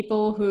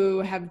People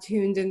who have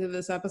tuned into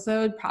this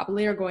episode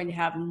probably are going to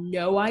have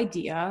no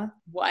idea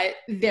what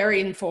they're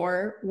in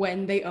for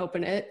when they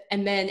open it.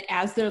 And then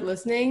as they're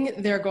listening,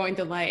 they're going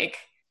to like,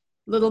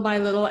 little by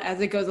little, as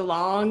it goes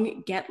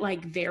along, get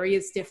like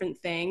various different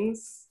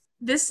things.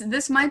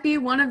 This might be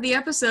one of the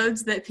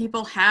episodes that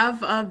people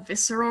have a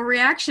visceral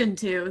reaction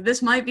to.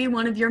 This might be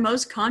one of your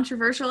most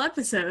controversial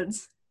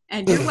episodes.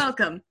 And you're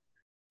welcome.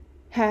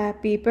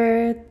 Happy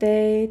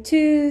birthday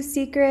to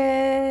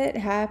Secret.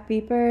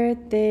 Happy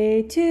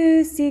birthday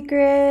to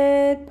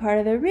Secret. Part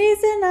of the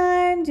reason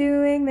I'm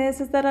doing this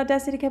is that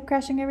Audacity kept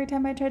crashing every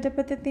time I tried to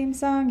put the theme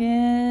song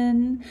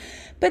in.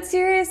 But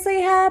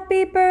seriously,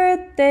 happy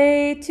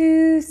birthday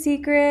to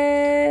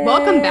Secret.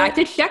 Welcome back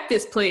to Check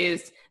This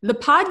Please, the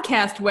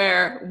podcast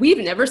where we've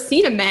never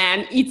seen a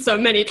man eat so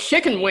many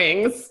chicken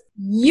wings.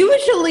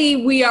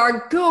 Usually we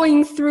are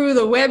going through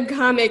the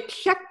webcomic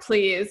Check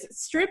Please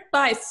strip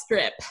by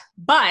strip,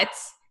 but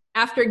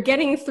after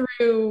getting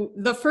through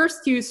the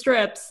first two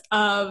strips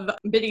of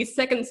Biddy's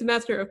second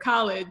semester of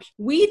college,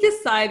 we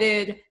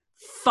decided,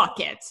 fuck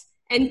it.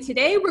 And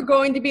today we're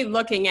going to be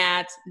looking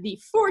at the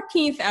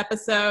 14th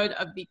episode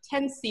of the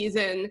 10th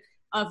season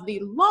of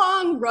the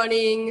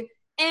long-running,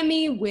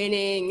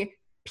 Emmy-winning,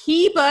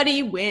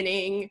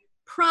 Peabody-winning,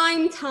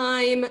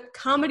 primetime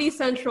Comedy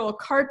Central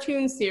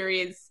cartoon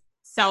series,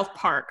 South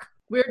Park.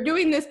 We're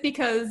doing this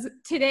because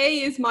today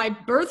is my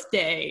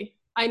birthday.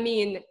 I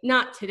mean,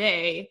 not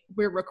today,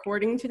 we're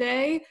recording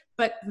today,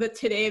 but the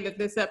today that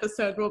this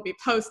episode will be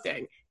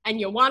posting. And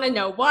you want to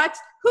know what?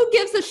 Who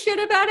gives a shit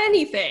about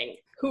anything?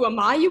 Who am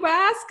I, you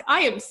ask?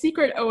 I am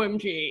Secret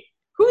OMG.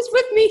 Who's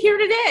with me here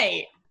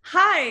today?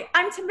 Hi,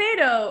 I'm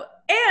Tomato.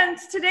 And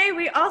today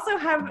we also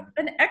have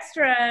an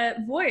extra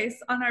voice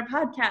on our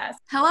podcast.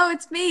 Hello,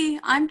 it's me.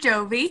 I'm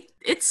Jovi.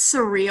 It's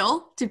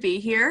surreal to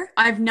be here.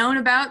 I've known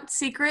about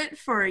Secret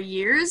for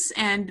years,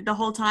 and the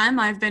whole time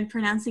I've been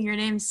pronouncing your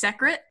name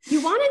Secret.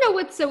 You want to know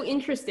what's so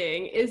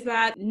interesting is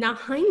that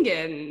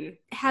Nahangan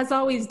has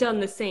always done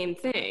the same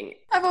thing.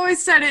 I've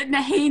always said it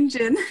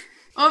Nahangan.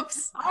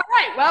 Oops. All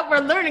right, well, we're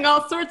learning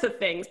all sorts of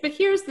things, but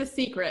here's the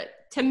secret.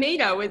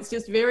 Tomato is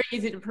just very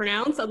easy to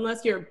pronounce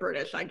unless you're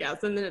British, I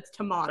guess, and then it's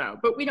tomato,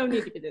 but we don't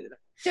need to get into that.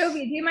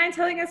 Jovi, do you mind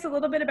telling us a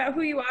little bit about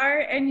who you are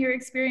and your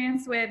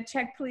experience with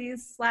Check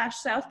Please /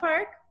 South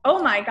Park?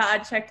 Oh my God,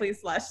 Check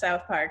Please /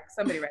 South Park.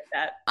 Somebody write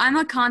that. I'm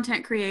a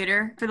content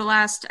creator. For the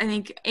last, I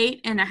think,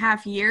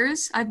 8.5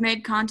 years, I've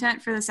made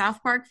content for the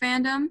South Park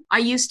fandom. I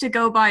used to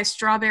go by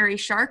Strawberry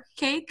Shark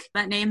Cake.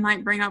 That name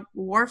might bring up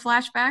war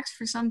flashbacks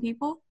for some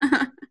people.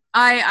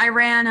 I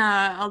ran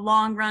a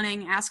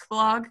long-running Ask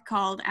blog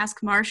called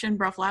Ask Marsh and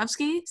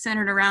Broflovsky,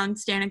 centered around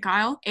Stan and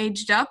Kyle,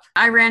 aged up.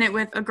 I ran it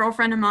with a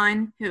girlfriend of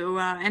mine who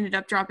ended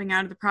up dropping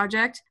out of the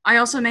project. I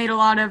also made a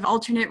lot of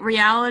alternate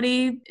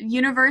reality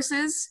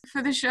universes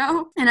for the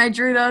show, and I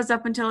drew those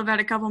up until about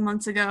a couple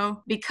months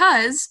ago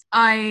because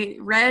I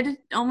read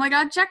Oh My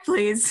God, Check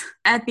Please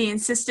at the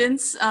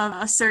insistence of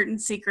a certain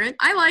Secret.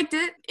 I liked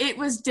it. It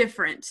was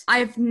different.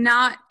 I've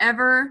not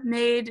ever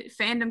made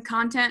fandom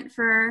content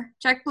for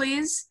Check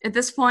Please. At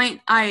this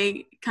point,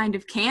 I kind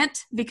of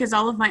can't because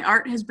all of my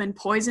art has been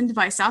poisoned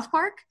by South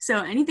Park. So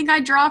anything I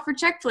draw for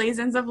Check Please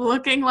ends up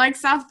looking like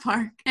South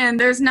Park. And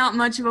there's not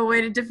much of a way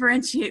to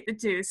differentiate the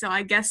two. So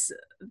I guess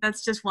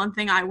that's just one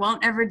thing I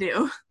won't ever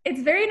do.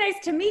 It's very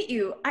nice to meet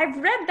you. I've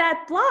read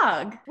that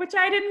blog, which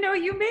I didn't know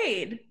you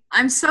made.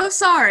 I'm so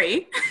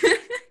sorry.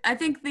 I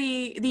think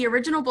the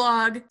original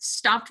blog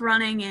stopped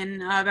running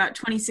in about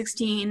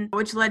 2016,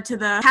 which led to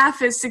the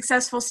half as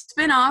successful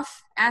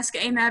spin-off, Ask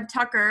Amab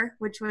Tucker,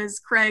 which was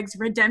Craig's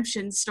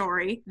redemption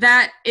story.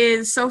 That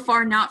is so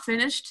far not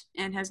finished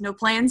and has no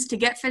plans to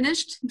get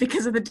finished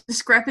because of the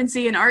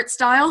discrepancy in art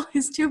style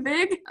is too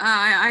big.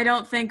 I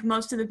don't think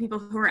most of the people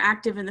who are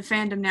active in the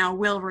fandom now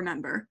will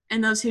remember.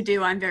 And those who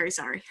do, I'm very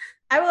sorry.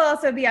 I will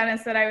also be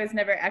honest that I was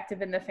never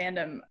active in the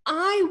fandom.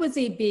 I was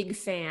a big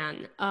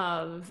fan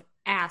of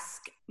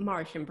Ask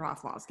Marsh and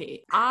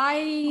Broflovsky.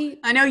 I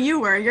know you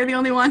were. You're the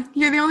only one.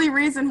 You're the only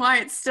reason why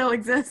it still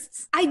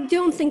exists. I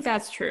don't think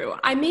that's true.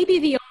 I may be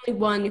the only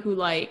one who,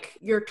 like,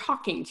 you're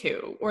talking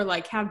to or,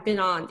 like, have been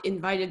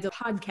invited to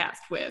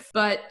podcast with.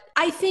 But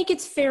I think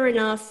it's fair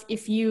enough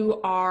if you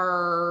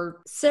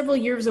are several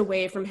years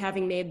away from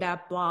having made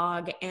that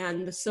blog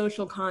and the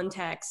social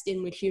context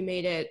in which you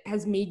made it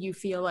has made you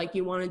feel like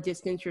you want to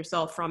distance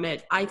yourself from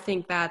it. I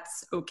think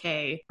that's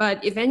okay.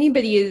 But if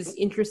anybody is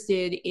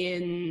interested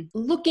in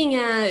looking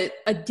at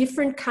a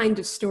different kind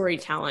of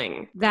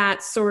storytelling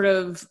that sort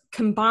of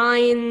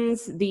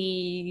combines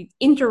the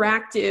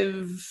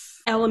interactive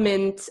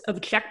element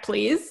of Check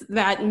Please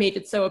that made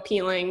it so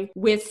appealing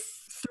with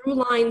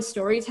through-line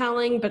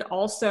storytelling, but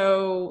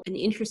also an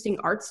interesting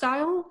art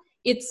style,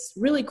 It's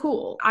really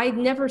cool. I've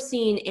never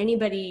seen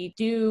anybody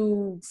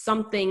do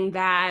something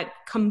that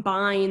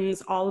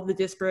combines all of the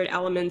disparate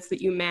elements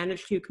that you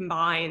manage to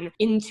combine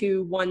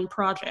into one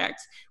project,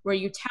 where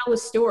you tell a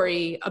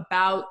story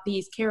about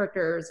these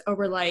characters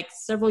over like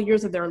several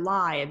years of their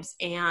lives,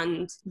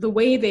 and the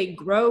way they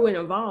grow and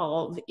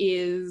evolve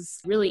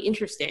is really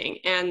interesting.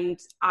 And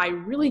I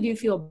really do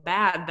feel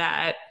bad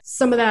that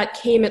some of that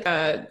came at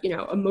a,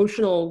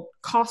 emotional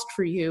cost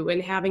for you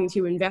and having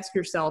to invest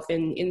yourself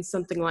in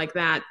something like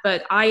that.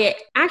 But I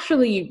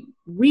actually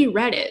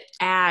reread it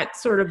at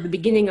sort of the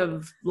beginning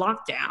of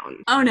lockdown.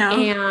 Oh no.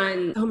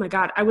 And oh my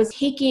God, I was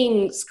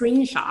taking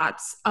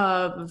screenshots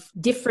of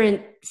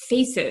different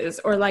faces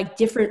or like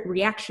different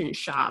reaction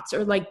shots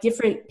or like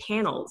different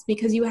panels,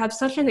 because you have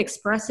such an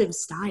expressive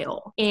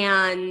style.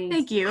 And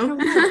thank you.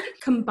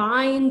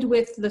 Combined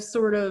with the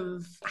sort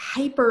of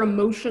hyper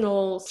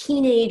emotional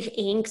teenage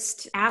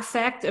angst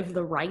affect of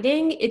the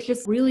writing, it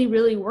just really,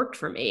 really worked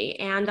for me.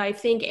 And I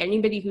think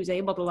anybody who's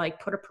able to like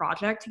put a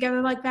project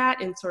together like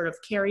that and sort of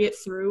carry it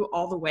through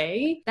all the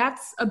way,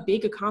 that's a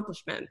big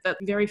accomplishment that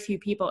very few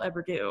people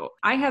ever do.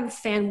 I have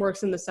fan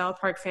works in the South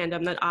Park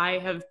fandom that I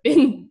have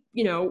been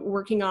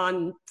working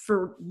on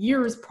for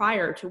years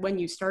prior to when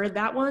you started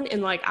that one,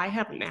 and like I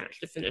haven't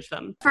managed to finish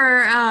them.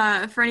 For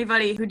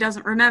anybody who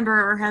doesn't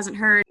remember or hasn't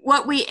heard,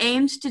 what we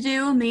aimed to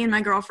do, me and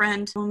my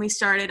girlfriend, when we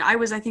started, I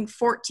was I think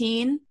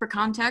 14 for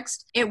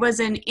context. It was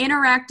an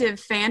interactive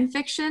fan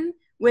fiction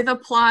with a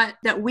plot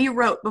that we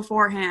wrote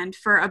beforehand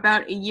for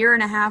about a year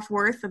and a half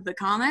worth of the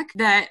comic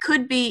that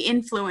could be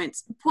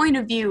influenced, point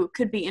of view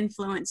could be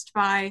influenced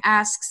by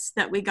asks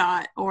that we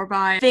got or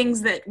by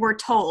things that were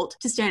told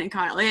to Stan and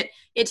Kyle.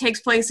 It takes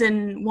place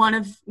in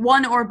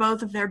one or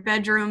both of their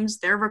bedrooms.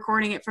 They're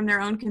recording it from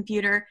their own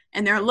computer,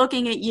 and they're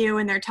looking at you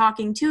and they're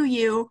talking to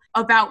you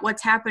about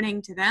what's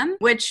happening to them,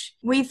 which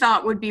we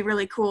thought would be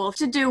really cool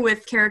to do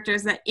with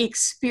characters that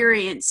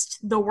experienced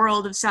the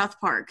world of South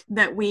Park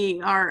that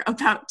we are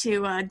about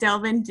to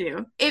delve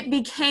into. It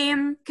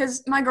became,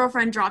 because my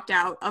girlfriend dropped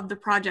out of the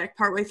project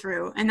partway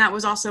through, and that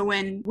was also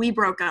when we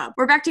broke up.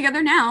 We're back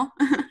together now.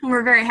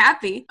 We're very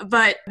happy,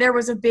 but there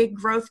was a big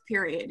growth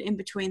period in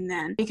between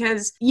then,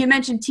 because you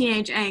mentioned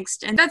teenage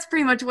angst, and that's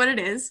pretty much what it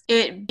is.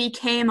 It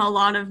became a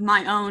lot of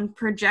my own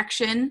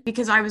projection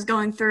because I was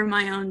going through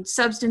my own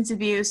substance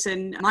abuse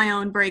and my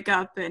own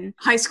breakup in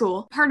high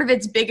school. Part of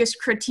its biggest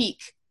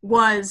critique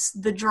was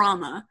the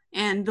drama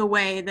and the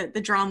way that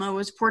the drama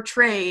was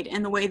portrayed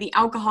and the way the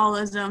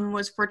alcoholism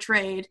was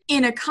portrayed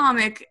in a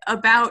comic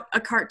about a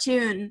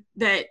cartoon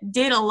that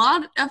did a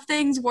lot of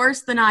things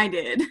worse than I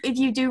did. If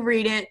you do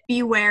read it,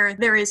 beware.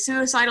 There is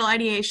suicidal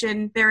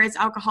ideation, there is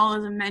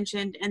alcoholism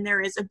mentioned, and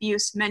there is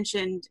abuse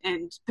mentioned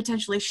and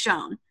potentially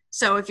shown.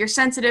 So if you're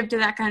sensitive to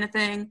that kind of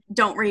thing,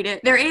 don't read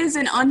it. There is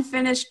an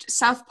unfinished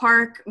South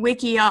Park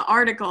Wikia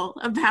article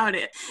about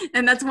it.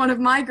 And that's one of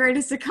my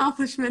greatest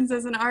accomplishments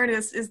as an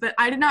artist, is that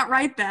I did not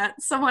write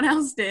that. Someone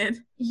else did.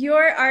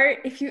 Your art,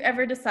 if you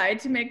ever decide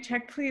to make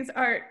Check Please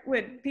art,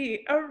 would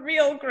be a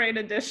real great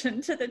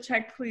addition to the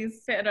Check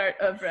Please fan art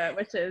oeuvre,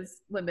 which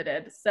is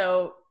limited.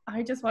 So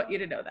I just want you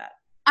to know that.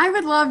 I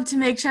would love to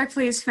make Check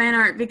Please fan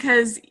art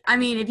because, I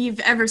mean, if you've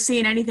ever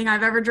seen anything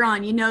I've ever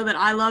drawn, you know that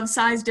I love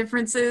size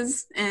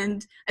differences.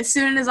 And as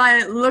soon as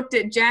I looked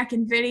at Jack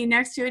and Vinny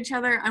next to each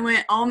other, I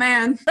went, oh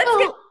man. Let's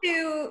get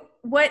to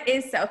what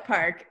is South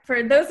Park.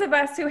 For those of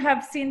us who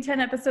have seen 10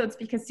 episodes,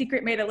 because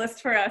Secret made a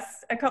list for us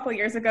a couple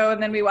years ago,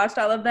 and then we watched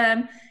all of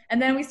them.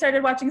 And then we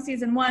started watching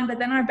season 1, but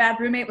then our bad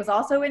roommate was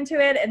also into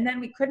it, and then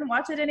we couldn't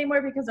watch it anymore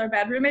because our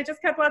bad roommate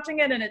just kept watching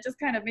it, and it just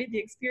kind of made the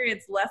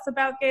experience less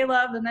about gay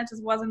love, and that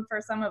just wasn't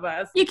for some of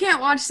us. You can't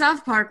watch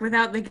South Park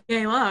without the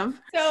gay love.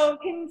 So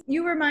can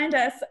you remind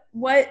us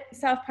what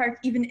South Park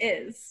even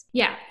is?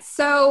 Yeah,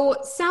 so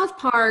South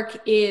Park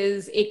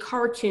is a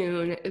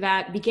cartoon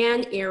that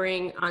began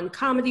airing on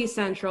Comedy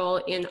Central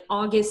in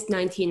August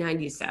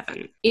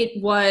 1997.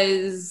 It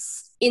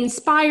was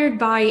inspired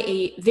by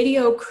a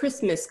video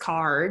Christmas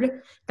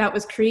card that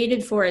was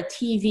created for a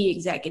TV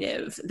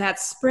executive that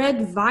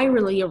spread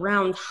virally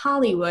around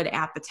Hollywood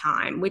at the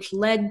time, which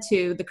led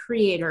to the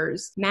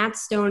creators, Matt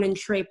Stone and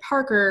Trey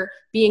Parker,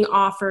 being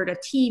offered a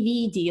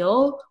TV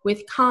deal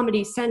with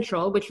Comedy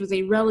Central, which was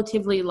a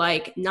relatively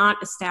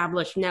not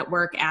established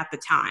network at the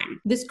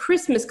time. This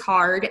Christmas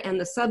card and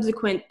the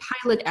subsequent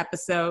pilot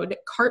episode,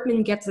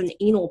 Cartman Gets an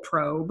Anal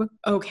Probe,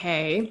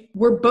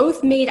 were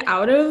both made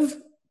out of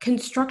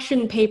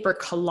construction paper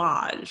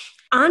collage.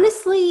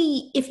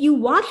 Honestly, if you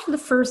watch the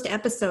first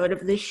episode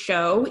of this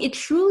show, it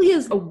truly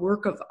is a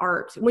work of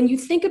art. When you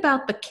think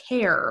about the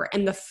care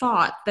and the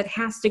thought that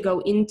has to go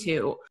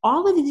into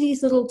all of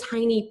these little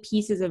tiny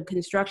pieces of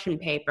construction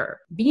paper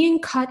being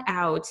cut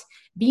out,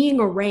 being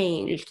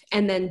arranged,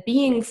 and then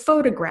being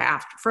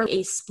photographed for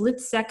a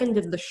split second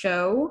of the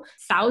show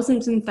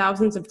thousands and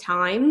thousands of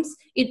times,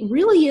 it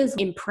really is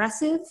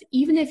impressive,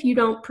 even if you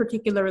don't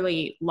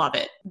particularly love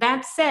it.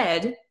 That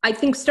said, I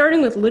think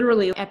starting with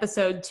literally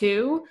episode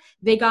 2,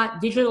 they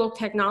got digital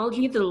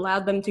technology that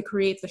allowed them to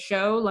create the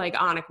show like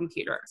on a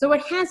computer. So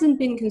it hasn't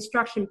been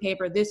construction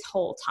paper this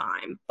whole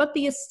time, but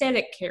the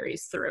aesthetic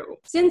carries through.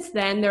 Since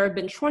then, there have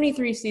been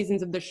 23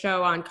 seasons of the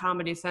show on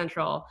Comedy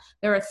Central.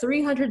 There are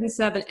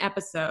 307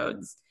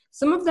 episodes.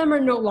 Some of them are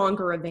no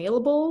longer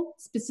available.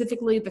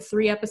 Specifically, the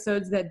 3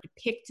 episodes that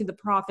depict the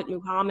Prophet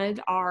Muhammad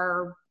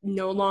are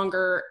no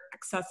longer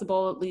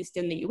accessible, at least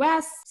in the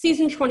US.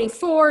 Season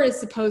 24 is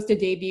supposed to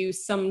debut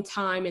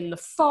sometime in the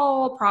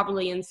fall,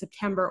 probably in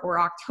September or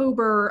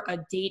October. A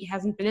date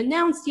hasn't been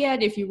announced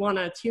yet if you want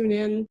to tune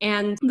in.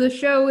 And the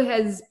show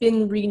has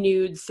been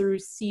renewed through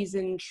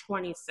season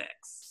 26.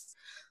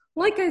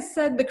 Like I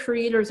said, the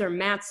creators are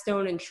Matt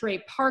Stone and Trey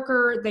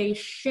Parker. They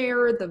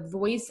share the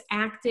voice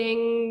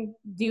acting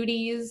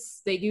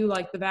duties. They do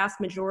like the vast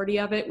majority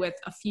of it with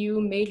a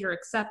few major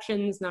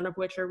exceptions, none of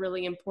which are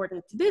really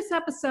important to this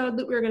episode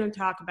that we're going to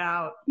talk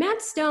about.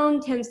 Matt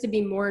Stone tends to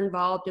be more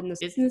involved in the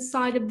business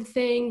side of the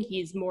thing.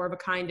 He's more of a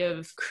kind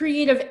of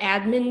creative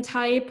admin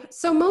type.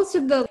 So most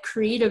of the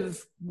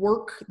creative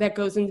work that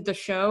goes into the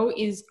show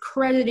is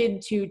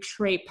credited to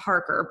Trey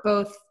Parker,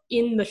 both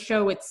in the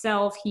show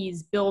itself.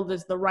 He's billed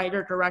as the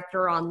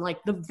writer-director on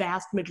like the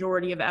vast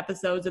majority of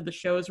episodes of the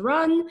show's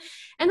run.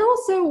 And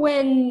also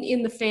when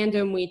in the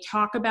fandom we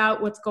talk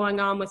about what's going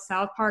on with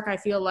South Park, I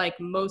feel like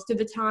most of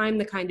the time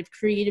the kind of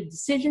creative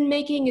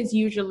decision-making is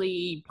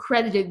usually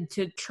credited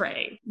to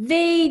Trey.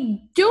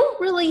 They don't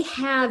really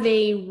have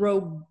a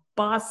robust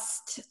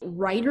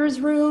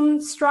writer's room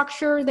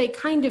structure. They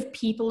kind of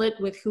people it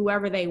with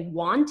whoever they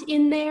want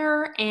in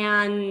there,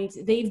 and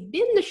they've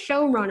been the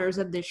showrunners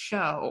of this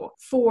show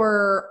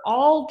for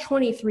all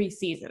 23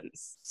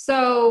 seasons.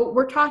 So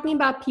we're talking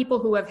about people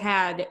who have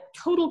had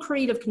total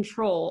creative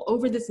control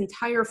over this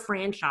entire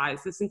franchise,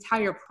 this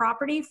entire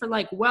property for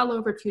like well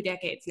over 2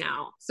 decades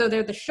now. So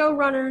they're the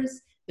showrunners,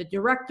 the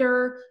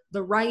director,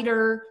 the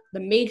writer, the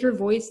major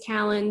voice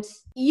talent.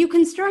 You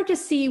can start to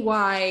see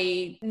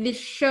why this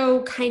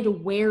show kind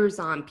of wears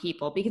on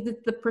people, because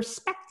it's the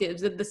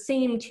perspectives of the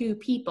same 2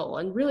 people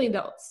and really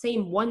the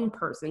same one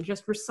person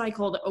just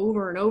recycled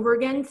over and over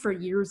again for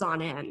years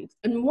on end.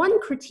 And one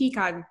critique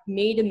I've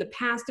made in the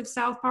past of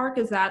South Park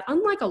is that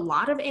unlike a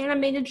lot of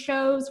animated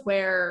shows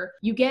where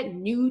you get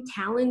new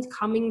talent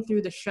coming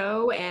through the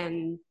show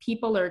and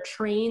people are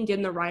trained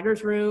in the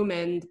writer's room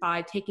and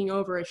by taking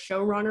over as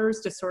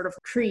showrunners to sort of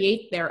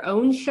create their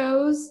own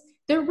shows,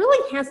 there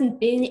really hasn't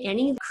been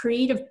any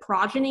creative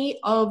progeny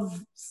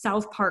of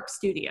South Park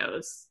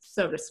Studios,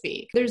 so to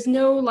speak. There's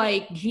no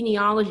like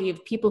genealogy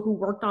of people who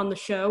worked on the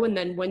show and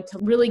then went to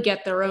really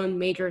get their own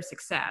major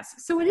success.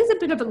 So it is a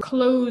bit of a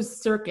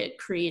closed circuit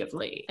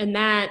creatively, and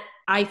that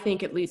I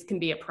think at least can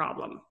be a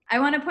problem. I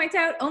want to point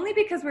out, only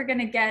because we're going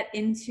to get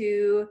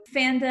into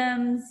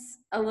fandoms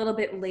a little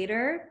bit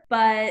later,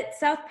 but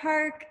South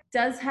Park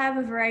does have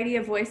a variety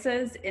of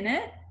voices in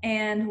it.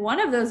 And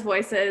one of those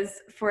voices,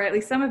 for at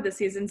least some of the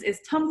seasons, is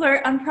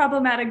Tumblr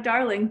unproblematic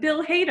darling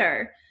Bill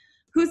Hader,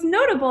 who's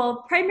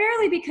notable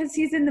primarily because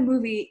he's in the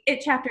movie It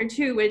Chapter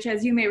 2, which,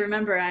 as you may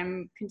remember,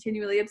 I'm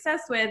continually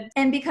obsessed with.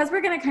 And because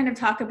we're going to kind of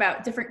talk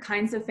about different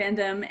kinds of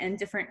fandom and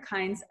different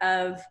kinds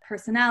of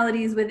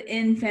personalities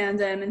within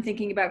fandom and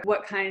thinking about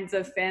what kinds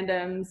of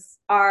fandoms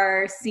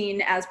are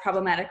seen as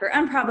problematic or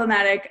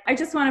unproblematic, I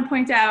just want to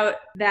point out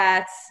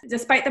that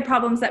despite the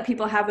problems that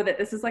people have with it,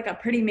 this is like a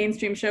pretty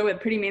mainstream show with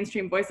pretty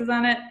mainstream voices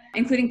on it,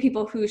 including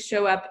people who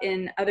show up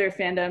in other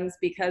fandoms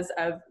because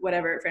of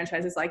whatever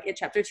franchises like It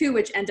Chapter 2,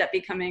 which end up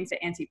becoming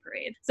the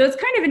anti-parade. So it's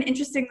kind of an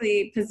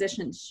interestingly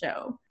positioned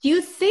show. Do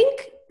you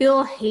think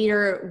Bill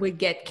Hader would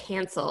get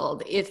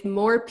canceled if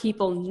more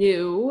people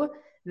knew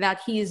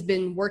that he's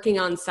been working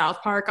on South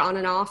Park on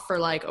and off for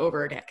like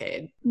over a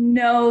decade?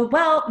 No,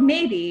 well,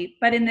 maybe,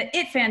 but in the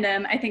It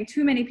fandom, I think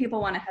too many people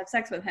want to have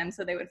sex with him,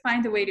 so they would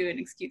find a way to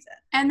excuse it.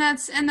 And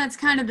that's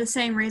kind of the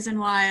same reason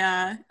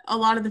why a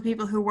lot of the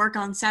people who work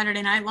on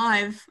Saturday Night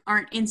Live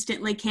aren't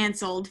instantly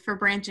canceled for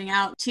branching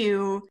out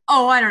to,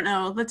 oh, I don't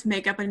know, let's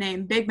make up a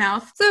name, Big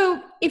Mouth.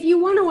 So if you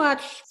want to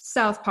watch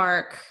South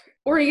Park,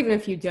 or even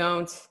if you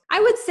don't,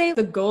 I would say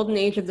the golden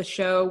age of the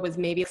show was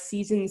maybe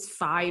seasons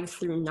 5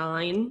 through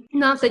 9.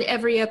 Not that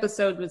every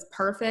episode was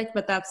perfect,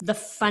 but that's the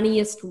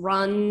funniest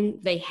run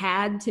they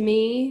had to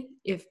me.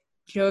 If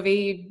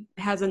Jovi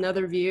has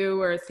another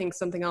view or thinks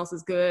something else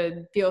is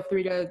good, feel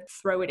free to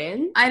throw it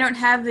in. I don't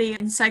have the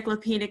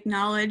encyclopedic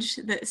knowledge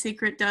that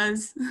Secret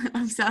does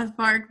of South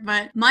Park,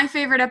 but my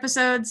favorite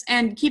episodes,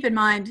 and keep in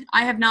mind,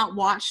 I have not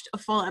watched a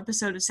full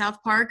episode of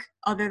South Park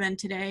other than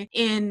today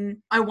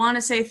in, I want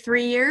to say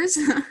 3 years.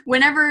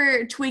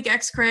 Whenever Tweak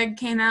X Craig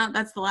came out,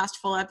 that's the last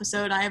full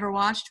episode I ever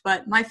watched,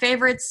 but my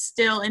favorites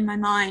still in my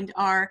mind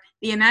are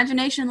the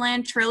Imagination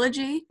Land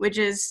trilogy, which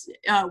is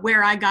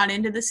where I got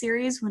into the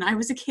series when I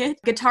was a kid.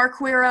 Guitar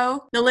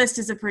Queero. The list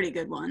is a pretty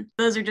good one.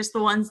 Those are just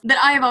the ones that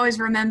I have always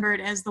remembered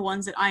as the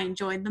ones that I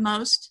enjoyed the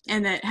most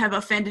and that have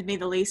offended me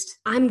the least.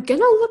 I'm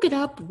gonna look it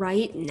up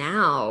right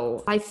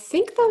now. I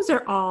think those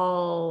are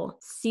all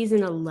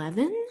season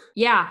 11?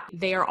 Yeah,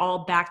 they are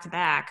all back to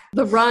back.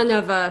 The run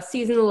of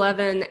season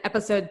 11,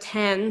 episode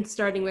 10,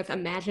 starting with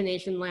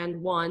Imagination Land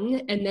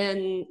 1, and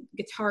then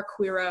Guitar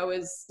Queero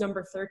is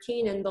number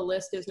 13, and the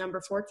list is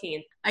number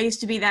 14. I used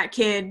to be that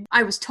kid.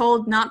 I was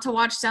told not to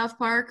watch South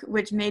Park,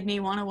 which made me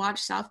want to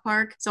watch South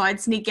Park. So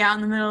I'd sneak out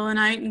in the middle of the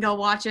night and go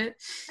watch it.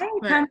 I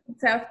encountered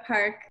South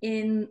Park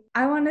in,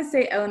 I want to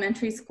say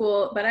elementary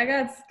school, but I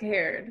got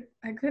scared.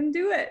 I couldn't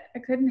do it. I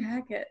couldn't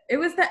hack it. It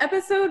was the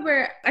episode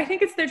where I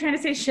think they're trying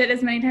to say shit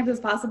as many times as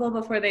possible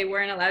before they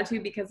weren't allowed to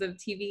because of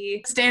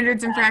TV.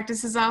 Standards and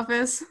Practices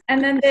Office.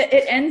 And then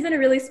it ends in a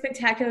really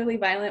spectacularly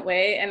violent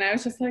way. And I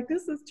was just like,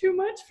 this is too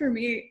much for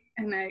me.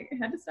 And I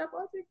had to stop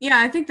watching. Yeah,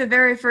 I think the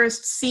very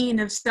first scene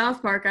of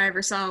South Park I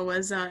ever saw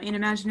was in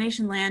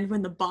Imagination Land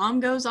when the bomb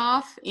goes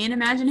off in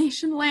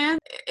Imagination Land.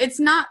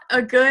 It's not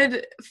a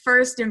good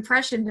first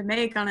impression to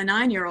make on a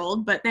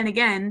 9-year-old, but then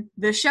again,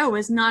 the show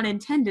is not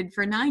intended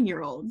for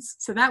 9-year-olds.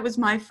 So that was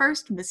my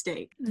first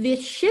mistake. The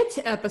shit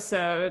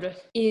episode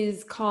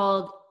is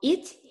called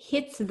It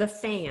Hits the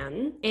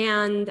Fan,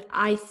 and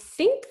I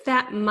think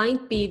that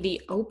might be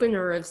the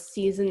opener of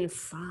season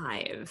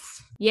 5.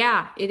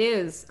 Yeah, it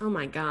is. Oh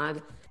my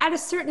god. At a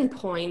certain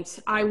point,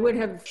 I would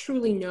have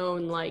truly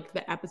known, like,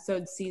 the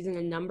episode, season,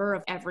 and number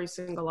of every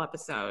single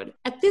episode.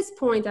 At this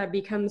point, I've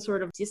become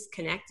sort of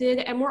disconnected,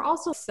 and we're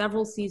also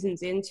several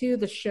seasons into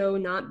the show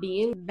not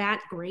being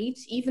that great.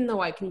 Even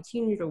though I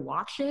continue to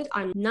watch it,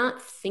 I'm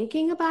not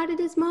thinking about it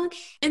as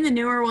much. In the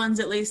newer ones,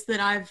 at least, that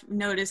I've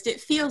noticed,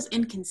 it feels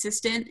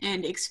inconsistent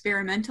and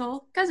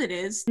experimental, because it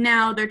is.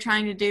 Now they're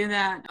trying to do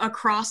that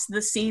across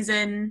the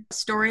season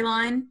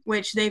storyline,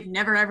 which they've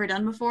never ever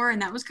done before, and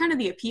that was kind of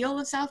the appeal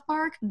of South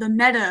Park. The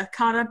meta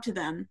caught up to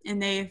them, and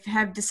they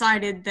have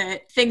decided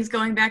that things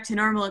going back to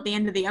normal at the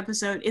end of the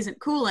episode isn't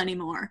cool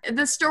anymore.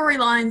 The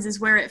storylines is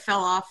where it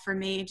fell off for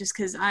me, just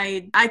because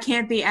I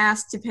can't be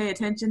asked to pay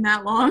attention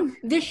that long.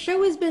 This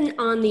show has been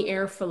on the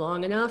air for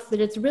long enough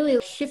that it's really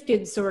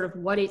shifted sort of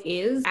what it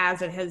is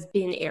as it has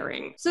been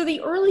airing. So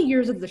the early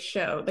years of the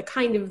show, the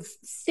kind of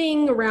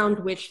thing around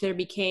which there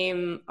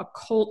became a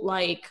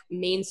cult-like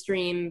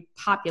mainstream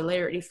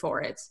popularity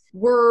for it,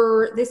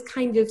 were this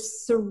kind of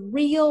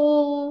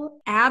surreal,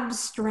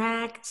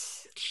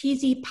 abstract,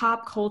 cheesy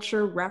pop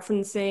culture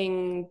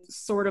referencing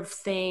sort of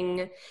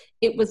thing.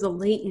 It was the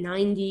late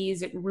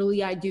 90s. It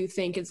really, I do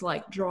think, is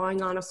like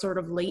drawing on a sort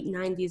of late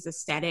 90s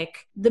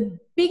aesthetic. The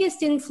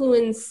biggest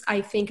influence,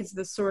 I think, is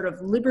the sort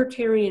of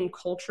libertarian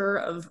culture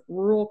of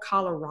rural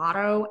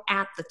Colorado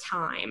at the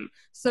time.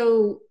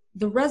 So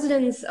the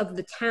residents of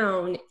the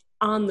town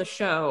on the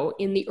show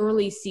in the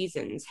early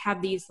seasons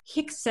have these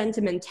hick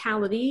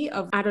sentimentality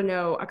of, I don't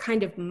know, a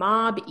kind of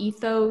mob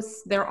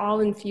ethos. They're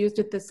all infused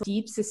with this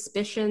deep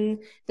suspicion.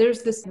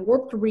 There's this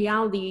warped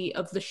reality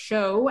of the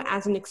show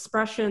as an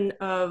expression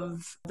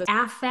of the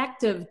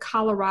affect of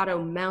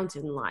Colorado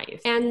mountain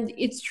life. And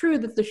it's true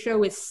that the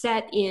show is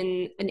set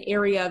in an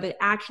area that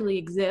actually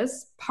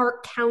exists.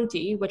 Park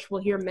County, which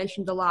we'll hear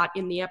mentioned a lot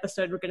in the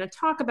episode we're going to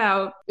talk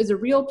about, is a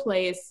real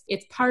place.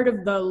 It's part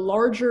of the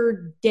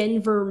larger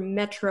Denver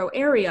metro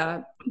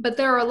area, but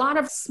there are a lot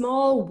of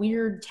small,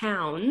 weird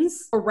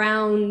towns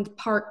around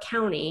Park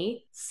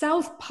County.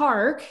 South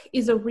Park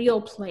is a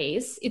real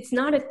place. It's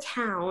not a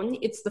town.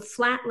 It's the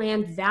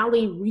Flatland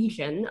Valley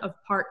region of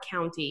Park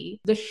County.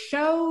 The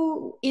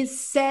show is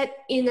set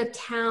in a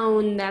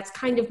town that's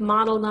kind of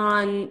modeled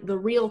on the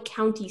real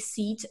county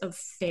seat of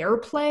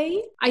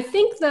Fairplay. I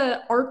think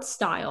the art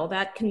style,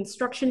 that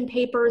construction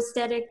paper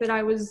aesthetic that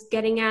I was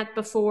getting at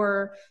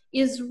before,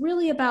 is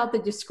really about the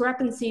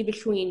discrepancy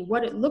between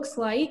what it looks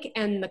like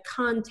and the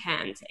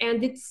content,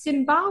 and it's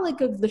symbolic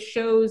of the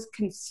show's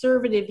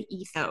conservative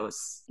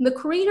ethos. The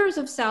creators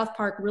of South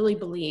Park really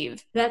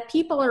believe that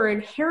people are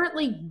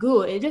inherently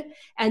good,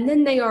 and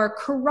then they are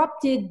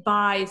corrupted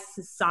by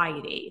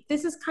society.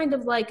 This is kind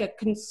of like a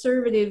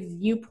conservative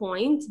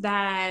viewpoint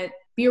that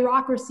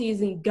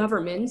bureaucracies and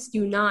governments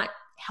do not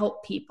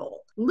help people.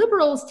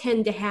 Liberals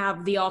tend to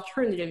have the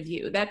alternative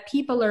view that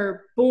people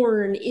are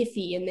born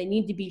iffy and they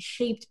need to be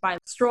shaped by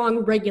strong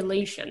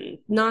regulation,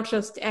 not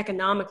just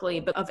economically,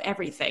 but of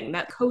everything.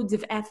 That codes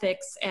of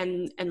ethics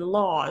and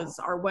laws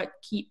are what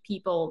keep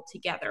people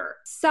together.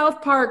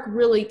 South Park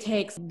really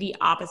takes the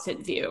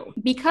opposite view.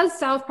 Because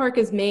South Park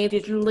is made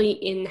digitally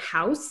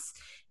in-house,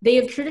 they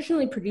have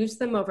traditionally produced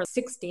them over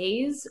 6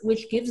 days,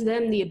 which gives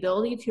them the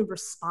ability to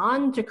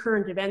respond to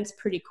current events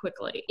pretty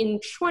quickly.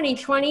 In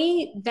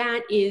 2020,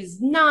 that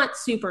is not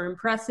super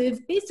impressive.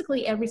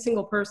 Basically, every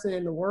single person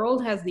in the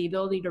world has the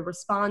ability to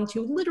respond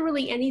to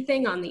literally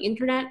anything on the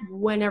internet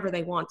whenever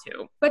they want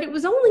to. But it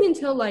was only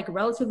until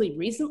relatively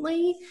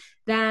recently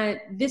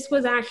that this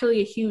was actually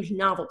a huge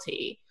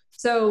novelty.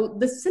 So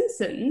The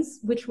Simpsons,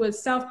 which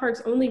was South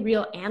Park's only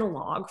real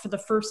analog for the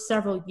first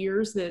several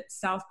years that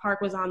South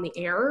Park was on the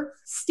air,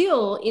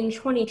 still in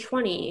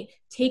 2020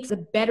 takes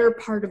the better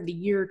part of the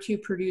year to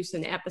produce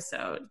an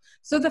episode.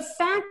 So the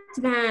fact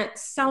that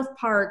South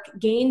Park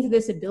gained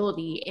this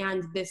ability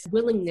and this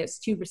willingness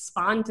to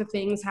respond to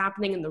things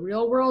happening in the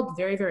real world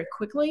very, very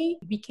quickly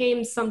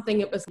became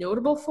something it was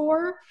notable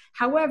for.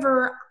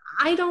 However,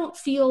 I don't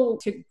feel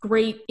to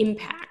great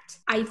impact.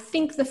 I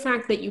think the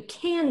fact that you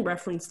can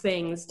reference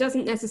things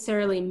doesn't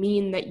necessarily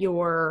mean that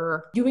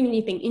you're doing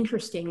anything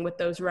interesting with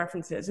those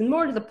references. And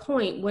more to the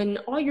point, when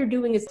all you're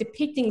doing is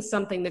depicting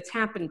something that's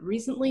happened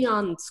recently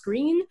on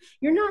screen,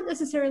 you're not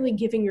necessarily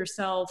giving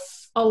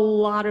yourself a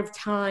lot of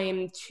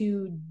time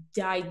to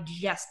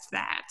digest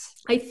that.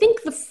 I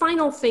think the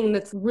final thing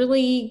that's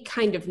really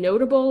kind of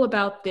notable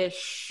about this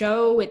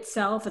show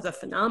itself as a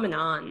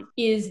phenomenon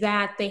is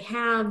that they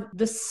have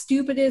the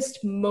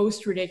stupidest,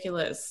 most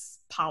ridiculous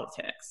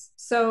politics.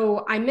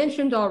 So I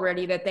mentioned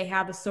already that they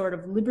have a sort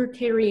of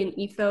libertarian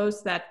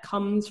ethos that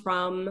comes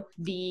from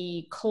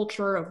the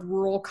culture of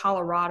rural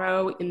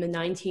Colorado in the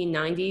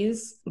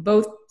 1990s.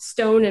 Both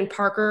Stone and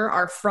Parker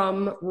are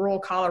from rural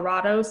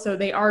Colorado, so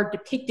they are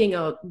depicting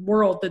a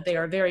world that they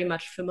are very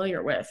much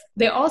familiar with.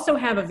 They also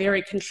have a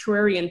very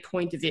contrarian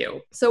point of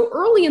view. So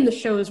early in the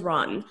show's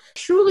run,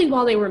 truly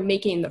while they were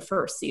making the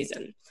first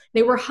season,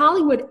 they were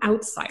Hollywood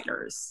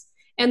outsiders.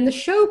 And the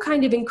show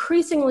kind of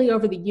increasingly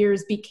over the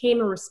years became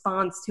a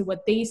response to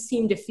what they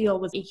seemed to feel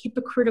was a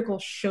hypocritical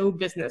show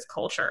business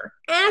culture.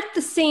 At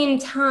the same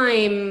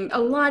time, a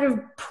lot of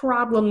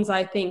problems,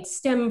 I think,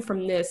 stem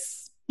from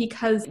this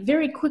because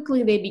very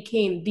quickly they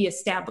became the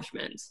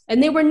establishment.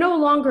 And they were no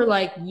longer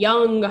like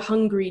young,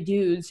 hungry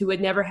dudes who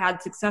had never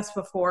had success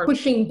before,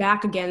 pushing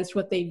back against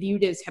what they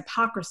viewed as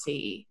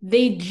hypocrisy.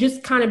 They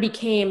just kind of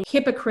became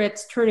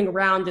hypocrites turning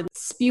around and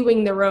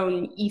spewing their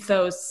own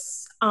ethos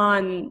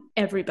on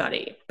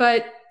everybody.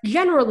 But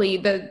generally,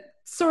 the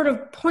sort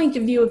of point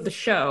of view of the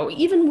show,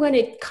 even when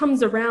it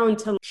comes around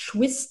to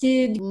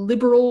twisted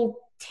liberal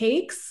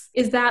takes,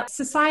 is that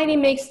society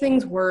makes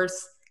things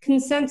worse,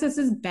 consensus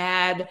is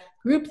bad,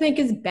 groupthink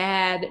is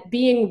bad,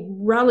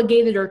 being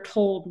relegated or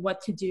told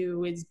what to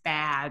do is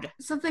bad.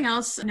 Something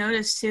else I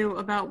noticed too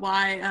about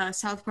why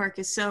South Park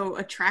is so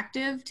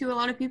attractive to a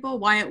lot of people,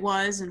 why it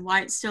was and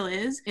why it still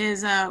is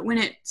when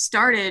it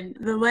started,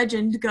 the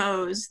legend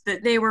goes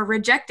that they were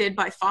rejected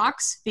by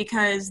Fox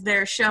because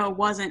their show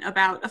wasn't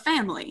about a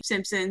family,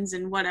 Simpsons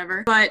and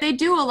whatever. But they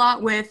do a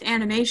lot with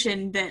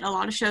animation that a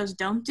lot of shows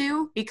don't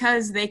do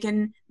because they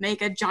can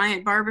make a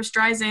giant Barbra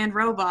Streisand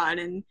robot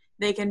and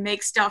they can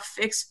make stuff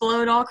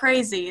explode all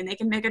crazy, and they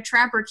can make a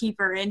trapper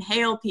keeper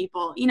inhale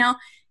people. You know,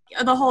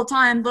 the whole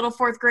time, little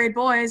fourth grade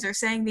boys are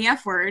saying the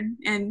F word,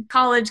 and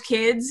college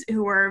kids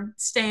who are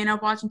staying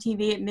up watching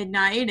TV at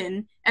midnight,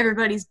 and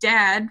everybody's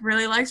dad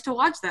really likes to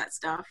watch that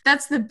stuff.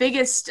 That's the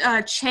biggest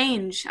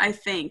change, I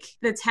think,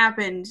 that's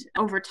happened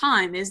over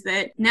time, is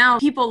that now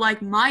people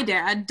like my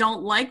dad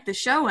don't like the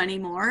show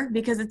anymore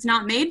because it's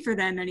not made for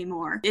them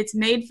anymore. It's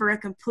made for a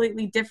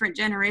completely different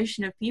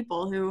generation of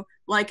people who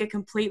like a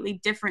completely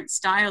different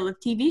style of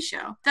TV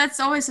show. That's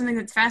always something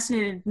that's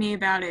fascinated me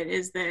about it,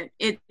 is that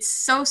it's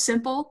so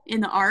simple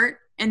in the art,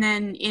 and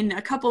then in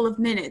a couple of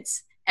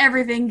minutes,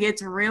 everything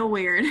gets real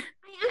weird.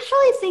 I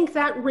actually think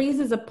that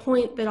raises a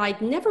point that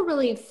I'd never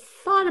really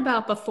thought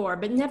about before,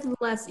 but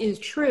nevertheless is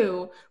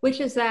true,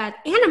 which is that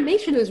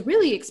animation is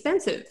really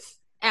expensive,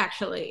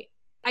 actually.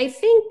 I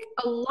think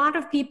a lot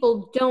of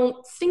people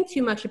don't think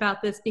too much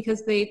about this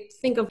because they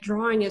think of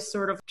drawing as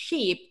sort of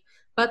cheap,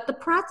 but the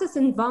process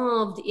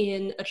involved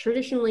in a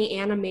traditionally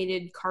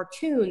animated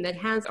cartoon that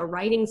has a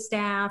writing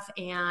staff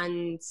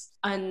and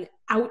an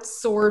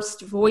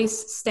outsourced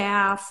voice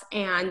staff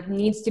and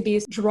needs to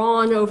be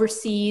drawn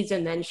overseas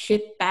and then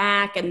shipped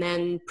back and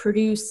then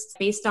produced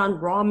based on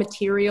raw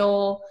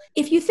material.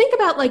 If you think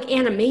about like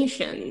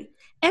animation,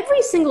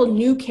 every single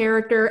new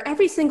character,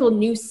 every single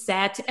new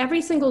set,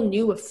 every single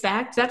new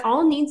effect, that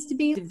all needs to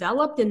be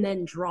developed and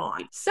then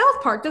drawn.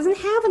 South Park doesn't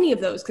have any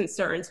of those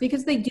concerns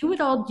because they do it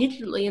all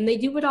digitally and they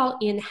do it all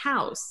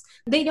in-house.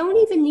 They don't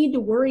even need to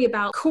worry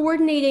about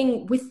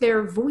coordinating with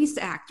their voice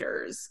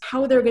actors,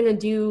 how they're going to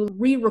do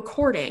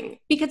re-recording,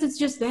 because it's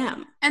just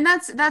them. And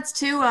that's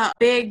too a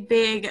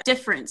big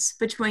difference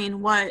between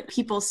what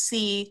people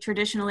see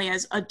traditionally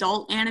as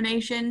adult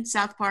animation,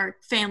 South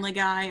Park, Family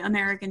Guy,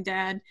 American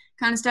Dad,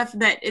 kind of stuff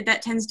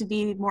that tends to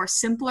be more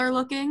simpler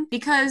looking,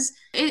 because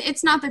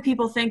it's not that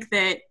people think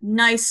that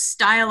nice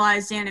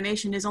stylized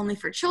animation is only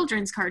for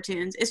children's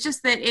cartoons. It's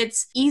just that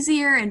it's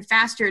easier and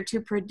faster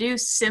to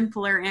produce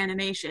simpler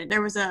animation.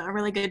 There was a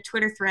really good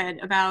Twitter thread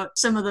about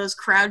some of those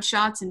crowd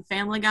shots in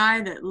Family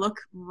Guy that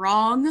look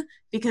wrong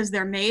because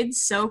they're made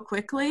so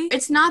quickly.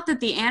 It's not that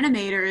the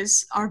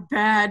animators are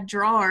bad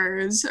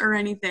drawers or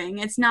anything.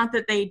 It's not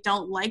that they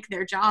don't like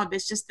their job.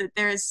 It's just that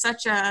there is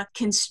such a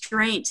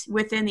constraint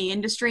within the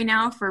industry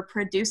now for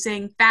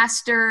producing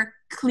faster,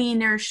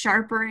 cleaner,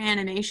 sharper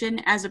animation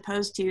as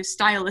opposed to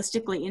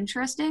stylistically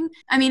interesting.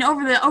 I mean,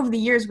 over the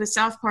years with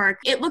South Park,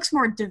 it looks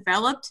more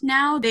developed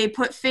now. They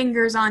put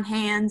fingers on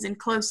hands and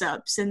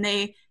close-ups, and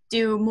they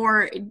do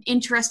more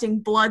interesting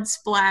blood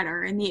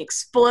splatter, and the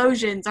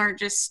explosions aren't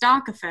just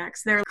stock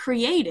effects, they're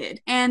created.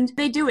 And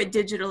they do it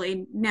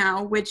digitally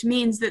now, which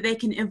means that they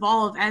can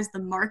evolve as the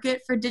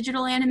market for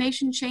digital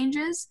animation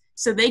changes.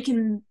 So they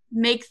can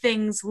make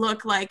things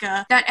look like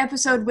that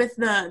episode with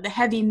the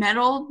heavy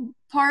metal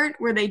part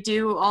where they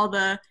do all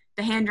the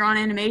hand-drawn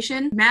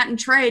animation. Matt and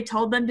Trey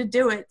told them to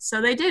do it, so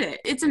they did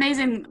it. It's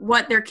amazing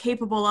what they're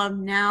capable of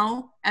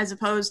now as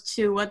opposed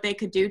to what they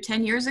could do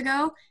 10 years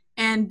ago.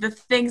 And the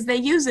things they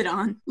use it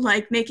on,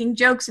 like making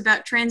jokes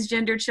about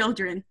transgender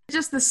children.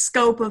 Just the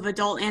scope of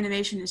adult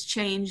animation has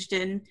changed,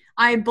 and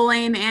I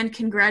blame and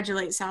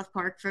congratulate South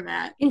Park for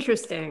that.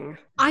 Interesting.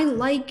 I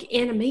like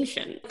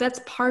animation.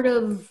 That's part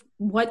of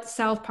what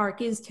South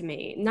Park is to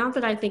me. Not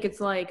that I think it's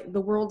like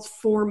the world's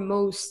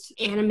foremost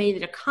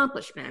animated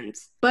accomplishment,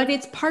 but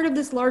it's part of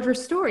this larger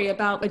story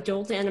about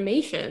adult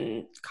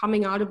animation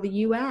coming out of the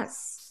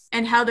US.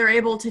 And how they're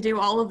able to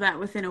do all of that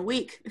within a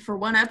week for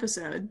one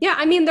episode. Yeah,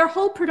 I mean, their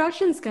whole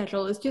production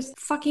schedule is just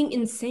fucking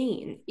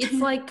insane.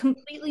 It's like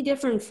completely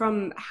different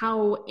from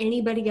how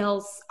anybody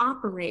else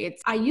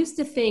operates. I used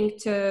to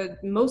think to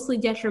mostly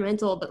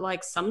detrimental, but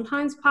like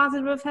sometimes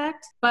positive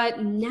effect.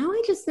 But now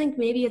I just think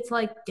maybe it's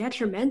like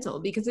detrimental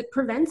because it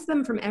prevents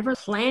them from ever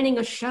planning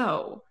a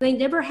show. They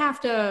never have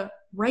to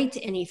write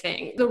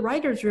anything. The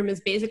writer's room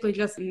is basically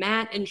just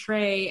Matt and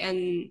Trey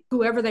and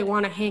whoever they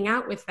want to hang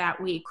out with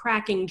that week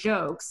cracking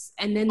jokes,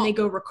 and then they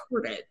go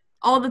record it.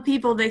 All the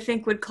people they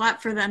think would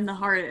clap for them the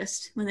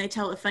hardest when they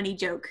tell a funny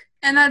joke.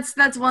 And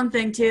that's one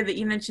thing, too, that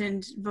you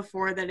mentioned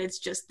before, that it's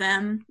just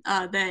them,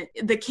 that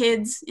the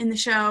kids in the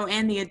show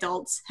and the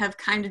adults have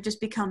kind of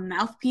just become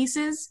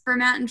mouthpieces for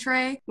Matt and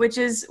Trey, which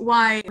is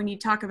why when you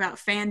talk about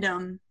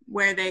Fandom,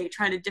 where they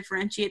try to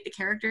differentiate the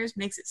characters,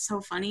 makes it so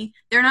funny.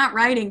 They're not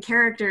writing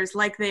characters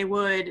like they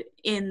would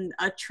in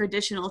a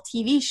traditional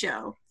TV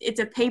show. It's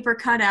a paper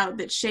cutout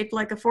that's shaped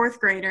like a fourth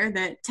grader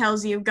that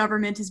tells you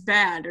government is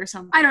bad or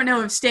something. I don't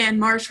know if Stan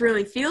Marsh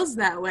really feels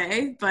that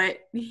way, but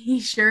he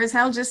sure as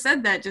hell just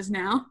said that just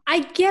now. I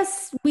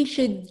guess we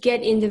should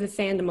get into the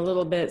fandom a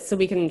little bit so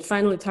we can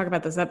finally talk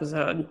about this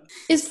episode.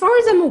 As far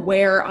as I'm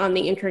aware on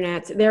the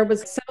internet, there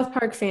was South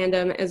Park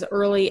fandom as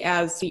early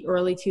as the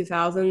early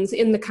 2000s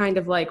in the kind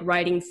of like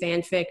writing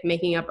fanfic,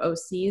 making up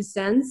OCs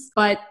sense.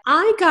 But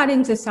I got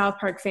into South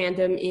Park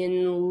fandom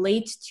in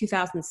late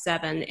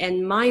 2007,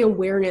 and my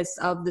awareness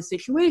of the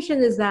situation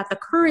is that the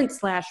current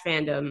Slash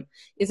fandom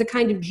is a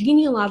kind of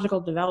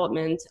genealogical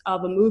development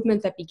of a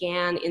movement that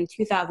began in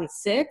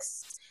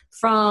 2006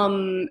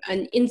 from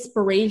an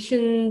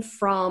inspiration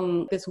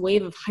from this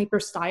wave of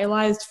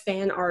hyper-stylized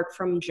fan art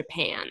from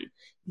Japan.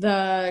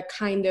 The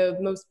kind of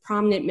most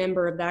prominent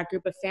member of that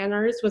group of fan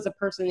artists was a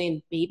person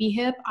named Baby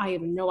Hip. I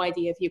have no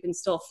idea if you can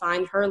still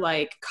find her,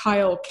 like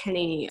Kyle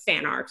Kenny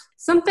fan art.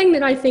 Something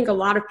that I think a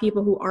lot of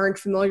people who aren't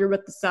familiar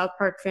with the South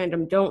Park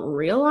fandom don't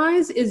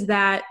realize is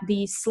that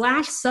the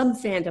Slash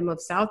sub-fandom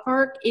of South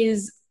Park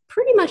is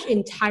pretty much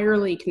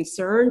entirely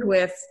concerned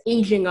with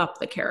aging up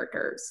the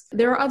characters.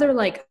 There are other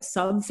like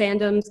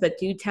sub-fandoms that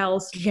do tell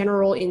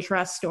general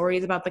interest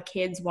stories about the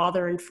kids while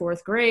they're in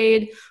fourth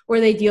grade, or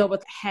they deal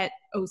with het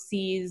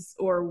OCs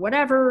or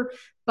whatever,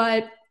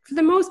 but for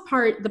the most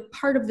part, the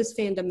part of this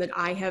fandom that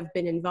I have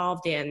been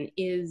involved in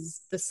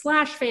is the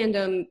Slash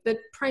fandom that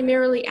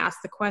primarily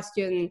asks the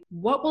question,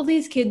 what will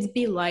these kids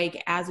be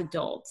like as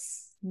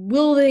adults?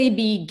 Will they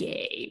be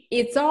gay?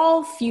 It's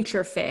all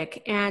future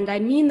fic, and I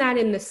mean that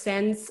in the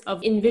sense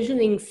of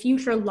envisioning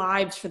future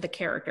lives for the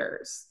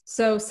characters.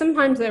 So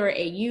sometimes there are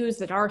AUs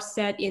that are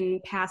set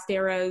in past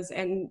eras,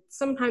 and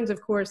sometimes,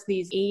 of course,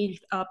 these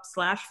aged up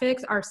Slash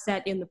fics are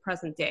set in the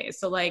present day.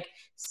 So like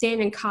Stan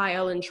and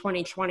Kyle in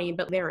 2020,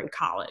 but they're in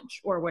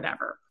college or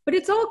whatever. But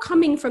it's all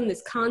coming from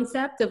this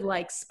concept of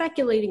like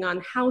speculating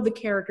on how the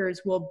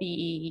characters will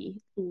be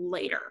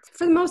later.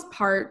 For the most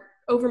part,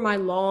 over my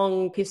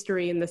long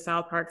history in the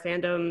South Park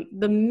fandom,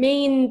 the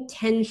main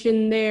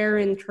tension there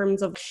in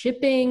terms of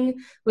shipping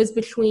was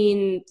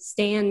between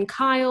Stan and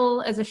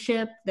Kyle as a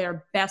ship,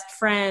 they're best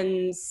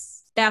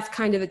friends. That's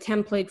kind of the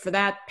template for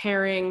that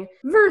pairing,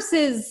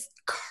 versus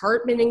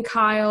Cartman and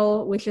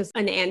Kyle, which is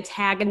an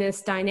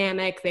antagonist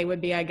dynamic. They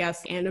would be, I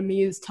guess,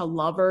 enemies to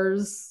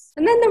lovers.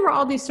 And then there were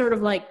all these sort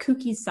of like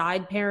kooky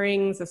side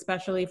pairings,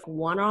 especially for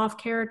one-off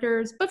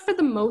characters. But for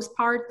the most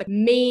part, the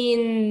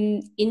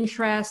main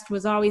interest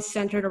was always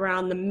centered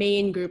around the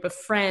main group of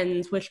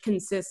friends, which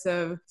consists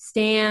of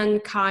Stan,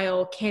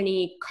 Kyle,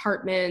 Kenny,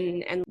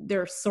 Cartman, and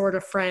their sort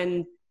of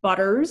friend,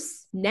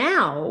 Butters.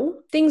 Now,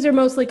 things are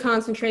mostly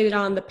concentrated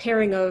on the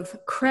pairing of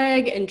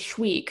Craig and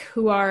Schweek,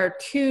 who are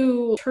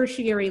two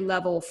tertiary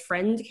level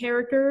friend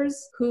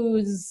characters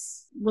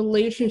whose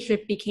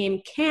relationship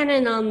became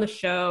canon on the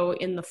show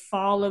in the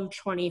fall of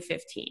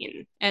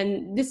 2015.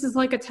 And this is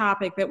like a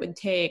topic that would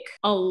take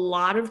a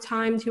lot of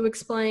time to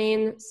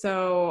explain,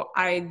 so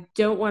I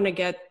don't want to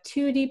get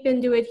too deep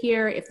into it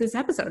here. If this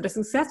episode is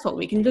successful,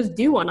 we can just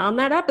do one on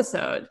that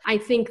episode. I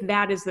think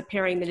that is the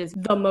pairing that is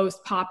the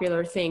most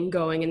popular thing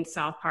going in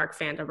South Park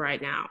fandom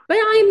right now. But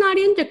I'm not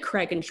into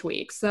Craig and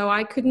Schweek, so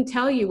I couldn't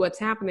tell you what's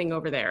happening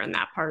over there in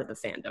that part of the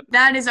fandom.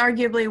 That is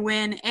arguably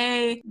when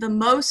the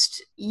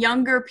most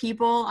younger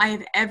people I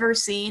have ever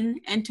seen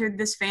entered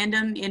this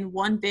fandom in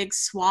one big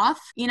swath.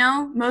 You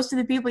know, most of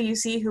the people you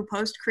see who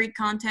post Creek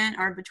content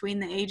are between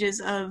the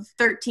ages of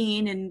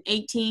 13 and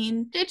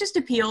 18. It just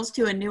appeals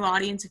to a new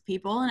audience of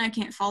people, and I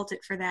can't fault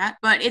it for that.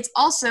 But it's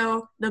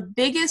also the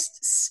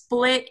biggest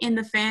split in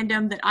the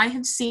fandom that I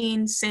have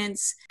seen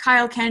since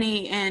Kyle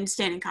Kenny and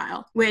Stan and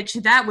Kyle, which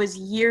that was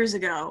years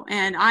ago,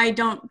 and I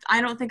don't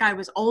think I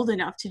was old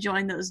enough to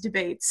join those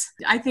debates.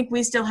 I think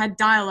we still had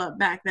dial-up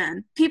back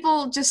then.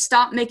 People just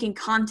stop making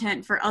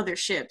content for other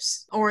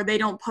ships, or they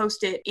don't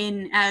post it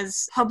in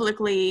as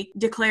publicly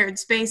declared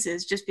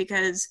spaces just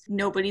because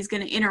nobody's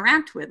going to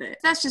interact with it.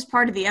 That's just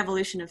part of the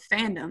evolution of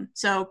fandom.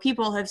 So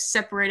people have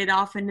separated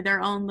off into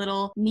their own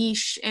little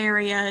niche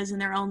areas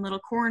and their own little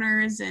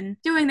corners and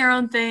doing their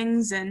own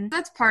things, and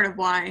that's part of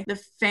why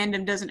the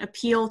fandom doesn't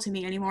appeal to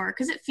me anymore,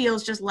 because it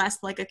feels just less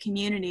like a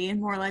community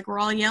and more like we're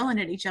all yelling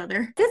at each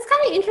other. That's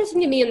kind of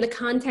interesting to me in the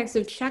context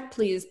of Check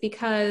Please,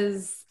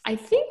 because I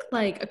think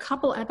like a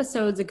couple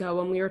episodes ago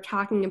when we were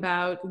talking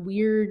about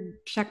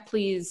weird Check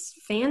Please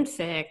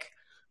fanfic,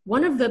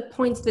 one of the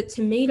points that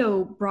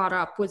Tomato brought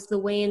up was the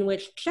way in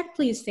which Check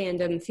Please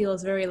fandom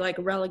feels very like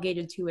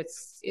relegated to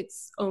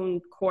its own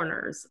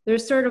corners.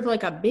 There's sort of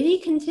like a biddy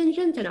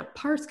contingent and a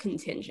parse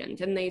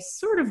contingent, and they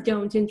sort of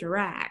don't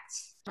interact.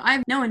 I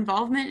have no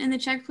involvement in the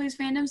Check Please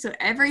fandom, so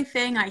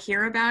everything I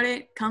hear about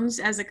it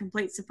comes as a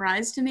complete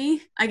surprise to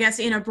me. I guess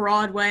in a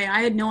broad way, I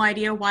had no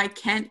idea why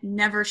Kent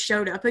never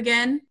showed up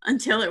again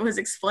until it was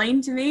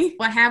explained to me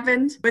what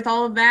happened with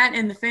all of that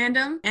in the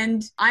fandom,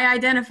 and I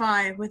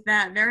identify with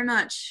that very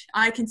much.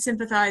 I can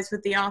sympathize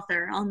with the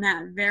author on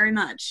that very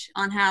much,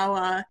 on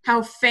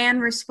how fan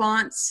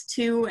response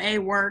to a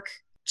work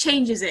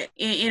changes it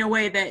in a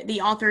way that the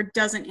author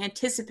doesn't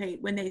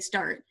anticipate when they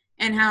start,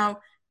 and how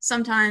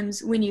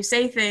sometimes when you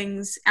say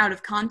things out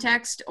of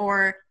context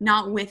or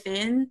not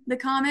within the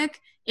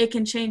comic, it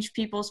can change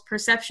people's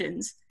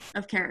perceptions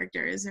of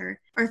characters or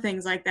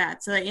things like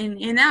that. So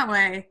in that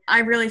way, I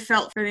really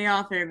felt for the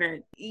author of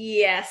it.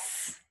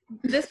 Yes.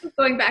 This was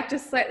going back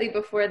just slightly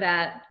before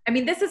that. I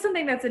mean, this is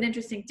something that's an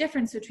interesting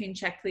difference between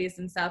Check Please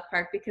and South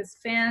Park, because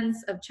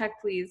fans of Check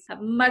Please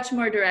have much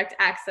more direct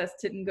access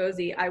to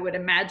Ngozi, I would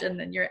imagine,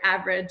 than your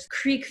average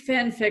Creek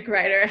fanfic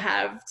writer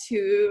have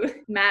to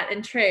Matt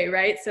and Trey,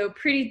 right? So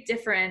pretty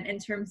different in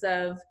terms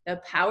of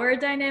the power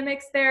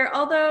dynamics there.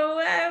 Although,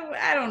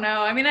 I don't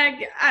know. I mean,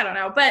 I don't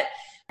know. But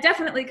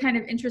definitely kind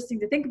of interesting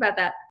to think about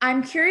that.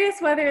 I'm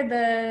curious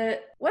whether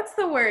what's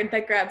the word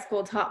that grad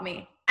school taught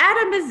me?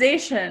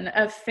 Atomization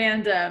of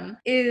fandom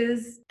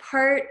is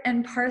part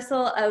and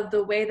parcel of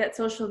the way that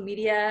social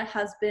media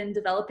has been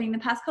developing the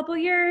past couple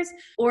years,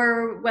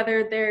 or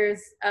whether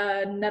there's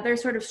another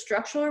sort of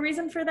structural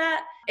reason for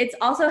that. It's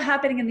also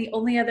happening in the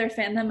only other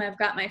fandom I've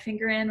got my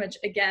finger in, which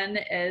again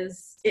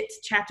is It's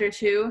Chapter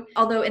 2.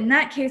 Although in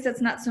that case,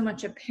 it's not so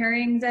much a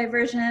pairing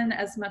diversion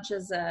as much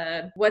as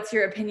a what's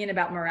your opinion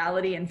about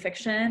morality in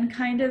fiction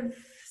kind of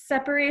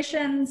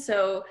separation.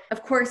 So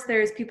of course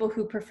there's people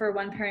who prefer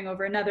one pairing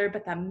over another,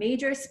 but the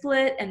major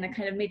split and the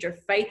kind of major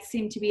fights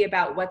seem to be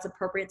about what's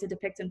appropriate to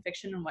depict in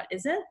fiction and what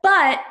isn't.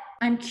 But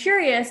I'm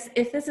curious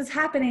if this is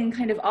happening in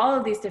kind of all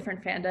of these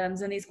different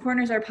fandoms, and these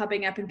corners are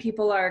popping up and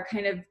people are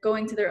kind of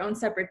going to their own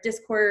separate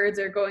discords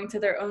or going to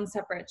their own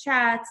separate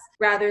chats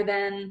rather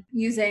than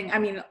using, I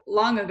mean,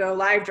 long ago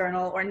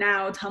LiveJournal, or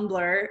now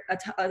Tumblr,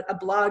 a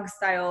blog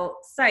style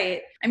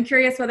site. I'm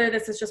curious whether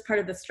this is just part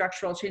of the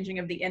structural changing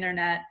of the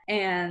internet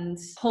and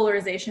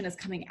polarization is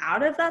coming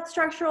out of that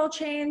structural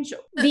change.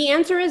 The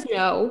answer is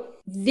no.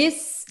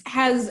 This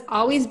has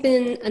always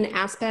been an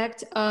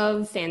aspect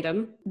of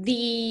fandom.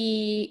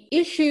 The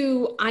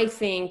issue, I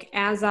think,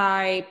 as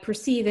I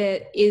perceive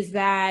it, is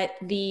that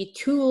the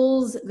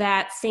tools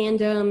that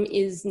fandom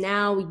is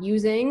now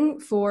using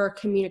for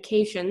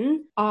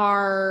communication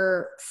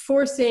are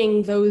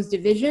forcing those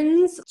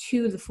divisions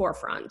to the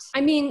forefront.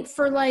 I mean,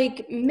 for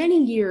like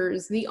many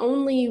years, the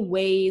only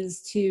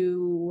ways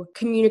to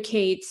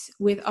communicate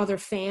with other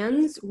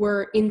fans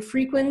were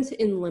infrequent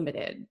and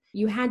limited.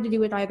 You had to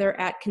do it either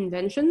at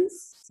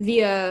conventions,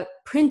 via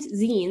print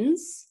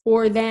zines,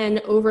 or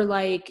then over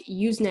like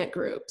Usenet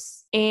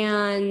groups.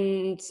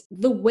 And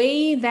the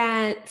way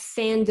that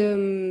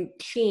fandom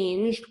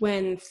changed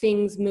when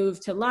things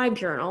moved to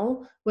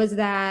LiveJournal was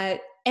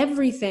that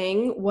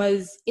everything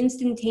was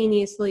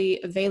instantaneously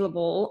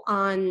available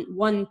on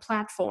one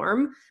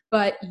platform,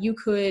 but you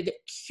could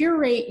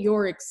curate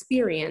your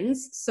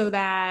experience so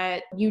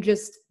that you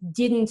just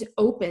didn't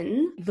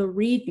open the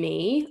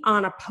README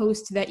on a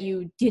post that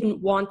you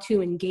didn't want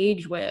to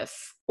engage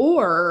with,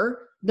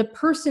 or the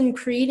person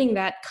creating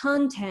that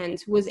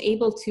content was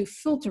able to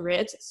filter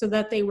it so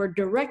that they were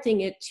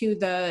directing it to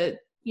the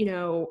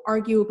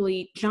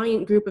arguably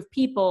giant group of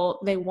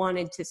people they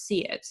wanted to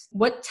see it.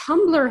 What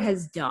Tumblr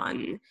has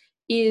done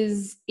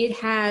is it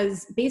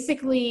has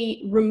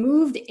basically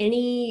removed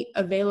any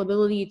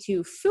availability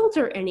to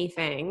filter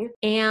anything,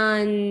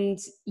 and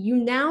you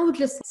now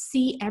just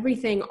see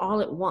everything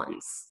all at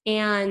once.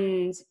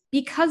 And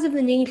because of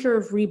the nature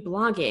of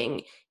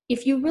reblogging,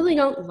 if you really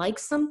don't like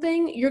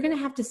something, you're going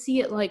to have to see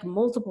it like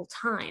multiple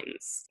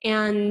times.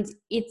 And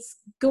it's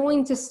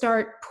going to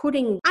start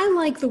putting, I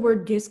like the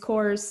word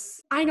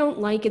discourse. I don't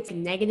like its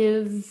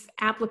negative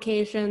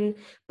application,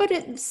 but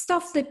it's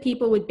stuff that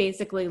people would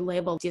basically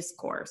label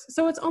discourse.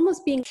 So it's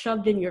almost being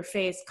shoved in your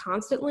face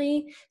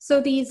constantly. So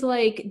these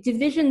like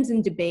divisions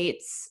and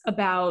debates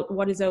about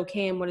what is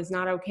okay and what is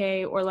not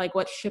okay, or like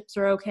what ships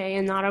are okay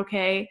and not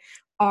okay,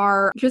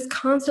 are just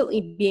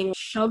constantly being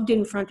shoved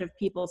in front of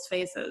people's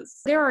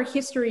faces. There are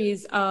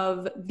histories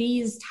of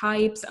these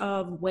types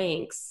of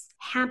wanks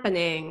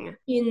happening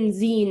in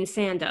zine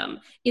fandom.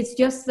 It's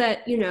just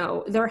that,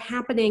 they're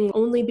happening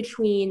only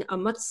between a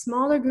much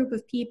smaller group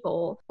of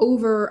people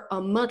over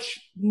a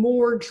much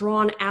more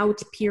drawn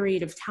out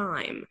period of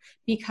time,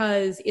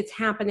 because it's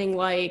happening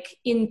like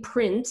in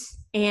print,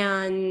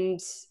 and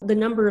the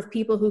number of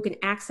people who can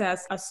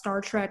access a Star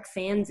Trek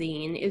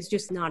fanzine is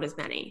just not as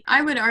many.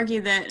 I would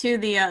argue that to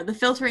the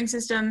filtering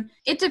system,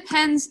 it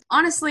depends.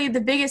 Honestly,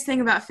 the biggest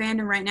thing about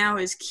fandom right now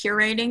is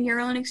curating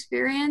your own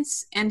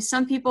experience, and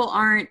some people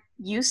aren't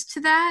used to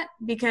that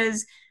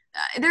because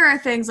there are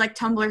things like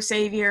Tumblr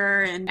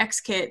Savior and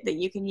XKit that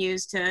you can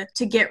use to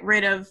get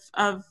rid of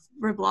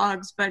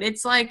reblogs, but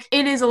it's like,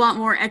 it is a lot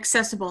more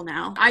accessible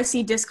now. I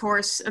see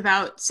discourse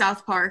about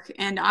South Park,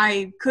 and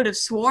I could have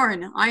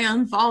sworn I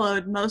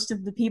unfollowed most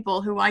of the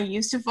people who I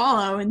used to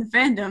follow in the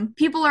fandom.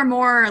 People are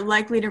more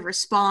likely to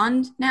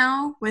respond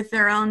now with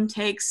their own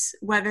takes,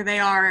 whether they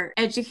are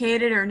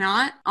educated or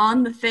not,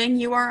 on the thing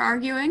you are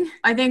arguing.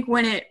 I think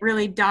when it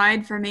really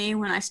died for me,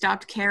 when I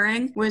stopped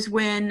caring, was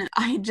when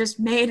I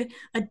just made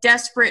a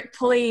desperate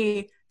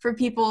plea for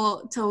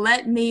people to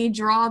let me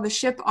draw the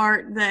ship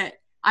art that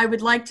I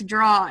would like to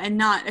draw and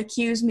not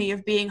accuse me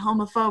of being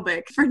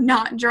homophobic for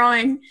not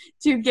drawing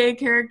two gay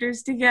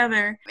characters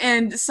together.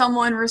 And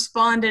someone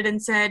responded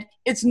and said,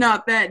 "It's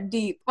not that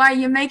deep." Why are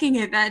you making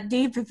it that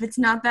deep if it's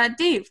not that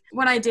deep?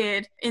 What I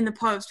did in the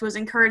post was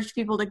encourage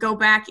people to go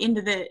back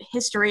into the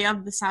history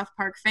of the South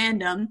Park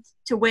fandom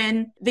to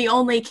when the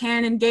only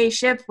canon gay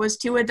ship was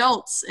two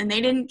adults, and they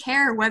didn't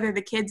care whether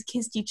the kids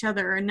kissed each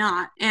other or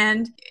not.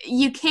 And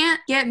you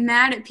can't get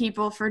mad at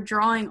people for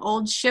drawing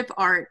old ship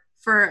art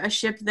for a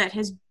ship that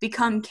has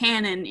become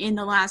canon in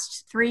the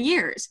last 3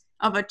 years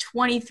of a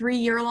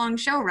 23-year-long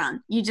show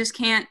run. You just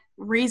can't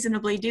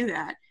reasonably do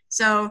that.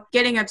 So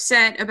getting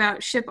upset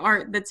about ship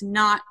art that's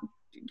not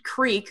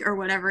Creek or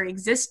whatever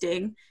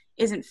existing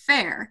isn't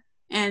fair.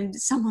 And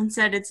someone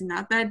said it's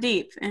not that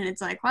deep. And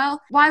it's like,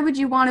 well, why would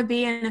you want to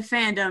be in a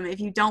fandom if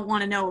you don't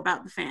want to know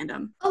about the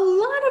fandom? A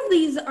lot of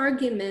these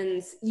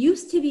arguments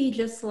used to be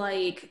just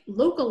like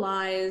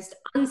localized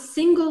on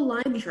single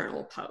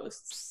LiveJournal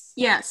posts.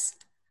 Yes.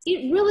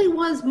 It really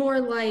was more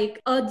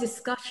like a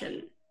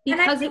discussion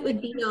because it would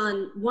be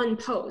on one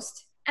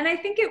post. And I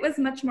think it was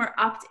much more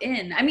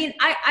opt-in. I mean,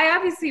 I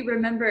obviously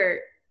remember,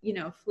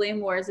 flame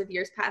wars of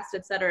years past,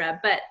 etc.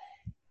 But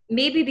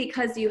maybe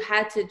because you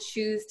had to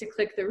choose to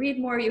click the read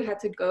more, you had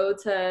to go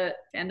to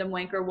Fandom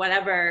Wank or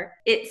whatever,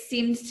 it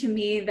seemed to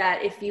me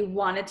that if you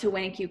wanted to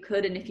wank, you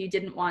could, and if you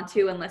didn't want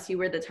to, unless you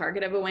were the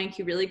target of a wank,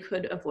 you really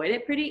could avoid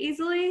it pretty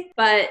easily.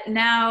 But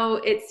now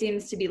it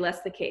seems to be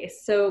less the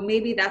case. So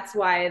maybe that's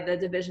why the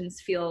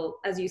divisions feel,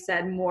 as you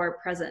said, more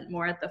present,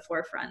 more at the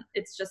forefront.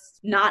 It's just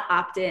not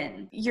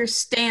opt-in. Your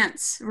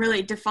stance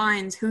really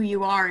defines who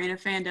you are in a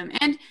fandom.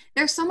 And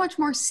they're so much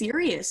more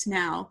serious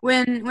now.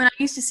 When I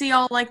used to see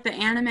all like the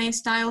anime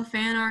style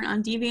fan art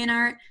on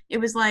DeviantArt, it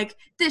was like,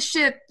 this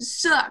ship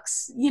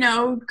sucks,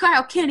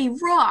 Kyle Kenny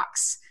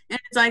rocks, and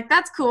it's like,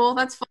 that's cool,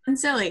 that's fun and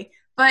silly.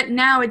 But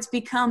now it's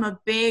become a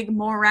big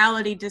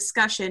morality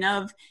discussion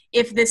of,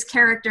 if this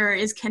character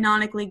is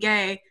canonically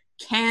gay,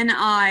 can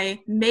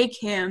I make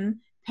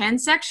him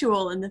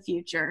pansexual in the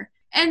future?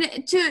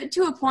 And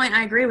to a point,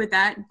 I agree with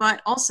that,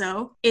 but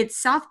also, it's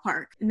South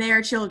Park, and they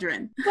are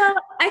children. Well,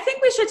 I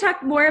think we should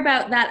talk more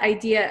about that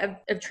idea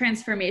of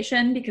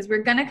transformation, because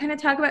we're going to kind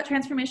of talk about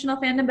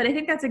transformational fandom, but I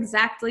think that's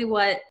exactly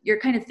what you're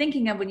kind of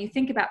thinking of when you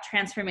think about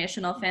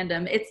transformational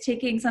fandom. It's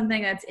taking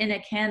something that's in a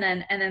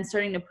canon and then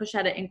starting to push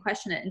at it and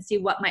question it and see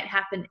what might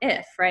happen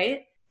if,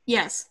 right?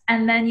 Yes.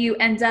 And then you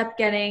end up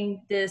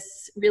getting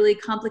this really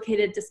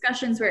complicated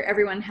discussions where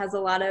everyone has a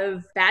lot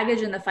of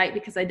baggage in the fight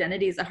because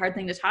identity is a hard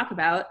thing to talk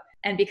about.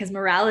 And because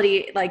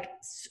morality, like,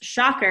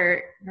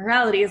 shocker,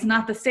 morality is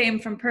not the same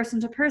from person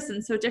to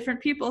person. So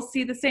different people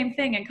see the same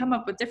thing and come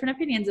up with different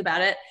opinions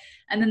about it.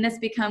 And then this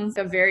becomes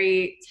a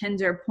very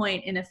tender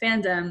point in a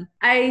fandom.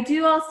 I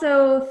do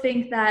also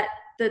think that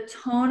the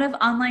tone of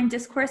online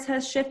discourse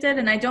has shifted,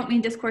 and I don't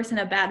mean discourse in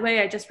a bad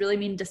way, I just really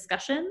mean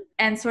discussion,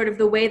 and sort of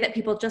the way that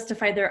people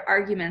justify their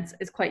arguments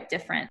is quite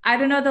different. I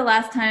don't know the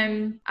last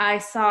time I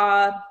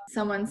saw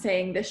someone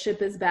saying this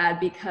ship is bad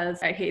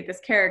because I hate this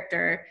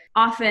character.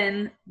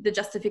 Often the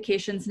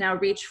justifications now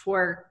reach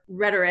for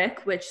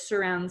rhetoric, which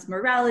surrounds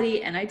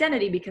morality and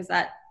identity, because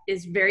that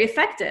is very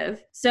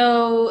effective.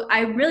 So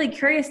I'm really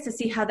curious to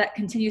see how that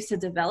continues to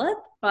develop,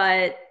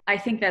 but I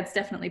think that's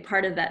definitely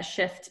part of that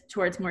shift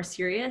towards more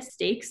serious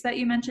stakes that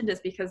you mentioned, is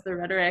because the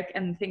rhetoric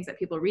and the things that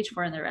people reach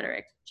for in the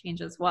rhetoric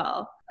change as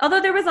well.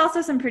 Although there was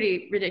also some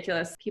pretty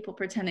ridiculous people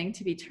pretending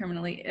to be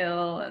terminally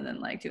ill and then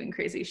like doing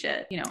crazy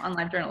shit, on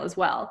LiveJournal as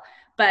well.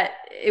 But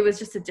it was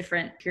just a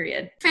different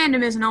period.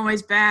 Fandom isn't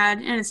always bad,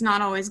 and it's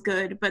not always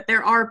good, but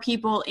there are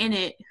people in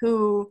it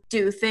who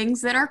do things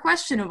that are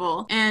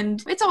questionable,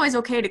 and it's always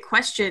okay to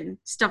question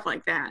stuff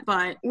like that.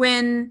 But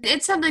when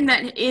it's something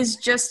that is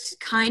just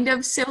kind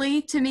of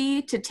silly to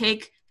me to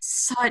take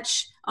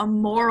such a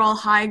moral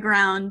high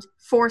ground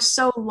for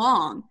so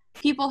long,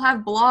 people have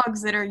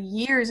blogs that are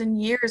years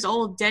and years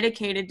old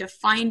dedicated to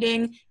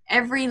finding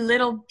every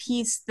little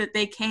piece that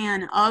they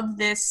can of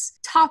this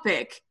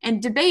topic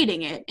and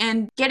debating it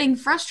and getting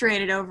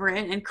frustrated over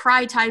it and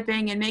cry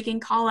typing and making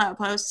call-out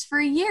posts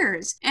for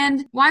years.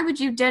 And why would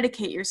you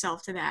dedicate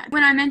yourself to that?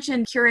 When I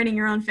mentioned curating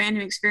your own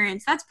fandom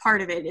experience, that's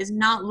part of it, is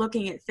not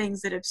looking at things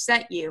that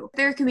upset you.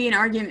 There can be an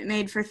argument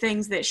made for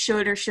things that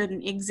should or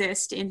shouldn't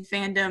exist in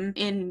fandom,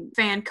 in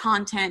fan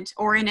content,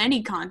 or in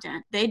any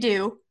content. They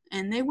do.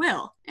 And they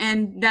will.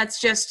 And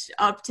that's just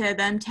up to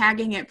them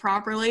tagging it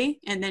properly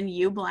and then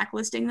you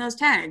blacklisting those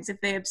tags if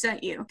they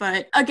upset you.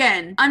 But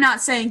again, I'm not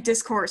saying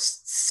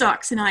discourse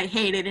sucks and I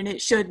hate it and it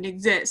shouldn't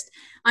exist.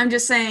 I'm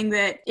just saying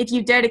that if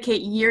you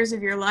dedicate years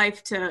of your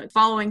life to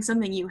following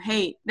something you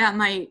hate, that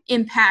might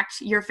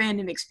impact your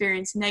fandom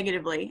experience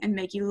negatively and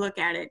make you look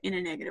at it in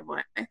a negative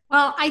way.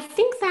 Well, I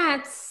think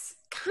that's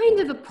kind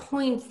of the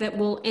point that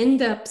we'll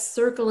end up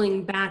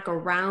circling back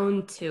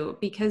around to,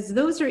 because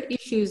those are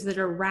issues that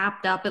are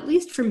wrapped up, at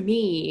least for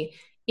me,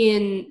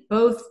 in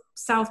both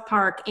South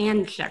Park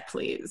and Check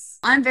Please.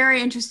 I'm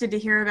very interested to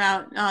hear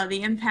about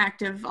the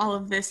impact of all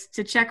of this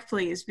to Check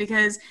Please,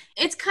 because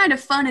it's kind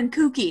of fun and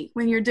kooky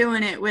when you're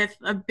doing it with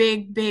a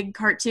big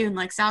cartoon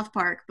like South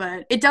Park,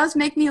 but it does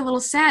make me a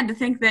little sad to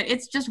think that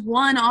it's just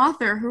one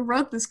author who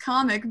wrote this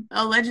comic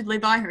allegedly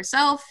by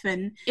herself.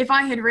 And if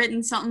I had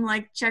written something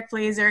like Check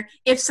Please, or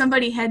if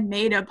somebody had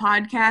made a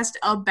podcast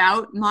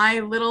about my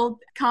little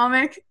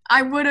comic,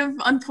 I would have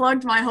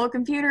unplugged my whole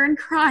computer and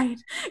cried,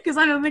 because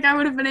I don't think I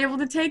would have been able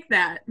to take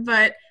that.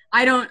 But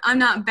I'm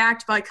not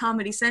backed by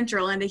Comedy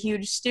Central and a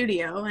huge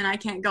studio, and I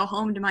can't go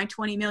home to my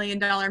 $20 million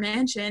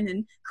mansion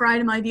and cry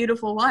to my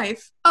beautiful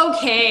wife.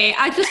 Okay,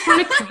 I just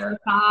want to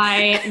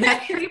clarify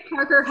that Trey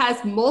Parker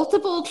has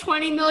multiple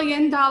 $20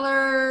 million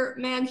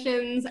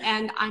mansions,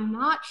 and I'm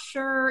not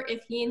sure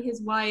if he and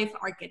his wife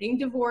are getting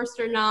divorced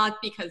or not,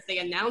 because they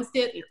announced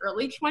it in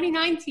early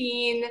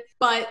 2019,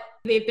 but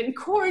they've been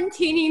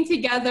quarantining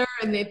together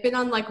and they've been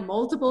on like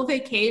multiple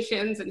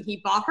vacations, and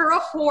he bought her a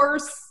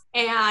horse,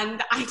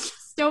 and I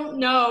just don't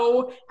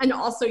know. And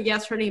also,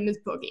 yes, her name is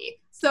Boogie.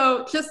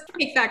 So just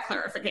make that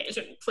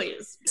clarification,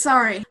 please.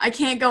 Sorry, I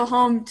can't go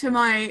home to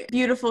my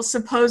beautiful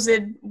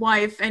supposed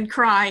wife and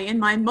cry in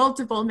my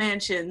multiple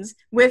mansions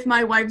with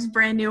my wife's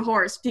brand new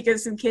horse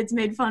because some kids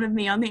made fun of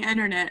me on the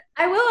internet.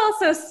 I will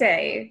also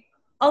say,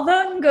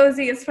 although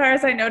Ngozi, as far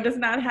as I know, does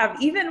not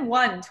have even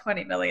one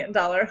 $20 million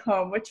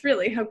home, which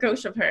really, how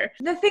gauche of her.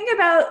 The thing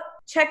about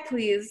Check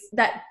Please,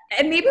 that,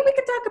 and maybe we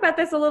could talk about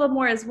this a little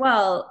more as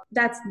well,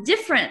 that's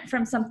different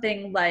from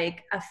something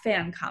like a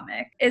fan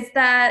comic, is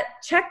that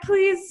Check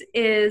Please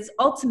is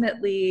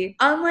ultimately,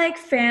 unlike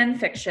fan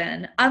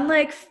fiction,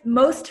 unlike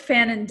most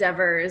fan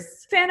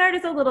endeavors, fan art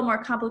is a little more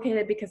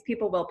complicated because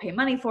people will pay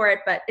money for it,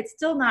 but it's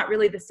still not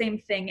really the same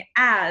thing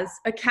as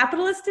a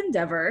capitalist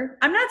endeavor.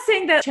 I'm not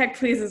saying that Check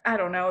Please is, I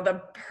don't know,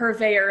 the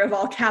purveyor of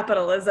all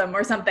capitalism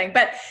or something,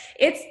 but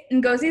it's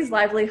Ngozi's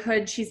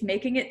livelihood. She's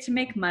making it to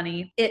make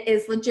money. It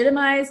is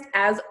legitimized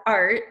as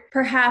art,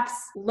 perhaps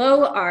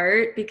low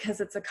art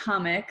because it's a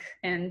comic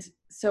and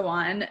so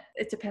on.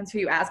 It depends who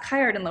you ask.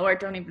 High art and low art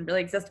don't even really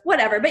exist,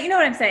 whatever. But you know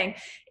what I'm saying?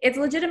 It's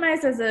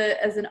legitimized as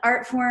an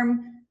art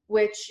form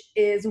which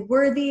is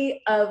worthy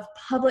of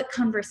public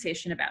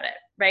conversation about it,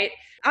 right?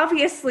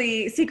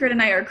 Obviously, Secret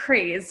and I are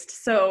crazed,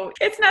 so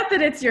it's not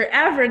that it's your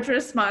average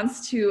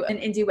response to an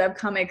indie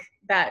webcomic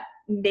that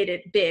made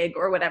it big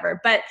or whatever,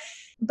 but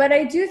But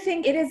I do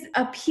think it is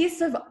a piece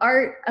of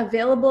art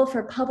available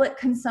for public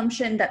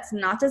consumption that's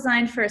not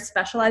designed for a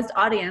specialized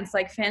audience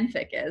like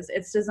fanfic is.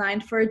 It's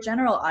designed for a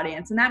general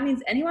audience. And that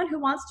means anyone who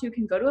wants to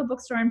can go to a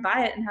bookstore and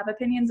buy it and have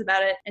opinions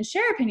about it and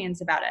share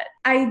opinions about it.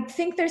 I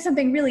think there's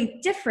something really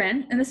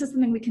different, and this is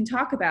something we can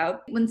talk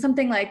about, when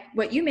something like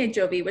what you made,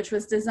 Jovi, which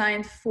was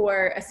designed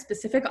for a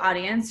specific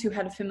audience who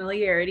had a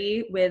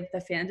familiarity with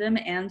the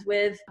fandom and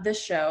with the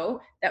show,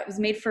 that was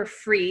made for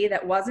free,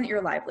 that wasn't your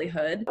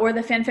livelihood, or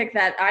the fanfic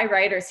that I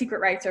write or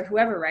Secret writes or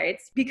whoever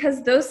writes,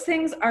 because those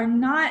things are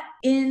not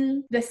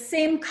in the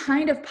same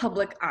kind of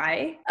public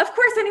eye. Of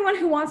course, anyone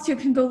who wants to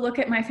can go look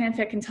at my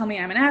fanfic and tell me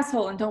I'm an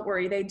asshole, and don't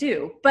worry, they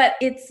do. But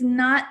it's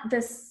not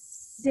the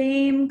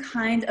same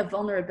kind of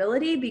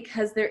vulnerability,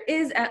 because there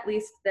is at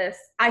least this,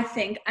 I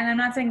think, and I'm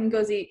not saying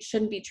Ngozi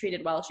shouldn't be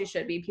treated well, she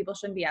should be, people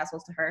shouldn't be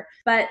assholes to her,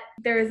 but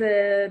there's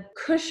a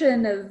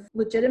cushion of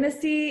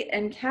legitimacy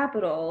and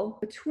capital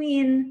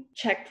between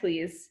Check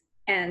Please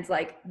and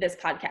like this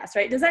podcast,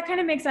 right? Does that kind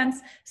of make sense?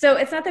 So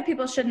it's not that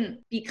people shouldn't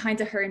be kind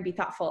to her and be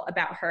thoughtful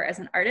about her as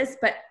an artist,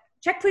 but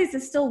Check Please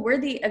is still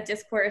worthy of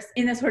discourse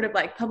in a sort of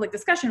like public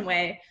discussion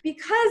way,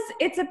 because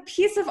it's a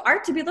piece of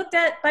art to be looked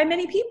at by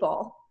many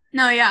people.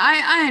 No, yeah,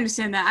 I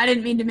understand that. I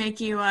didn't mean to make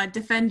you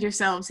defend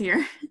yourselves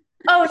here.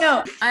 Oh,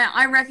 no.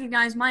 I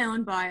recognize my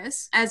own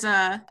bias as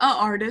a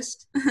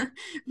artist,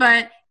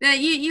 but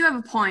you have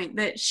a point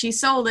that she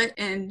sold it,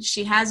 and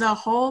she has a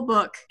whole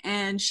book,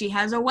 and she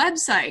has a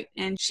website,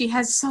 and she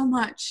has so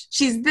much.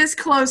 She's this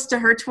close to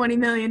her $20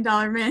 million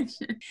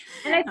mansion.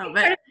 And I think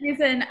part of the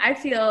reason I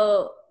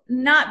feel,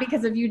 not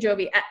because of you,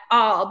 Jovi, at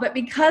all, but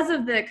because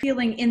of the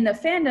feeling in the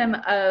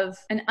fandom of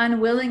an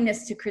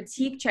unwillingness to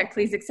critique Check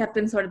Please, except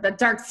in sort of the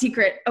dark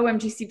secret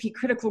OMGCP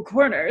critical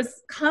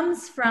corners,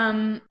 comes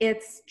from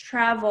its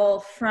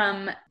travel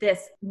from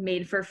this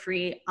made for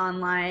free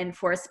online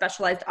for a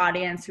specialized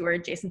audience who are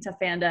adjacent to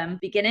fandom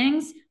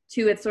beginnings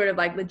to its sort of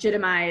like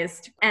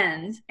legitimized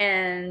end.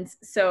 And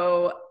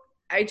so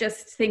I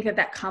just think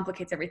that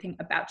complicates everything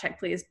about Check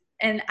Please.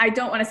 And I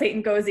don't want to say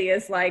Ngozi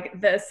is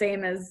like the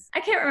same as,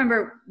 I can't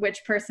remember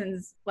which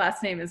person's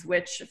last name is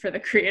which for the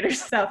creators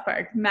of South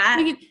Park.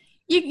 Matt?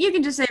 You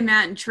can just say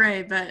Matt and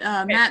Trey, but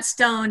okay. Matt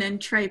Stone and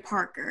Trey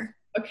Parker.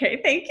 Okay,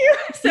 thank you.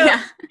 So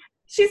yeah.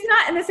 She's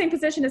not in the same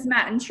position as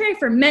Matt and Trey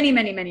for many,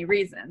 many, many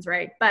reasons,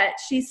 right? But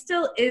she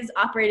still is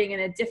operating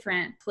in a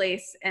different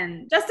place.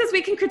 And just as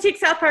we can critique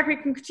South Park, we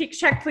can critique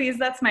Check Please.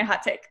 That's my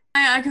hot take.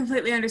 I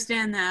completely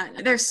understand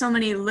that. There's so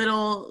many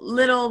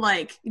little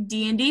like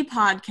D&D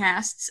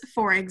podcasts,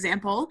 for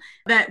example,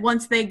 that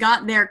once they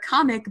got their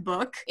comic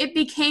book, it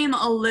became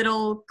a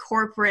little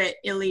corporate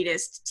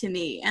elitist to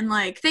me. And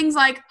like things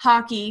like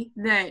hockey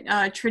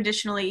that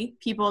traditionally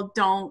people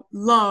don't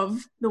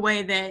love the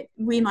way that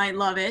we might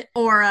love it,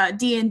 or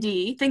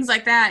D&D, things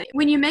like that.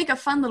 When you make a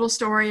fun little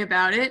story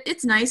about it,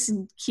 it's nice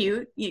and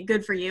cute,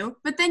 good for you,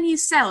 but then you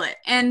sell it.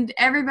 And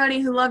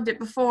everybody who loved it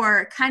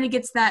before kind of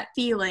gets that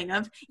feeling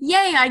of,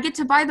 yay, I get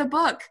to buy the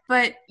book,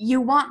 but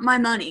you want my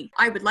money.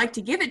 I would like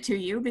to give it to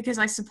you because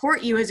I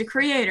support you as a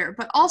creator,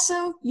 but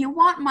also you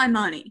want my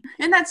money.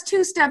 And that's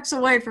 2 steps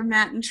away from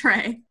Matt and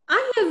Trey.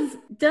 I have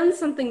done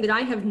something that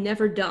I have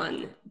never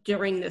done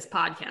during this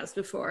podcast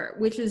before,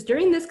 which is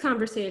during this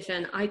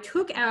conversation, I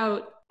took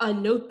out a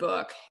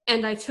notebook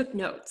and I took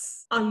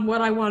notes on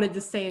what I wanted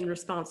to say in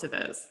response to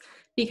this.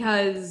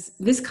 Because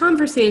this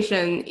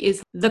conversation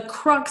is the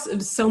crux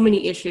of so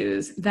many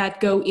issues that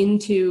go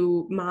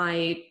into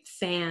my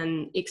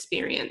fan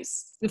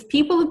experience. If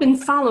people have been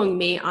following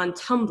me on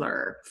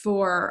Tumblr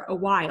for a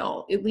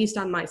while, at least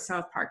on my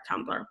South Park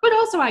Tumblr, but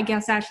also I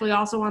guess actually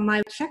also on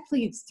my Check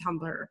Please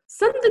Tumblr,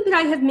 something that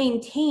I have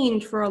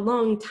maintained for a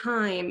long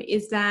time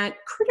is that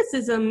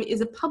criticism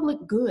is a public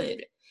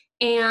good.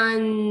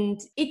 And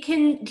it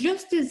can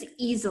just as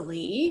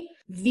easily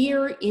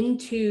veer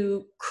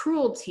into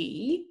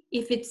cruelty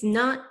if it's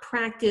not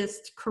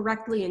practiced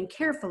correctly and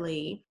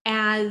carefully,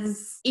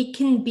 as it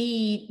can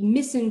be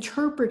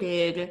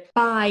misinterpreted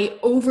by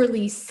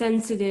overly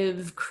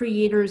sensitive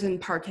creators and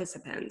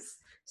participants.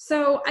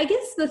 So I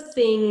guess the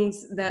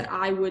things that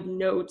I would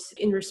note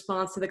in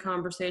response to the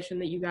conversation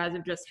that you guys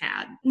have just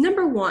had.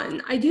 Number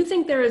one, I do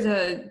think there is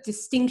a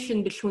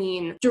distinction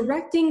between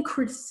directing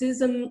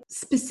criticism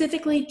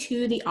specifically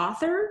to the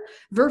author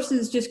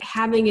versus just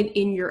having it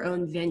in your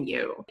own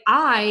venue.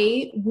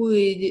 I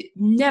would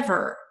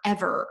never,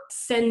 ever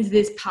send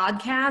this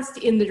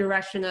podcast in the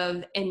direction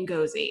of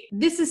Ngozi.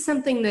 This is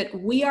something that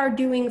we are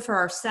doing for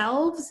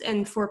ourselves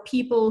and for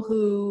people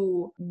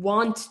who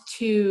want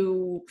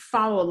to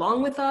follow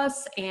along with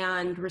us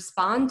and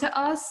respond to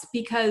us,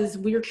 because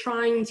we're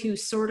trying to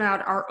sort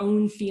out our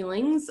own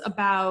feelings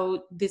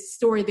about this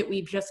story that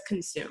we've just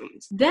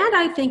consumed. That,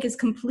 I think, is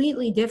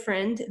completely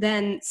different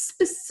than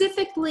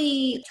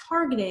specifically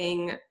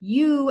targeting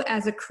you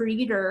as a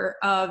creator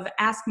of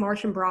Ask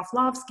Martian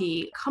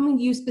Broflovsky, coming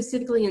to you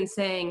specifically and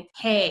saying,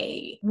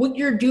 hey, what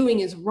you're doing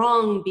is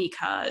wrong,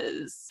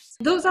 because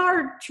those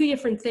are 2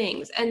 different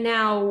things. And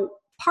now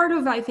part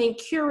of, I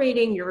think,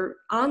 curating your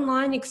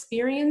online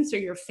experience or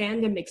your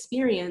fandom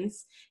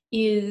experience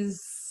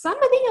is some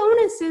of the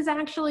onus is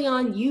actually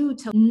on you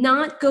to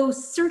not go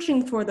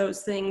searching for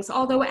those things.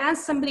 Although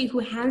as somebody who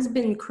has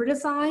been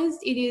criticized,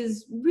 it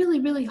is really,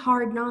 really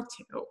hard not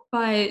to.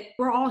 But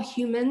we're all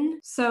human,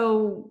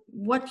 so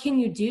what can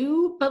you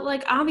do? But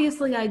like,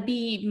 obviously I'd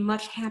be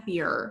much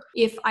happier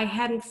if I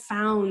hadn't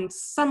found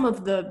some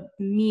of the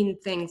mean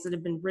things that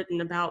have been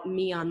written about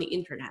me on the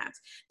internet.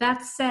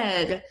 That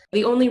said,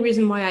 the only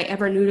reason why I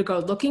ever knew to go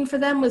looking for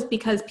them was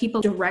because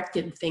people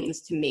directed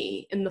things to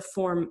me in the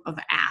form of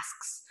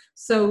asks.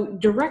 So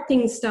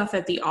directing stuff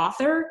at the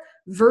author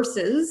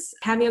versus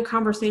having a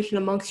conversation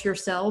amongst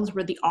yourselves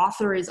where the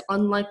author is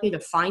unlikely to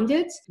find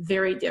it,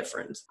 very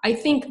different. I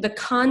think the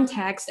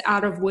context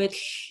out of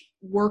which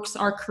works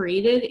are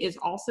created is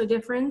also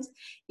different.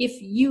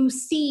 If you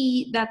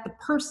see that the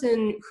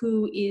person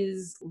who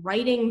is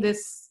writing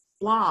this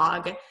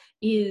blog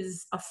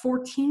is a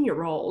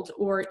 14-year-old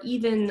or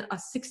even a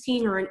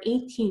 16 or an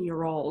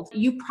 18-year-old,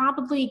 you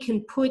probably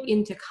can put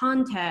into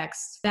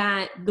context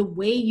that the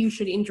way you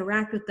should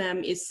interact with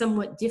them is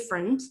somewhat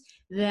different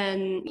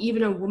than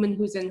even a woman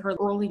who's in her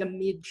early to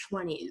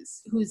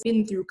mid-20s, who's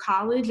been through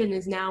college and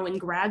is now in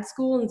grad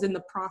school and is in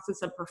the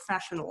process of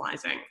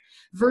professionalizing,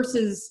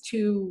 versus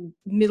to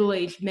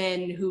middle-aged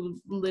men who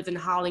live in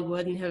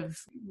Hollywood and have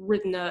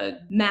written a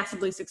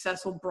massively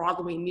successful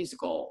Broadway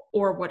musical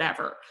or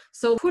whatever.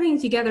 So putting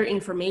together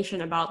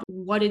information about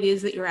what it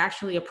is that you're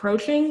actually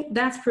approaching,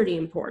 that's pretty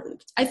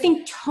important. I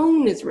think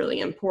tone is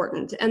really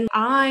important. And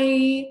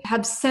I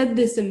have said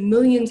this a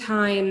million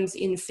times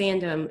in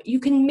fandom. You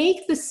can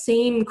make the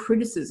same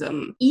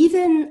criticism,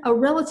 even a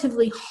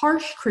relatively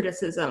harsh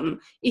criticism,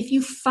 if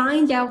you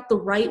find out the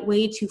right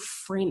way to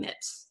frame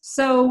it.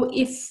 So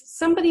if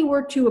somebody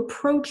were to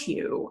approach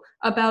you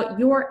about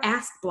your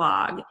Ask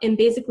blog and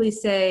basically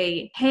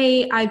say,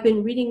 hey, I've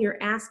been reading your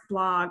Ask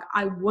blog.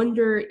 I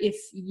wonder if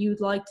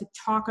you'd like to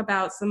talk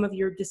about some of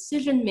your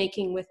decision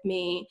making with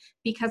me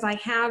because I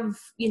have,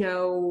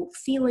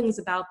 feelings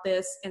about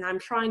this and I'm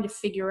trying to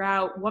figure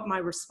out what my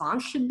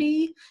response should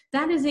be.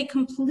 That is a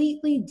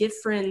completely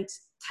different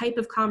type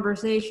of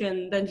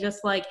conversation than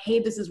just like, hey,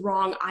 this is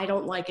wrong, I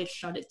don't like it,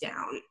 shut it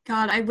down.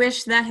 God, I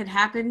wish that had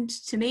happened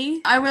to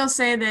me. I will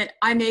say that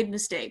I made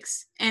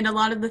mistakes, and a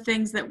lot of the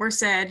things that were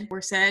said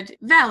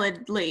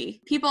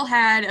validly. People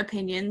had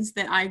opinions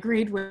that I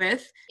agreed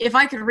with. If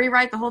I could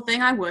rewrite the whole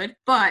thing, I would.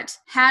 But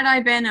had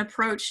I been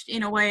approached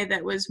in a way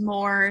that was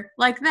more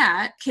like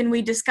that, can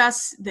we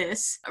discuss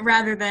this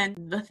rather than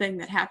the thing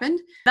that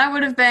happened? That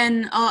would have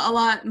been a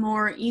lot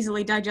more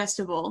easily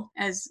digestible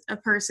as a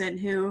person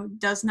who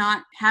does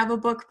not have a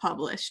book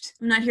published.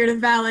 I'm not here to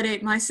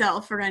validate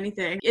myself or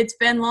anything. It's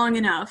been long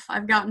enough.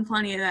 I've gotten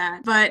plenty of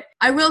that. But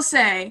I will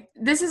say,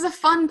 this is a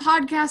fun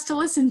podcast to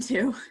listen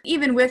to.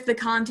 Even with the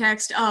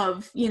context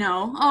of,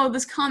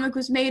 this comic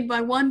was made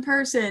by one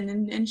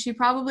person and she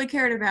probably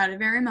cared about it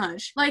very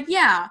much. Like,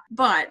 yeah,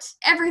 but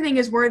everything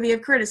is worthy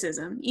of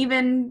criticism.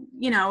 Even,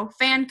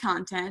 fan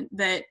content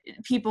that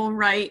people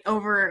write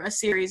over a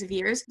series of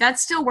years,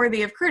 that's still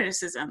worthy of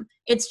criticism.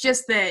 It's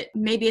just that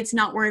maybe it's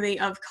not worthy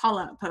of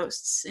call-out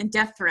posts and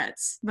death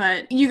threats.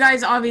 But you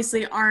guys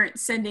obviously aren't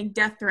sending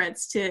death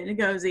threats to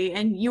Ngozi,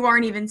 and you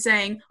aren't even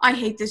saying, I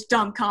hate this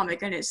dumb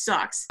comic and it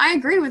sucks. I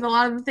agree with a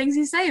lot of the things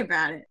you say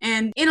about it.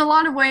 And in a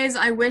lot of ways,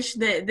 I wish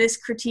that this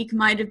critique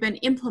might have been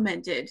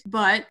implemented,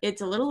 but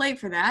it's a little late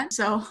for that.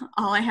 So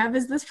all I have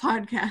is this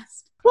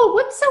podcast. Well,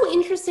 what's so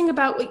interesting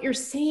about what you're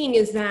saying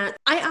is that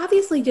I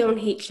obviously don't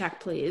hate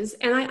Check Please,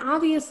 and I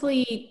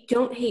obviously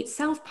don't hate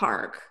South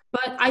Park,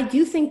 but I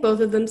do think both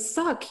of them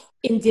suck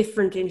in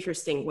different,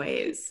 interesting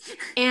ways.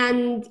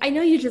 And I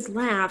know you just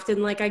laughed,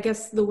 and I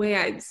guess the way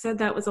I said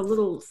that was a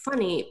little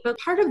funny, but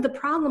part of the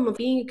problem of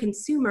being a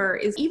consumer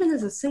is, even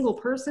as a single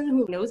person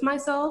who knows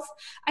myself,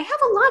 I have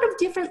a lot of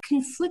different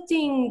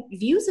conflicting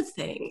views of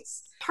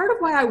things. Part of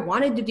why I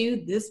wanted to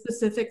do this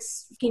specific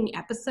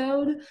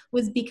episode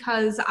was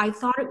because I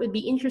thought it would be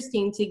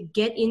interesting to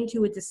get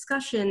into a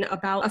discussion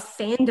about a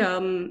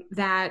fandom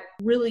that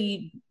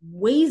really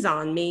weighs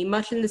on me,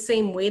 much in the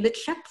same way that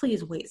Check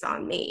Please weighs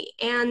on me.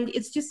 And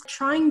it's just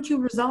trying to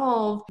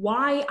resolve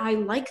why I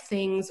like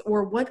things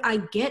or what I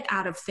get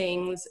out of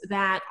things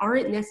that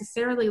aren't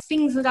necessarily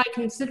things that I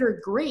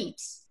consider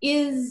great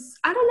is,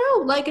 I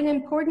don't know, an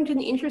important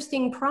and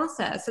interesting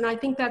process. And I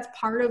think that's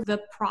part of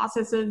the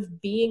process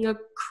of being a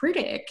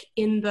critic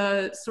in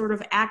the sort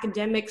of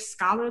academic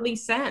scholarly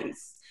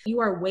sense. You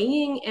are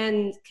weighing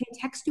and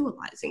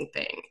contextualizing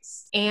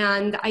things.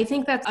 And I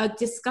think that's a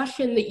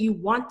discussion that you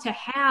want to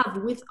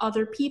have with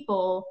other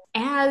people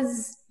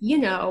as,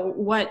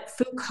 what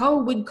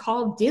Foucault would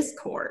call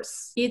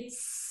discourse.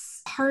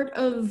 It's part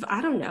of,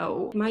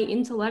 my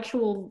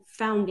intellectual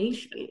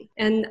foundation.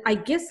 And I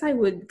guess I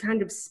would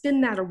kind of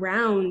spin that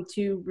around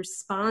to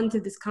respond to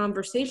this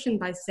conversation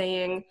by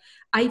saying,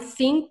 I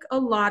think a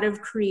lot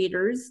of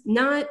creators,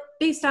 not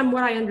based on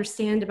what I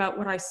understand about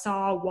what I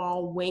saw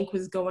while Wink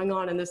was going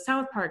on in the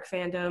South Park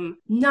fandom,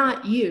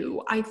 not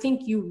you. I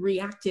think you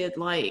reacted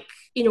like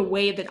in a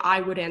way that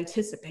I would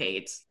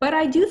anticipate. But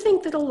I do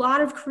think that a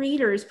lot of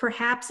creators,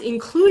 perhaps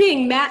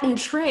including Matt and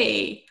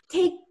Trey,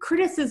 take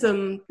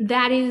criticism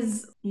that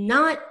is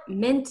not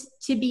meant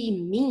to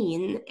be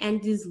mean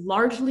and is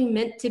largely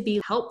meant to be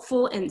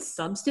helpful and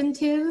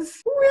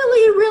substantive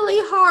really,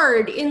 really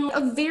hard in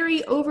a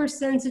very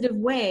oversensitive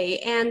way.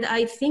 And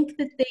I think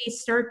that they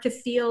start to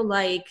feel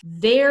like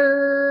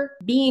they're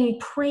being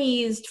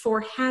praised for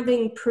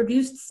having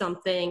produced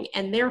something,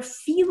 and their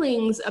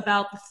feelings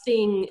about the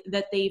thing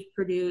that they've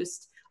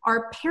produced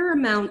are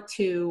paramount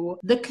to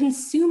the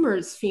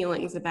consumer's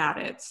feelings about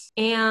it.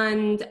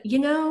 And,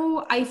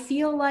 I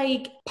feel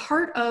like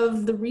part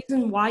of the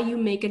reason why you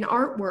make an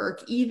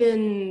artwork,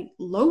 even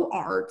low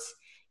art,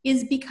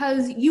 is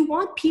because you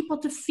want people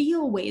to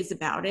feel ways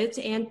about it.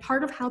 And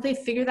part of how they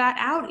figure that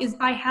out is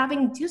by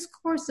having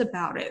discourse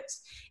about it.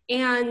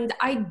 And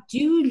I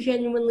do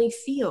genuinely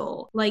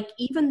feel like,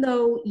 even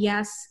though,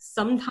 yes,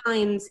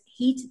 sometimes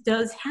hate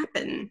does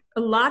happen,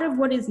 a lot of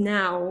what is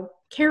now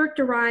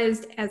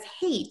characterized as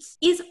hate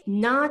is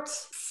not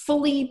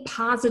fully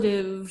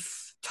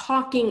positive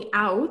talking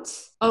out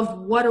of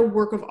what a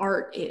work of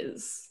art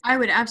is. I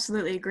would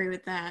absolutely agree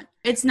with that.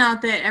 It's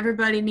not that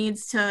everybody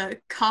needs to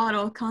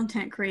coddle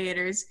content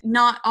creators.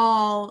 Not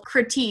all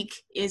critique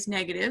is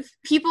negative.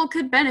 People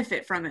could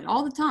benefit from it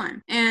all the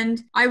time.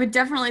 And I would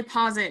definitely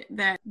posit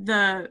that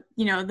the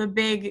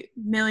big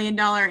 $1 million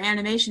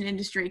animation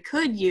industry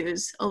could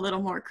use a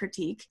little more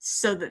critique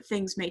so that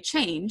things may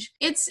change.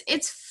 It's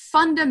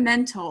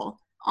fundamental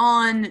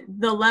on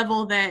the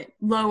level that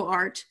low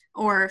art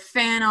or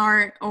fan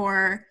art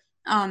or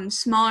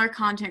smaller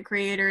content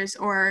creators,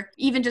 or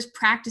even just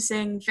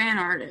practicing fan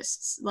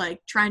artists, like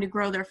trying to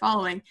grow their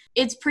following,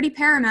 it's pretty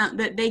paramount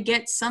that they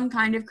get some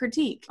kind of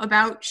critique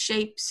about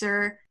shapes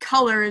or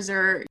colors,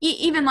 or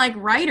even like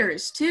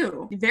writers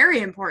too. Very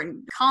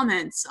important.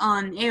 Comments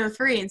on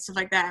AO3 and stuff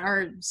like that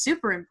are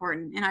super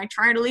important, and I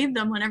try to leave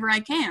them whenever I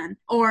can.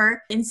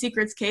 Or in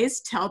Secret's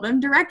case, tell them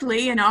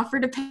directly and offer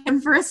to pay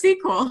them for a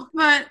sequel.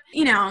 But,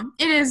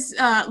 it is,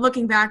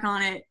 looking back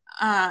on it,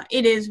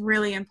 it is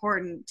really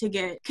important to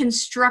get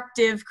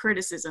constructive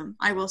criticism,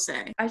 I will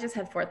say. I just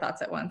had 4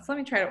 thoughts at once. Let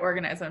me try to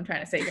organize what I'm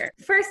trying to say here.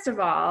 First of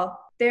all,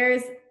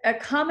 there's a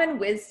common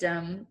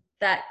wisdom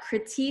that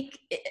critique,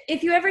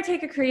 if you ever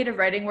take a creative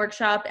writing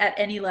workshop at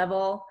any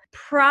level,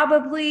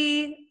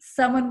 probably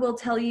someone will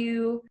tell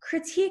you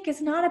critique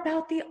is not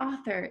about the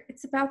author,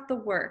 it's about the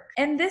work.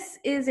 And this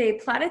is a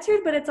platitude,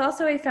 but it's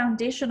also a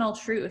foundational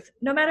truth.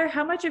 No matter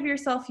how much of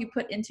yourself you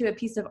put into a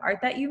piece of art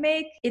that you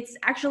make, it's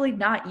actually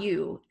not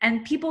you.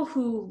 And people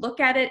who look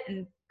at it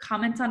and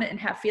comment on it and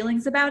have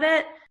feelings about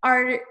it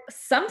are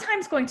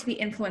sometimes going to be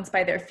influenced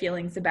by their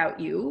feelings about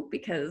you,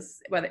 because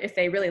whether if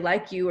they really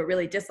like you or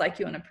really dislike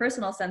you in a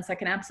personal sense, that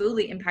can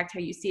absolutely impact how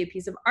you see a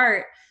piece of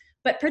art.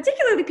 But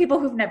particularly people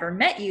who've never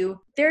met you,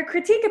 their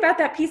critique about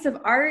that piece of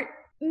art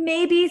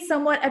may be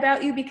somewhat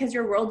about you because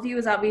your worldview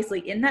is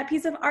obviously in that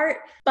piece of art,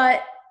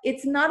 but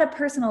it's not a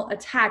personal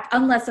attack,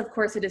 unless of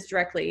course it is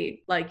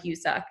directly like, you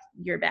suck,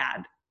 you're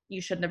bad, you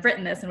shouldn't have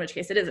written this, in which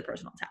case it is a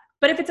personal attack.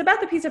 But if it's about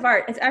the piece of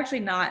art, it's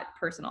actually not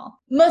personal.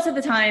 Most of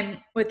the time,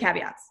 with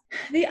caveats.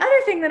 The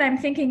other thing that I'm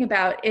thinking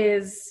about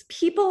is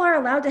people are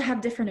allowed to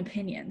have different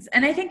opinions.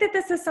 And I think that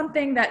this is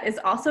something that is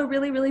also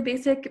really, really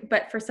basic,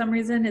 but for some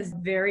reason is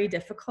very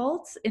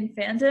difficult in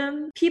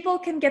fandom. People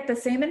can get the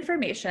same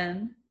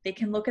information, they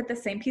can look at the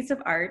same piece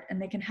of art, and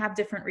they can have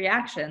different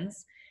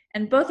reactions.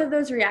 And both of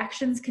those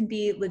reactions can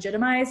be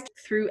legitimized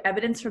through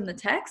evidence from the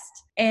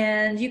text.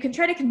 And you can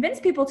try to convince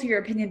people to your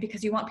opinion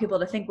because you want people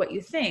to think what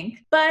you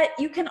think. But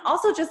you can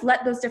also just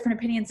let those different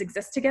opinions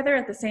exist together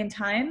at the same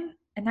time,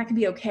 and that can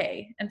be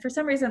okay. And for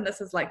some reason, this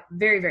is like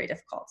very, very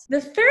difficult.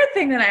 The third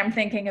thing that I'm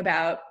thinking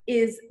about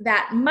is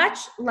that much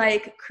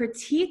like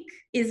critique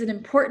is an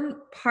important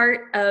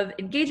part of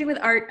engaging with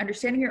art,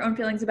 understanding your own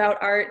feelings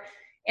about art,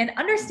 and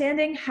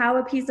understanding how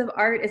a piece of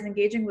art is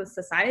engaging with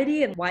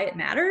society and why it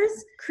matters,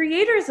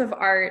 creators of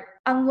art,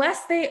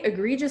 unless they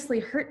egregiously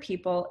hurt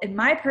people, in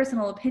my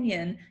personal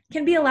opinion,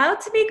 can be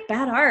allowed to make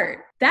bad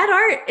art. That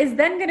art is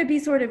then going to be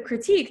sort of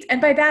critiqued. And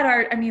by bad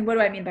art, I mean, what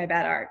do I mean by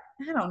bad art?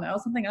 I don't know,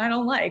 something I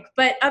don't like.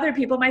 But other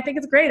people might think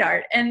it's great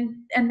art. And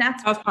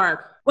that's South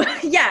Park.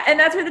 Yeah, and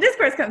that's where the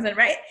discourse comes in,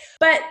 right?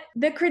 But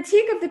the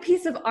critique of the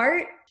piece of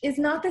art is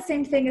not the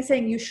same thing as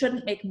saying you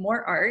shouldn't make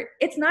more art.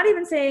 It's not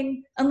even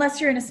saying, unless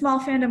you're in a small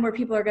fandom where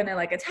people are going to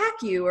like attack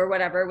you or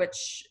whatever,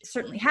 which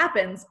certainly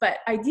happens. But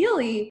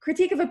ideally,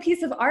 critique of a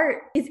piece of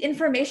art is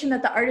information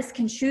that the artist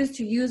can choose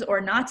to use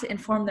or not to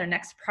inform their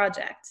next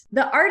project.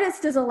 The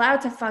artist is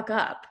allowed to fuck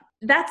up.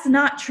 That's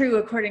not true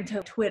according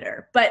to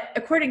Twitter, but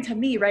according to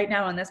me right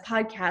now on this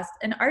podcast,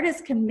 an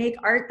artist can make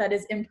art that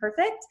is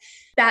imperfect.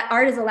 That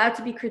art is allowed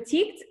to be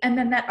critiqued, and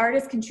then that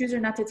artist can choose or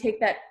not to take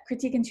that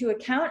critique into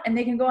account, and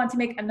they can go on to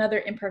make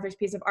another imperfect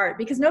piece of art,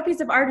 because no piece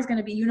of art is going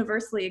to be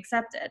universally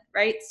accepted,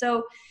 right?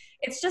 So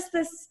It's just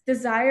this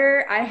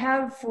desire I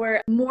have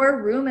for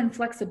more room and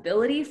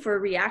flexibility for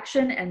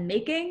reaction and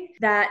making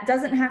that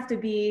doesn't have to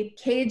be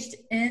caged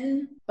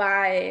in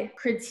by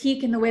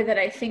critique in the way that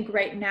I think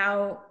right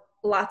now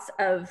lots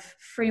of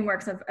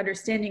frameworks of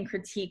understanding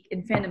critique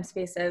in fandom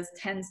spaces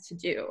tends to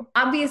do.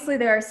 Obviously,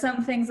 there are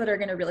some things that are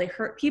going to really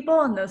hurt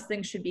people, and those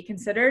things should be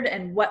considered,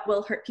 and what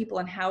will hurt people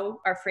and how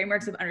our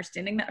frameworks of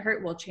understanding that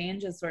hurt will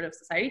change as sort of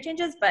society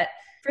changes. But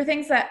for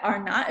things that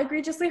are not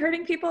egregiously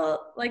hurting people,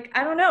 like,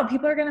 I don't know,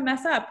 people are going to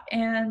mess up,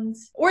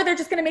 or they're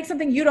just going to make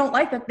something you don't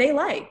like that they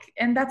like,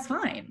 and that's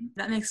fine.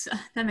 That makes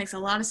a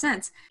lot of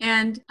sense.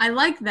 And I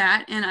like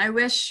that, and I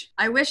wish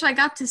I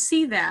got to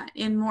see that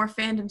in more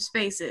fandom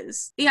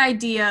spaces. The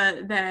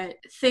idea that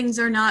things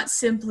are not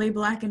simply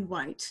black and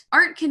white.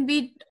 Art can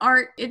be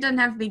art. It doesn't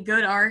have to be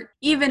good art.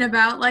 Even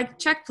about, like,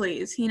 check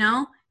please, you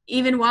know?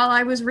 Even while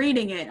I was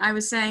reading it, I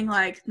was saying,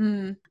 like,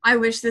 I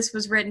wish this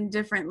was written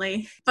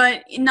differently.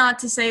 But not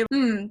to say,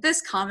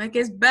 this comic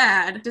is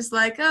bad. Just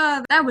like,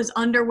 that was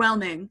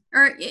underwhelming.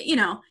 Or, you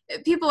know,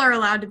 people are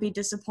allowed to be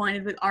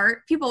disappointed with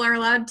art. People are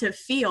allowed to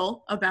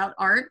feel about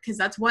art, because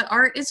that's what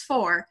art is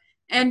for.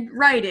 And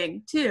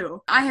writing,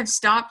 too. I have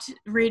stopped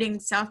reading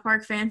South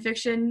Park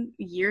fanfiction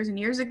years and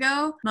years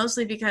ago,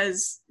 mostly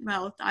because,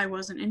 well, I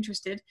wasn't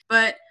interested.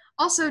 But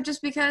also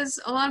just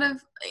because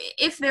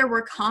if there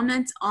were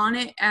comments on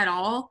it at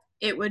all,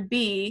 it would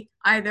be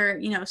either,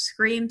 you know,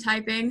 scream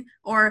typing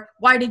or,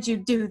 why did you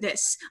do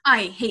this?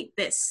 I hate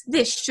this.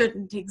 This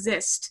shouldn't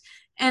exist.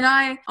 And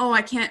I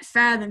can't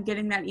fathom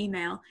getting that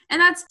email.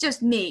 And that's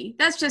just me.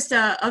 That's just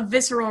a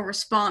visceral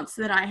response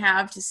that I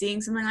have to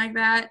seeing something like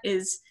that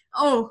is,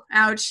 oh,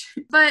 ouch.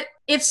 But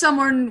if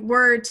someone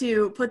were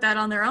to put that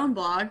on their own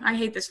blog, I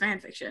hate this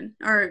fanfiction,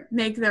 or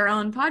make their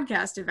own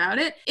podcast about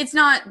it, it's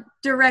not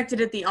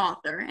directed at the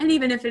author. And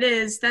even if it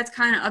is, that's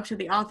kind of up to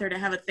the author to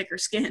have a thicker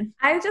skin.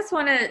 I just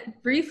want to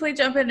briefly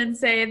jump in and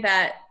say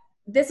that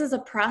this is a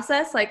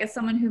process. Like, as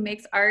someone who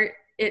makes art,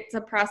 it's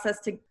a process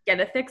to get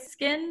a thick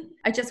skin.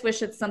 I just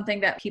wish it's something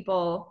that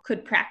people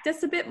could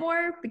practice a bit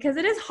more, because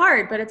it is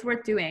hard, but it's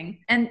worth doing.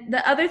 And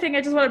the other thing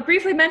I just want to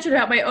briefly mention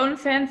about my own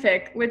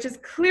fanfic, which is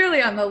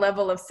clearly on the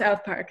level of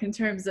South Park in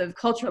terms of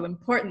cultural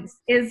importance,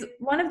 is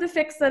one of the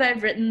fics that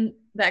I've written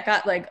that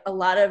got, like, a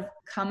lot of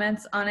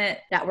comments on it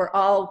that were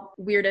all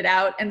weirded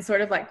out and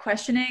sort of, like,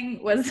 questioning,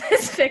 was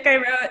this fic I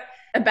wrote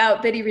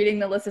about Biddy reading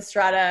the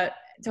Lysistrata.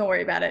 Don't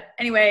worry about it.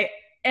 Anyway,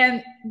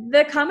 and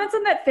the comments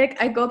on that fic,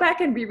 I go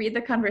back and reread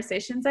the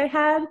conversations I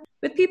had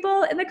with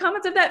people in the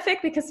comments of that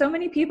fic, because so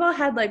many people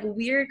had, like,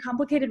 weird,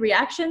 complicated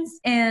reactions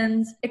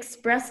and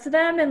expressed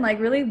them in, like,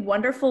 really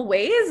wonderful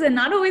ways, and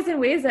not always in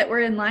ways that were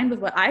in line with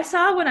what I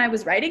saw when I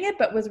was writing it,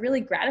 but was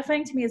really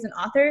gratifying to me as an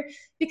author.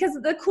 Because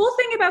the cool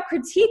thing about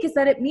critique is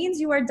that it means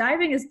you are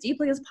diving as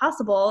deeply as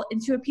possible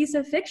into a piece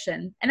of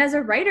fiction. And as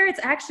a writer,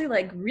 it's actually,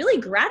 like,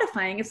 really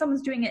gratifying if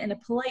someone's doing it in a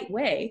polite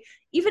way,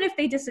 even if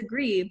they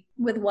disagree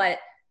with what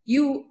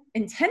you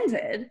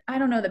intended. I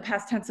don't know the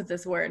past tense of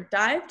this word.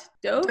 Dived?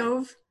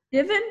 Dove?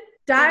 Divin?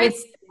 Dived?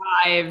 It's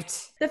dived.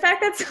 The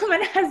fact that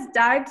someone has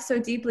dived so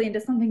deeply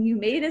into something you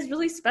made is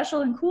really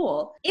special and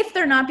cool, if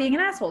they're not being an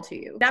asshole to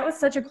you. That was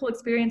such a cool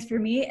experience for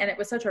me, and it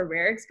was such a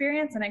rare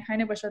experience, and I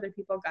kind of wish other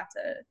people got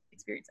to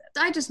experience it.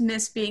 I just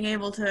miss being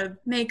able to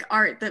make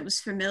art that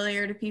was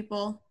familiar to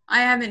people.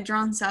 I haven't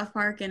drawn South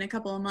Park in a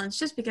couple of months,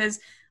 just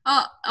because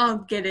I'll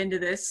get into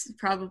this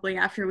probably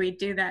after we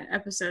do that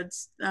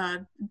episode's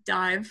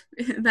dive,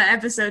 that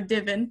episode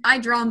Divin. I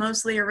draw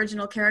mostly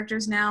original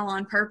characters now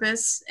on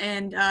purpose,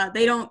 and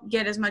they don't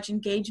get as much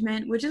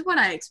engagement, which is what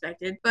I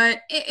expected.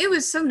 But it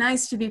was so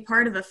nice to be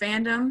part of a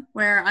fandom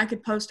where I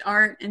could post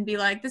art and be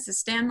like, this is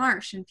Stan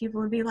Marsh, and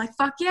people would be like,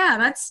 fuck yeah,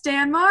 that's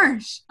Stan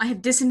Marsh. I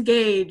have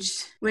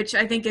disengaged, which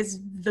I think is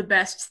the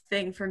best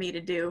thing for me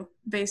to do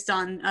based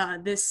on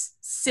this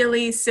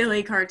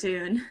silly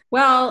cartoon.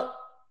 Well,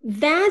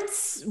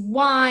 that's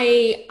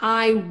why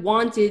I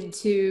wanted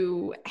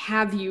to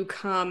have you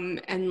come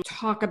and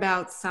talk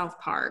about South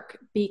Park,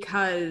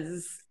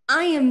 because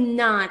I am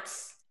not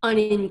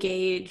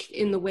unengaged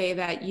in the way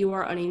that you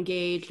are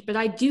unengaged, but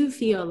I do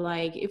feel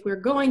like if we're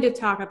going to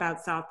talk about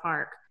South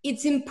Park,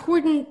 it's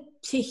important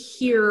to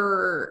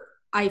hear,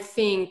 I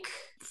think,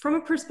 from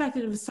a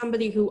perspective of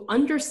somebody who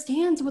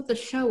understands what the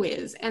show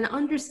is and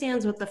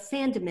understands what the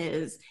fandom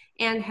is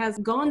and has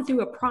gone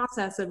through a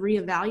process of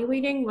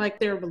reevaluating, like,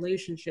 their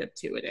relationship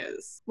to it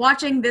is.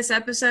 Watching this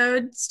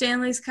episode,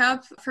 Stanley's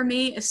Cup, for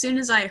me, as soon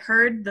as I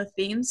heard the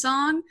theme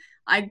song,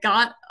 I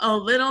got a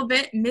little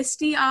bit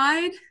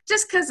misty-eyed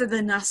just because of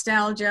the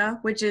nostalgia,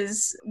 which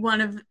is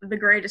one of the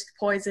greatest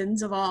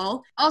poisons of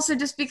all. Also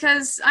just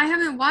because I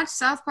haven't watched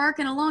South Park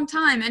in a long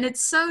time, and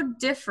it's so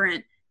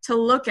different to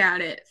look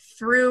at it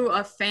through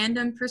a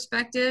fandom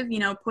perspective, you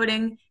know,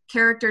 putting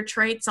character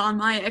traits on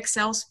my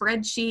Excel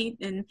spreadsheet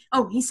and,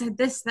 oh, he said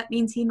this, that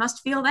means he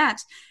must feel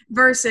that,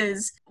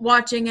 versus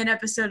watching an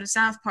episode of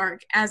South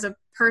Park as a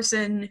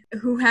person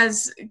who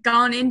has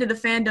gone into the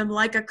fandom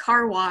like a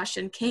car wash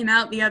and came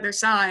out the other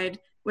side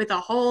with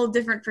a whole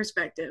different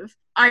perspective.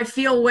 I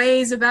feel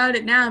ways about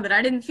it now that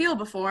I didn't feel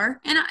before,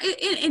 and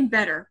in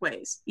better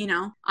ways, you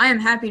know. I am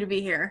happy to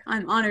be here.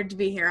 I'm honored to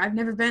be here. I've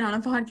never been on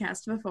a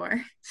podcast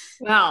before.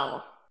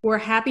 Well, we're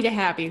happy to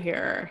have you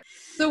here.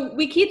 So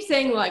we keep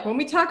saying, like, when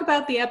we talk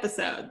about the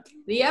episode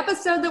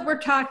that we're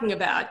talking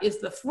about is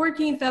the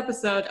 14th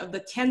episode of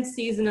the 10th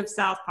season of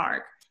South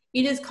Park.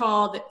 It is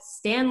called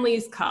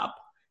Stanley's Cup.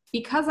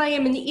 Because I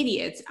am an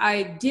idiot,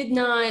 I did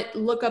not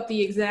look up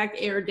the exact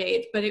air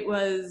date, but it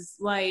was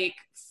like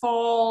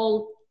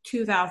fall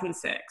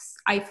 2006.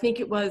 I think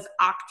it was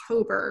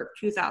October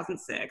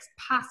 2006,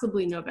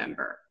 possibly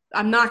November.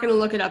 I'm not going to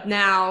look it up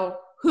now.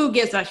 Who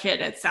gives a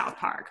shit at South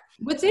Park?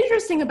 What's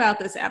interesting about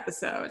this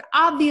episode,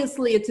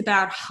 obviously it's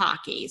about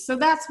hockey. So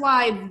that's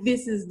why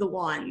this is the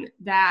one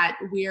that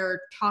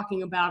we're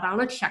talking about on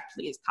a Check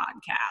Please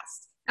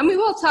podcast. And we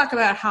will talk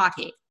about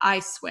hockey, I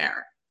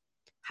swear.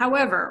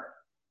 However,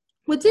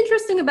 what's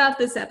interesting about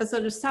this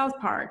episode of South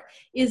Park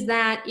is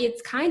that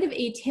it's kind of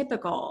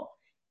atypical.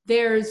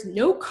 There's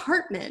no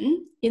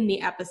Cartman in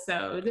the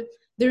episode.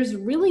 There's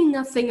really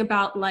nothing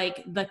about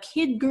like the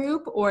kid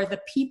group or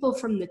the people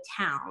from the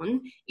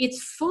town.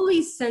 It's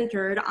fully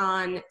centered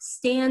on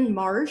Stan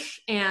Marsh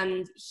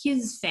and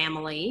his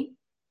family.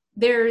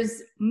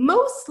 There's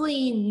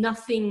mostly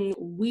nothing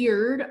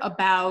weird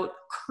about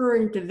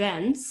current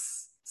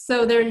events.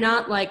 So they're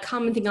not like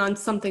commenting on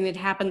something that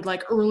happened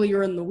like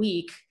earlier in the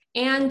week.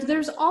 And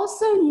there's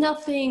also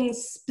nothing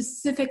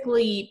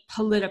specifically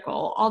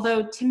political,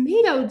 although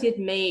Tomato did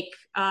make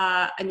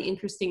an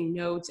interesting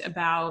note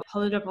about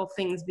political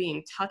things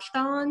being touched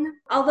on.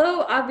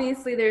 Although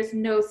obviously there's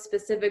no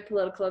specific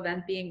political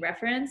event being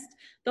referenced,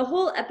 the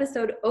whole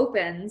episode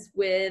opens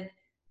with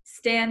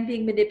Stan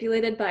being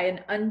manipulated by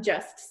an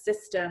unjust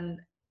system,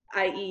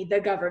 i.e. the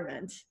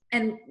government.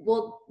 And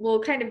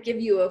we'll kind of give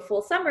you a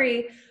full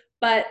summary,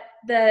 but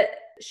the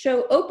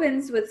show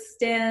opens with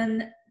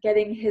Stan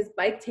getting his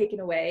bike taken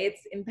away.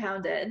 It's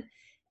impounded,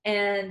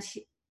 and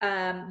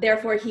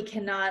therefore he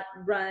cannot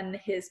run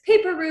his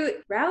paper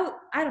route.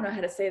 I don't know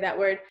how to say that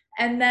word.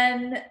 And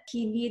then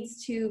he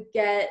needs to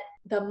get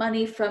the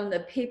money from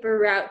the paper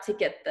route to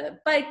get the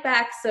bike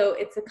back. So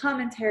it's a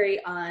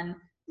commentary on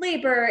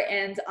labor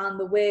and on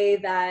the way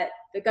that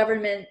the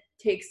government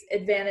takes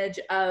advantage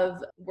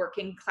of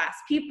working class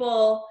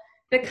people,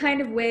 the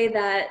kind of way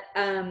that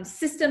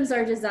systems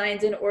are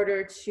designed in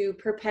order to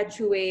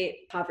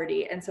perpetuate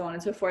poverty and so on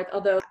and so forth.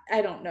 Although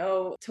I don't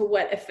know to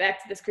what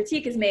effect this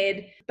critique is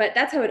made, but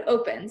that's how it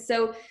opens.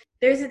 So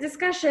there's a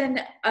discussion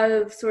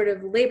of sort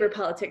of labor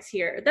politics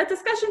here. That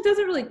discussion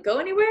doesn't really go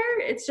anywhere.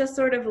 It's just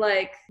sort of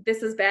like,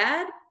 this is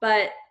bad,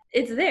 but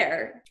it's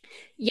there.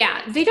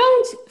 Yeah, they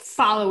don't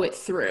follow it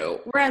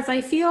through. Whereas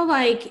I feel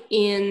like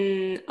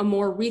in a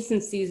more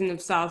recent season of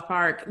South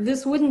Park,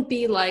 this wouldn't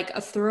be like a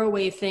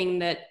throwaway thing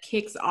that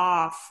kicks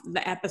off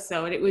the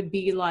episode. It would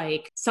be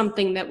like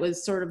something that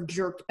was sort of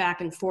jerked back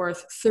and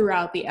forth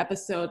throughout the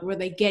episode where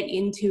they get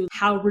into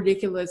how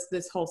ridiculous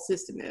this whole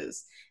system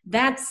is.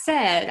 That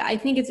said, I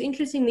think it's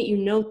interesting that you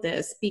note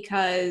this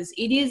because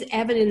it is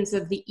evidence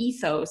of the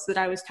ethos that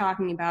I was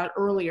talking about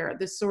earlier,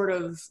 this sort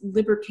of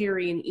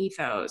libertarian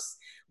ethos,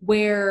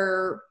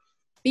 where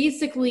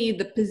basically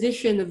the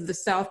position of the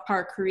South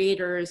Park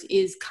creators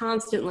is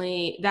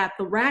constantly that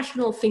the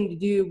rational thing to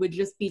do would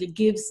just be to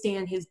give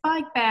Stan his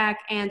bike back,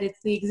 and it's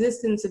the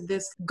existence of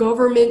this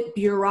government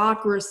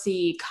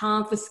bureaucracy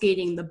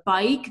confiscating the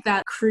bike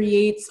that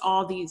creates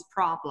all these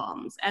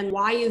problems. And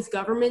why is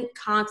government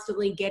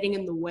constantly getting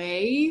in the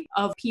way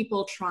of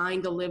people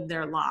trying to live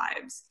their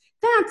lives?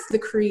 That's the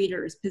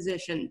creator's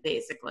position,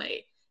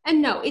 basically. And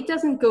no, it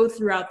doesn't go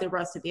throughout the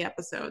rest of the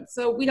episode.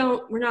 So we're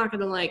not going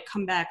to like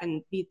come back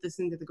and beat this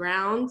into the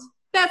ground.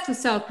 That's the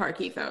South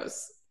Park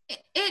ethos.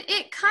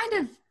 It kind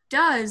of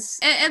does,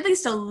 at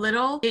least a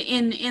little,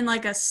 in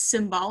like a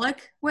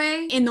symbolic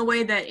way, in the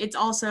way that it's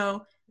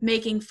also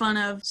making fun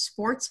of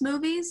sports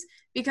movies.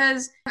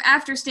 Because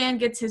after Stan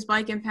gets his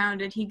bike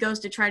impounded, he goes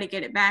to try to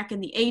get it back,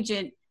 and the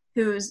agent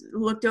who's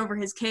looked over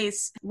his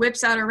case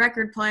whips out a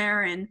record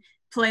player and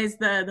plays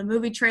the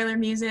movie trailer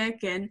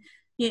music, and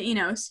you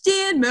know,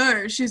 Stan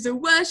Marsh is a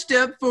washed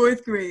up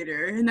fourth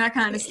grader and that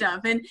kind of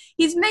stuff. And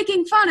he's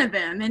making fun of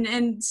him,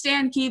 and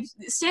Stan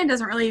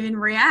doesn't really even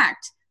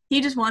react. He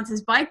just wants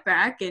his bike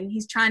back, and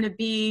he's trying to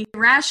be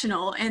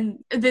rational. And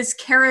this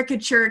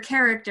caricature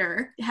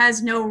character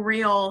has no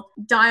real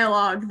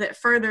dialogue that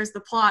furthers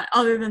the plot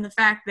other than the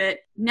fact that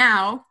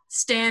now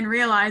Stan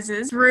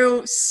realizes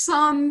through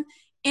some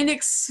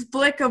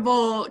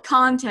inexplicable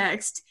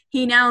context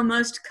he now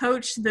must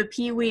coach the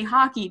Pee Wee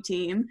hockey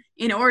team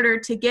in order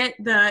to get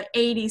the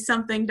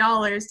 $80-something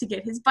to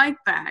get his bike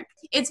back.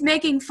 It's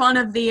making fun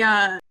of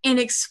the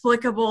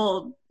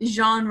inexplicable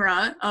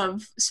genre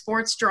of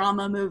sports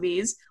drama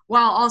movies,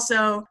 while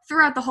also,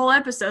 throughout the whole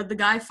episode, the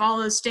guy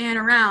follows Stan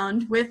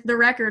around with the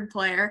record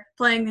player,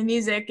 playing the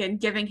music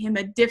and giving him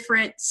a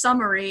different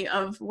summary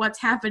of what's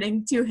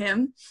happening to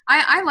him.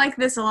 I like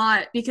this a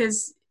lot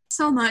because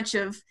so much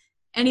of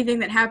anything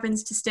that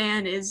happens to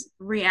Stan is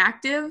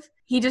reactive.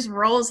 He just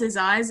rolls his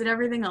eyes at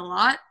everything a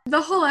lot.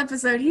 The whole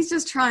episode, he's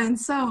just trying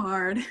so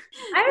hard.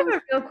 I have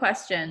a real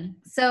question.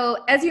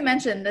 So, as you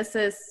mentioned, this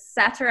is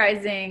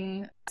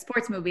satirizing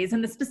sports movies,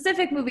 and the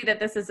specific movie that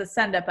this is a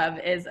send-up of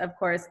is, of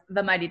course,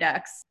 The Mighty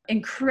Ducks.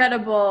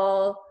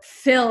 Incredible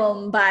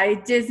film by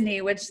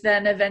Disney, which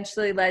then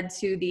eventually led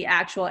to the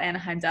actual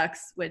Anaheim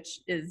Ducks, which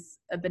is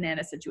a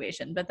banana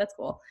situation, but that's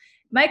cool.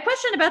 My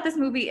question about this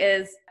movie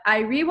is,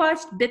 I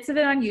rewatched bits of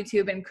it on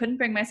YouTube and couldn't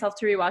bring myself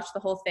to rewatch the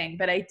whole thing,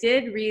 but I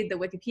did read the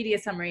Wikipedia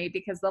summary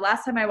because the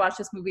last time I watched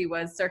this movie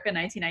was circa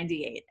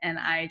 1998, and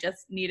I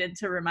just needed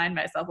to remind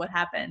myself what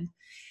happened.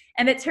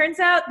 And it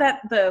turns out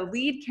that the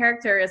lead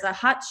character is a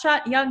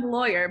hotshot young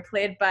lawyer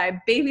played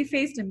by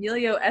baby-faced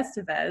Emilio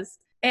Estevez.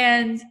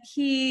 And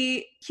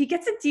he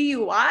gets a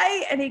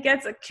DUI and he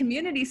gets a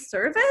community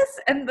service.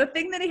 And the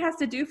thing that he has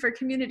to do for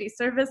community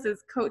service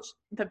is coach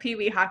the Pee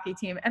Wee hockey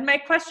team. And my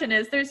question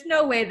is, there's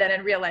no way that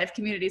in real life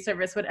community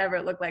service would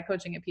ever look like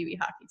coaching a Pee Wee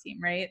hockey team,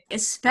 right?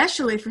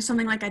 Especially for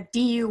something like a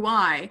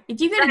DUI.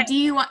 If you get a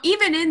DUI,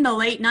 even in the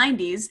late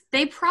 90s,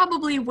 they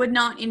probably would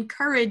not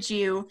encourage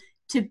you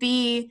to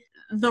be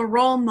the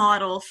role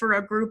model for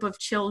a group of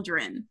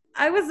children.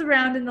 I was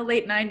around in the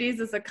late 90s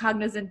as a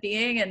cognizant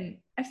being, and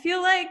I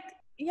feel like,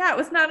 yeah, it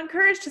was not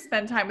encouraged to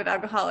spend time with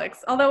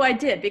alcoholics, although I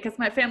did because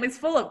my family's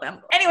full of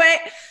them. Anyway,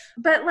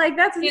 but like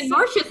that's And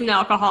Marsh is an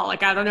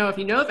alcoholic. I don't know if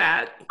you know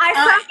that. I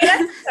saw the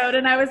episode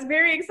and I was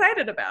very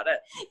excited about it.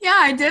 Yeah,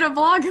 I did a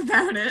vlog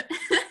about it.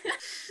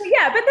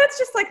 Yeah, but that's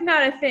just like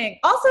not a thing.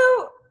 Also,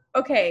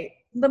 okay,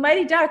 The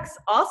Mighty Ducks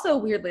also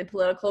weirdly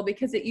political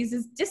because it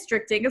uses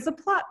districting as a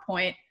plot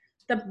point.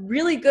 The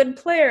really good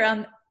player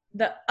on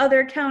the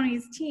other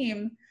county's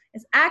team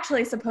is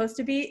actually supposed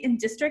to be in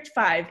District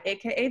 5,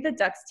 aka the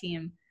Ducks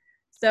team.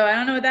 So I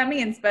don't know what that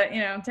means, but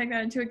take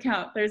that into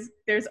account.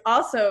 There's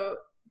also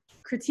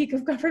critique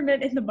of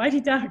government in the Mighty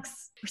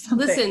Ducks or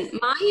something. Listen,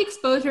 my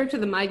exposure to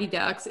the Mighty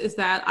Ducks is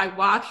that I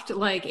watched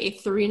like a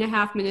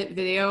 3.5-minute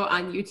video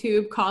on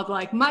YouTube called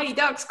like Mighty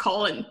Ducks: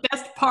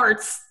 best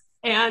parts.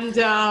 And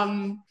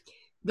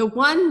the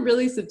one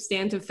really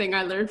substantive thing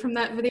I learned from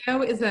that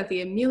video is that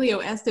the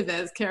Emilio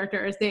Estevez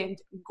character is named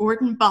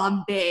Gordon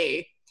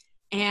Bombay.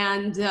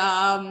 And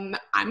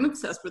I'm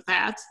obsessed with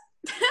that.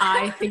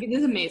 I think it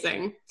is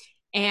amazing.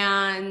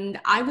 And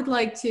I would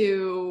like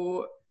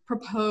to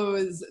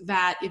propose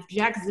that if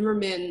Jack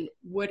Zimmerman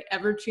would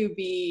ever to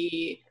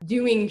be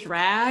doing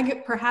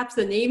drag, perhaps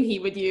the name he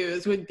would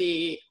use would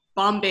be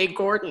Bombay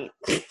Gordon.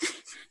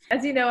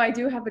 As you know, I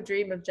do have a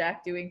dream of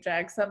Jack doing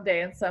drag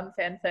someday in some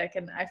fanfic,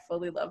 and I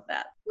fully love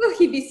that. Well,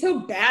 he'd be so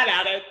bad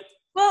at it.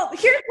 Well,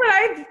 here's what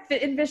I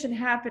envision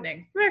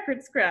happening.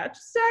 Record scratch.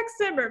 Jack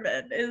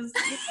Zimmerman is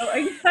a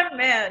young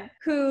man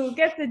who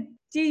gets a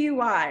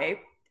DUI,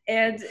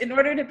 and in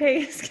order to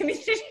pay his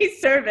community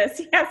service,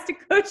 he has to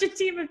coach a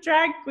team of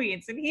drag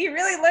queens, and he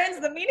really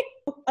learns the meaning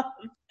of love.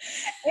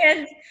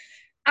 And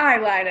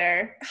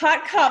eyeliner,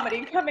 hot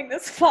comedy coming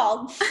this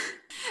fall.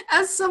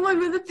 As someone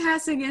with a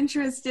passing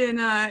interest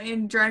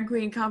in drag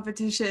queen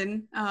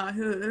competition,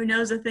 who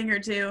knows a thing or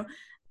two,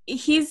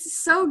 he's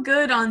so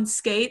good on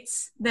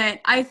skates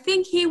that I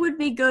think he would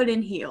be good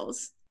in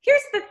heels.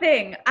 Here's the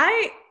thing.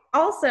 I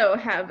also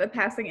have a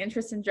passing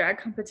interest in drag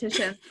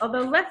competition,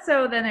 although less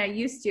so than I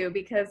used to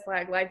because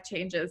like life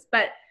changes.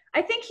 But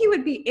I think he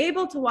would be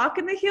able to walk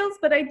in the heels,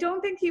 but I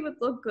don't think he would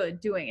look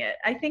good doing it.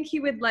 I think he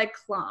would like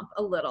clomp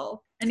a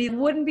little and he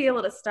wouldn't be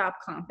able to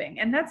stop clomping.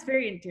 And that's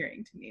very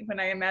endearing to me when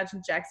I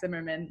imagine Jack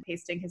Zimmerman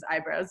pasting his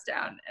eyebrows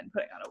down and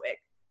putting on a wig.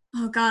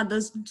 Oh God,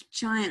 those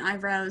giant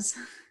eyebrows.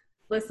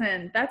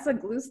 Listen, that's a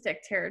glue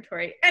stick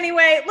territory.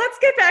 Anyway, let's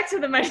get back to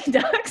the Mighty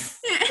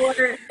Ducks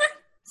or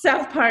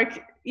South Park,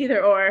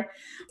 either or.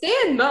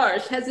 Stan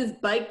Marsh has his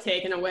bike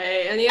taken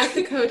away, and he has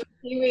to coach a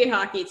Pee Wee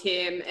hockey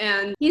team,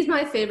 and he's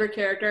my favorite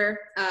character.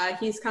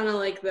 He's kind of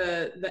like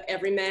the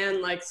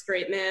everyman, like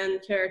straight man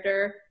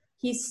character.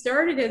 He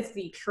started as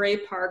the Trey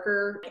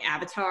Parker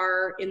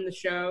avatar in the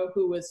show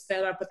who was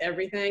fed up with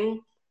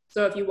everything.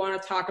 So if you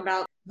want to talk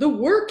about the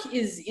work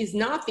is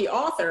not the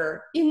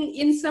author,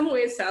 in some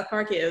ways South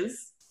Park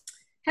is.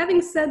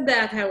 Having said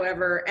that,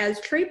 however, as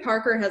Trey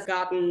Parker has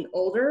gotten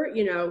older,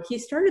 he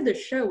started the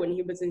show when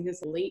he was in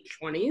his late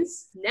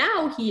 20s.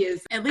 Now he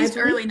is... At least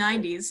early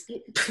 90s.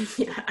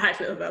 Yeah, I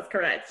know that's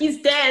correct.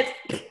 He's dead.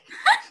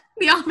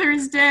 The author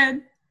is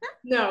dead.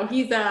 No,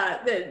 he's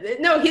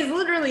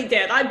literally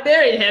dead. I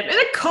buried him in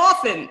a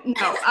coffin.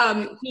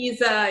 No,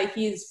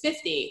 he's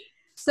 50.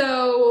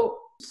 So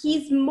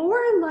he's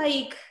more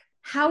like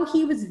how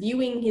he was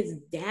viewing his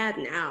dad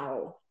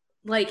now.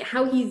 Like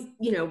how he's,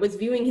 was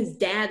viewing his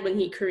dad when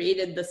he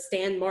created the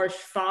Stan Marsh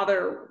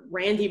father,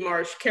 Randy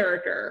Marsh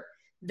character,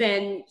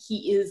 than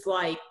he is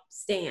like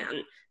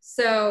Stan.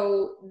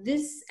 So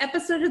this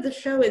episode of the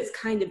show is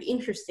kind of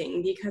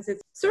interesting because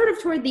it's sort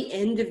of toward the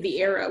end of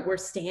the era where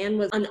Stan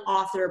was an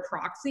author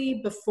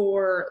proxy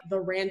before the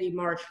Randy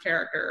Marsh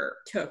character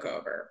took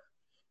over.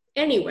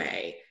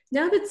 Anyway,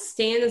 Now that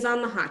Stan is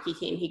on the hockey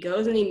team, he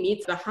goes and he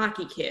meets the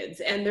hockey kids,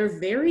 and they're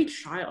very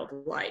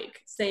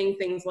childlike, saying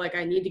things like,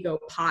 I need to go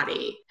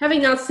potty.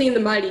 Having not seen the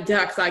Mighty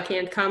Ducks, I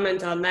can't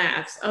comment on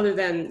that, other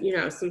than,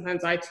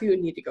 sometimes I too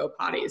need to go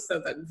potty,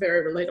 so that's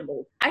very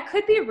relatable. I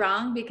could be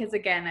wrong because,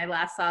 again, I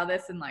last saw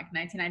this in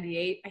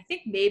 1998. I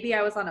think maybe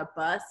I was on a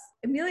bus.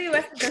 Amelia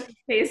West's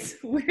face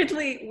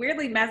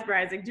weirdly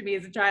mesmerizing to me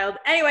as a child.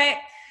 Anyway,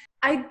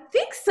 I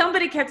think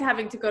somebody kept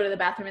having to go to the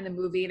bathroom in the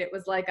movie, and it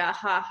was like a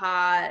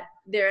ha-ha,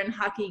 they're in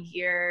hockey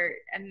gear,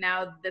 and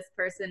now this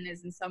person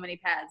is in so many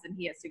pads, and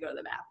he has to go to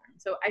the bathroom.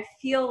 So I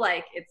feel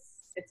like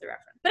it's a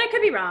reference. But I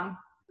could be wrong.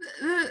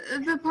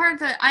 The part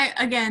that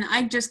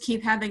I just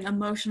keep having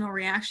emotional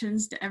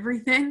reactions to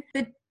everything.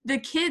 The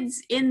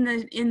kids in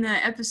the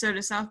episode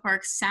of South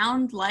Park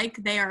sound like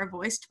they are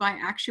voiced by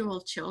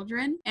actual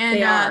children. And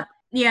they are.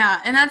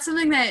 Yeah, and that's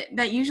something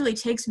that usually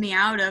takes me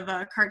out of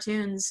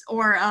cartoons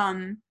or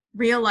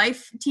real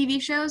life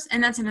TV shows.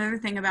 And that's another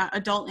thing about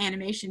adult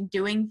animation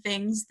doing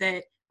things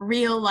that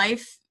real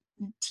life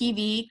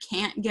TV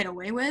can't get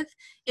away with,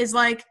 is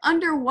like,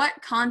 under what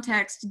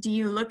context do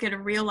you look at a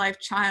real life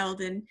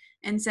child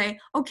and say,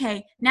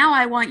 okay, now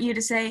I want you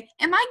to say,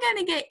 am I going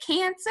to get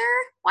cancer?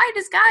 Why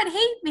does God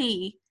hate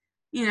me?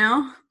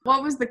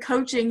 What was the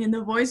coaching in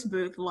the voice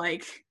booth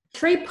like?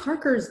 Trey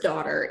Parker's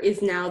daughter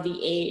is now the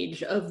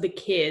age of the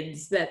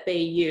kids that they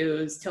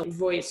use to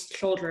voice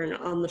children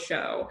on the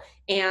show.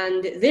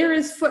 And there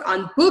is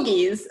on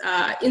Boogie's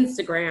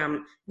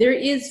Instagram, there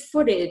is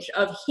footage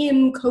of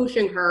him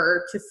coaching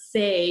her to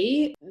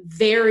say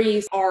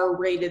very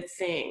R-rated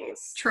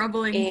things.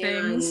 Troubling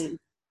things.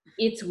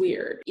 It's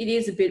weird. It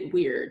is a bit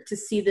weird to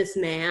see this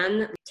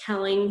man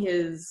telling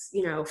his,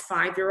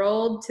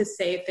 5-year-old to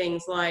say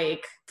things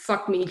like,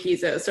 fuck me,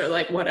 Jesus, or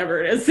like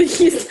whatever it is that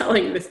he's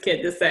telling this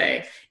kid to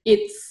say.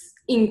 It's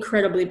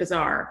incredibly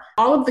bizarre.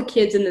 All of the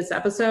kids in this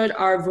episode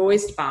are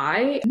voiced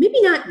by,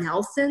 maybe not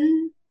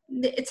Nelson,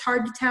 it's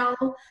hard to tell,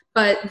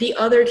 but the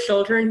other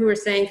children who are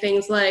saying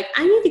things like,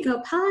 I need to go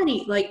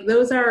potty, like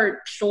those are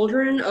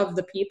children of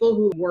the people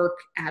who work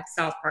at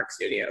South Park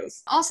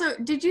Studios. Also,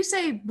 did you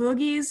say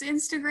Boogie's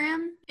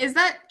Instagram? Is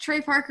that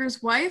Trey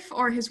Parker's wife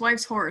or his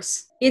wife's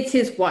horse? It's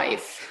his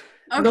wife.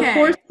 Okay. The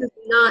horse does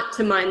not,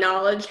 to my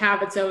knowledge,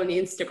 have its own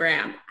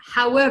Instagram.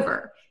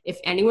 However, if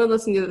anyone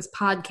listening to this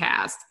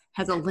podcast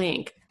has a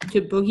link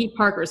to Boogie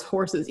Parker's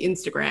horse's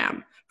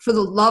Instagram, for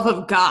the love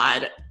of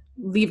God,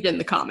 leave it in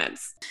the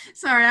comments.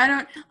 Sorry,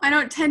 I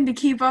don't tend to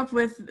keep up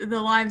with the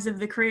lives of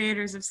the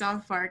creators of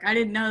South Park. I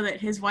didn't know that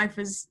his wife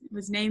was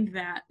named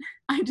that.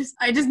 I just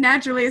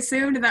naturally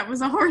assumed that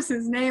was a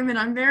horse's name, and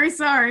I'm very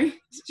sorry.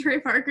 Trey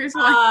Parker's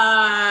wife.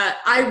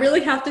 I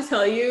really have to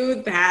tell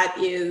you that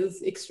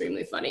is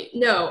extremely funny.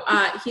 No,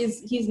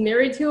 he's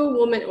married to a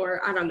woman,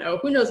 or I don't know,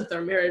 who knows if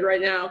they're married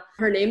right now.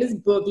 Her name is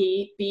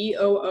Boogie,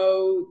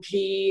 Boogie.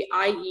 She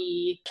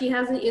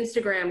has an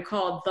Instagram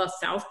called The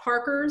South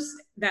Parkers.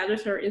 That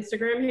is her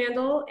Instagram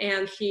handle,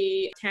 and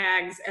she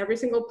tags every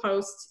single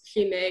post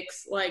she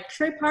makes, like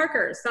Trey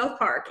Parker, South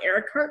Park,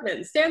 Eric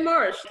Cartman, Stan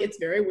Marsh. It's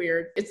very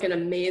weird. It's an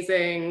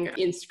amazing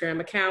Instagram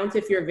account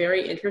if you're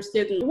very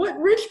interested in what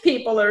rich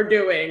people are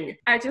doing.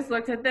 I just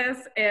looked at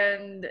this,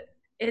 and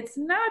it's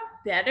not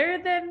better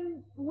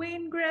than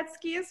Wayne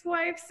Gretzky's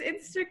wife's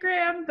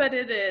Instagram, but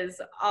it is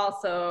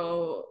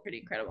also pretty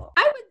incredible.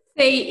 I would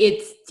say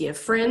it's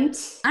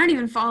different. I don't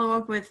even follow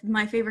up with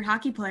my favorite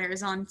hockey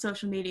players on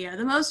social media.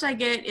 The most I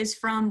get is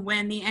from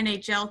when the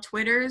NHL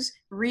Twitters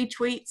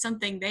retweet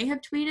something they have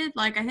tweeted.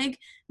 Like, I think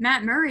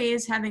Matt Murray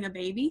is having a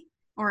baby,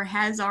 or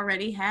has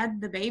already had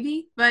the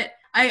baby. But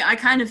I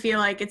kind of feel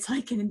like it's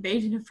like an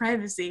invasion of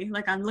privacy.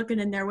 Like, I'm looking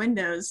in their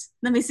windows.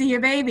 Let me see your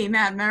baby,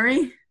 Matt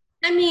Murray.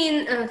 I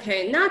mean,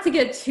 okay, not to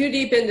get too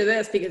deep into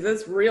this because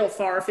it's real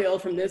far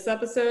afield from this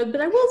episode, but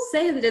I will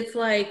say that it's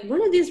like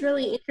one of these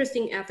really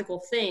interesting ethical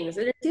things,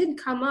 and it did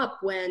come up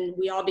when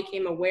we all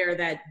became aware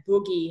that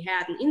Boogie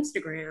had an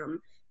Instagram,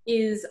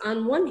 is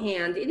on one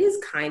hand, it is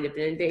kind of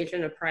an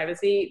invasion of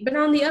privacy, but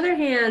on the other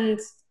hand,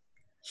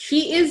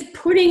 she is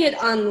putting it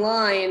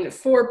online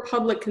for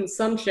public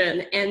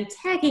consumption and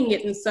tagging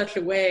it in such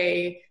a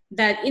way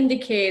that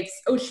indicates,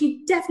 oh,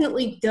 she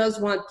definitely does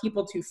want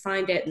people to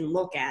find it and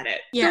look at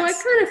it. Yes. So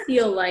I kind of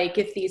feel like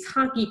if these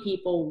hockey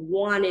people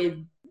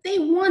they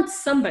want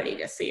somebody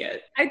to see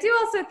it. I do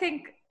also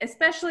think,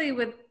 especially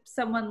with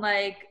someone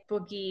like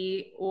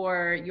Boogie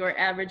or your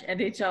average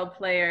NHL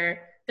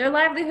player, their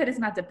livelihood is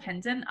not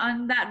dependent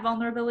on that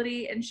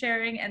vulnerability and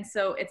sharing, and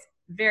so it's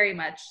very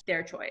much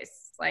their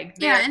choice. Like,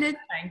 they're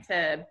trying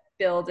to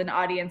build an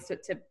audience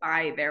to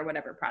buy their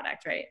whatever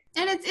product, right?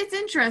 And it's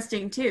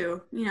interesting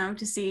too,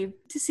 to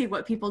see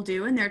what people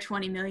do in their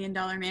 $20 million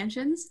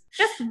mansions.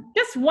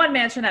 Just one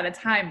mansion at a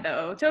time,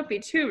 though. Don't be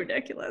too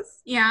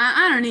ridiculous. Yeah,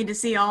 I don't need to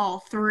see all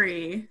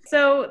three.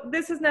 So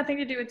this has nothing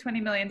to do with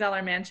 $20 million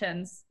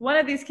mansions. One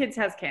of these kids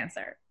has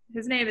cancer.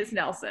 His name is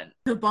Nelson.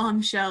 The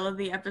bombshell of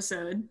the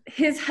episode.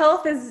 His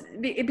health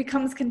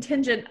becomes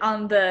contingent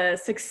on the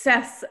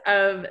success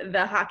of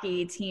the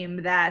hockey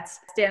team that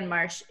Stan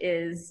Marsh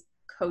is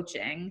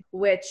coaching,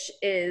 which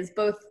is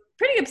both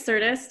pretty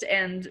absurdist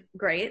and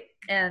great,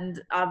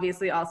 and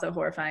obviously also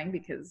horrifying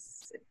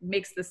because it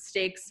makes the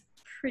stakes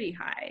pretty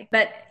high.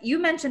 But you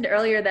mentioned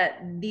earlier that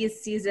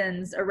these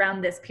seasons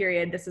around this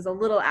period, this is a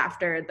little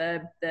after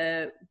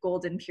the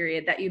golden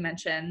period that you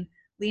mentioned,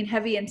 lean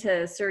heavy into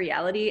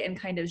surreality and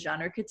kind of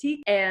genre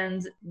critique.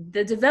 And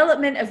the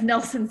development of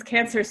Nelson's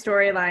cancer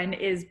storyline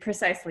is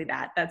precisely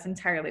that. That's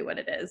entirely what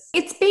it is.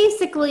 It's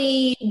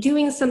basically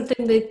doing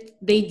something that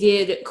they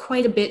did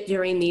quite a bit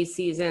during these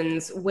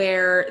seasons,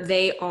 where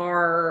they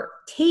are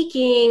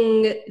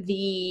taking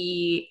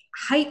the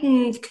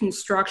heightened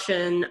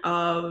construction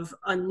of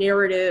a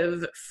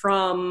narrative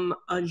from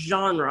a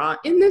genre,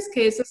 in this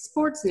case, a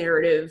sports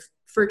narrative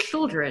for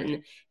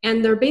children,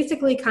 and they're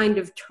basically kind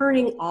of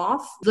turning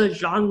off the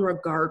genre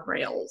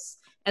guardrails,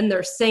 and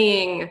they're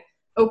saying,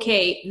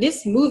 okay,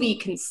 this movie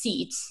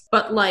conceit,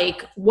 but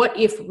like, what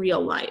if real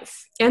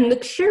life? And the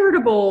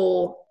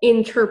charitable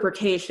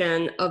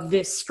interpretation of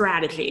this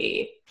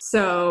strategy,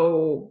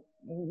 so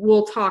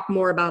we'll talk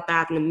more about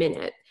that in a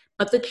minute,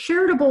 but the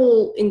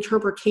charitable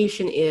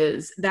interpretation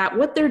is that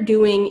what they're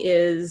doing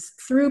is,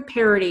 through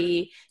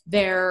parody,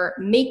 they're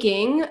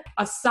making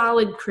a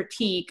solid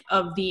critique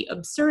of the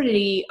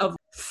absurdity of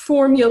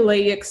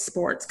formulaic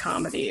sports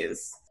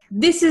comedies.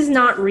 This is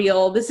not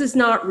real. This is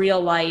not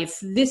real life.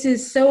 This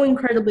is so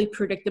incredibly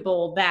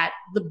predictable that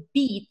the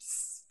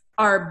beats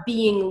are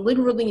being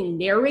literally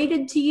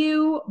narrated to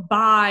you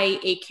by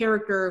a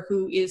character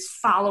who is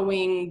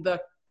following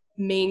the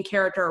main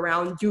character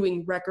around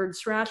doing record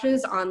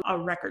scratches on a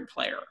record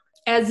player,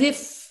 as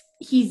if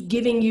he's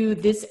giving you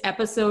this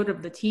episode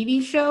of the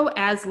TV show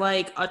as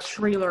like a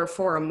trailer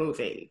for a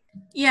movie.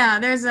 Yeah,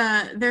 there's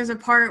a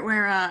part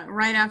where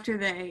right after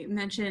they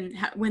mention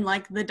when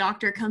like the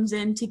doctor comes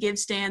in to give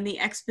Stan the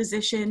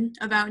exposition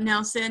about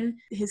Nelson,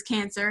 his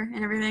cancer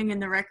and everything,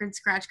 and the record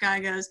scratch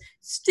guy goes,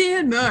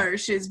 "Stan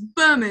Marsh is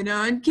bumming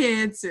on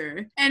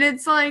cancer." And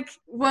it's like,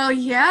 well,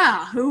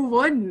 yeah, who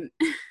wouldn't?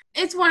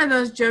 It's one of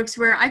those jokes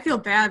where I feel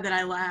bad that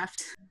I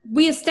laughed.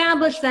 We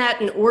established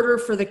that in order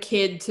for the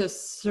kid to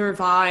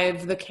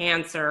survive the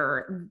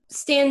cancer,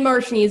 Stan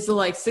Marsh needs to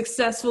like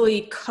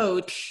successfully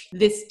coach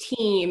this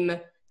team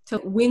to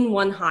win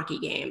one hockey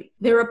game.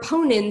 Their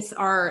opponents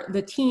are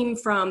the team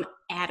from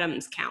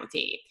Adams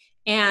County.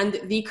 And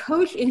the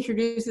coach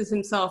introduces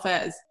himself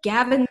as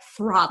Gavin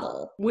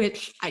Throttle,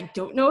 which I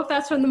don't know if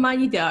that's from the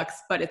Mighty Ducks,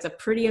 but it's a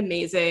pretty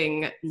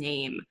amazing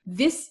name.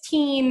 This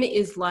team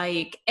is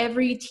like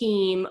every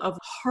team of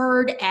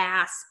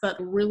hard-ass but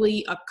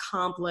really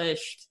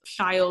accomplished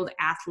child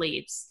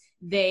athletes.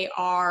 They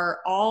are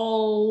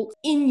all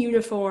in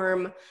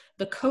uniform.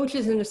 The coach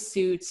is in a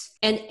suit,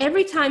 and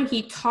every time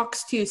he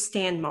talks to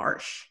Stan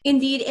Marsh,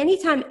 indeed,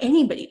 anytime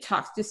anybody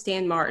talks to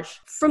Stan Marsh,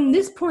 from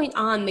this point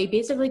on, they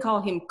basically call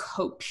him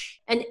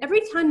Coach. And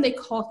every time they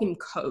call him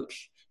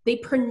Coach, they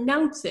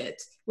pronounce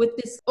it with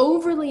this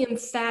overly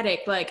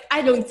emphatic, like,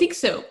 "I don't think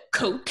so,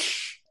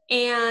 Coach."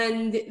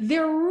 And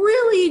they're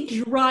really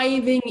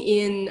driving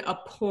in a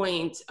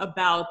point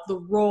about the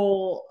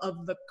role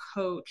of the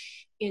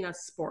coach in a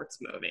sports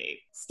movie.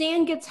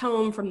 Stan gets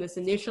home from this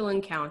initial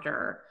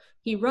encounter.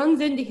 He runs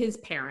into his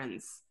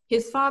parents.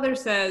 His father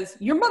says,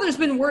 "Your mother's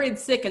been worried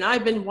sick and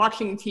I've been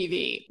watching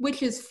TV,"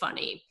 which is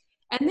funny.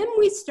 And then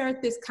we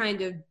start this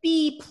kind of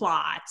B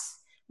plot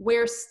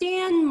where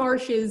Stan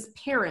Marsh's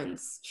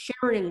parents,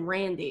 Sharon and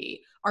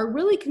Randy, are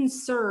really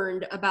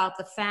concerned about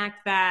the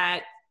fact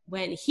that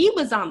when he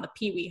was on the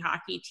Pee Wee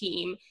hockey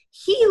team,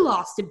 he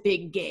lost a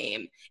big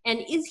game. And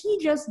is he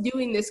just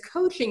doing this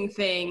coaching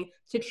thing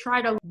to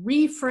try to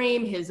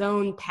reframe his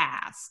own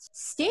past?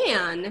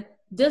 Stan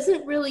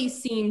doesn't really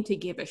seem to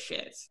give a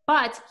shit,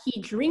 but he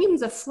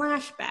dreams a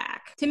flashback.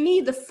 To me,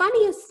 the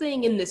funniest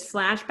thing in this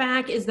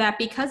flashback is that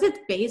because it's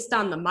based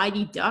on the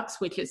Mighty Ducks,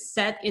 which is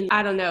set in,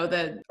 I don't know,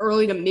 the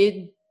early to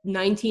mid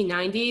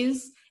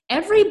 1990s,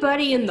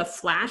 everybody in the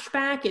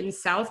flashback in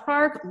South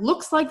Park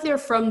looks like they're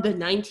from the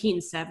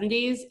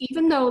 1970s,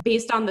 even though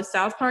based on the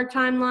South Park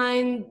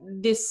timeline,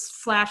 this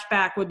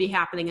flashback would be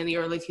happening in the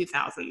early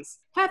 2000s.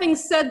 Having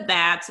said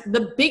that,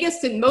 the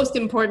biggest and most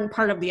important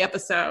part of the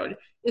episode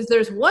is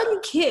there's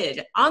one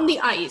kid on the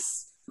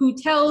ice who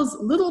tells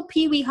little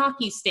Pee Wee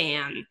Hockey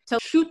Stan to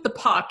shoot the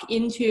puck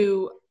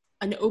into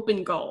an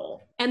open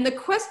goal. And the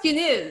question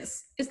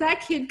is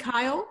that kid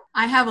Kyle?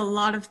 I have a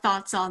lot of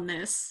thoughts on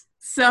this.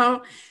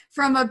 So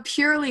from a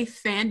purely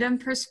fandom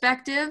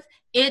perspective,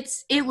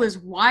 it was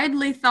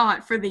widely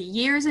thought for the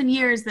years and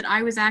years that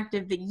I was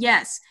active that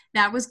yes,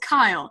 that was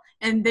Kyle,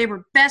 and they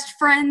were best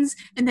friends,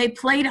 and they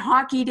played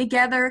hockey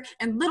together,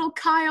 and little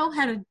Kyle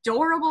had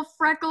adorable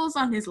freckles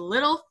on his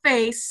little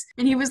face,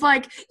 and he was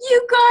like,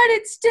 "You got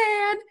it,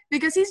 Stan,"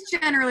 because he's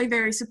generally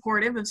very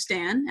supportive of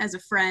Stan as a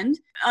friend,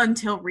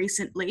 until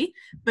recently,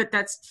 but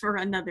that's for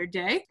another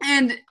day.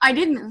 And I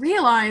didn't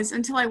realize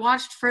until I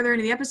watched further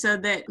into the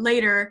episode that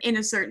later, in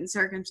a certain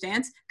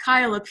circumstance,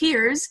 Kyle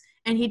appears,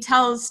 and he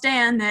tells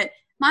Stan that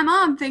my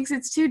mom thinks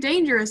it's too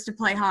dangerous to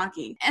play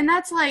hockey. And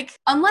that's like,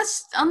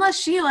 unless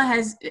Sheila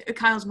has,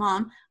 Kyle's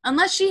mom,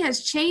 unless she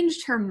has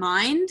changed her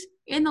mind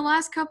in the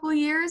last couple of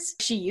years.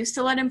 She used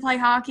to let him play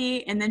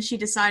hockey, and then she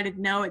decided,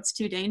 no, it's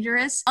too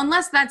dangerous.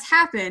 Unless that's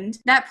happened,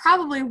 that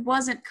probably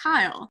wasn't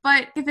Kyle.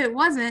 But if it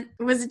wasn't,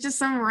 was it just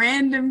some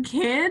random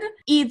kid?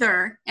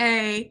 Either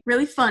A,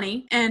 really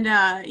funny, and,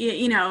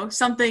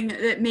 something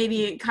that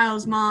maybe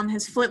Kyle's mom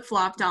has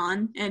flip-flopped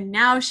on, and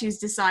now she's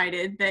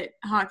decided that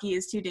hockey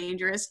is too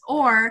dangerous,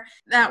 or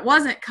that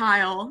wasn't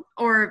Kyle,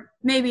 or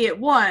maybe it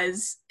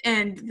was,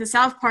 and the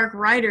South Park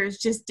writers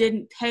just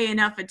didn't pay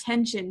enough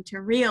attention to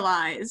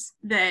realize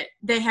that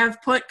they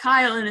have put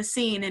Kyle in a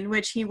scene in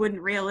which he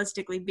wouldn't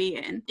realistically be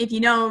in. If you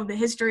know the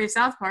history of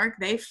South Park,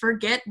 they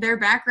forget their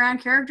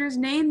background characters'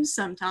 names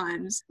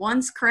sometimes.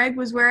 Once Craig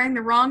was wearing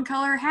the wrong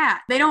color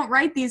hat. They don't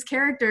write these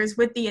characters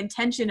with the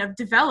intention of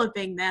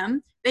developing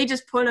them. They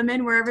just put them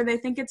in wherever they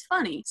think it's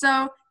funny.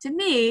 So, to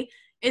me,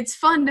 it's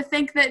fun to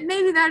think that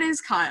maybe that is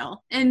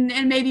Kyle. And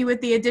maybe with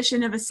the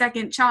addition of a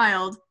second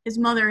child, his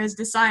mother has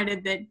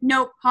decided that,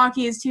 nope,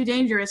 hockey is too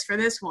dangerous for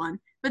this one.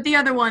 But the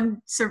other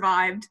one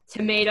survived.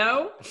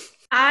 Tomato?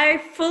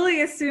 I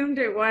fully assumed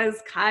it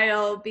was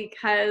Kyle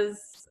because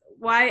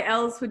why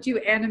else would you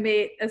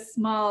animate a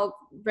small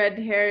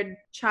red-haired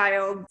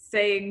child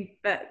saying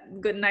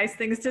that good, nice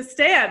things to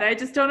Stan? I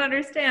just don't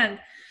understand.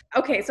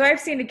 Okay, so I've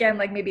seen, again,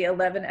 like maybe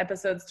 11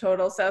 episodes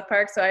total South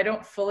Park, so I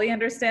don't fully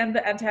understand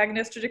the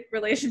antagonistic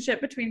relationship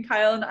between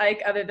Kyle and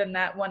Ike other than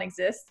that one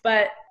exists.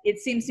 But it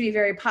seems to me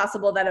very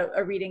possible that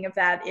a reading of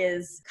that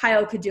is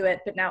Kyle could do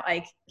it, but now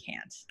Ike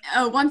can't.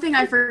 Oh, one thing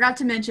I forgot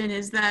to mention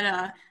is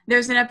that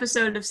there's an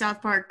episode of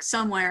South Park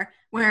somewhere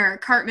where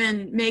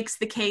Cartman makes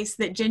the case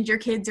that ginger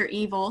kids are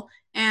evil,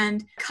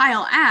 and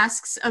Kyle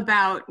asks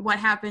about what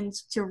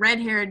happens to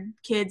red-haired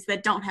kids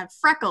that don't have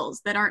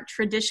freckles, that aren't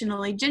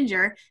traditionally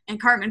ginger, and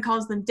Cartman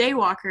calls them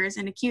daywalkers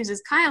and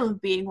accuses Kyle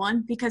of being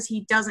one because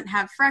he doesn't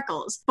have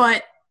freckles.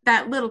 But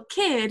that little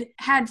kid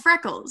had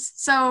freckles.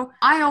 So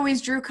I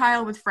always drew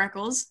Kyle with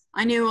freckles.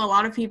 I knew a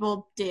lot of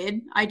people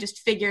did. I just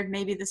figured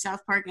maybe the South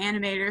Park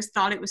animators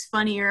thought it was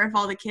funnier if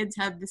all the kids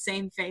had the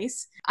same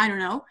face. I don't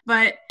know.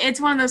 But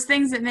it's one of those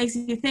things that makes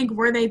you think,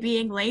 were they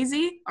being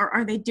lazy? Or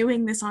are they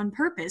doing this on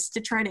purpose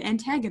to try to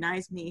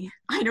antagonize me?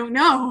 I don't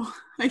know.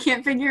 I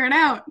can't figure it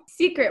out.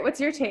 Secret, what's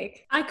your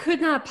take? I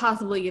could not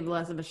possibly give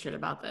less of a shit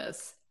about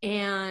this.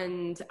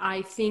 And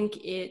I think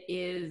it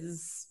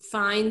is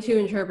fine to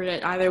interpret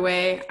it either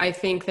way. I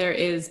think there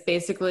is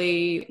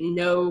basically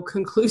no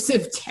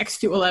conclusive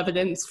textual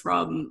evidence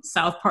from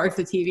South Park,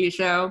 the TV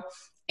show.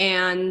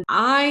 And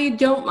I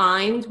don't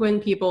mind when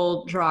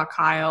people draw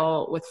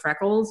Kyle with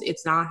freckles.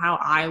 It's not how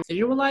I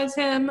visualize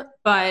him.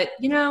 But,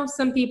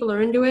 some people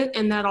are into it,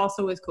 and that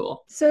also is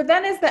cool. So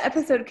then as the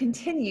episode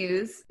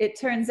continues, it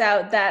turns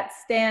out that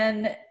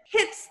Stan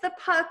hits the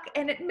puck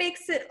and it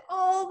makes it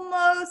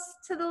almost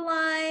to the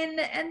line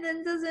and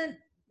then doesn't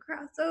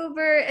cross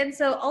over. And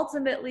so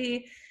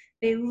ultimately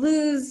they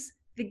lose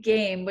the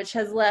game, which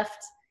has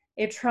left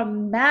a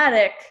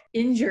traumatic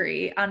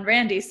injury on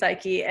Randy's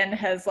psyche and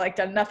has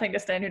done nothing to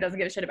Stan, who doesn't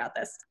give a shit about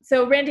this.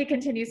 So Randy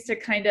continues to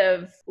kind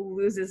of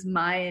lose his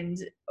mind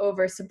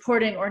over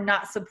supporting or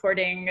not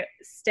supporting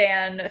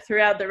Stan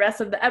throughout the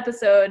rest of the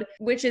episode,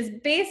 which is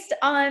based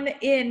on,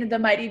 in the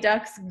Mighty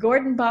Ducks,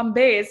 Gordon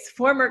Bombay's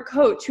former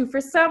coach, who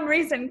for some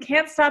reason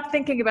can't stop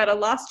thinking about a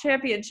lost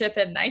championship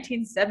in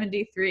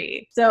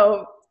 1973.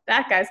 So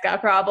that guy's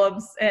got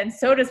problems, and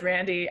so does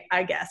Randy,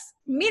 I guess.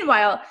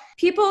 Meanwhile,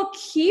 people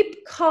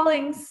keep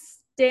calling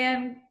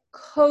Stan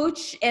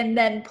coach and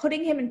then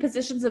putting him in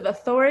positions of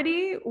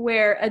authority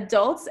where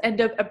adults end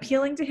up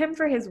appealing to him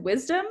for his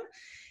wisdom.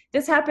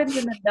 This happens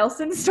in the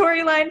Nelson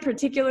storyline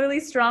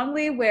particularly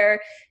strongly,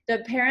 where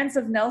the parents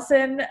of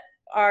Nelson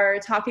are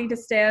talking to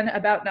Stan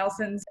about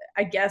Nelson's,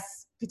 I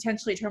guess,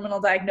 potentially terminal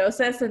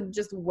diagnosis and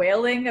just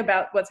wailing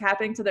about what's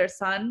happening to their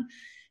son,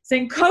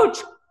 saying, "Coach,"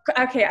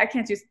 okay, I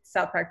can't do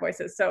South Park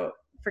voices, so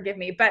forgive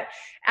me, but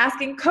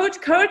asking coach,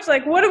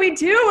 what do we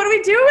do? What do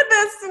we do with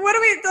this? What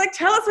do we,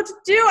 tell us what to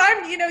do?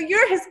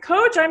 You're his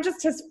coach. I'm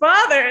just his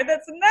father.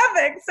 That's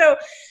nothing.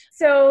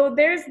 So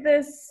there's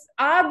this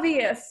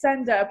obvious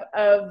send-up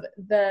of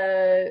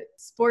the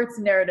sports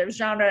narrative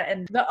genre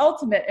and the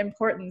ultimate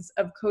importance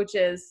of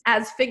coaches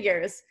as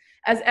figures,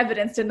 as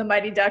evidenced in the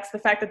Mighty Ducks, the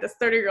fact that this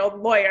 30-year-old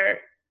lawyer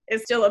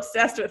is still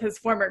obsessed with his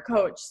former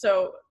coach.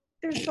 So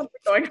there's something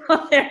going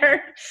on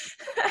there.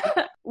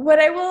 What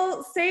I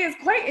will say is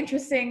quite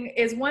interesting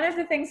is one of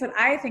the things that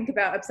I think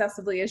about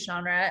obsessively is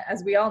genre,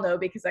 as we all know,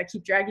 because I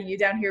keep dragging you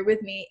down here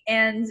with me.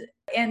 And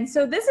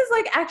so this is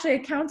actually a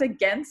count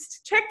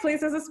against Check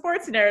Please as a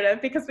sports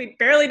narrative, because we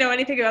barely know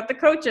anything about the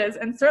coaches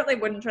and certainly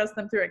wouldn't trust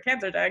them through a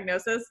cancer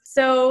diagnosis.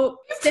 So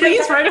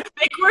please write a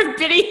fake where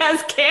Biddy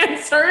has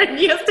cancer and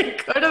he has to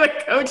go to the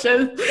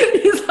coaches.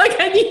 He's like,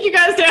 I need you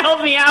guys to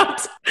help me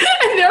out.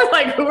 And they're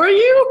like, who are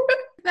you?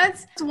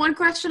 That's one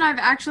question I've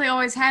actually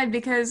always had,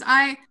 because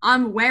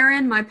I'm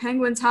wearing my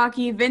Penguins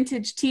hockey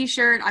vintage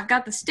t-shirt. I've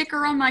got the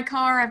sticker on my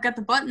car. I've got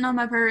the button on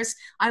my purse.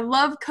 I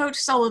love Coach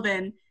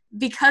Sullivan,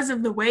 because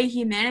of the way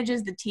he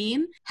manages the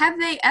team. Have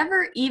they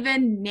ever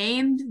even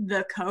named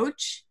the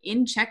coach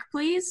in Check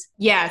Please?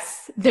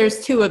 Yes,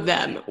 there's two of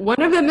them.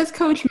 One of them is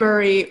Coach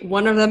Murray.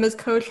 One of them is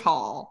Coach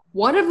Hall.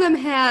 One of them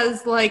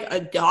has like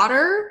a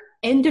daughter.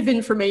 End of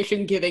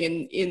information giving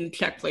in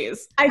Check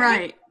Please. I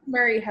think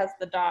Murray has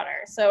the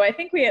daughter. So I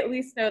think we at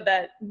least know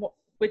that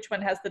which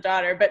one has the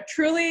daughter. But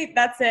truly,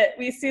 that's it.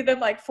 We see them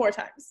like 4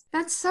 times.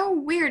 That's so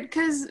weird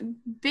because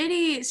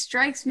Biddy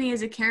strikes me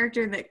as a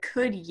character that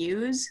could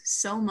use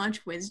so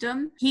much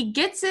wisdom. He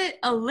gets it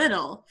a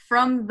little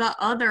from the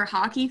other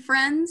hockey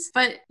friends,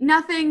 but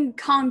nothing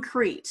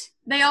concrete.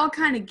 They all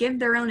kind of give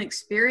their own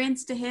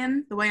experience to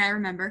him, the way I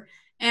remember,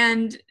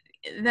 and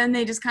then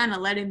they just kind of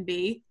let him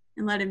be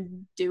and let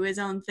him do his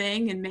own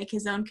thing and make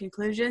his own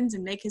conclusions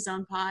and make his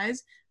own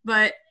pies.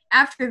 But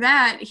after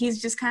that,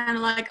 he's just kind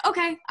of like,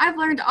 okay, I've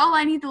learned all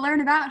I need to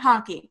learn about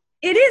hockey.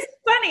 It is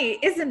funny,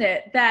 isn't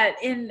it, that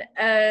in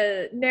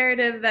a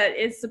narrative that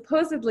is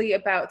supposedly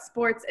about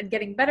sports and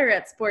getting better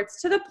at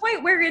sports, to the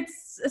point where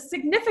it's a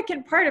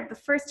significant part of the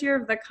first year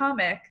of the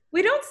comic,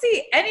 we don't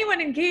see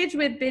anyone engage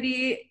with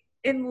Biddy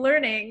in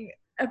learning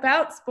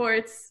about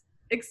sports,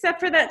 except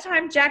for that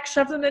time Jack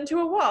shoved him into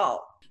a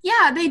wall.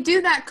 Yeah, they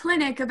do that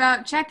clinic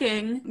about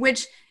checking,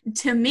 which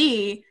to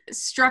me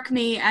struck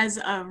me as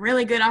a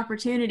really good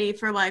opportunity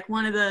for like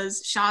one of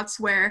those shots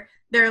where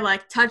they're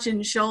like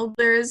touching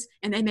shoulders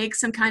and they make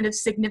some kind of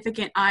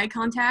significant eye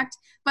contact.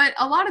 But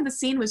a lot of the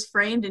scene was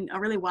framed in a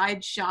really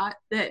wide shot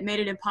that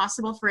made it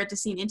impossible for it to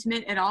seem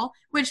intimate at all,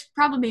 which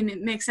probably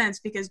makes sense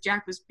because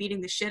Jack was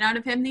beating the shit out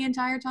of him the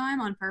entire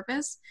time on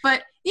purpose.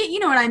 But you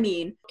know what I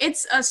mean.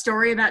 It's a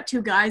story about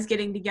 2 guys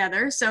getting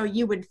together, so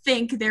you would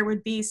think there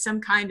would be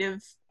some kind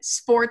of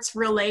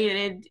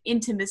sports-related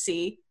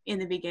intimacy in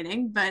the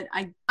beginning, but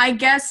I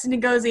guess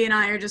Ngozi and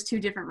I are just 2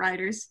 different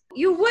writers.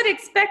 You would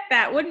expect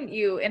that, wouldn't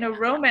you, in a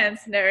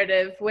romance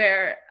narrative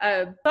where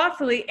a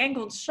thoughtfully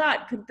angled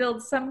shot could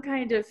build some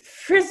kind of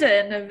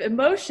frisson of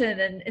emotion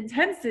and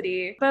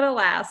intensity. But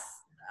alas,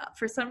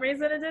 for some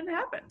reason it didn't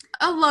happen.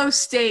 A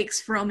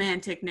low-stakes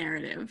romantic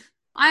narrative.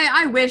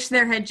 I wish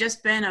there had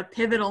just been a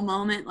pivotal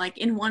moment, like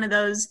in one of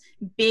those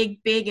big,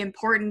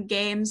 important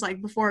games,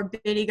 like before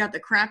Biddy got the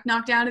crap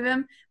knocked out of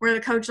him, where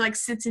the coach like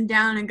sits him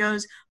down and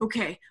goes,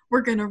 okay,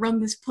 we're going to run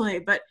this play,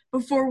 but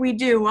before we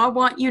do, I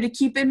want you to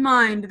keep in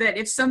mind that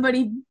if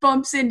somebody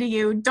bumps into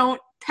you,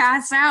 don't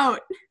pass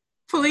out,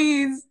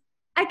 please.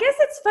 I guess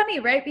it's funny,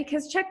 right?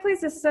 Because Check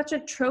Please is such a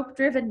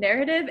trope-driven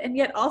narrative and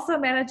yet also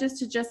manages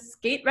to just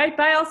skate right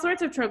by all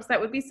sorts of tropes that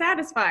would be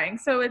satisfying.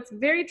 So it's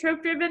very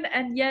trope-driven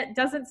and yet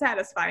doesn't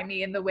satisfy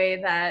me in the way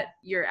that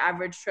your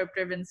average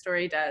trope-driven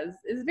story does.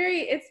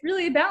 It's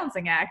really a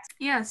balancing act.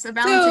 Yes, a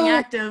balancing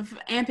act of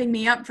amping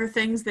me up for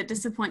things that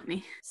disappoint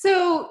me.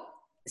 So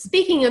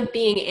speaking of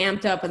being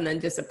amped up and then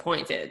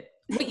disappointed,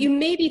 what you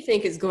maybe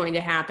think is going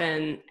to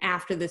happen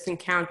after this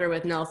encounter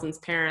with Nelson's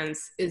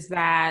parents is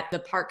that the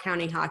Park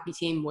County hockey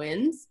team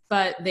wins,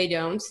 but they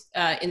don't.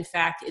 In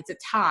fact, it's a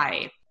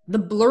tie. The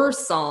Blur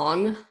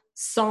song,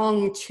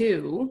 Song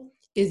 2,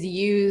 is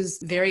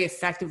used very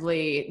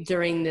effectively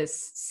during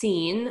this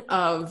scene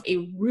of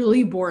a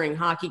really boring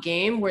hockey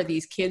game where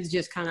these kids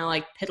just kind of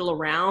like piddle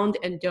around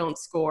and don't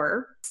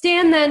score.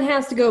 Stan then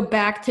has to go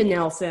back to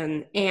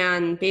Nelson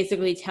and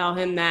basically tell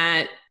him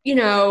that, you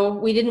know,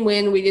 we didn't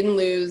win, we didn't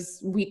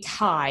lose, we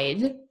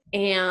tied.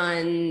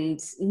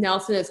 And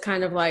Nelson is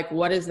kind of like,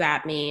 what does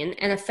that mean?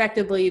 And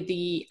effectively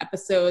the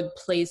episode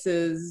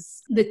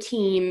places the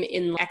team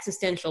in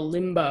existential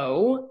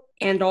limbo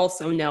and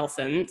also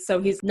Nelson.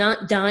 So he's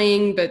not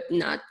dying, but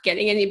not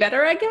getting any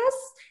better, I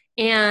guess.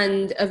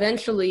 And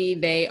eventually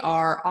they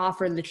are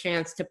offered the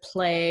chance to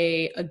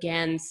play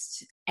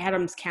against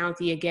Adams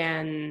County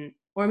again,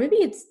 or maybe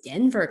it's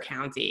Denver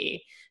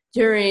County,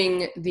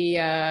 during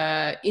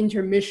the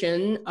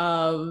intermission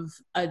of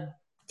a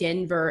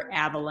Denver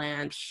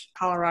Avalanche,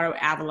 Colorado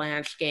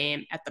Avalanche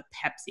game at the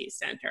Pepsi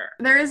Center.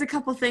 There is a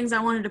couple things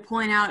I wanted to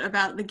point out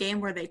about the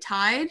game where they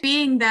tied,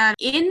 being that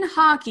in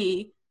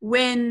hockey,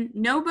 when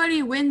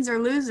nobody wins or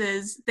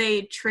loses,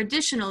 they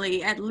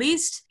traditionally, at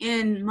least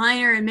in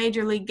minor and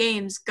major league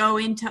games, go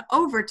into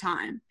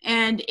overtime.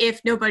 And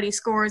if nobody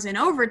scores in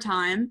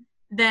overtime,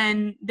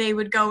 then they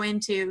would go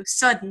into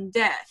sudden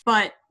death.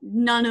 But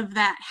none of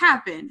that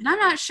happened. And I'm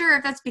not sure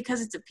if that's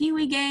because it's a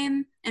peewee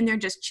game and they're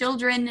just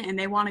children and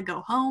they want to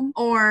go home,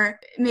 or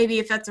maybe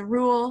if that's a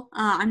rule.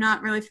 I'm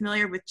not really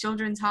familiar with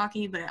children's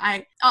hockey, but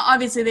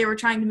obviously they were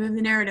trying to move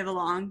the narrative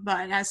along,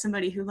 but as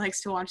somebody who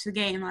likes to watch the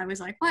game, I was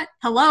like, what?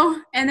 Hello?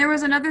 And there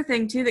was another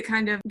thing too that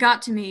kind of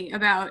got to me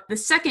about the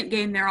second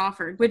game they're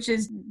offered, which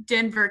is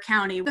Denver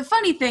County. The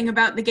funny thing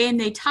about the game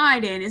they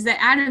tied in is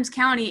that Adams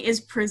County is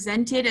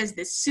presented as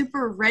this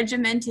super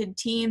regimented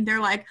team.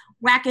 They're like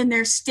whacking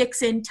their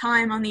sticks in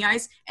time on the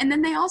ice, and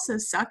then they also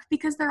suck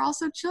because they're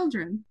also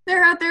children.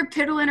 They're out there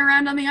piddling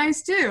around on the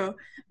ice too.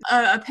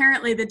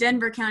 Apparently the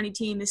Denver County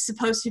team is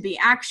supposed to be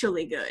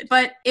actually good.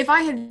 But if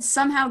I had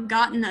somehow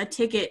gotten a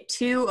ticket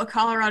to a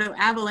Colorado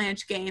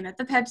Avalanche game at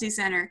the Pepsi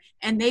Center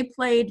and they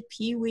played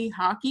peewee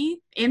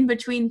hockey, in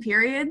between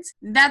periods,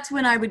 that's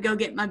when I would go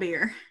get my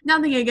beer.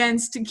 Nothing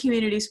against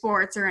community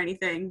sports or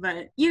anything,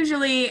 but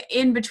usually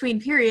in between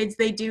periods,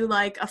 they do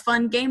like a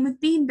fun game with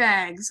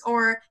beanbags,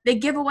 or they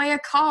give away a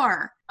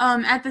car.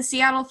 At the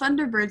Seattle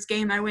Thunderbirds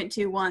game I went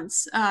to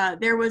once,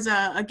 there was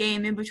a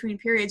game in between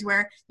periods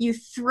where you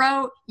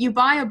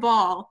buy a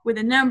ball with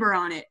a number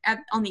on it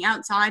on the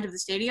outside of the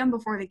stadium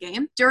before the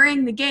game.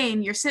 During the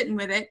game, you're sitting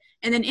with it,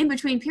 and then in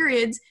between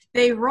periods,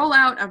 they roll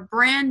out a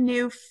brand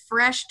new,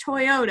 fresh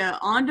Toyota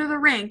onto the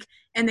rink,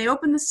 and they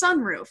open the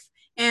sunroof.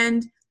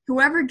 And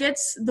whoever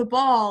gets the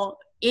ball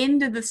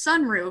into the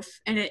sunroof,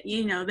 and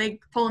they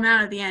pull them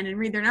out at the end and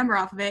read their number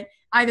off of it,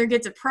 either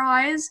gets a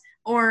prize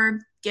or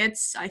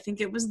gets, I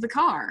think it was the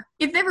car.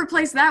 If they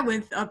replaced that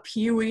with a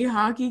Pee-wee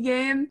hockey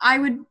game, I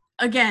would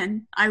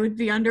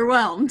be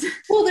underwhelmed.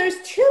 Well, there's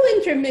 2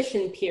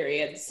 intermission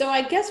periods, so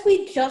I guess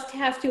we just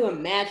have to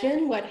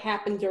imagine what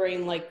happened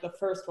during, like, the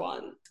first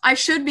one. I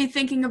should be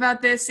thinking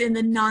about this in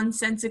the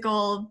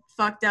nonsensical,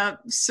 fucked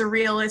up,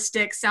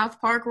 surrealistic South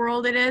Park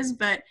world it is,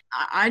 but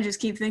I just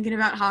keep thinking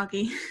about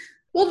hockey.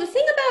 Well, the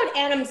thing about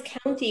Adams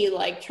County,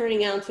 like,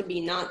 turning out to be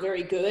not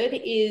very good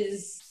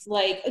is,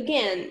 like,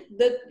 again,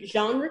 the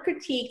genre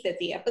critique that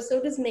the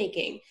episode is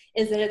making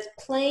is that it's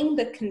playing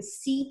the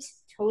conceit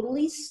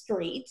totally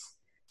straight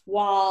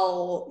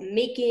while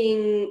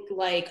making,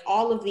 like,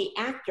 all of the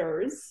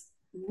actors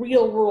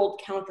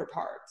real-world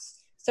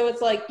counterparts. So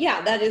it's like,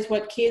 yeah, that is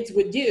what kids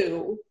would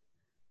do.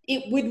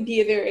 It wouldn't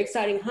be a very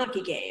exciting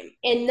hockey game.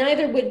 And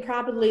neither would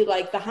probably,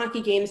 like, the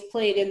hockey games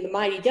played in the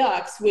Mighty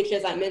Ducks, which,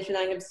 as I mentioned,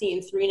 I have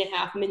seen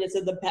 3.5 minutes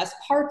of the best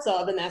parts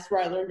of, and that's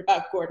where I learned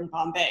about Gordon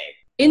Bombay.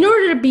 In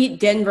order to beat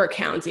Denver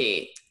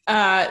County,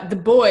 the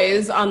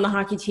boys on the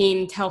hockey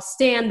team tell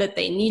Stan that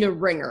they need a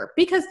ringer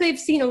because they've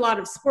seen a lot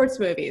of sports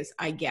movies,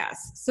 I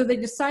guess. So they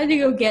decide to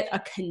go get a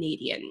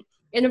Canadian.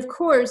 And of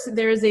course,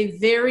 there is a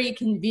very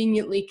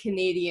conveniently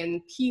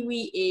Canadian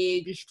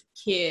Pee-wee-aged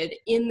kid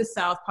in the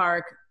South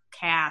Park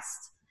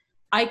cast,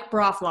 Ike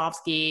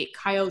Broflovsky,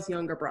 Kyle's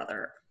younger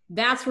brother.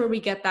 That's where we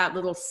get that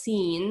little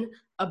scene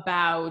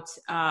about,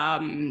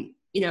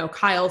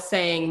 Kyle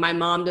saying, my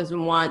mom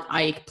doesn't want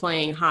Ike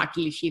playing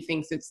hockey. She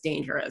thinks it's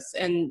dangerous.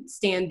 And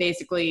Stan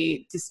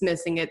basically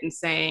dismissing it and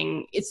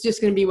saying, it's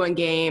just going to be one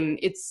game.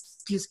 It's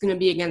just going to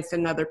be against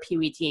another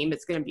Pee-wee team.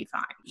 It's going to be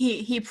fine.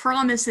 He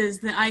promises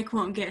that Ike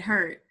won't get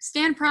hurt.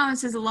 Stan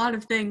promises a lot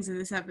of things in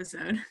this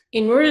episode.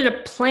 In order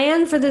to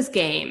plan for this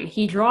game,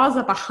 he draws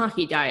up a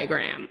hockey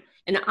diagram.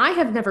 And I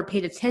have never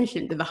paid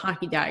attention to the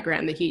hockey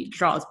diagram that he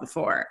draws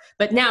before.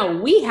 But now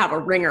we have a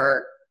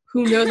ringer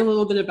who knows a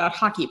little bit about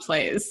hockey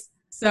plays.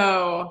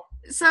 So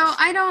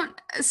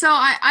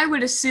I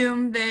would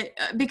assume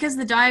that because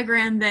the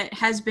diagram that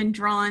has been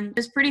drawn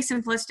is pretty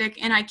simplistic,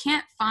 and I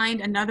can't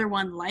find another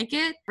one like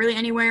it really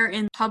anywhere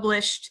in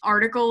published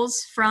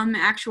articles from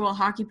actual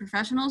hockey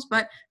professionals.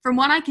 But from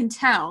what I can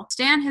tell,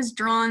 Stan has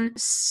drawn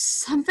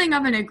something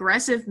of an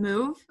aggressive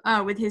move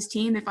with his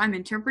team, if I'm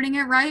interpreting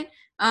it right.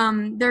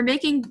 They're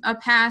making a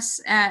pass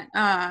at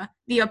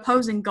the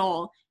opposing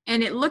goal,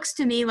 and it looks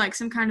to me like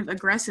some kind of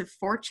aggressive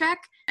forecheck,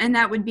 and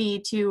that would be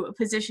to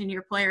position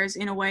your players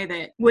in a way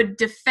that would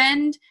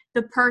defend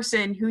the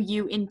person who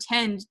you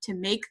intend to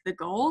make the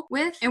goal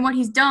with. And what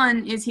he's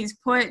done is he's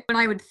put what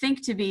I would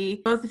think to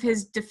be both of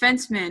his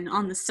defensemen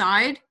on the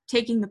side,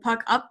 taking the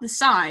puck up the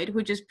side,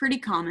 which is pretty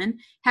common,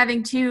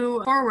 having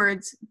 2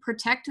 forwards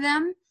protect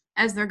them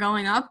as they're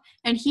going up,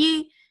 and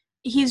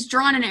he's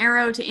drawn an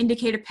arrow to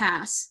indicate a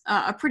pass,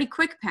 a pretty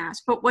quick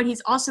pass, but what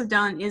he's also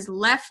done is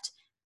left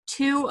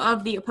 2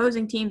 of the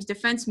opposing team's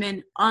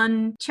defensemen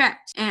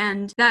unchecked.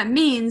 And that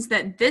means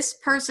that this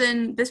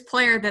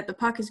player that the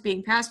puck is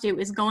being passed to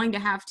is going to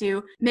have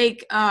to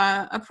make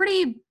a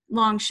pretty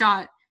long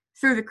shot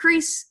through the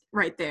crease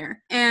right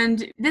there.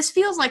 And this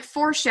feels like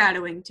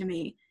foreshadowing to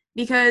me,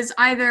 because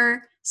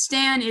either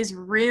Stan is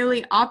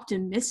really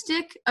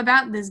optimistic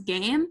about this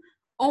game,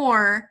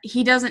 or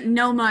he doesn't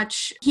know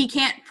much. He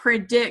can't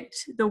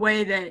predict the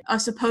way that a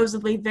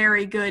supposedly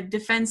very good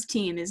defense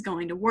team is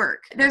going to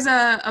work. There's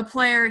a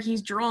player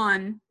he's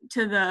drawn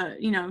to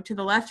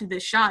the left of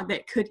this shot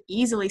that could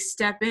easily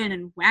step in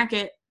and whack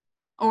it.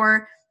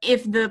 Or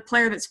if the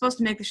player that's supposed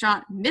to make the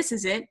shot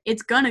misses it,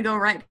 it's going to go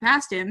right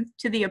past him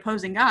to the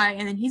opposing guy,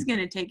 and then he's going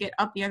to take it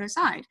up the other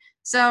side.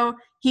 So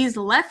he's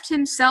left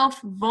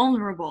himself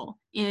vulnerable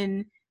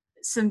in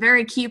some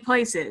very key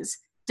places,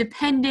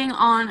 depending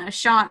on a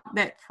shot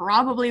that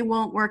probably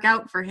won't work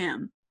out for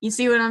him. You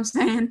see what I'm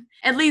saying?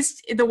 At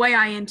least the way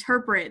I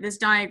interpret this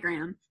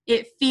diagram,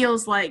 it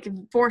feels like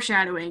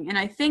foreshadowing. And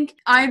I think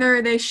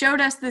either they showed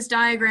us this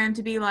diagram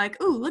to be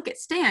like, ooh, look at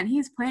Stan,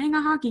 he's planning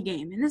a hockey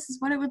game, and this is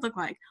what it would look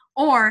like.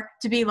 Or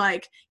to be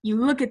like, you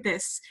look at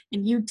this,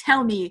 and you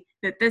tell me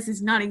that this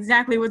is not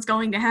exactly what's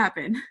going to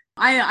happen.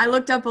 I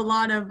looked up a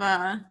lot of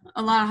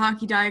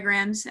hockey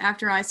diagrams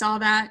after I saw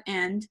that,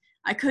 and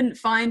I couldn't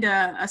find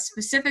a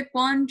specific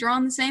one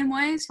drawn the same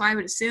way, so I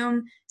would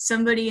assume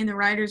somebody in the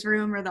writer's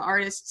room or the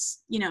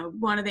artists,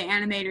 one of the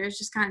animators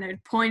just kind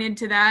of pointed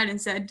to that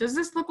and said, does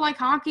this look like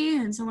hockey?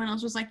 And someone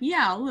else was like,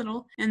 yeah, a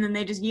little. And then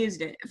they just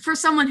used it. For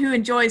someone who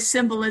enjoys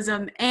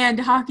symbolism and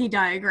hockey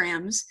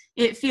diagrams,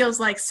 it feels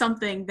like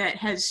something that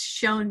has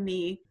shown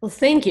me. Well,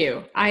 thank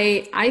you.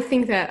 I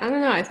think that, I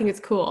don't know, I think it's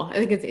cool. I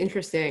think it's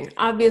interesting.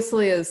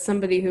 Obviously, as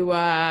somebody who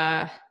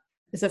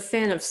is a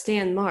fan of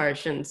Stan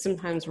Marsh and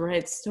sometimes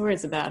writes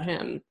stories about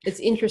him, it's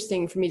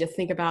interesting for me to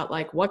think about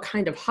like what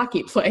kind of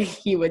hockey play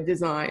he would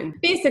design.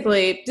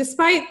 Basically,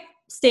 despite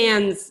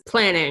Stan's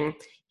planning,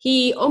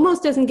 he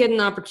almost doesn't get an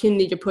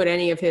opportunity to put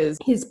any of his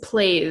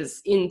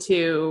plays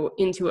into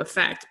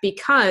effect,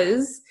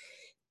 because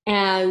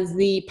as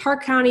the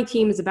Park County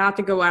team is about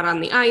to go out on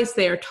the ice,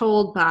 they are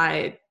told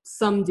by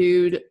some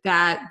dude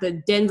that the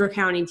Denver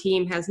County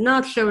team has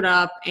not showed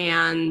up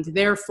and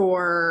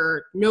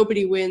therefore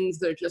nobody wins.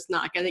 They're just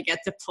not going to get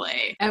to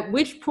play. At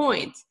which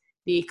point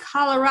the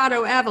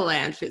Colorado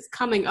Avalanche is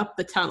coming up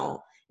the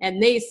tunnel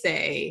and they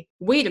say,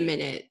 wait a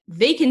minute,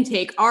 they can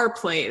take our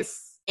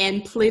place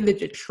and play the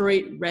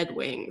Detroit Red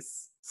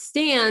Wings.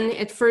 Stan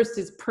at first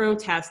is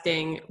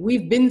protesting.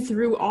 We've been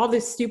through all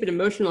this stupid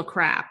emotional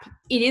crap.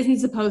 It isn't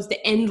supposed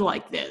to end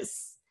like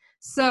this.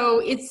 So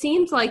it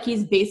seems like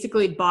he's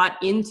basically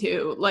bought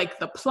into like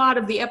the plot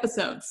of the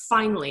episode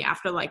finally,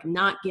 after like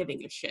not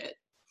giving a shit.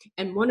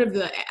 And one of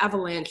the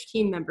Avalanche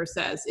team members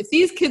says, if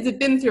these kids have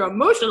been through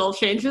emotional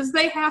changes,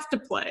 they have to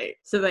play.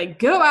 So they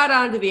go out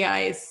onto the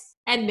ice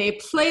and they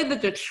play the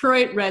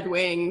Detroit Red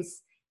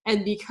Wings.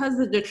 And because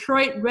the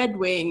Detroit Red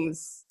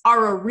Wings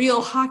are a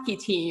real hockey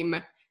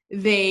team,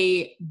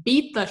 they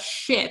beat the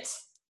shit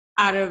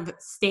out of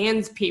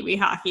Stan's Pee Wee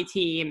hockey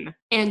team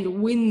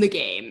and win the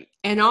game.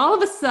 And all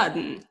of a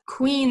sudden,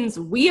 Queen's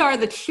We Are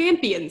the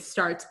Champions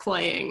starts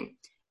playing,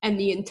 and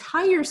the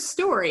entire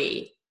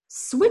story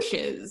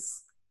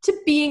switches to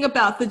being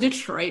about the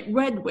Detroit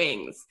Red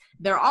Wings.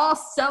 They're all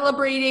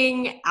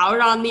celebrating out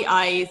on the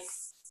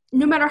ice.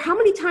 No matter how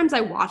many times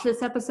I watch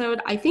this episode,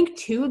 I think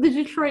two of the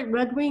Detroit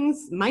Red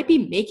Wings might be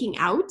making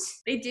out.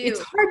 They do. It's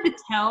hard to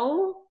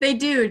tell. They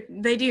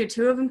do.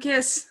 Two of them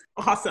kiss.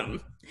 Awesome.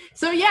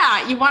 So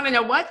yeah, you want to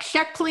know what?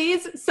 Check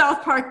please.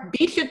 South Park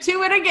beat you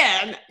to it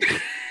again.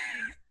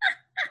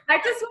 I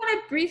just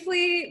want to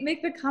briefly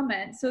make the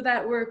comment so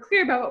that we're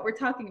clear about what we're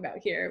talking about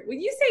here.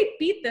 When you say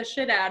beat the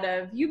shit out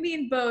of, you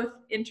mean both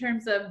in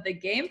terms of the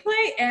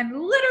gameplay and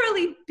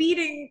literally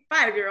beating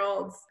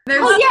 5-year-olds. This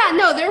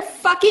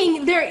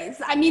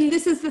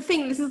is the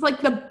thing. This is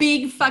like the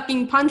big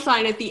fucking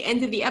punchline at the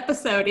end of the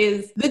episode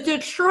is the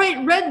Detroit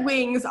Red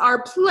Wings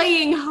are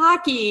playing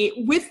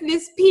hockey with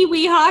this Pee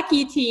Wee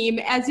hockey team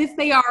as if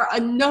they are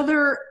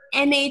another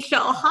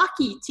NHL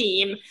hockey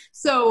team.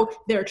 So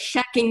they're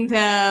checking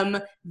them,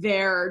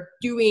 they're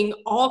doing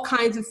all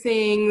kinds of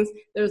things.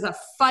 There's a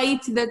fight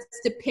that's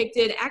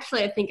depicted.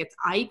 Actually, I think it's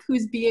Ike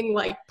who's being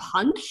like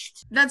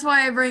punched. That's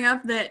why I bring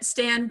up that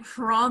Stan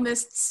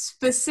promised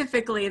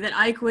specifically that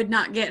Ike would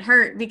not get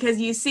hurt, because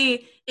you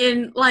see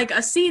in like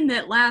a scene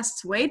that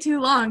lasts way too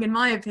long, in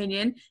my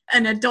opinion,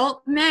 an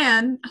adult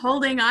man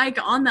holding Ike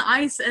on the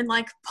ice and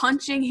like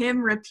punching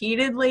him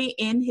repeatedly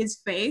in his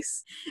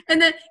face. And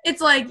then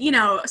it's like,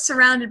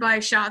 surrounded by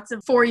shots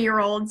of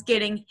 4-year-olds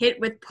getting hit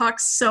with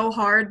pucks so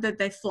hard that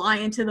they fly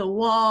into the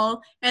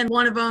wall. And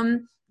one of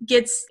them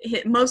gets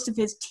most of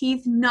his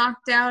teeth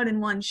knocked out in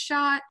one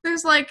shot.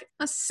 There's like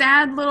a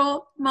sad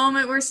little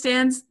moment where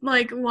Stan's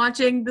like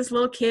watching this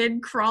little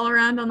kid crawl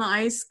around on the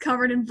ice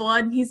covered in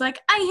blood, and he's like,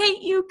 I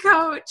hate you,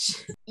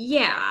 coach.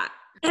 Yeah,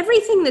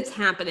 everything that's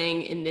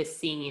happening in this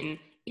scene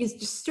is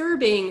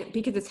disturbing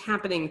because it's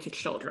happening to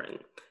children.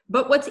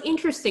 But what's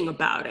interesting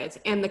about it,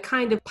 and the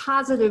kind of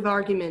positive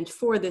argument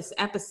for this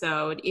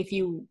episode, if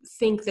you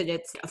think that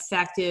it's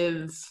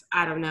effective,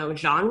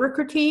 genre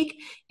critique,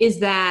 is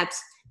that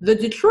the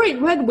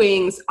Detroit Red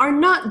Wings are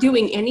not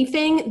doing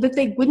anything that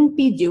they wouldn't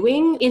be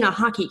doing in a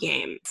hockey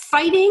game.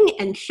 Fighting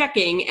and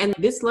checking and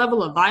this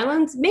level of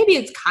violence, maybe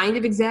it's kind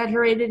of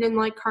exaggerated and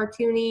like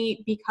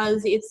cartoony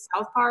because it's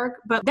South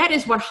Park, but that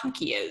is what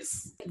hockey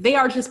is. They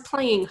are just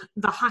playing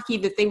the hockey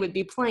that they would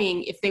be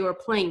playing if they were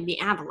playing the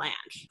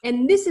Avalanche.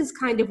 And this is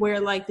kind of where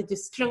like the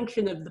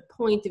disjunction of the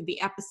point of the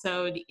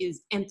episode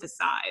is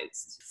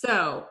emphasized.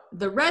 So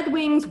the Red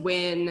Wings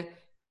win.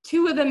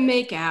 2 of them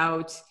make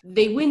out.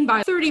 They win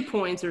by 30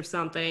 points or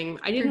something.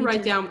 I didn't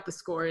write down what the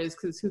score is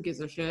because who gives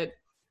a shit.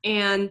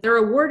 And they're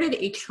awarded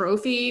a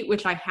trophy,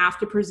 which I have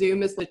to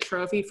presume is the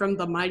trophy from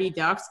the Mighty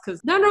Ducks,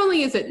 because not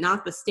only is it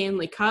not the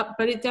Stanley Cup,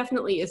 but it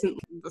definitely isn't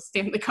the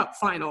Stanley Cup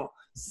final.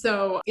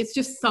 So it's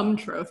just some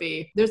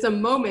trophy. There's a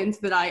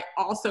moment that I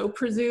also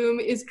presume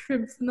is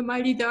cribbed from the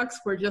Mighty Ducks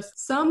where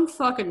just some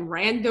fucking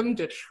random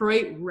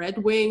Detroit Red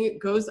Wing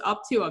goes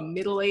up to a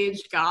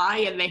middle-aged guy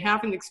and they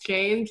have an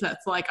exchange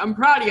that's like, I'm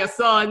proud of you,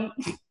 son.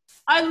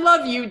 I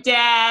love you,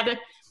 Dad.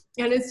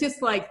 And it's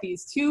just like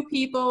these 2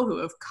 people who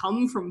have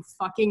come from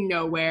fucking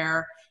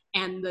nowhere.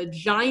 And the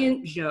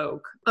giant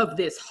joke of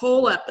this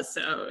whole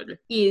episode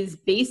is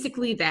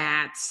basically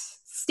that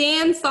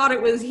Stan thought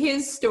it was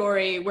his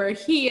story where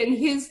he and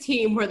his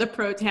team were the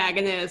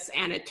protagonists,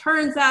 and it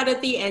turns out at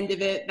the end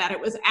of it that it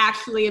was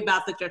actually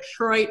about the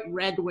Detroit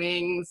Red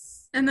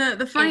Wings. And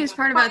the funniest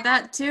part about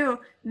that too,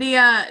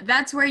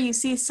 that's where you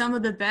see some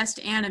of the best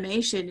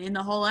animation in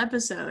the whole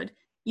episode.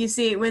 You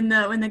see when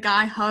the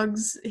guy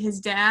hugs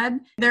his dad,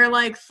 they're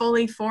like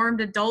fully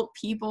formed adult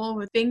people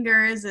with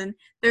fingers, and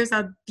there's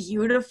a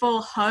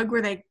beautiful hug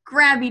where they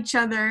grab each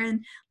other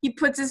and he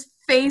puts his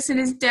face in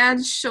his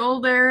dad's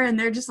shoulder and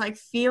they're just like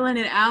feeling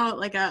it out,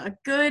 like a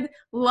good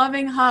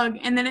loving hug.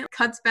 And then it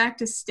cuts back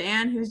to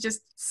Stan, who's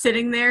just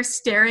sitting there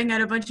staring at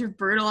a bunch of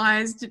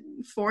brutalized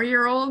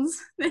 4-year-olds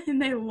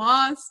and they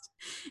lost.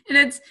 And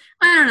it's,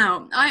 I don't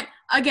know,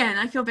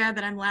 I feel bad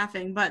that I'm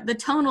laughing, but the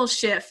tonal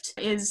shift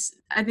is,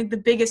 I think, the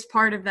biggest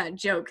part of that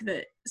joke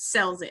that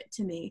sells it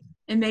to me.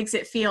 It makes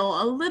it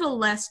feel a little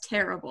less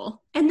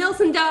terrible. And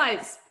Nelson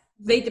dies.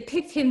 They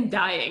depict him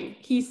dying.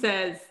 He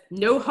says,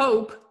 "No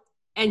hope,"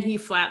 and he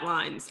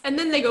flatlines. And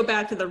then they go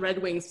back to the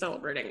Red Wings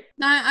celebrating.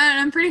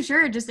 I'm pretty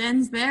sure it just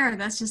ends there.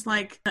 That's just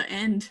like the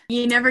end.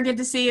 You never get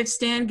to see if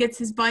Stan gets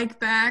his bike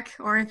back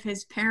or if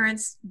his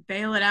parents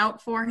bail it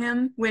out for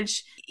him,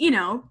 which, you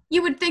know,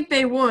 you would think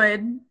they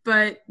would,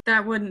 but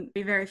that wouldn't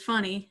be very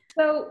funny.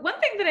 So one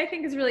thing that I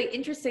think is really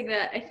interesting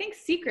that I think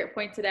Secret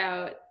pointed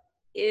out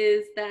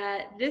is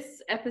that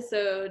this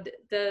episode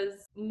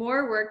does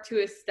more work to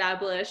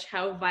establish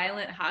how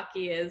violent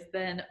hockey is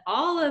than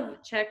all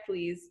of Check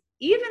Please,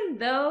 even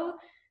though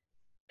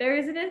there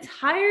is an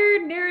entire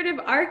narrative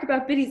arc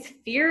about Biddy's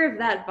fear of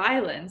that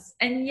violence,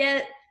 and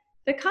yet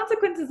the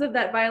consequences of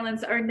that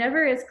violence are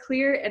never as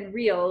clear and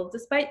real,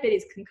 despite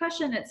Biddy's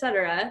concussion,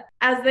 etc.,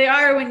 as they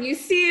are when you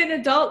see an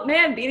adult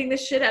man beating the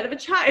shit out of a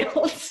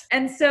child.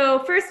 And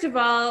so, first of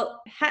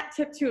all, hat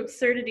tip to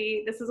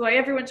absurdity. This is why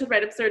everyone should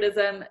write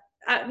absurdism.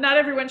 Not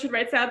everyone should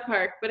write South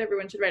Park, but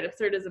everyone should write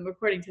absurdism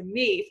according to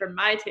me, for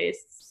my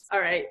tastes. All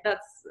right,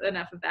 that's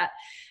enough of that.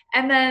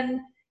 And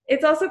then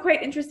it's also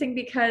quite interesting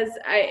because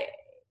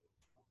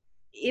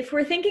if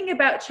we're thinking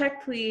about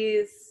Check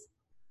Please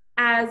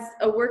as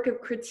a work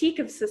of critique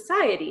of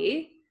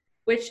society,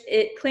 which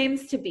it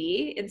claims to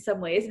be in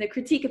some ways, and a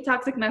critique of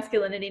toxic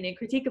masculinity and a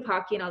critique of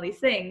hockey and all these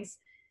things,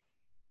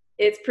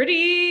 it's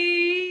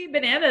pretty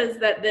bananas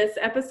that this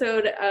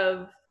episode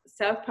of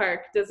South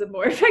Park does a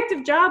more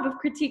effective job of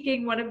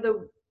critiquing one of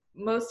the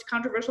most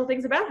controversial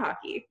things about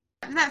hockey.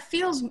 That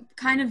feels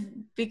kind of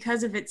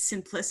because of its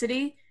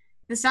simplicity.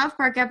 The South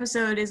Park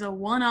episode is a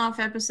one-off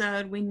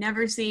episode. We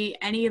never see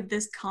any of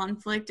this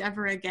conflict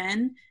ever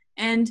again.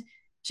 And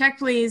Check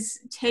Please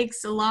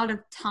takes a lot of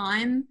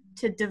time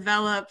to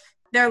develop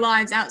their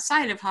lives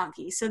outside of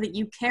hockey so that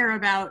you care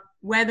about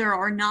whether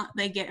or not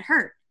they get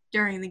hurt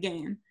during the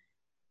game.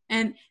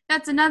 And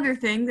that's another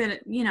thing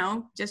that, you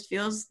know, just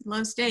feels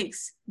low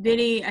stakes.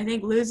 Biddy, I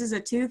think, loses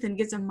a tooth and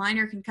gets a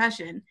minor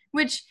concussion,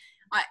 which,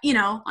 you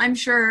know, I'm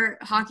sure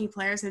hockey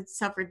players had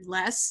suffered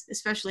less,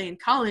 especially in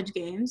college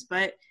games,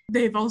 but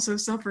they've also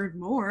suffered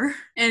more.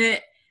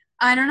 And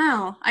I don't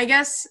know. I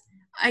guess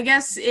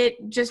it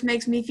just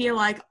makes me feel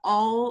like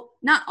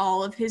not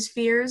all of his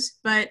fears,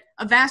 but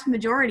a vast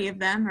majority of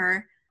them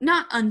are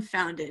not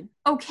unfounded.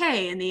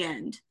 Okay, in the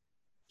end.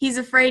 He's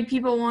afraid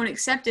people won't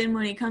accept him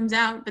when he comes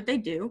out, but they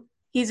do.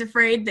 He's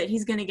afraid that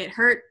he's going to get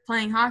hurt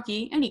playing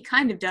hockey, and he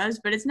kind of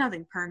does, but it's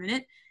nothing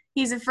permanent.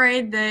 He's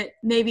afraid that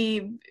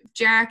maybe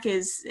Jack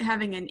is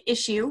having an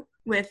issue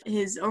with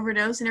his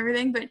overdose and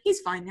everything, but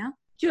he's fine now.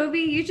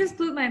 Jovi, you just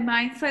blew my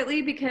mind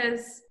slightly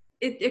because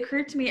it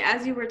occurred to me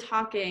as you were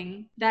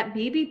talking that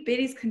maybe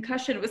Biddy's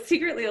concussion was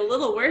secretly a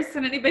little worse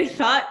than anybody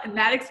thought, and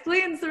that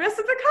explains the rest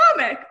of the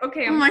comic.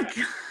 Okay, oh my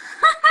God.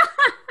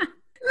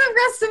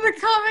 The rest of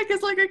the comic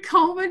is like a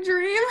coma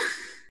dream.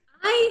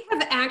 I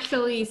have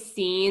actually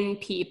seen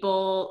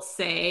people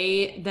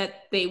say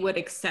that they would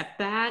accept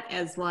that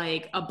as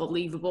like a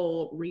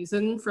believable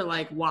reason for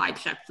like why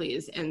Check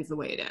Please ends the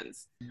way it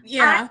ends.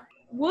 Yeah. I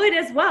would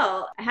as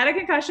well. I had a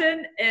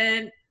concussion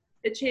and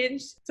it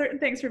changed certain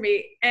things for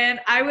me. And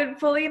I would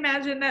fully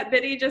imagine that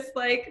Biddy just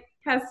like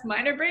has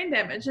minor brain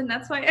damage and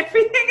that's why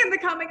everything in the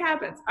comic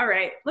happens. All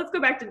right, let's go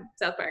back to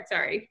South Park.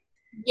 Sorry.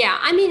 Yeah,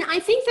 I mean, I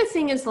think the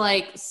thing is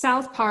like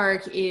South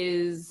Park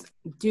is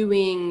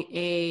doing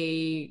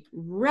a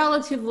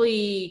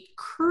relatively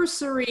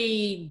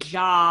cursory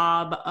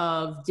job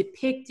of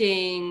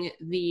depicting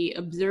the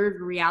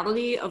observed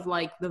reality of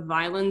like the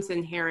violence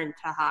inherent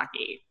to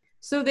hockey.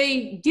 So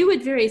they do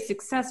it very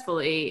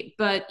successfully,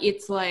 but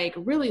it's like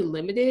really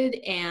limited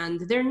and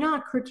they're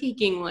not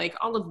critiquing like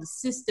all of the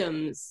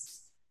systems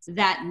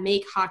that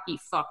make hockey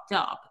fucked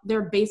up.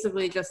 They're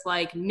basically just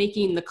like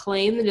making the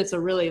claim that it's a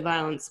really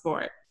violent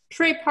sport.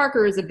 Trey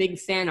Parker is a big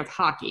fan of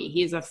hockey.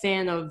 He's a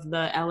fan of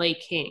the LA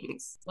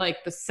Kings,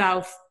 like the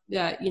South.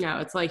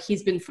 It's like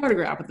he's been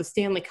photographed with the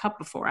Stanley Cup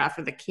before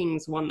after the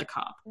Kings won the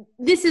cup.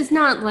 This is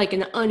not like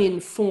an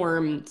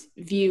uninformed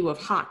view of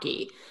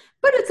hockey,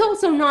 but it's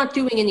also not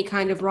doing any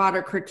kind of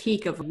broader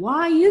critique of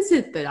why is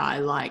it that I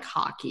like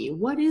hockey?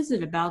 What is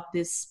it about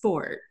this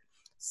sport?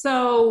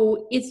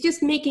 So it's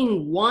just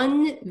making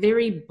one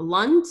very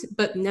blunt,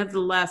 but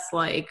nevertheless,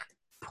 like,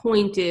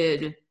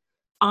 pointed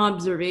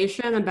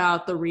observation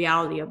about the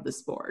reality of the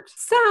sport.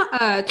 So,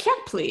 check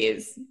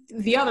please.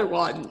 The other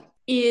one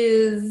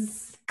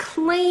is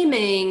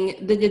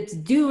claiming that it's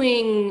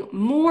doing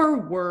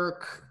more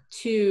work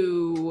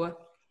to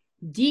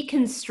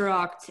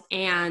deconstruct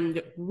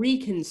and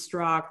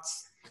reconstruct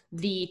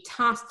the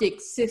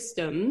toxic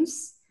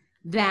systems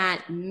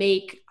that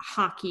make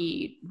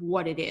hockey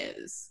what it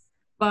is.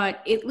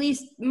 But at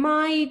least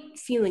my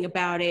feeling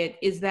about it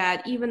is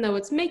that even though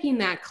it's making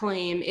that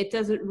claim, it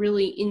does it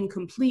really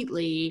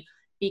incompletely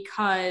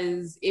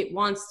because it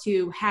wants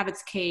to have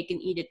its cake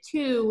and eat it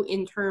too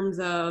in terms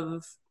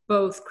of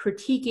both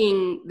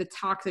critiquing the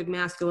toxic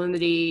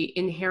masculinity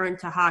inherent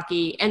to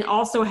hockey and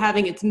also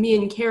having its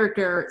main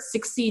character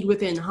succeed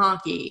within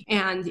hockey.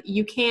 And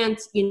you can't,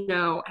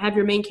 have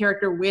your main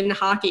character win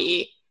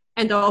hockey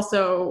and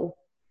also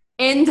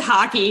end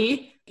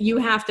hockey. You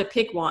have to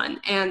pick one,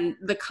 and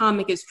the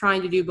comic is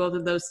trying to do both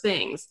of those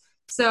things.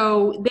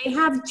 So they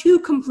have two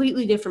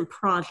completely different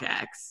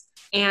projects,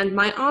 and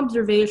my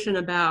observation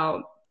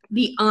about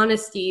the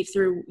honesty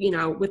through,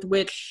 with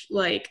which,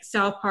 like,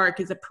 South Park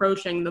is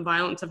approaching the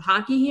violence of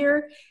hockey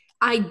here,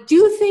 I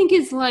do think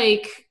is,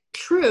 like,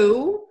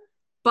 true,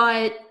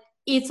 but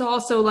it's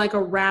also, like,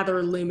 a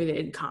rather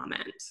limited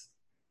comment.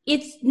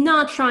 It's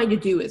not trying to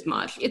do as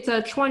much. It's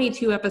a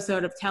 22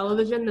 episode of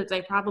television that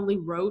they probably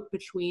wrote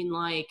between,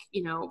 like,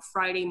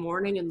 Friday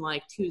morning and,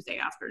 like, Tuesday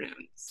afternoon.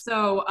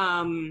 So,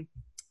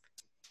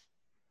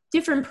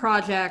 different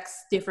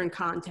projects, different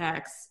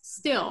contexts,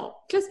 still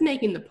just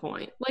making the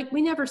point. Like,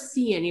 we never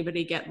see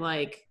anybody get,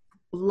 like,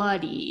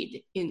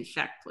 bloodied in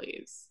Check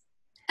Please.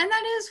 And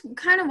that is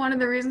kind of one of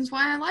the reasons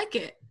why I like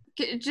it.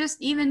 Just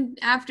even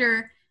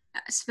after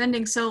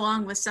spending so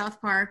long with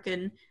South Park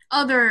and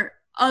other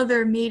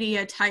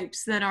media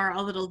types that are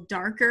a little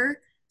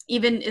darker,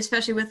 even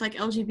especially with, like,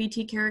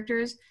 LGBT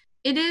characters,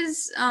 it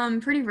is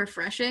pretty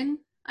refreshing,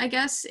 I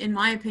guess, in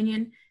my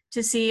opinion,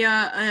 to see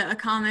a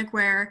comic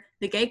where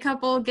the gay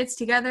couple gets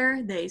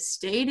together, they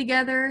stay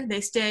together,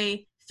 they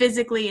stay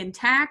physically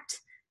intact,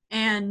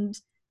 and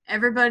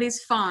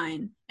everybody's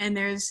fine. And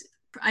there's,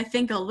 I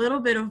think, a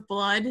little bit of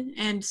blood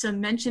and some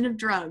mention of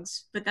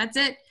drugs, but that's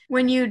it.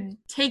 When you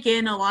take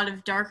in a lot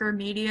of darker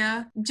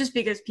media, just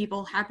because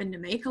people happen to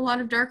make a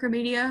lot of darker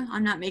media,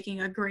 I'm not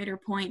making a greater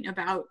point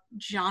about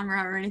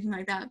genre or anything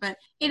like that, but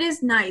it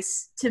is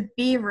nice to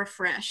be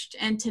refreshed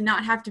and to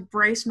not have to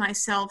brace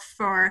myself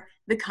for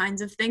the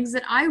kinds of things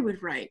that I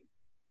would write.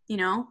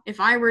 If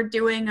I were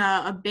doing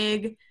a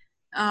big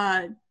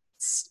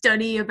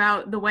study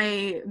about the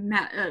way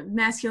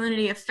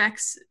masculinity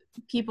affects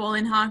people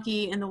in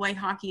hockey and the way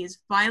hockey is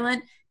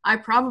violent, I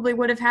probably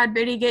would have had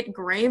Biddy get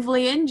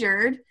gravely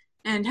injured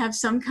and have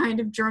some kind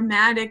of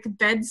dramatic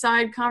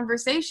bedside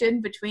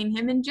conversation between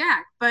him and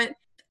Jack. But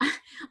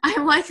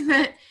I like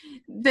that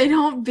they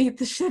don't beat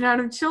the shit out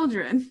of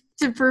children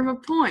to prove a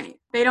point.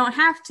 They don't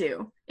have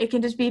to. It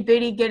can just be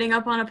Biddy getting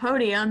up on a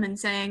podium and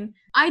saying,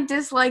 I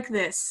dislike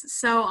this,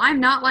 so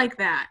I'm not like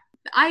that.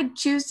 I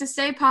choose to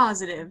stay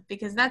positive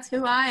because that's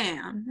who I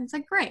am. It's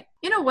like, great.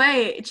 In a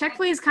way, Check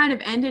Please kind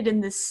of ended in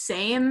the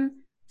same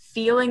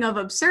feeling of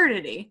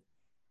absurdity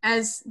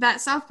as that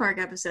South Park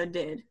episode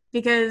did,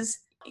 because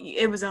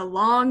it was a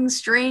long,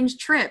 strange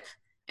trip,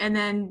 and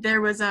then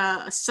there was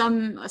a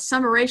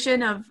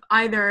summation of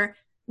either,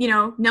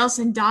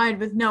 Nelson died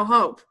with no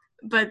hope,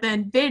 but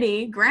then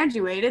Biddy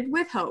graduated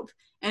with hope,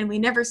 and we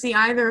never see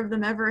either of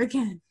them ever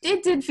again.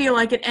 It did feel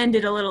like it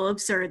ended a little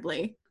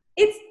absurdly.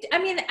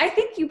 I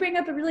think you bring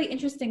up a really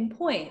interesting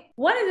point.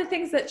 One of the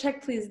things that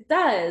Check Please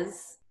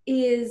does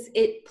is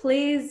it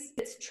plays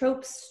its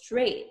tropes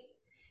straight.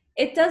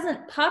 It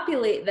doesn't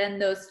populate then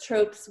those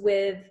tropes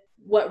with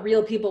what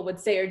real people would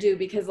say or do,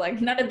 because,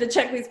 like, none of the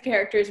Check Please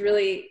characters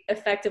really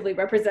effectively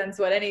represents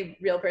what any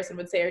real person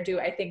would say or do,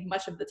 I think,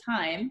 much of the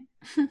time.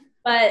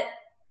 But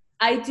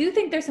I do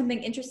think there's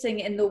something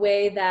interesting in the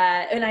way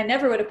that, and I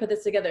never would have put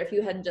this together if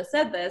you hadn't just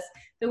said this,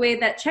 the way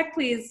that Check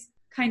Please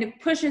kind of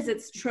pushes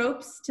its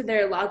tropes to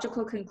their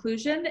logical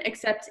conclusion,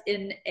 except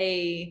in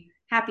a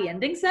happy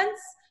ending sense,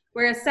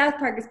 whereas South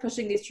Park is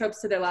pushing these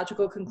tropes to their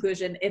logical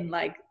conclusion in,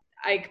 like,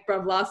 Ike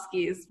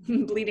Broflovsky's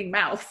bleeding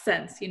mouth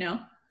sense,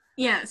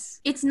 Yes.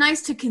 It's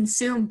nice to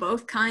consume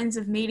both kinds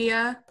of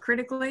media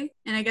critically,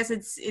 and I guess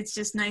it's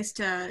just nice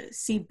to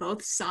see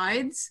both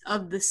sides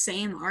of the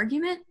same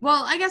argument.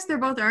 Well, I guess they're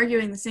both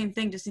arguing the same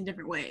thing, just in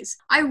different ways.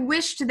 I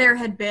wished there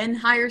had been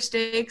higher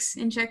stakes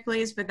in Check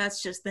Please, but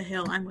that's just the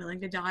hill I'm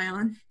willing to die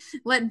on.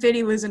 Let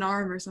Biddy lose an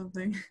arm or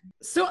something.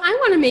 So I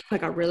want to make,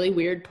 like, a really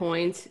weird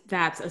point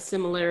that's a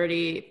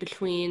similarity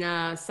between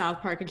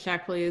South Park and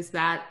Check Please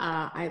that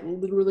I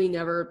literally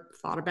never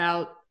thought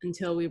about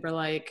until we were,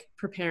 like,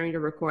 preparing to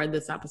record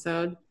this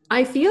episode.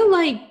 I feel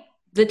like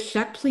the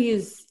Check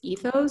Please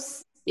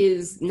ethos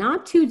is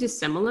not too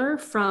dissimilar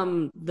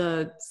from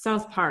the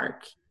South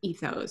Park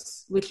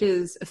ethos, which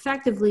is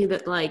effectively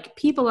that, like,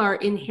 people are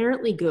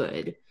inherently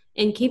good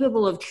and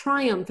capable of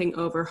triumphing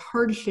over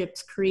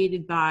hardships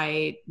created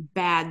by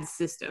bad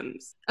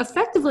systems.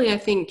 Effectively, I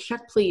think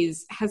Check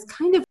Please has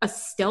kind of a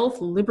stealth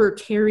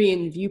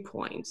libertarian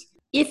viewpoint.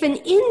 If an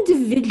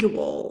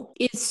individual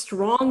is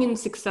strong and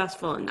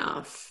successful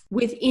enough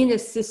within a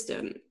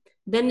system,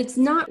 then it's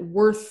not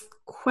worth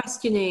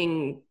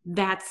questioning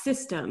that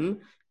system,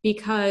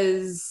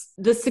 because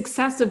the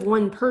success of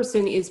one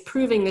person is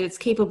proving that it's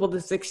capable to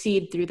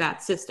succeed through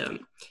that system.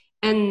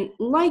 And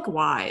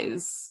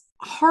likewise,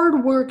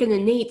 hard work and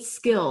innate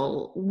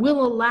skill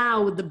will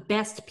allow the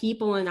best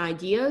people and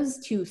ideas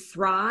to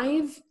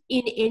thrive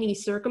in any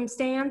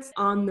circumstance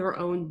on their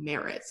own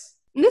merits.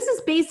 And this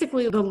is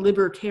basically the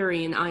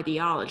libertarian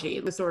ideology,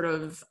 the sort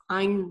of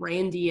Ayn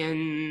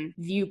Randian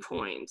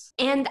viewpoint.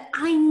 And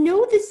I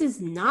know this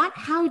is not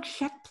how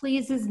Check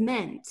Please is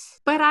meant,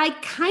 but I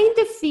kind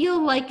of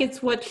feel like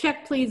it's what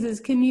Check Please is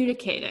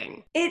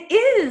communicating. It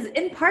is,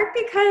 in part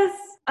because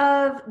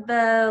of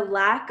the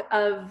lack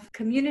of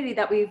community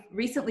that we've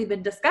recently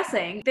been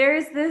discussing.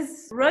 There's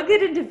this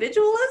rugged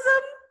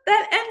individualism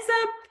that ends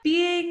up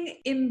being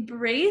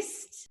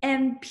embraced,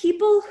 and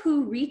people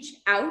who reach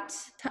out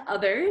to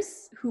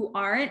others who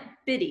aren't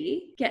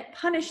Biddy get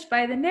punished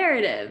by the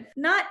narrative.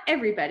 Not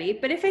everybody,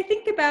 but if I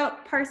think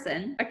about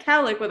Parson, a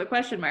cowlick with a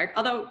question mark,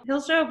 although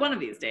he'll show up one of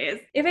these days.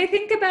 If I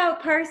think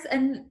about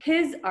Parson,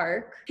 his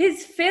arc,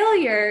 his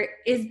failure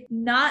is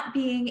not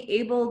being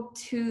able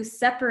to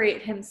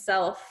separate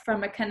himself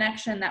from a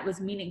connection that was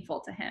meaningful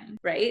to him,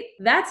 right?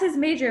 That's his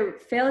major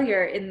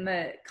failure in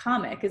the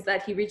comic, is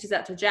that he reaches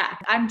out to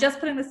Jack. I'm just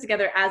putting this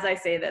together as I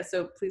say this,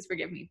 so please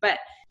forgive me, but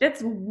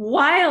that's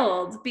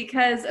wild,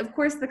 because of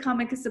course the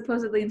comic is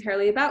supposedly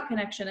entirely about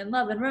connection and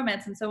love and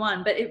romance and so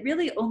on, but it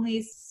really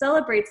only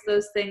celebrates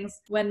those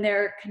things when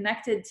they're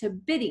connected to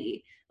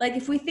Biddy. Like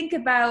if we think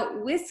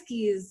about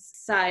Whiskey's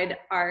side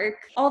arc,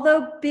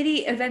 although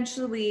Biddy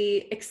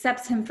eventually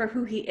accepts him for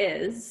who he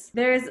is,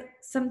 there's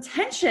some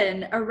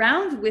tension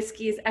around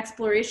Whiskey's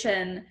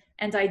exploration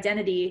and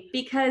identity,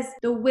 because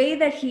the way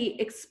that he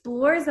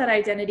explores that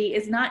identity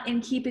is not in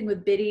keeping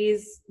with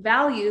Biddy's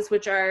values,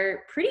 which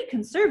are pretty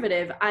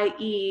conservative,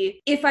 i.e.,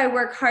 if I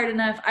work hard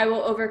enough, I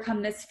will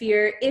overcome this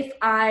fear. If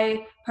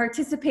I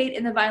participate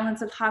in the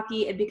violence of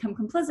hockey and become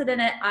complicit in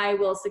it, I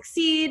will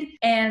succeed.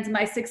 And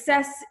my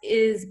success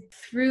is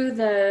through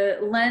the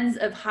lens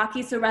of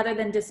hockey. So rather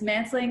than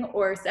dismantling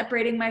or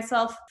separating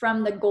myself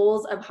from the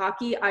goals of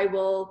hockey, I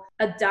will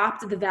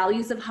adopt the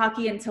values of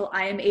hockey until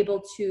I am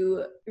able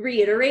to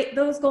reiterate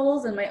those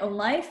goals in my own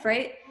life,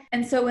 right?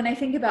 And so when I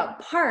think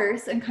about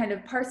Parse and kind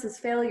of Parse's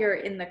failure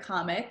in the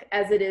comic,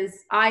 as it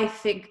is, I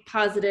think,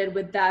 posited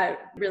with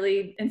that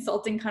really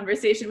insulting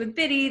conversation with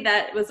Biddy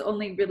that was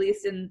only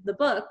released in the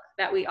book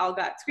that we all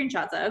got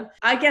screenshots of.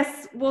 I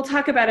guess we'll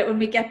talk about it when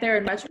we get there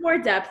in much more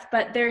depth,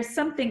 but there's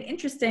something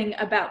interesting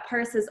about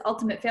Parse's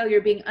ultimate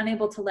failure being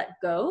unable to let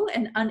go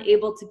and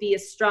unable to be a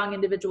strong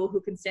individual who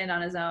can stand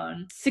on his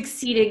own,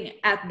 succeeding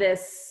at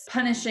this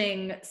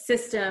punishing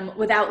system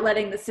without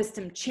letting the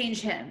system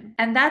change him.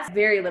 And that's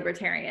very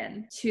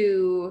libertarian,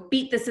 to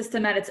beat the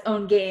system at its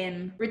own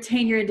game,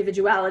 retain your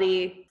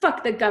individuality,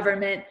 fuck the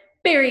government,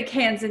 bury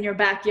cans in your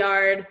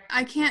backyard.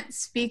 I can't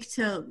speak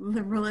to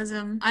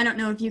liberalism. I don't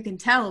know if you can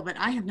tell, but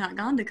I have not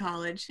gone to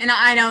college. And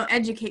I don't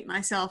educate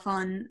myself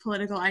on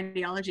political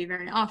ideology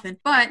very often.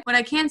 But what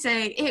I can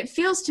say, it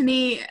feels to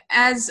me,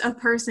 as a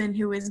person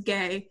who is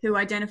gay, who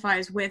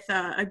identifies with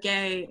a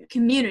gay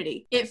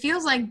community, it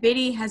feels like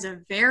Biddy has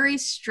a very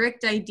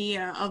strict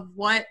idea of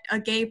what a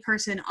gay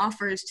person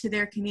offers to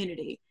their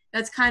community.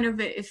 That's kind of,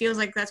 it feels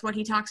like that's what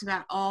he talks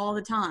about all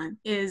the time,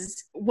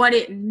 is what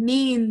it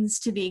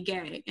means to be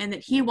gay, and that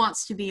he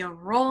wants to be a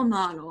role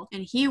model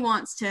and he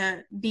wants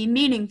to be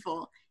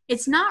meaningful.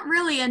 It's not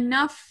really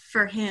enough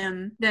for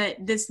him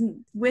that this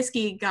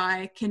Whiskey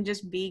guy can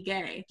just be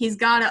gay. He's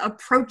got to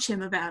approach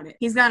him about it.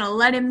 He's got to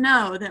let him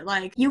know that,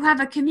 like, you have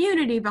a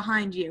community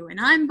behind you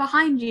and I'm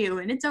behind you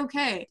and it's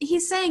okay.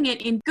 He's saying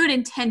it in good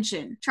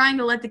intention, trying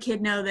to let the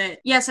kid know that,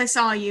 yes, I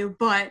saw you,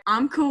 but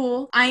I'm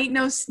cool. I ain't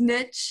no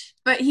snitch.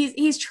 But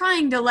he's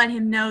trying to let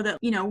him know that,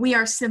 you know, we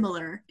are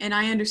similar and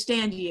I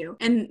understand you.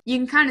 And you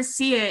can kind of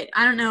see it.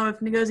 I don't know if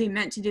Ngozi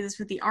meant to do this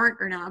with the art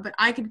or not, but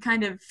I could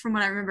kind of, from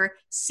what I remember,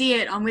 see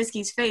it on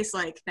Whiskey's face,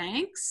 like,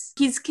 thanks?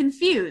 He's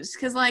confused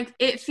because, like,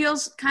 it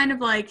feels kind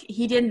of like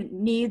he didn't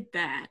need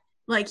that.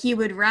 Like, he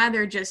would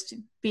rather just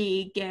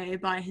be gay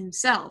by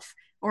himself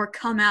or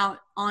come out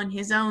on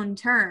his own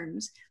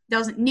terms.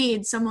 Doesn't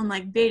need someone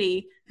like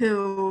Biddy,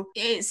 who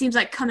it seems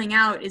like coming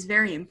out is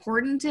very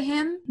important to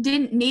him.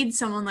 Didn't need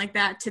someone like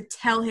that to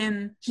tell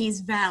him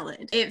he's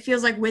valid. It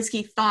feels like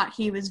Whiskey thought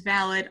he was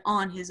valid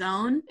on his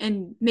own,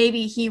 and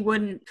maybe he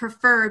wouldn't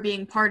prefer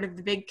being part of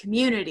the big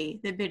community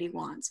that Biddy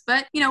wants.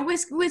 But, you know,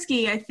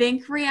 Whiskey, I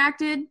think,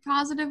 reacted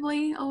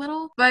positively a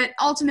little, but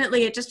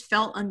ultimately it just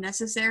felt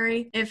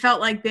unnecessary. It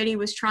felt like Biddy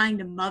was trying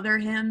to mother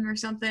him or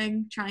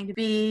something, trying to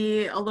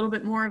be a little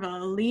bit more of a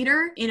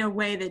leader in a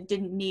way that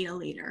didn't need a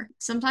leader.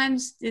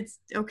 Sometimes it's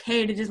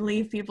okay to just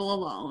leave people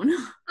alone.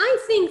 I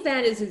think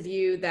that is a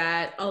view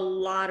that a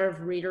lot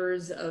of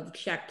readers of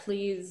Check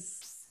Please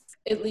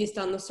at least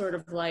on the sort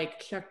of like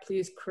check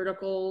please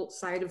critical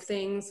side of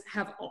things,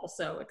 have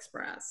also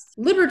expressed.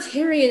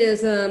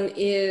 Libertarianism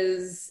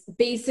is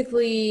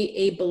basically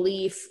a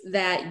belief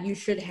that you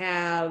should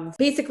have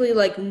basically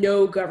like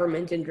no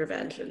government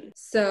intervention.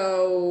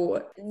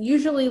 So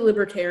usually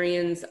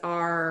libertarians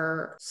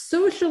are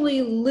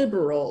socially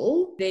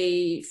liberal.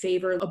 They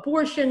favor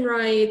abortion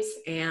rights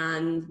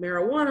and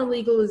marijuana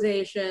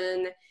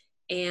legalization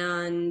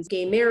and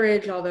gay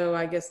marriage, although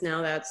I guess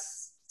now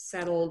that's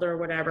settled or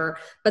whatever.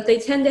 But they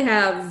tend to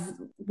have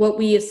what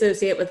we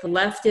associate with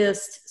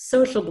leftist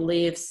social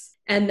beliefs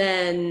and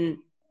then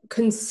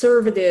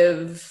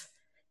conservative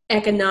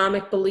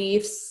economic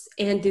beliefs.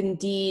 And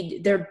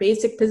indeed, their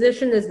basic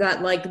position is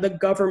that like the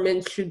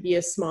government should be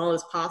as small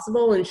as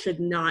possible and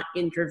should not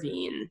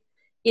intervene.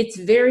 It's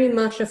very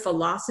much a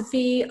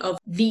philosophy of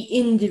the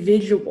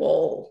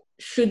individual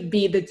should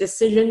be the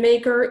decision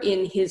maker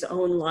in his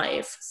own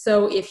life.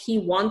 So if he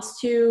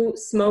wants to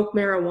smoke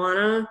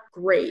marijuana,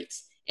 great.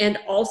 And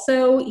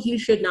also, he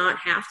should not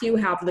have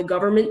the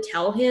government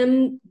tell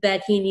him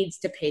that he needs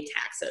to pay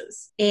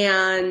taxes.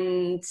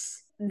 And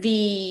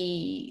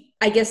the,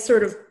 I guess,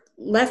 sort of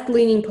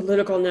left-leaning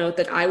political note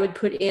that I would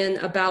put in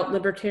about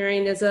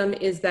libertarianism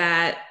is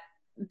that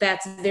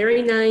that's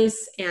very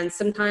nice, and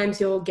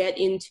sometimes you'll get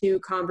into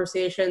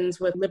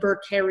conversations with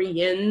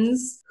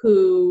libertarians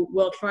who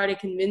will try to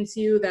convince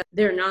you that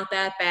they're not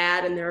that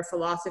bad and their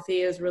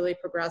philosophy is really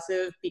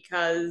progressive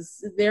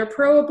because they're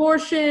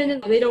pro-abortion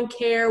and they don't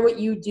care what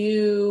you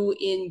do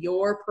in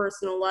your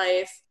personal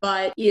life.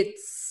 But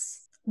it's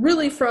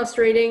really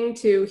frustrating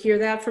to hear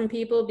that from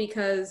people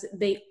because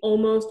they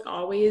almost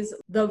always,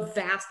 the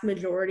vast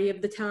majority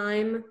of the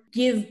time,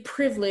 give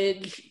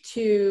privilege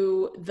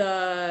to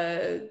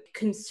the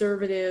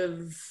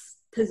conservative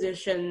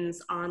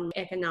positions on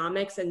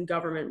economics and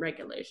government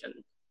regulation.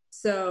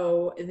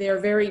 So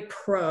they're very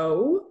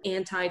pro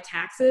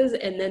anti-taxes,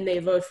 and then they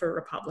vote for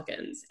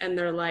Republicans. And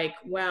they're like,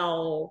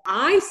 well,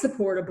 I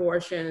support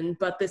abortion,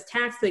 but this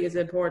tax thing is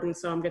important,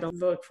 so I'm going to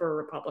vote for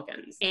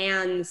Republicans.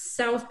 And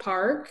South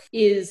Park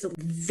is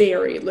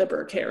very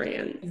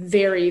libertarian,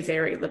 very,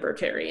 very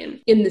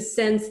libertarian, in the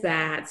sense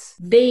that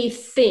they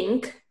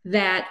think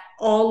that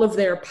all of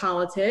their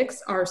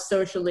politics are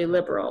socially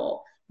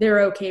liberal.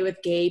 They're okay with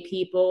gay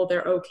people.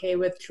 They're okay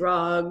with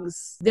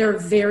drugs. They're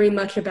very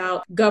much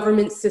about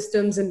government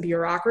systems and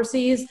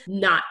bureaucracies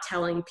not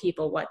telling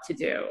people what to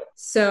do.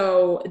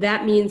 So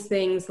that means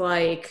things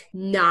like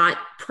not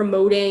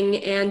promoting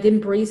and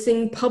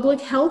embracing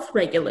public health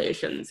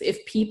regulations.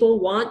 If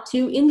people want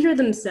to injure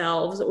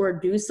themselves or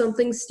do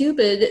something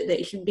stupid,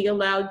 they should be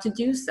allowed to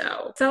do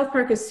so. South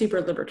Park is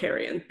super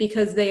libertarian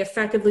because they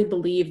effectively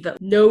believe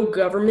that no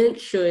government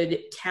should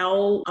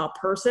tell a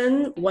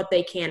person what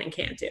they can and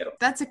can't do.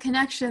 That's a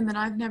connection that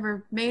I've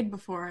never made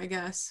before, I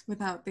guess,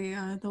 without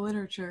the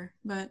literature.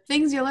 But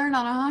things you learn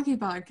on a hockey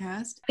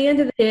podcast. At the end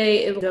of the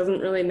day, it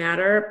doesn't really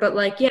matter. But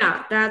like,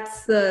 yeah,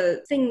 that's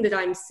the thing that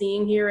I'm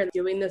seeing here and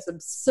doing this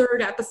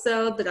absurd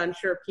episode that I'm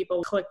sure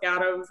people clicked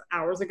out of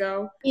hours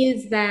ago,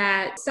 is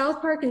that South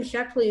Park and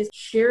Check Please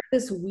share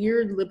this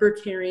weird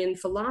libertarian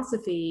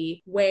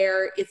philosophy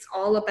where it's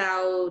all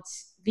about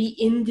the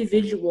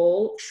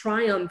individual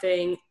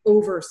triumphing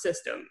over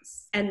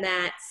systems, and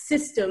that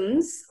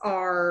systems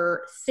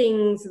are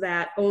things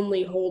that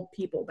only hold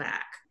people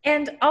back.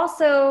 And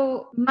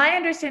also, my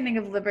understanding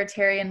of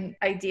libertarian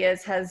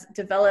ideas has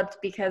developed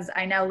because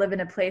I now live in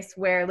a place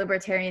where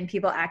libertarian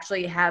people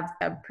actually have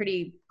a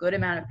pretty good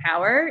amount of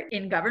power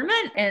in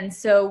government. And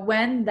so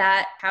when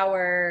that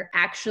power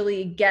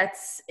actually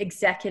gets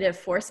executive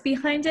force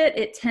behind it,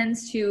 it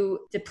tends to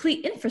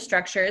deplete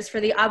infrastructures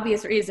for the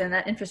obvious reason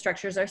that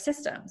infrastructures are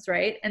systems,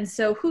 right? And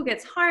so who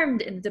gets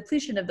harmed in the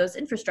depletion of those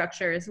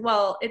infrastructures?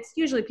 Well, it's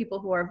usually people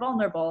who are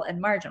vulnerable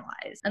and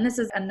marginalized. And this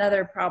is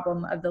another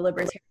problem of the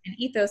libertarian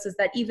ethos, is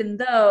that even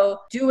though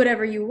do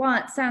whatever you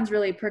want sounds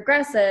really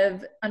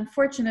progressive,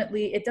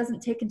 unfortunately, it doesn't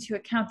take into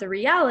account the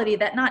reality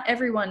that not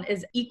everyone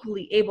is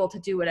equally able to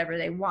do whatever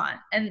they want.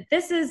 And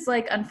this is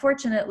like,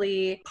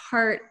 unfortunately,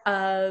 part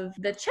of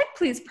the Check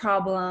Please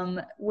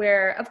problem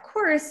where, of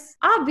course,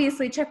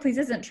 obviously Check Please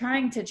isn't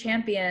trying to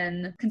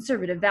champion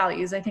conservative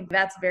values. I think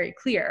that's very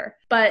clear.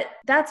 But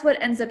that's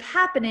what ends up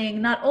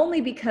happening, not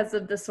only because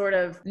of the sort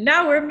of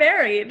now we're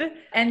married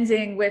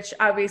ending, which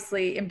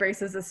obviously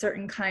embraces a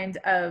certain kind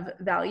of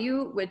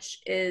value,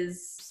 which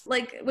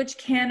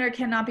can or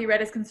cannot be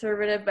read as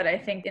conservative, but I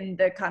think in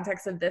the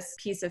context of this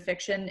piece of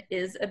fiction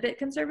is a bit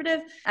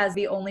conservative as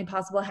the only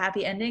possible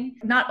happy ending,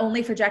 not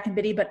only for Jack and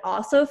Biddy, but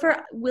also for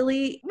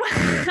Willie,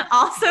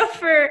 also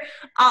for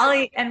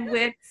Ollie and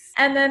Wix,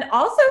 and then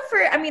also for,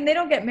 they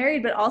don't get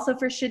married, but also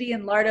for Shitty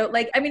and Lardo.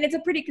 It's a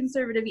pretty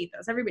conservative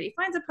ethos. Everybody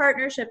finds a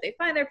partnership, they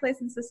find their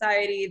place in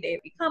society, they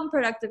become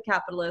productive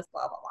capitalists,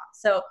 blah, blah, blah.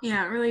 So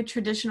yeah, really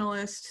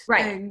traditionalist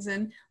right. things.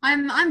 And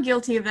I'm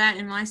guilty of that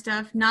in my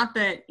stuff. Not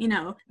that,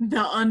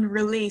 the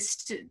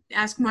unreleased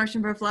Ask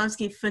Martian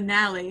Broflovsky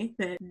finale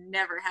that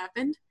never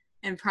happened.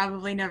 and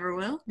probably never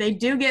will. They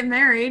do get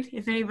married,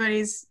 if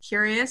anybody's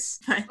curious.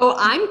 But Oh,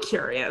 I'm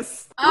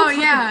curious. oh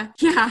yeah.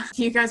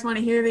 Do you guys want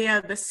to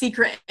hear the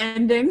secret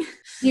ending?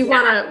 Do you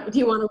want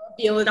to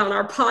reveal it on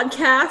our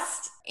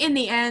podcast? In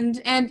the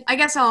end, and I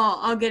guess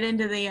I'll get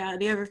into the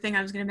other thing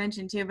I was going to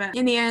mention too, but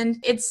in the end,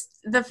 it's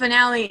the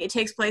finale. It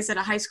takes place at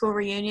a high school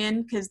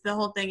reunion because the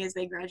whole thing is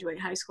they graduate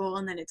high school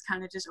and then it's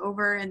kind of just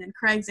over, and then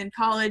Craig's in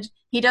college.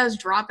 He does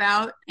drop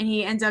out and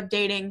he ends up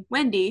dating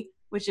Wendy,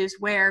 which is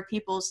where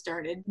people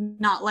started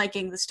not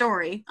liking the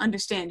story,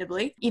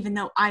 understandably, even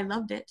though I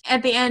loved it.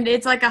 At the end,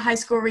 it's like a high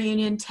school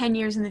reunion 10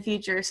 years in the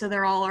future, so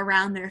they're all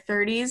around their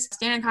 30s.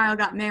 Stan and Kyle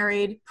got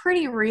married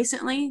pretty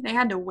recently. They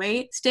had to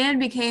wait. Stan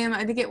became,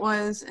 I think it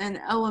was, an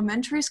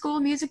elementary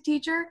school music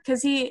teacher,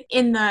 because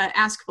in the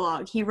Ask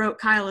blog, he wrote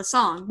Kyle a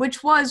song,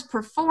 which was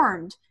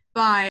performed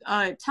by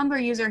a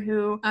Tumblr user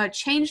who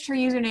changed her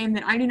username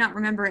that I do not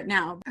remember it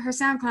now. Her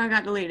SoundCloud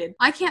got deleted.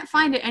 I can't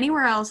find it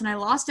anywhere else, and I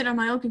lost it on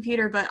my old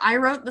computer, but I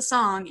wrote the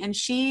song, and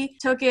she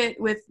took it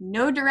with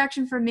no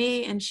direction from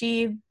me, and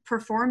she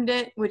performed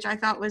it, which I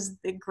thought was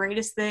the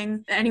greatest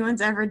thing that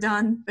anyone's ever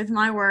done with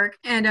my work.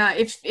 And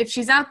if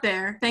she's out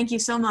there, thank you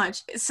so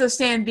much. So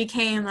Stan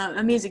became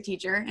a music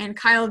teacher, and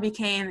Kyle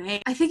became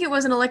I think it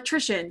was an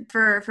electrician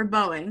for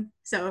Boeing.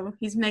 So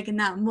he's making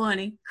that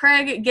money.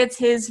 Craig gets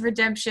his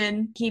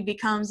redemption. He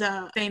becomes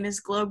a famous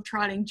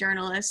globe-trotting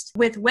journalist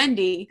with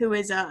Wendy, who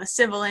is a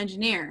civil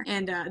engineer.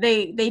 And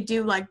they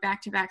do like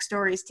back-to-back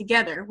stories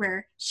together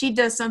where she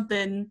does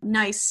something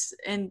nice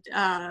and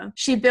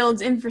she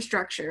builds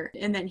infrastructure,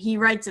 and then he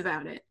writes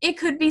about it. It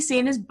could be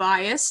seen as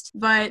biased,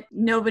 but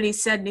nobody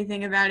said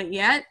anything about it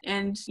yet.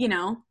 And,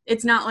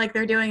 it's not like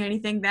they're doing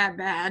anything that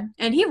bad.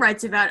 And he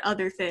writes about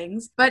other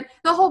things. But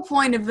the whole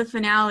point of the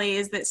finale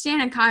is that Stan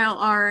and Kyle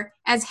are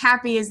as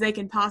happy as they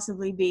can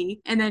possibly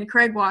be. And then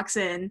Craig walks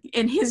in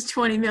his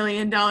 $20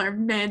 million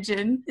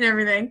mansion and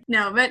everything.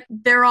 No, but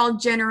they're all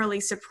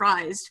generally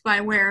surprised by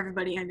where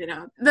everybody ended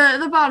up.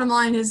 The bottom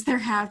line is they're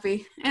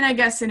happy. And I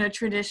guess in a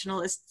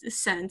traditionalist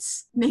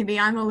sense, maybe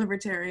I'm a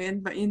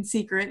libertarian, but in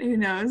secret, who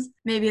knows?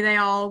 Maybe they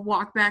all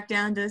walk back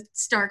down to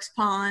Stark's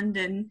Pond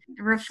and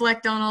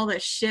reflect on all the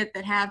shit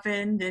that happened.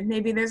 And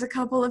maybe there's a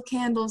couple of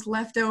candles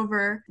left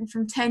over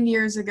from 10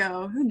 years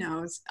ago. Who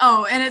knows?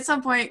 Oh, and at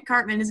some point,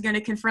 Cartman is going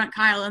to confront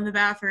Kyle in the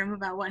bathroom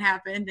about what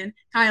happened, and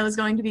Kyle is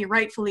going to be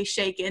rightfully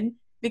shaken,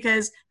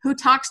 because who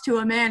talks to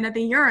a man at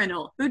the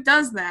urinal? Who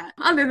does that?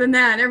 Other than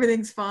that,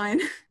 everything's fine.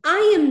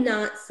 I am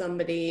not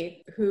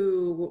somebody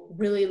who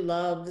really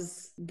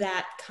loves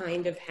that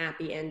kind of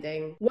happy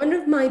ending. One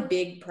of my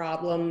big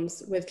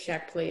problems with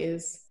Check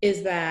Please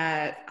is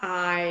that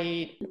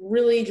I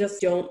really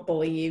just don't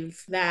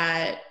believe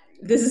that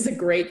this is a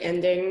great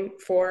ending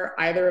for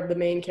either of the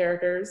main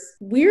characters.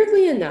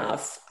 Weirdly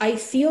enough, I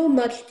feel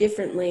much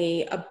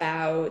differently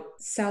about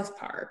South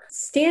Park.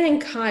 Stan and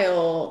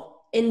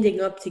Kyle ending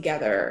up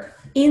together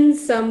in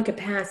some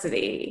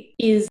capacity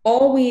is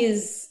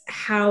always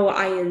how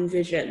I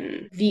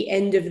envision the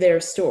end of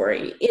their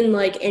story in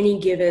like any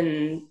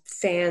given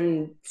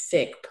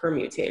fanfic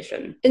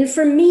permutation. And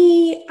for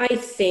me, I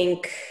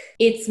think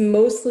it's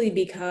mostly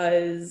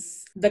because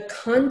the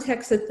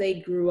context that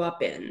they grew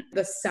up in,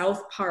 the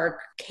South Park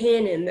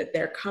canon that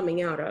they're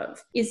coming out of,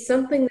 is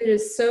something that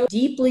is so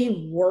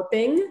deeply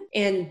warping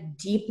and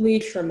deeply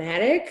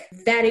traumatic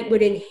that it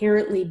would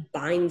inherently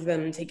bind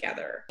them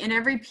together. In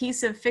every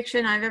piece of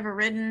fiction I've ever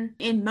written,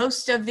 in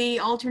most of the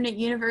alternate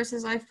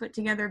universes I've put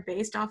together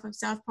based off of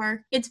South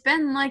Park, it's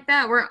been like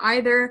that, where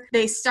either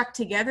they stuck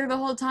together the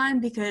whole time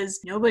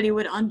because nobody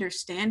would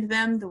understand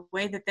them the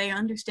way that they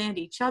understand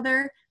each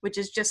other, which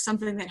is just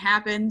something that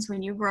happens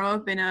when you grow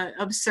up in a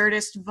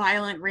absurdist,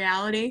 violent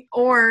reality,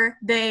 or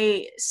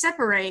they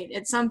separate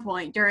at some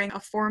point during a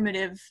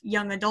formative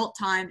young adult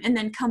time and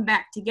then come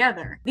back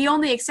together. The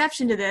only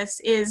exception to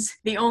this is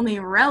the only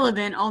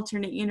relevant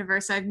alternate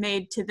universe I've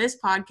made to this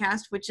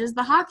podcast, which is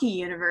the hockey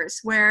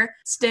universe, where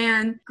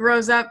Stan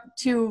grows up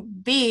to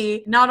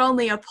be not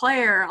only a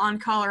player on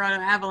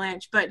Colorado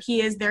Avalanche, but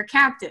he is their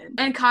captain.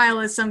 And Kyle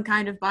is some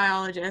kind of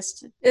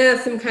biologist. Yeah,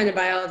 some kind of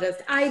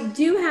biologist. I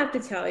do have to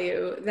tell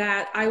you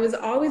that I was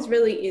always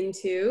really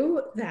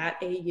into that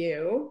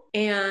AU,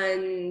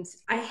 and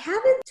I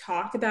haven't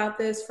talked about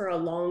this for a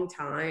long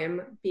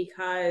time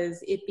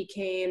because it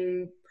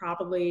became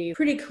probably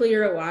pretty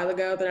clear a while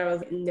ago that I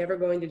was never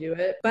going to do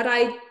it. But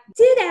I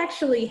did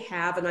actually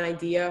have an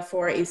idea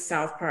for a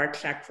South Park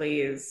Check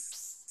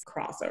Please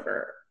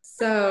crossover.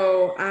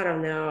 So, I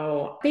don't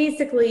know.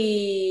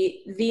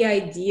 Basically, the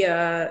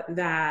idea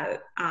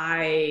that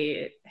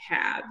I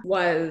had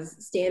was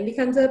Stan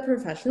becomes a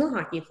professional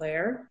hockey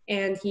player,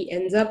 and he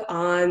ends up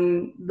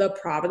on the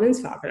Providence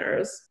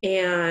Falconers.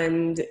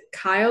 And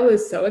Kyle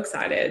is so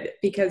excited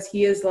because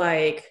he is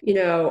like,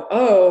 Stan,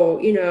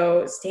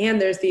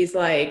 there's this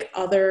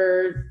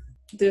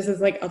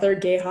other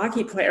gay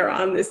hockey player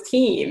on this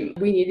team.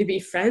 We need to be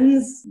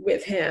friends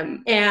with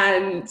him.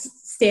 And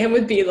Stan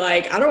would be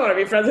like, I don't want to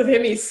be friends with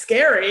him. He's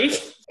scary.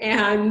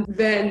 And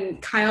then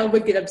Kyle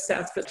would get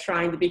obsessed with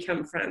trying to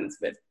become friends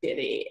with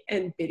Biddy,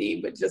 and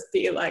Biddy would just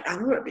be like, I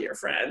don't want to be your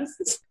friend.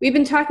 We've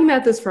been talking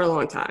about this for a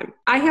long time.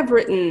 I have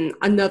written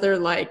another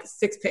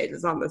 6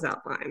 pages on this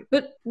outline,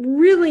 but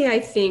really I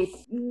think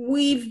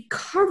we've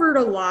covered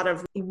a lot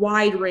of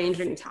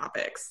wide-ranging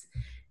topics.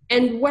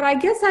 And what I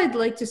guess I'd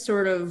like to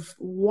sort of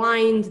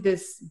wind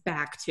this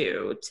back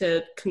to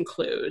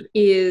conclude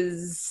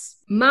is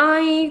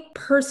my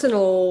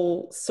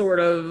personal sort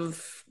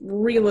of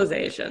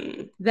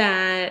realization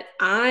that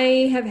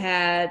I have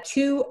had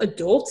 2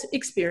 adult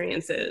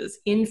experiences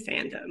in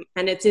fandom,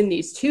 and it's in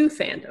these 2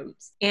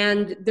 fandoms,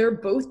 and they're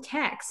both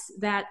texts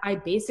that I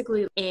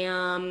basically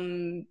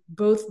am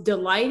both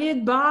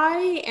delighted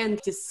by and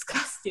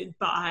disgusted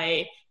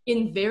by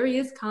in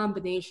various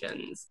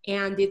combinations.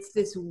 And it's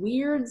this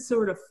weird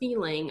sort of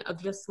feeling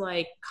of just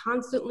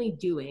constantly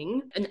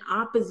doing an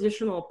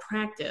oppositional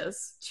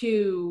practice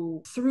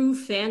to, through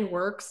fan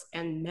works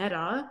and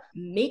meta,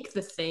 make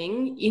the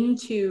thing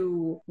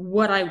into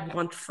what I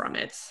want from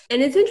it.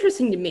 And it's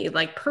interesting to me,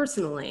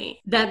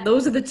 personally, that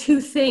those are the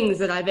 2 things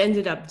that I've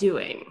ended up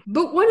doing.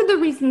 But one of the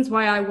reasons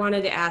why I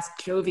wanted to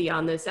ask Jovi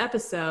on this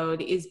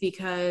episode is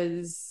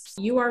because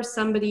you are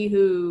somebody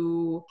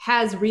who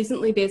has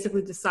recently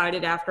basically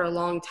decided after a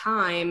long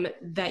time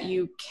that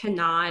you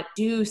cannot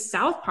do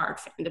South Park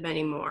fandom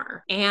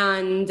anymore.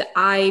 And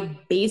I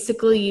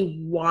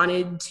basically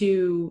wanted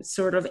to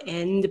sort of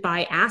end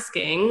by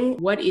asking,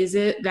 what is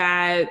it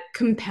that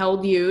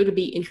compelled you to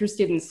be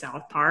interested in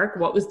South Park?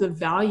 What was the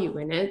value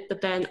in it? But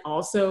then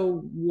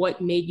also,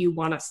 what made you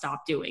want to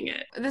stop doing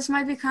it? This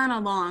might be kind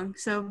of long,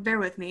 so bear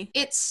with me.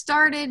 It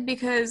started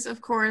because,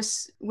 of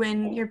course,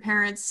 when your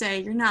parents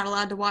say you're not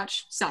allowed to watch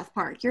South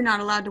Park, you're not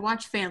allowed to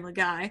watch Family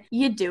Guy,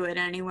 you do it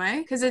anyway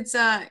because it's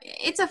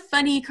a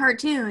funny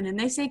cartoon and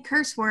they say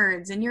curse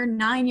words and you're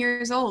 9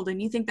 years old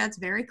and you think that's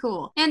very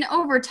cool. And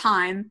over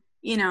time,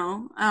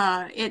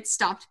 it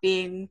stopped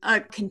being a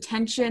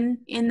contention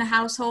in the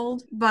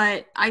household,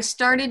 but I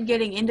started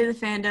getting into the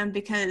fandom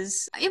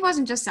because it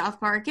wasn't just South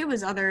Park, it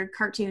was other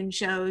cartoon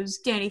shows,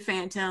 Danny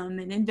Phantom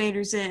and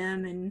Invader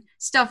Zim and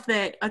stuff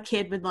that a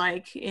kid would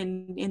like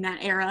in that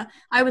era.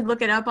 I would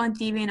look it up on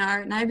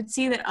DeviantArt and I would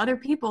see that other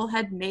people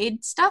had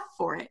made stuff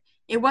for it.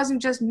 It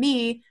wasn't just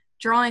me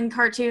drawing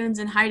cartoons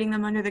and hiding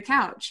them under the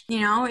couch.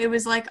 It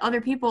was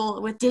other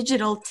people with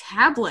digital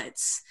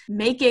tablets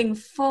making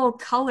full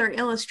color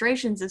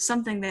illustrations of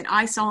something that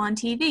I saw on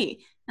TV.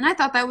 And I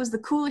thought that was the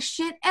coolest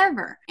shit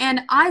ever.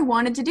 And I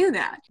wanted to do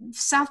that.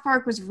 South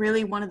Park was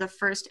really one of the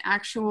first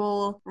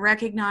actual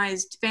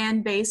recognized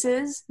fan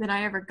bases that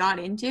I ever got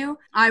into.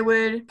 I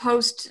would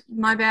post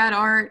my bad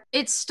art.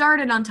 It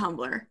started on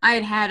Tumblr. I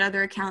had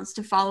other accounts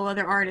to follow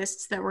other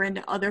artists that were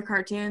into other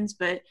cartoons,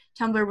 but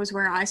Tumblr was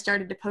where I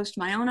started to post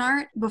my own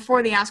art.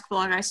 Before the Ask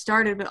blog, I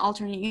started with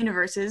alternate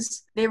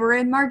universes. They were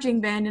in marching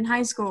band in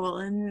high school,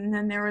 and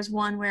then there was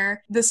one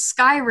where the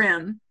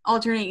Skyrim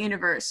alternate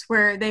universe,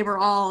 where they were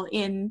all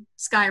in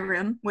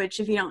Skyrim, which,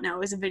 if you don't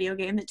know, is a video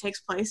game that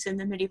takes place in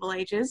the medieval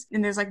ages,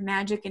 and there's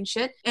magic and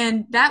shit.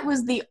 And that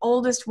was the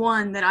oldest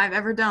one that I've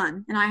ever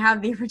done, and I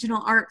have the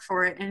original art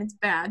for it, and it's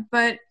bad.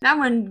 But that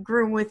one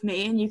grew with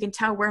me, and you can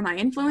tell where my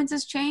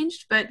influences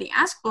changed. But the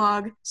Ask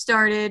blog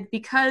started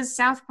because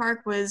South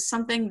Park was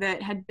something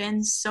that had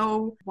been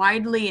so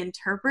widely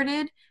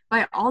interpreted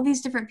by all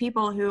these different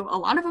people who, a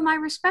lot of them I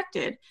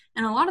respected,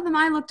 and a lot of them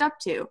I looked up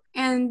to.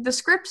 And the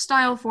script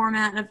style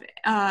format of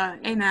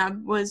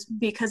AMAB was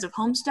because of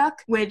Homestuck,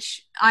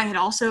 which I had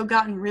also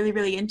gotten really,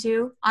 really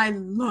into. I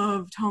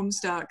loved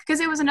Homestuck, because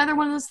it was another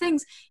one of those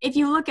things. If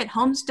you look at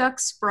Homestuck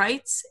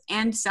sprites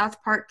and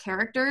South Park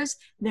characters,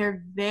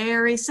 they're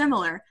very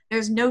similar.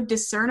 There's no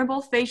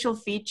discernible facial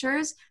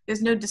features.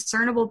 There's no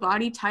discernible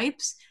body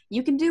types.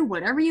 You can do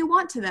whatever you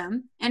want to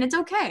them, and it's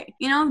okay.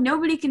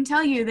 Nobody can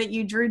tell you that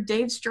you drew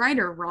Dave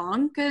Strider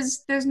wrong,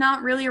 because there's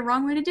not really a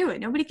wrong way to do it.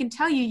 Nobody can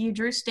tell you you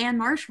drew Stan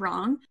Marsh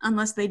wrong,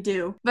 unless they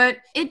do. But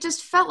it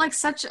just felt like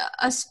such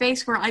a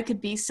space where I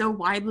could be so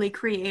widely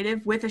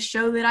creative with a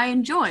show that I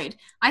enjoyed.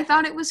 I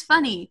thought it was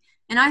funny.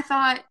 And I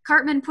thought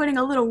Cartman putting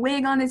a little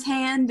wig on his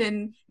hand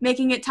and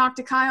making it talk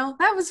to Kyle,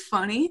 that was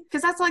funny,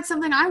 because that's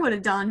something I would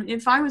have done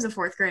if I was a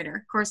 4th grader.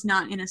 Of course,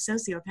 not in a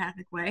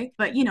sociopathic way,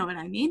 but you know what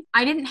I mean.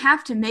 I didn't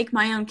have to make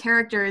my own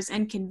characters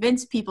and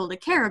convince people to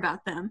care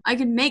about them. I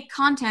could make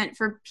content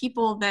for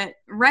people that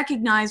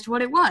recognized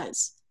what it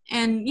was.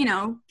 And,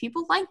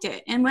 people liked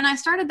it. And when I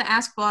started the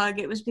Ask blog,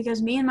 it was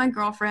because me and my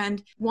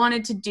girlfriend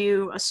wanted to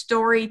do a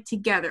story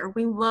together.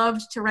 We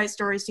loved to write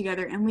stories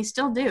together, and we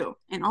still do.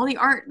 And all the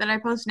art that I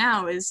post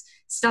now is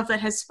stuff that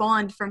has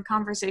spawned from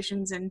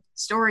conversations and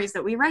stories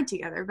that we write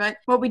together. But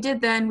what we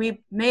did then,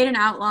 we made an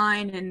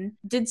outline and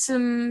did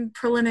some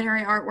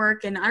preliminary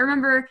artwork. And I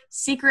remember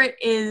Secret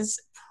is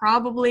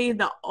probably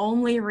the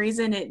only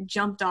reason it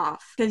jumped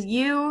off, because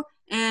you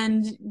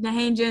and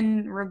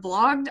Nahanjan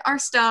reblogged our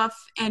stuff,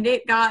 and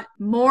it got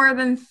more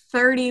than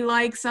 30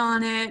 likes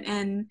on it.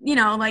 And,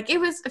 it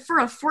was for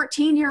a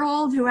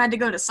 14-year-old who had to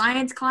go to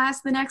science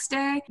class the next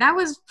day. That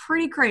was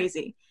pretty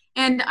crazy.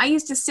 And I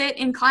used to sit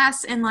in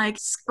class and like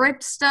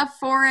script stuff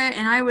for it,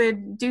 and I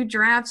would do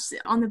drafts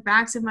on the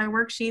backs of my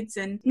worksheets.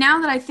 And now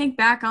that I think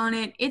back on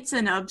it, it's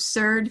an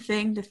absurd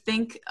thing to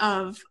think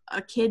of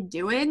a kid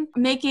doing,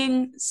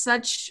 making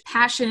such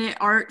passionate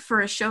art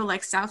for a show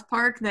like South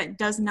Park that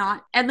does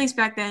not, at least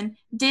back then,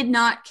 did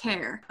not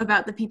care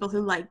about the people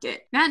who liked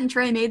it. Matt and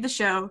Trey made the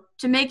show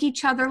to make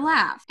each other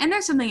laugh. And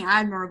there's something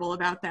admirable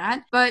about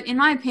that. But in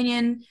my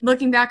opinion,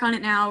 looking back on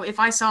it now, if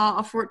I saw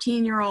a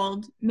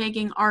 14-year-old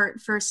making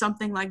art for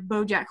something like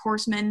BoJack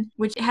Horseman,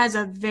 which has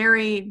a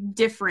very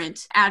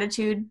different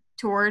attitude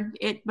toward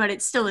it, but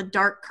it's still a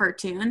dark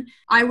cartoon,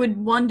 I would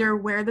wonder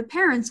where the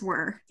parents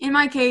were. In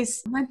my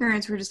case, my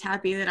parents were just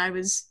happy that I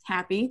was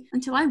happy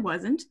until I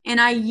wasn't. And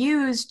I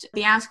used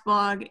the Ask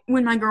blog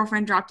when my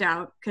girlfriend dropped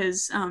out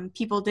because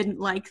people didn't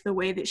like the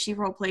way that she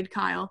roleplayed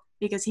Kyle,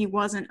 because he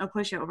wasn't a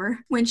pushover.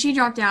 When she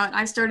dropped out,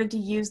 I started to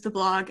use the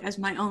blog as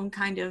my own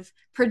kind of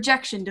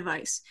projection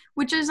device,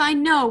 which is, I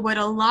know, what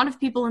a lot of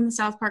people in the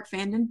South Park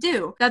fandom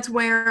do. That's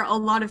where a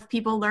lot of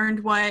people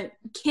learned what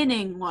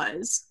kinning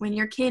was. When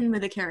you're kin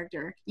with a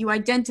character, you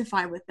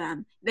identify with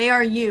them. They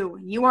are you,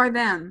 you are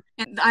them.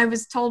 And I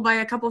was told by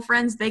a couple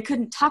friends they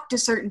couldn't talk to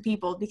certain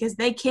people because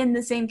they kin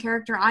the same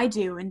character I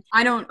do, and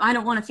I don't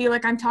want to feel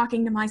like I'm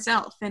talking to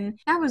myself. And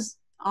that was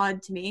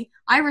odd to me.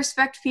 I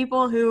respect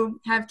people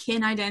who have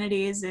kin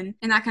identities and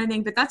that kind of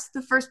thing, but that's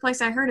the first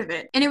place I heard of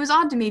it. And it was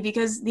odd to me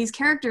because these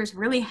characters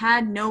really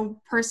had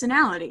no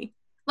personality.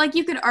 Like,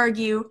 you could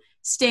argue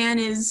Stan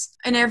is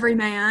an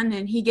everyman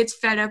and he gets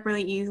fed up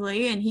really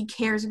easily and he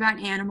cares about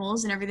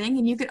animals and everything,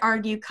 and you could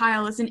argue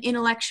Kyle is an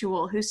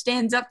intellectual who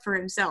stands up for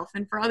himself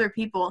and for other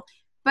people.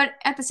 But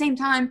at the same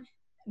time,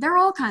 they're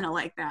all kind of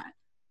like that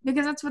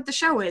because that's what the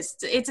show is.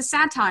 It's a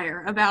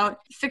satire about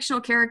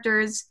fictional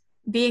characters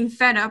being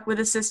fed up with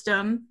a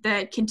system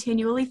that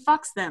continually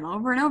fucks them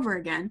over and over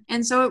again.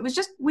 And so it was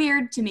just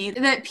weird to me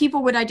that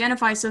people would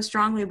identify so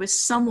strongly with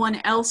someone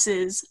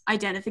else's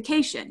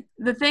identification.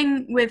 The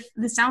thing with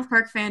the South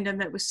Park fandom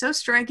that was so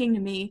striking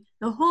to me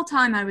the whole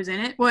time I was in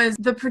it was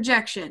the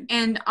projection.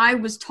 And I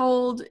was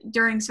told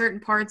during certain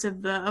parts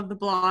of the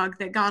blog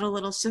that got a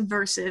little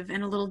subversive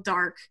and a little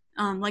dark,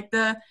 like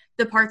the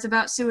parts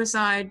about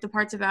suicide, the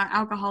parts about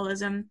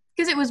alcoholism,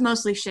 because it was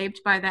mostly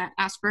shaped by that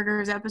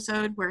Asperger's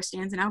episode where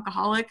Stan's an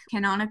alcoholic,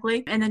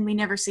 canonically, and then we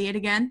never see it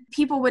again.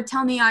 People would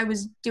tell me I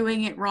was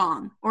doing it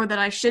wrong, or that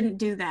I shouldn't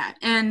do that.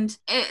 And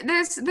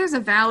there's a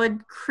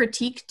valid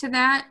critique to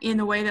that in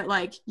the way that,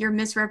 like, you're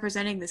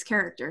misrepresenting this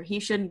character. He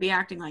shouldn't be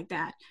acting like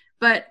that.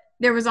 But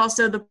there was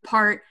also the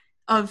part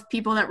of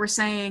people that were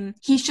saying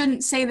he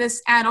shouldn't say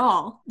this at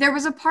all. There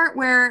was a part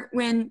where,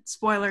 when,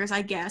 spoilers,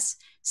 I guess,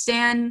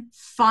 Stan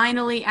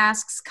finally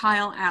asks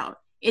Kyle out.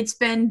 It's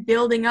been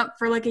building up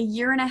for like a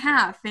year and a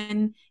half,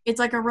 and it's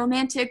like a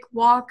romantic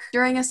walk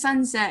during a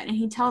sunset, and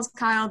he tells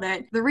Kyle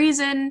that the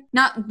reason,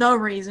 not the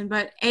reason,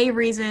 but a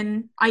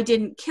reason I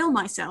didn't kill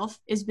myself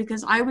is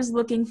because I was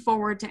looking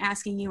forward to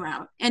asking you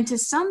out. And to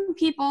some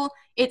people,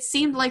 it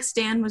seemed like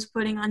Stan was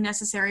putting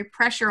unnecessary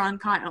pressure on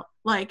Kyle.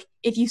 Like,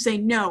 if you say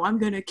no, I'm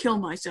gonna kill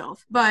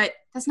myself. But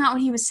that's not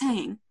what he was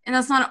saying. And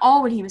that's not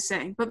all what he was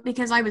saying. But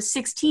because I was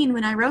 16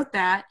 when I wrote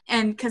that,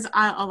 and because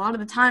a lot of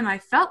the time I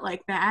felt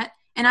like that,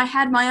 and I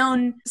had my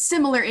own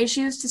similar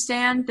issues to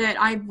Stan that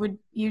I would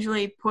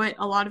usually put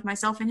a lot of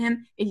myself in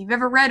him. If you've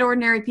ever read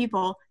Ordinary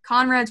People,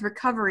 Conrad's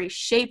recovery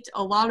shaped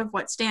a lot of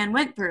what Stan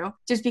went through,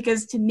 just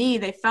because to me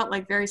they felt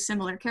like very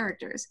similar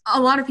characters. A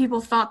lot of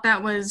people thought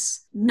that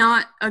was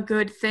not a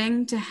good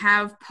thing to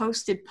have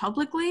posted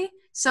publicly.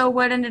 So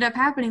what ended up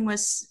happening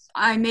was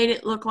I made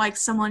it look like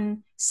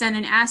someone sent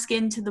an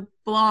ask-in to the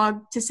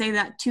blog to say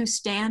that to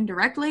Stan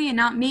directly and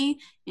not me,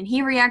 and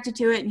he reacted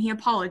to it and he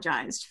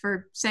apologized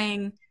for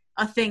saying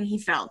a thing he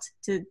felt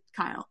to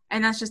Kyle.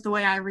 And that's just the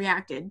way I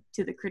reacted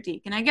to the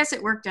critique. And I guess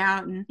it worked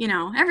out, and, you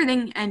know,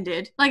 everything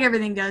ended, like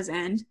everything does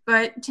end.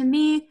 But to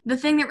me, the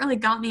thing that really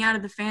got me out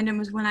of the fandom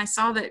was when I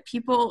saw that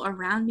people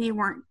around me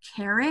weren't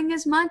caring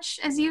as much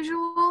as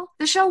usual.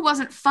 The show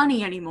wasn't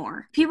funny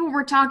anymore. People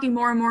were talking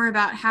more and more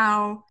about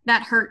how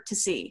that hurt to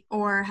see,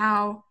 or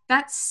how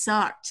that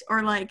sucked,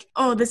 or like,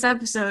 oh, this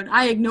episode,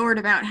 I ignored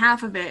about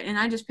half of it and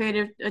I just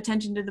paid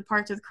attention to the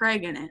parts with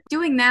Craig in it.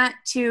 Doing that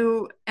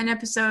to an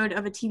episode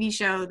of a TV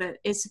show that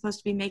is supposed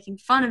to be making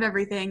fun of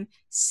everything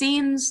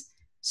seems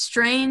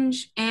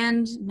strange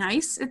and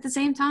nice at the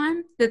same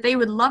time, that they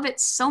would love it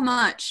so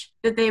much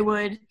that they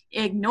would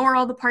ignore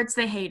all the parts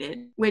they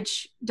hated,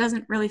 which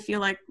doesn't really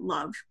feel like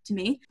love to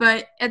me.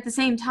 But at the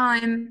same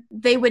time,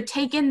 they would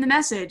take in the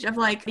message of,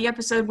 like, the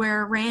episode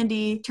where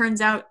Randy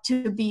turns out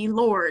to be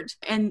Lord,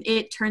 and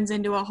it turns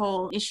into a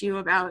whole issue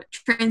about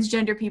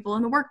transgender people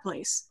in the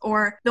workplace,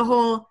 or the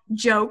whole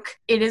joke,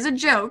 it is a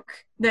joke,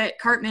 that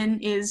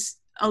Cartman is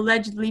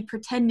allegedly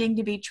pretending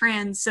to be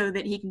trans so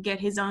that he can get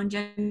his own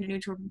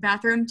gender-neutral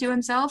bathroom to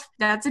himself.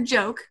 That's a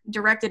joke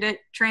directed at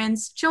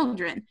trans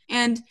children.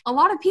 And a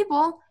lot of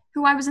people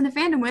who I was in the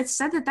fandom with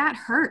said that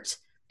hurt.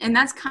 And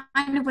that's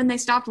kind of when they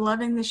stopped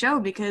loving the show,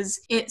 because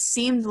it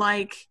seemed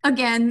like,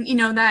 again, you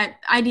know, that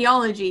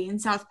ideology in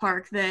South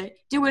Park that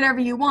do whatever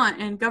you want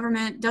and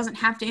government doesn't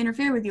have to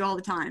interfere with you all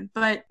the time.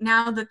 But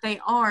now that they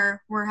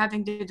are, we're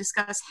having to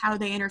discuss how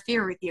they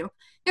interfere with you.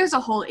 There's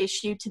a whole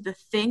issue to the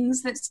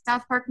things that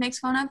South Park makes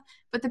fun of,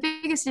 but the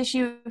biggest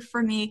issue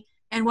for me,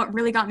 and what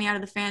really got me out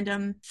of the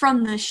fandom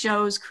from the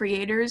show's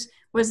creators,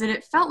 was that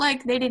it felt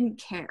like they didn't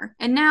care.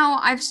 And now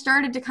I've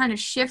started to kind of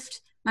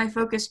shift my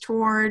focus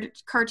toward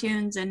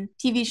cartoons and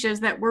TV shows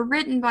that were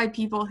written by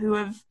people who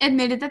have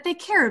admitted that they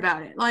care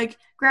about it, like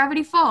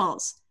Gravity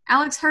Falls.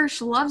 Alex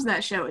Hirsch loves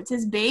that show. It's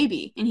his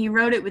baby. And he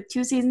wrote it with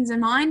 2 seasons in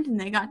mind, and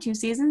they got 2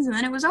 seasons, and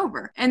then it was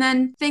over. And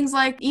then things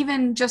like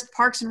even just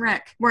Parks and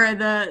Rec, where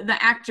the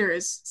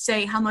actors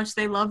say how much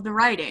they love the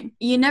writing.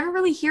 You never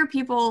really hear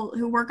people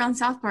who work on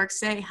South Park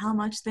say how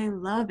much they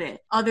love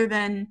it, other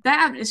than the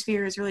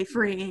atmosphere is really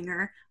freeing,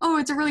 or, oh,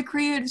 it's a really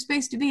creative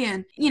space to be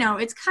in. You know,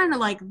 it's kind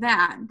of like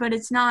that, but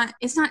it's not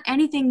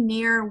anything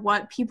near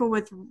what people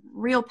with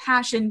real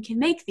passion can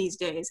make these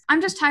days.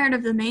 I'm just tired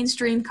of the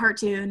mainstream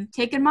cartoon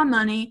taking my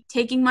money,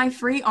 taking my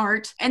free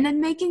art, and then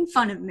making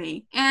fun of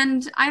me.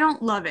 And I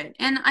don't love it.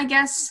 And I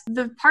guess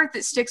the part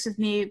that sticks with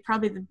me,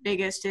 probably the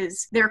biggest,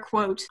 is their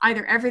quote,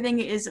 either everything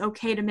is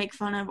okay to make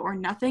fun of or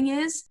nothing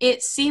is.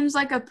 It seems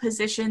like a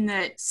position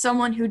that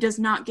someone who does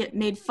not get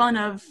made fun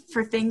of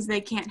for things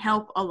they can't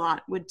help a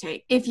lot would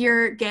take. If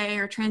you're gay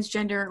or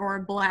transgender or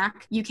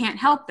black, you can't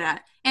help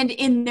that. And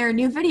in their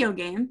new video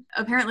game,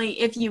 apparently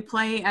if you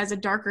play as a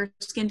darker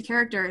skinned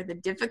character, the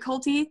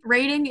difficulty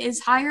rating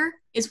is higher,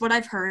 is what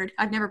I've heard.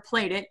 I've never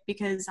played it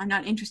because I'm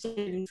not interested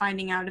in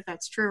finding out if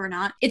that's true or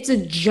not. It's a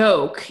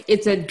joke.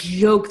 It's a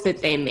joke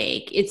that they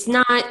make. It's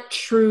not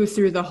true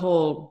through the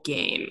whole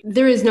game.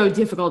 There is no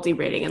difficulty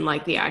rating in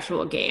like the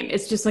actual game.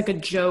 It's just like a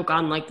joke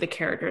on like the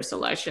character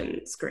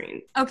selection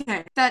screen.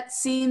 Okay, that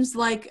seems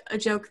like a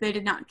joke they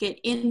did not get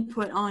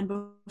input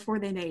on before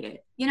they made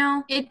it. You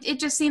know, it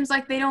just seems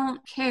like they don't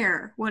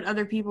care what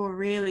other people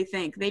really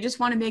think. They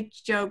just want to make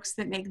jokes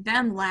that make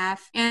them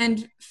laugh.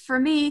 And for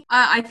me,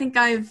 I think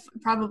I've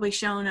probably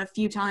shown a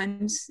few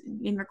times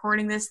in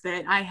recording this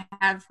that I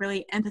have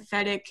really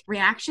empathetic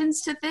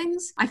reactions to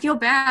things. I feel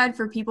bad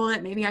for people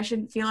that maybe I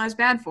shouldn't feel as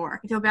bad for.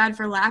 I feel bad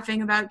for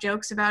laughing about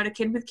jokes about a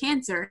kid with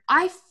cancer.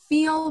 I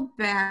feel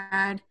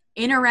bad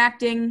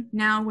interacting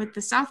now with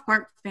the South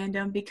Park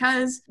fandom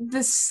because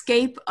the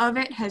scape of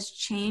it has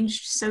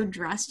changed so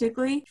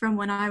drastically from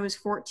when I was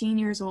 14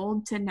 years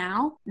old to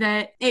now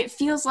that it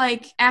feels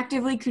like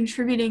actively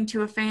contributing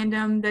to a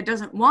fandom that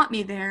doesn't want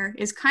me there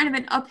is kind of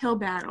an uphill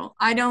battle.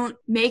 I don't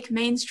make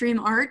mainstream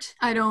art.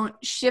 I don't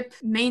ship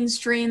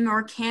mainstream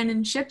or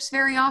canon ships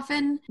very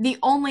often. The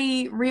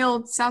only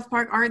real South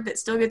Park art that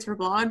still gets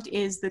reblogged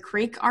is the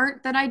Creek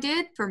art that I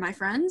did for my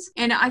friends.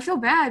 And I feel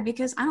bad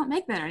because I don't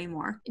make that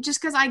anymore.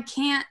 Just because I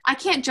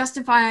can't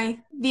justify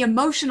the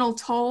emotional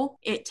toll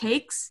it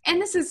takes.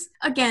 And this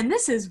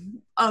is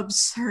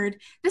absurd.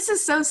 This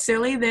is so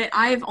silly that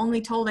I've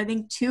only told, I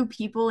think, 2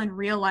 people in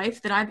real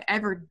life that I've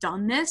ever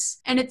done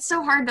this. And it's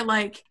so hard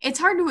to it's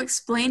hard to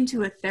explain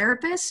to a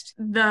therapist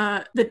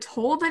the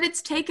toll that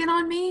it's taken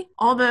on me,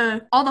 all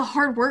the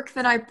hard work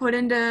that I put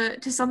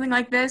into something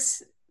like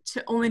this,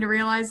 only to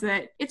realize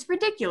that it's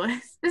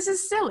ridiculous. This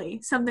is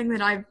silly, something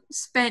that I've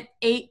spent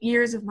 8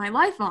 years of my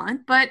life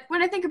on. But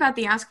when I think about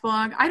the Ask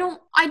Blog,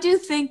 I do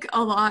think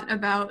a lot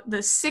about the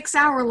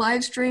 6-hour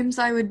live streams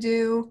I would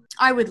do.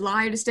 I would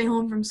lie to stay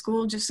home from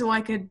school just so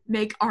I could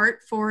make art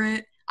for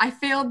it. I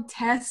failed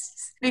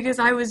tests because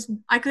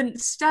I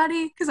couldn't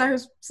study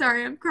because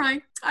sorry, I'm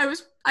crying. I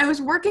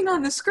was working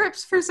on the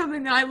scripts for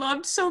something that I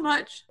loved so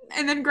much.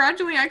 And then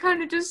gradually I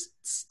kind of just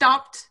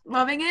stopped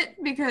loving it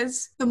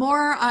because the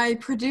more I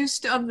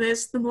produced of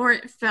this, the more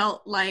it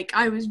felt like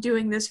I was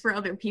doing this for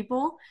other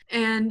people.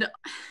 And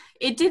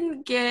it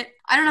didn't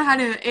I don't know how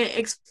to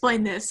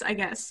explain this, I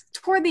guess.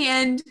 Toward the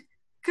end,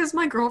 because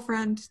my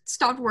girlfriend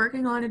stopped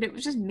working on it, it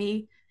was just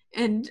me.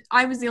 And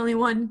I was the only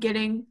one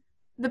getting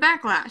the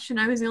backlash, and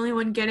I was the only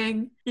one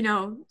getting,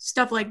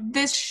 stuff like,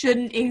 this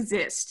shouldn't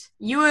exist.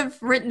 You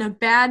have written a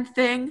bad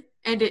thing,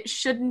 and it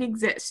shouldn't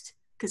exist.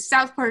 Because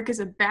South Park is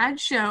a bad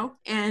show,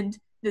 and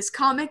this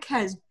comic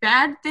has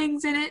bad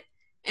things in it,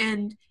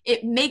 and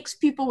it makes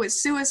people with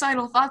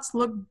suicidal thoughts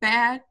look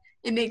bad.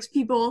 It makes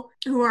people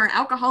who are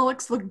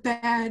alcoholics look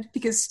bad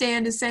because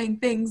Stan is saying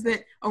things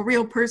that a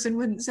real person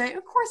wouldn't say.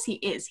 Of course he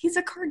is. He's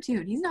a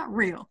cartoon. He's not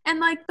real.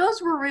 And those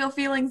were real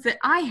feelings that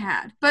I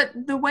had.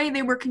 But the way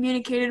they were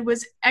communicated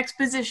was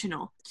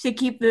expositional to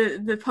keep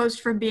the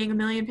post from being 1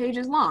 million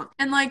pages long.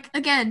 And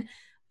again,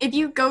 if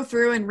you go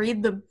through and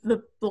read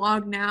the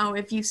blog now,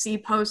 if you see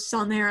posts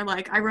on there,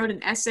 I wrote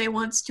an essay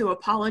once to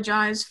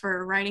apologize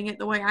for writing it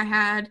the way I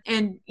had,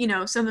 and,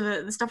 some of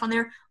the stuff on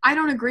there, I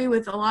don't agree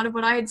with a lot of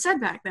what I had said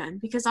back then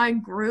because I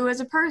grew as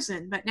a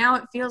person, but now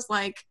it feels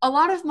like a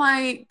lot of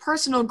my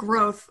personal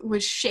growth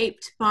was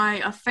shaped by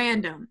a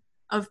fandom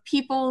of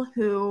people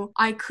who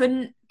I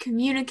couldn't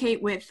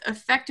communicate with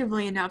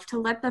effectively enough to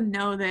let them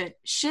know that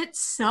shit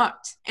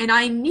sucked, and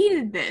I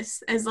needed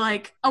this as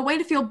a way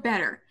to feel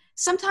better.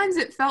 sometimes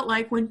it felt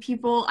like when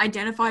people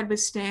identified with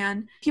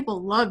Stan,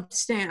 people loved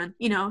Stan.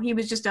 You know, he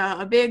was just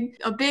a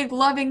big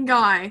loving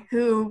guy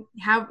who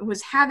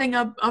was having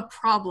a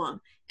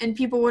problem. And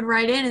people would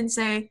write in and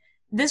say,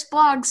 this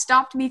blog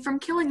stopped me from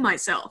killing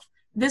myself.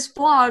 This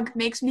blog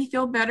makes me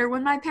feel better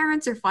when my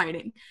parents are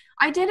fighting.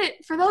 I did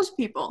it for those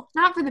people,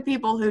 not for the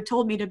people who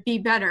told me to be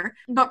better,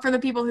 but for the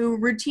people who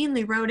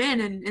routinely wrote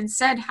in and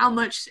said how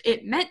much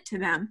it meant to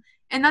them.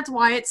 And that's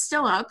why it's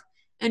still up.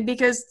 And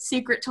because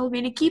Secret told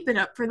me to keep it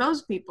up for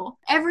those people.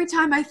 Every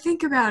time I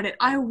think about it,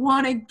 I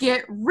want to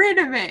get rid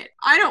of it.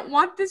 I don't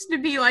want this to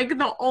be like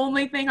the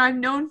only thing I'm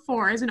known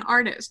for as an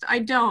artist. I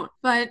don't.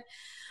 But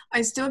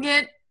I still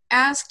get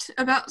asked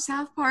about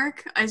South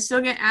Park. I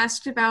still get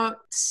asked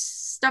about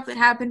stuff that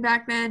happened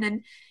back then,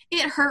 and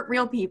it hurt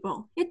real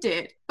people. It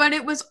did. But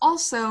it was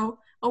also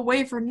a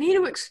way for me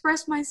to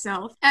express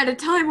myself at a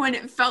time when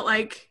it felt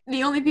like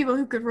the only people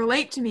who could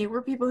relate to me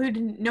were people who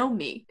didn't know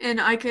me.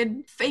 And I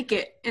could fake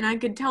it, and I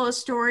could tell a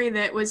story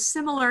that was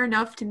similar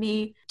enough to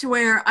me to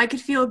where I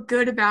could feel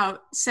good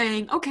about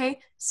saying, okay,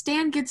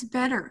 Stan gets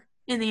better.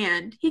 In the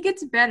end, he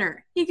gets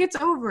better. He gets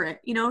over it.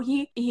 You know,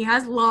 he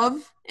has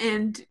love,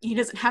 and he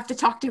doesn't have to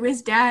talk to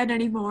his dad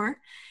anymore,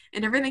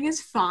 and everything is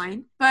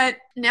fine. But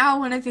now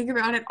when I think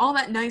about it, all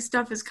that nice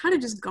stuff is kind of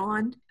just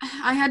gone.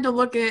 I had to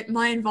look at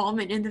my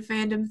involvement in the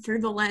fandom through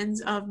the lens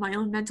of my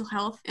own mental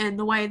health and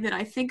the way that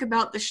I think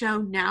about the show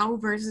now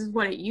versus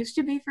what it used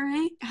to be for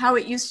me. How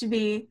it used to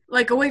be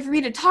like a way for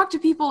me to talk to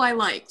people I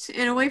liked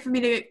and a way for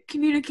me to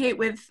communicate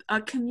with a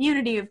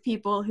community of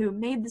people who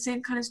made the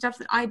same kind of stuff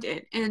that I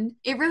did. And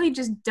it really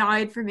just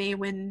died for me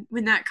when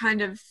that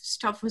kind of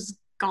stuff was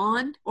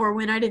gone, or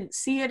when I didn't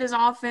see it as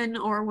often,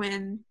 or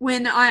when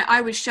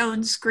I was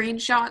shown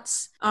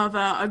screenshots of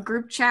a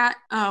group chat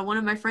one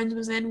of my friends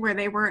was in where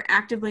they were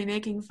actively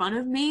making fun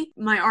of me,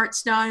 my art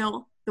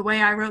style, the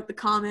way I wrote the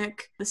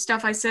comic, the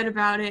stuff I said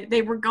about it.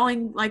 They were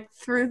going like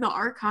through the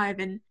archive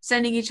and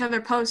sending each other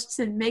posts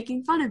and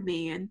making fun of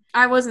me. And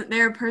I wasn't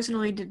there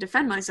personally to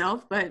defend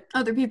myself, but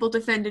other people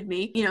defended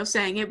me, you know,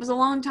 saying it was a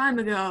long time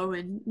ago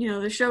and, you know,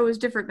 the show was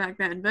different back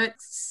then. But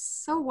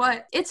so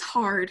what? It's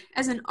hard.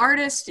 As an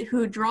artist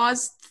who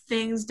draws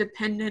things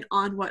dependent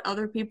on what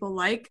other people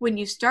like, when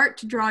you start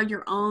to draw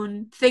your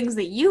own things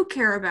that you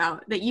care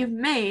about, that you've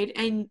made,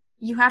 and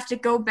you have to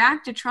go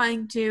back to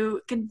trying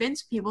to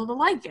convince people to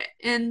like it.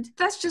 And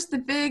that's just the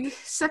big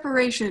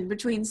separation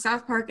between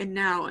South Park and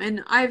now.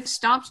 And I've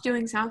stopped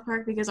doing South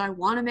Park because I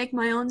want to make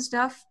my own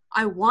stuff.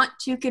 I want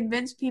to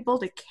convince people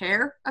to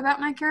care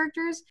about my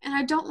characters, and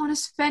I don't want to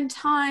spend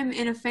time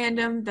in a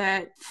fandom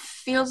that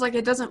feels like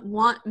it doesn't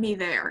want me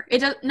there. It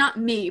does, not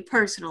me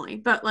personally,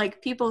 but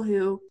like people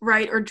who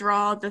write or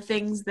draw the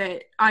things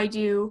that I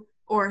do,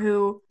 or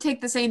who take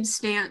the same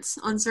stance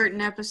on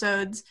certain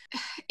episodes.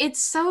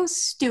 It's so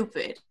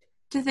stupid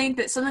to think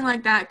that something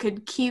like that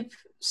could keep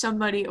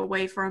somebody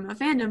away from a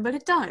fandom, but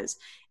it does.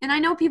 And I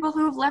know people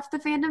who have left the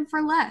fandom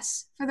for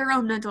less, for their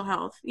own mental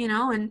health, you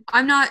know, and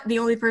I'm not the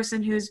only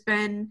person who's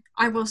been,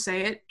 I will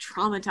say it,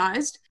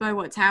 traumatized by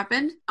what's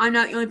happened. I'm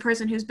not the only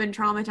person who's been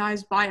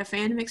traumatized by a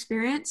fandom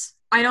experience.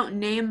 I don't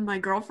name my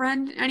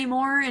girlfriend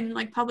anymore in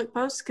like public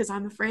posts because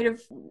I'm afraid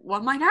of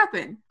what might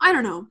happen. I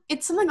don't know.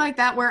 It's something like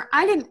that where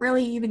I didn't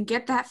really even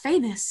get that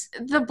famous.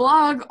 The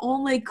blog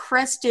only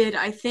crested,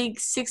 I think,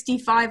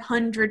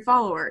 6,500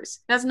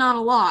 followers. That's not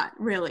a lot,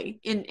 really,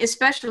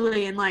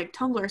 especially in like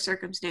Tumblr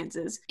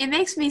circumstances. It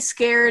makes me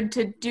scared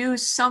to do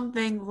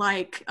something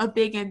like a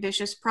big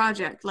ambitious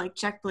project like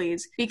Check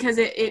Please, because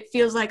it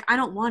feels like I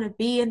don't want to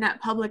be in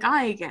that public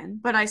eye again,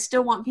 but I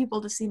still want people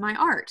to see my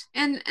art.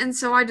 And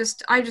so I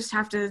just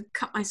have to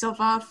cut myself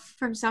off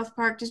from South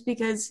Park just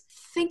because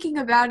thinking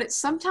about it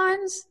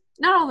sometimes,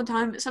 not all the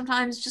time, but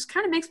sometimes just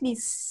kind of makes me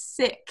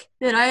sick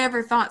that I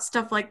ever thought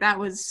stuff like that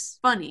was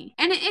funny.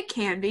 And it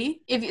can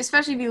be,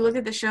 especially if you look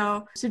at the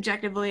show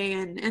subjectively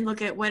and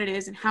look at what it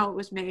is and how it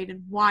was made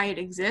and why it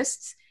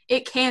exists.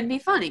 It can be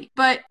funny.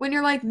 But when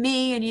you're like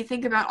me and you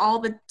think about all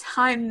the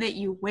time that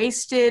you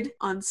wasted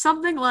on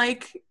something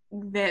like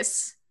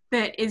this,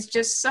 that is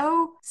just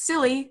so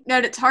silly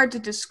that it's hard to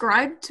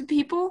describe to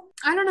people.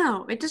 I don't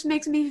know. It just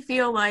makes me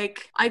feel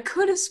like I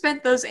could have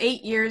spent those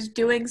 8 years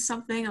doing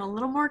something a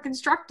little more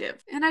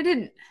constructive, and I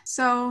didn't.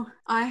 So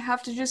I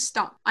have to just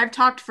stop. I've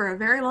talked for a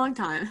very long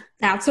time.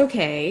 That's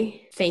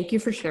okay. Thank you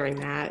for sharing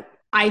that.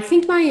 I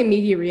think my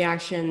immediate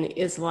reaction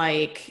is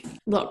like,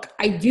 look,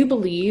 I do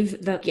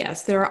believe that,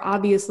 yes, there are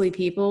obviously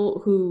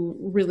people who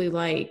really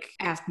like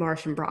Ask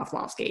Marsh and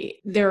Broflovsky.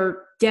 There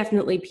are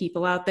definitely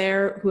people out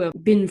there who have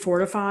been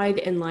fortified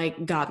and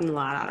like gotten a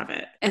lot out of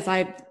it. As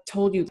I've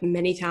told you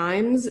many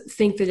times,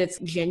 think that it's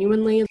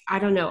genuinely, I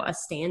don't know, a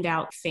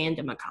standout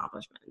fandom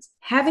accomplishment.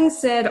 Having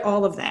said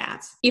all of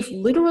that, if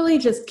literally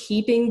just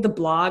keeping the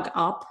blog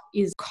up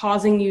is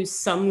causing you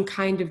some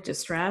kind of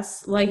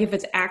distress, like if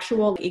its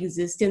actual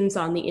existence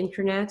on the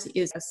internet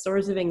is a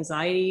source of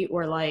anxiety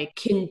or like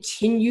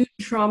continued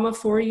trauma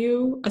for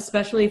you,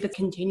 especially if it's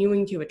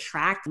continuing to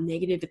attract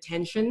negative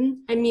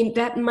attention, I mean,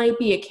 that might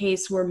be a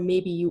case where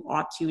maybe you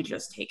ought to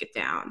just take it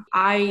down.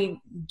 I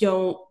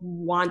don't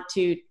want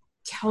to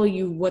tell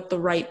you what the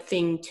right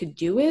thing to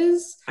do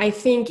is. I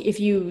think if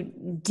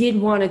you did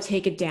want to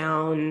take it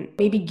down,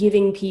 maybe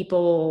giving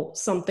people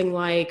something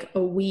like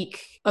a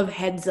week of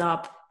heads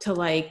up to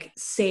like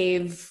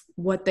save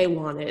what they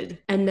wanted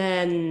and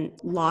then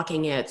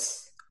locking it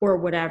or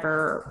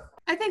whatever.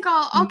 I think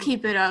I'll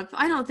keep it up.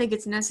 I don't think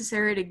it's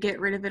necessary to get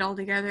rid of it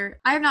altogether.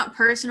 I have not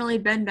personally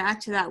been back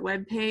to that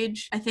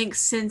webpage, I think,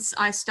 since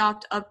I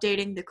stopped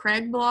updating the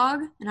Craig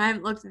blog, and I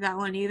haven't looked at that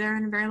one either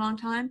in a very long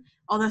time.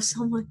 Although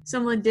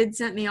someone did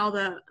send me all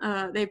the,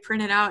 they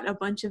printed out a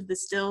bunch of the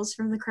stills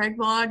from the Craig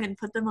blog and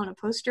put them on a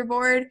poster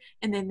board,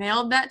 and they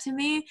mailed that to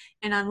me,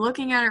 and I'm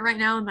looking at it right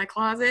now in my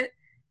closet,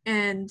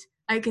 and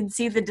I can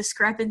see the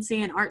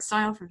discrepancy in art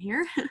style from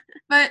here.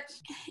 But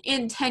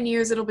in 10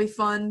 years, it'll be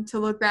fun to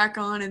look back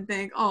on and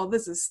think, oh,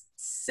 this is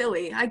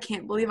silly. I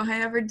can't believe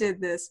I ever did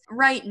this.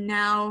 Right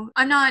now,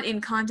 I'm not in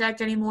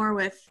contact anymore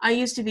with, I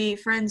used to be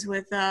friends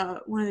with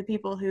one of the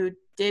people who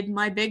did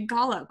my big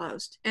call out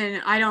post, and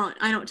I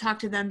don't talk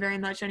to them very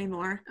much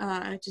anymore,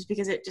 just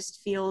because it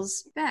just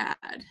feels bad.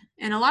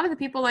 And a lot of the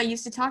people I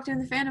used to talk to in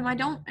the fandom, I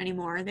don't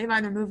anymore. They've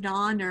either moved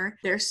on or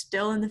they're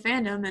still in the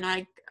fandom, and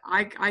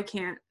I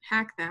can't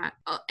hack that.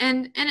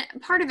 And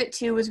part of it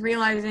too was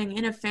realizing,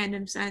 in a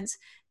fandom sense,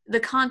 the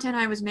content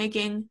I was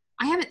making,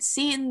 I haven't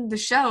seen the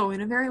show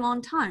in a very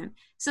long time.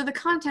 So the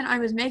content I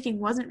was making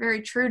wasn't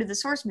very true to the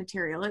source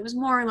material. It was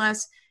more or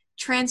less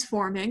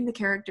transforming the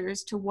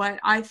characters to what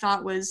I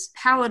thought was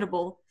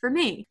palatable for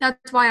me.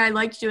 That's why I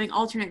liked doing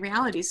alternate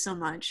realities so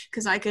much,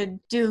 because I could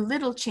do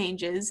little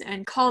changes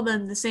and call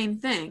them the same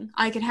thing.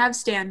 I could have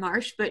Stan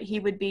Marsh, but he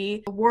would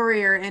be a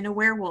warrior and a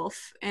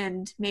werewolf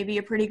and maybe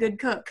a pretty good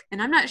cook. And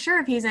I'm not sure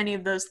if he's any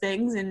of those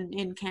things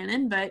in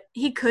canon, but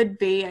he could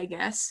be, I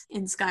guess,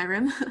 in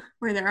Skyrim,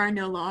 where there are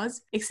no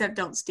laws, except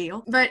don't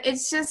steal. But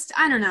it's just,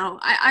 I don't know.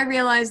 I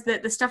realized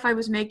that the stuff I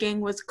was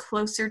making was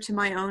closer to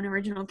my own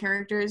original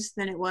characters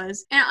than it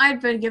was. And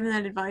I'd been given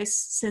that advice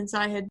since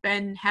I had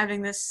been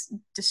having this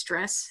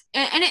distress.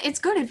 And it's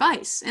good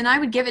advice. And I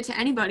would give it to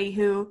anybody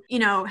who,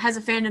 has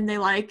a fandom they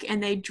like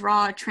and they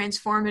draw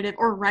transformative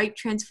or write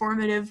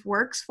transformative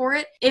works for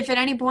it. If at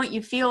any point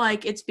you feel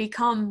like it's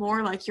become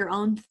more like your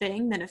own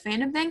thing than a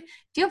fandom thing,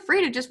 feel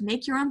free to just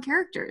make your own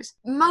characters.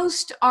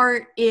 Most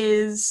art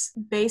is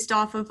based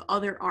off of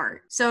other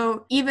art.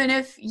 So even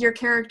if your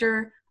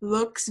character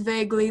looks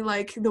vaguely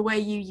like the way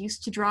you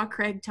used to draw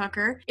Craig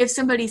Tucker, if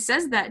somebody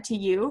says that to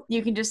you,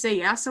 you can just say,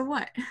 yeah, so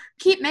what?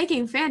 Keep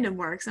making fandom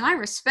works, and I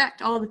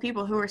respect all the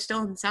people who are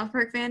still in the South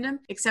Park fandom,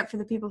 except for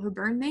the people who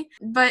burned me,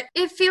 but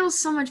it feels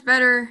so much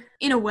better,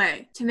 in a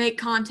way, to make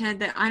content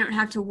that I don't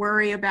have to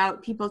worry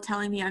about people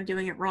telling me I'm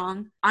doing it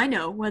wrong. I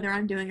know whether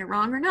I'm doing it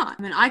wrong or not.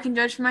 I mean, I can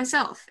judge for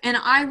myself, and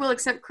I will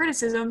accept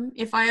criticism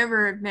if I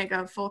ever make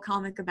a full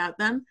comic about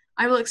them.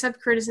 I will accept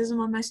criticism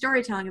on my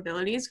storytelling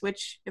abilities,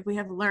 which, if we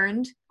have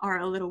learned, are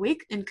a little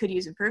weak and could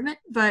use improvement.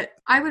 But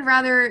I would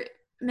rather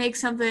make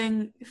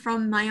something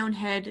from my own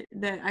head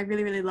that I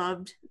really, really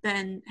loved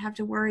than have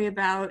to worry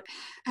about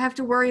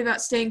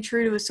staying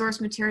true to a source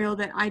material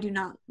that I do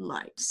not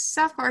like.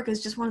 South Park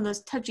is just one of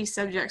those touchy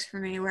subjects for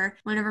me, where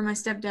whenever my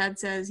stepdad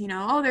says,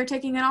 oh, they're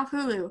taking it off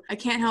Hulu, I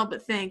can't help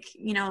but think,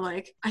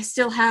 I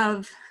still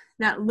have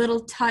that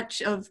little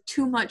touch of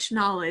too much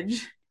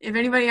knowledge. If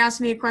anybody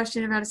asks me a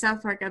question about a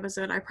South Park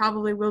episode, I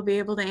probably will be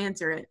able to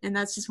answer it. And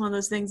that's just one of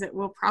those things that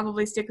will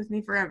probably stick with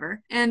me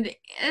forever. And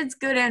it's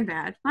good and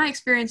bad. My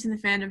experience in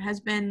the fandom has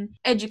been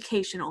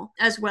educational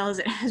as well as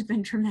it has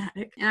been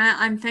traumatic. And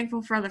I'm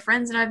thankful for all the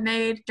friends that I've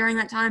made during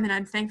that time. And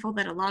I'm thankful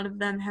that a lot of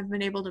them have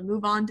been able to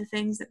move on to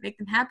things that make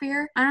them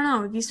happier. I don't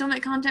know. If you still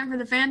make content for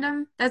the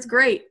fandom, that's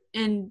great.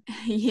 And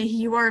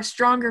you are a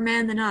stronger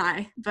man than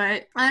I,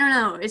 but I don't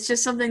know. It's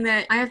just something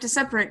that I have to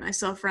separate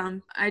myself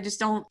from. I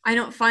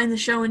don't find the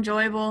show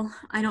enjoyable.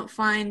 I don't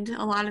find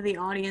a lot of the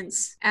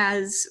audience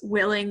as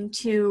willing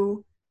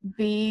to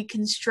be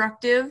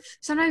constructive.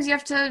 Sometimes you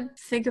have to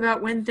think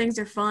about when things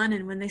are fun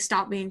and when they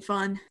stop being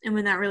fun, and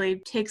when that really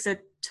takes a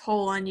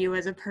toll on you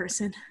as a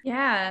person.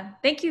 Yeah.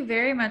 Thank you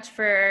very much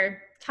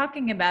for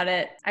talking about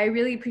it. I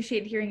really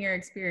appreciate hearing your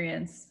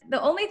experience.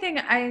 The only thing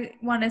I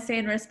want to say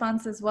in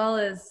response as well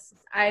is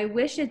I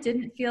wish it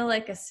didn't feel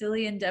like a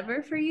silly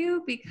endeavor for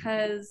you,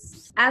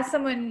 because as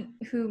someone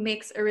who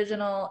makes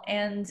original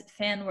and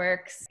fan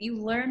works, you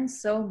learn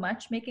so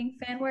much making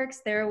fan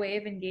works. They're a way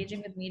of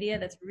engaging with media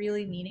that's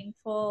really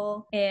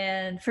meaningful.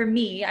 And for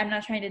me, I'm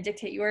not trying to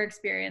dictate your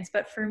experience,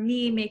 but for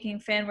me, making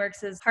fan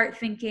works is part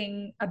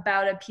thinking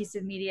about a piece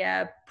of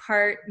media,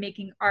 part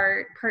making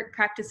art, part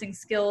practicing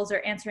skills or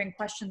answering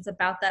questions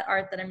about that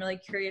art that I'm really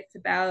curious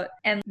about.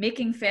 And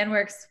making fan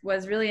works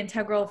was really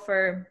integral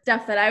for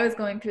stuff that I was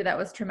going through that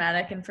was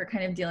traumatic and for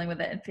kind of dealing with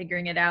it and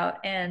figuring it out.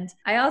 And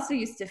I also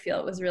used to feel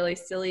it was really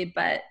silly,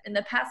 but in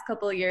the past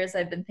couple of years,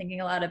 I've been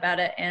thinking a lot about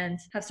it and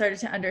have started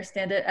to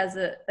understand it as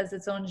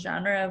its own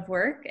genre of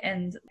work.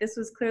 And this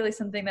was clearly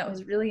something that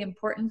was really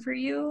important for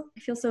you. I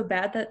feel so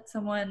bad that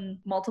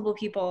multiple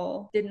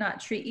people did not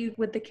treat you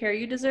with the care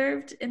you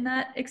deserved in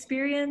that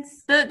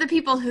experience. The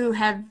people who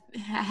have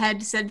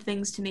had said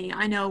things to me,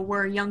 I know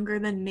were younger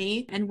than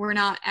me and were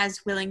not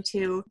as willing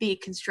to be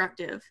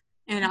constructive.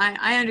 And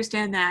I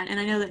understand that. And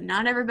I know that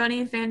not everybody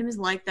in fandom is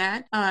like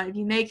that. If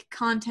you make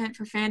content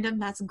for fandom,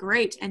 that's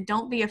great. And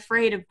don't be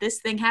afraid of this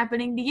thing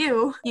happening to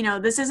you. You know,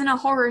 this isn't a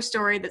horror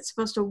story that's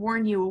supposed to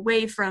warn you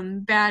away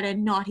from bad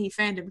and naughty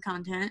fandom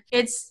content.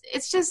 It's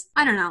just,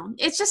 I don't know.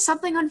 It's just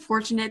something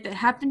unfortunate that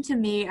happened to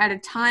me at a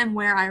time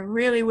where I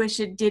really wish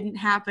it didn't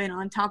happen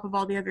on top of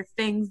all the other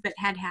things that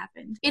had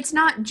happened. It's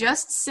not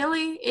just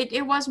silly.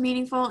 It was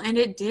meaningful and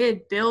it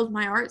did build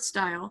my art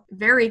style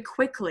very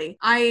quickly.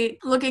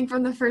 Looking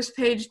from the first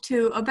page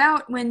to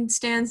about when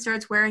Stan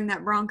starts wearing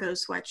that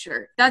Broncos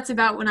sweatshirt. That's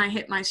about when I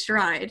hit my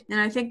stride. And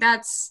I think I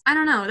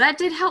don't know, that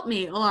did help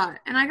me a lot.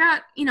 And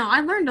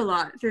I learned a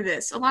lot through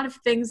this. A lot of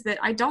things that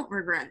I don't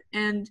regret.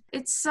 And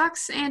it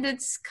sucks and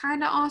it's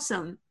kind of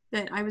awesome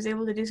that I was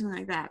able to do something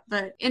like that.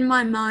 But in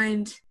my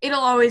mind, it'll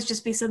always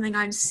just be something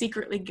I'm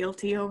secretly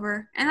guilty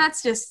over. And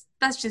that's just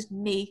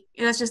me.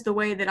 That's just the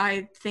way that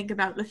I think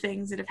about the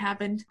things that have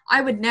happened.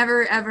 I would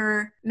never,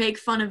 ever make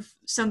fun of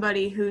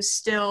somebody who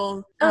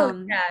still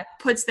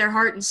puts their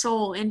heart and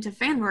soul into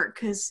fan work,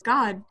 because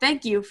God,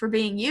 thank you for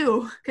being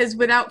you. Because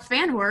without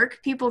fan work,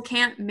 people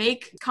can't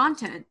make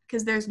content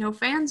because there's no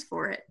fans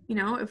for it. You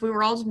know, if we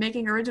were all just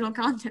making original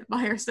content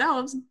by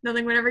ourselves,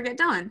 nothing would ever get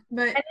done.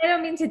 But and I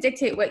don't mean to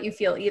dictate what you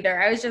feel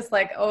either. I was just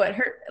like, oh, it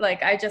hurt.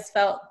 Like, I just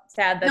felt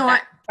sad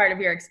that's part of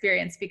your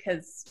experience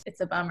because it's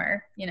a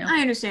bummer, you know?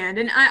 I understand.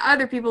 And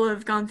other people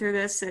have gone through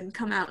this and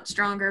come out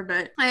stronger,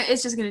 but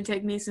it's just going to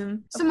take me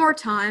some more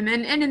time.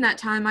 And in that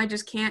time, I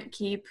just can't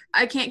keep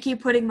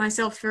putting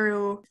myself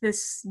through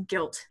this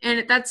guilt.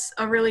 And that's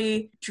a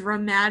really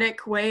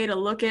dramatic way to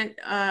look at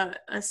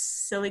a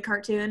silly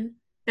cartoon.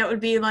 That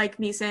would be like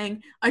me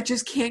saying, I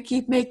just can't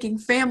keep making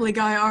Family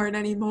Guy art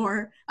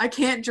anymore. I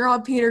can't draw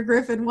Peter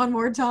Griffin one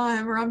more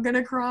time or I'm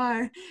gonna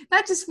cry.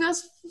 That just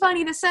feels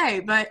funny to say,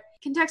 but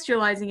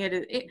contextualizing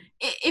it,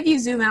 if you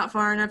zoom out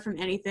far enough from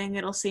anything,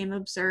 it'll seem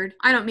absurd.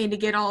 I don't mean to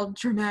get all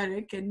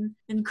dramatic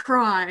and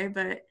cry,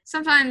 but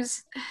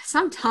sometimes.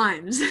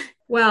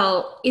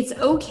 Well, it's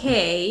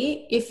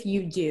okay if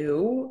you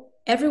do.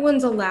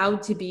 Everyone's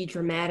allowed to be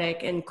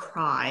dramatic and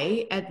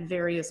cry at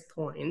various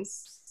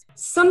points.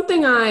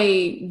 Something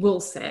I will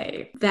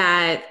say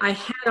that I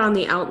had on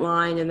the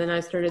outline and then I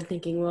started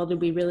thinking, well, do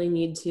we really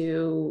need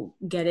to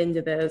get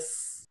into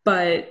this?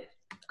 But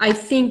I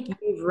think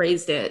you've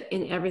raised it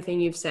in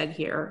everything you've said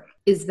here,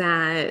 is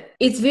that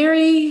it's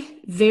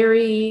very,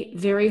 very,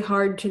 very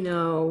hard to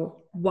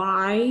know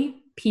why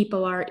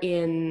people are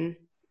in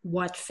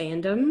what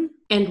fandom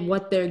and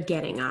what they're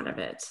getting out of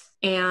it.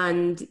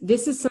 And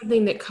this is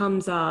something that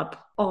comes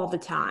up all the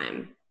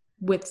time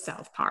with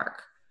South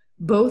Park,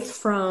 both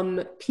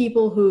from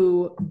people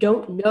who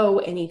don't know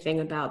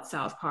anything about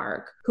South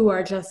Park, who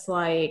are just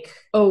like,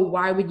 oh,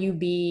 why would you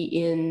be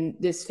in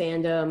this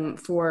fandom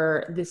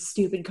for this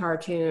stupid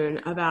cartoon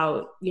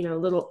about,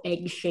 little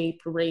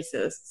egg-shaped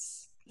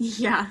racists?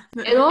 Yeah.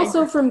 And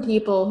also from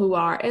people who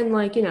are, and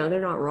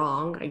they're not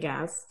wrong, I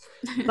guess,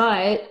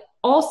 but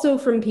also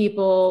from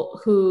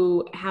people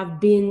who have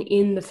been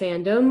in the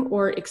fandom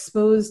or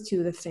exposed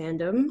to the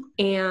fandom.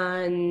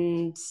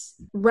 And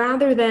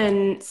rather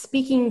than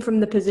speaking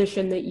from the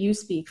position that you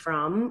speak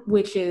from,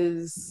 which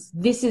is,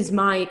 this is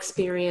my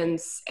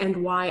experience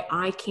and why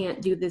I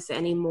can't do this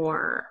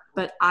anymore,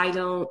 but I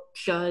don't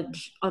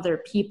judge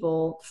other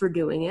people for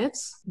doing it,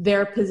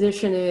 their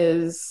position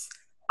is,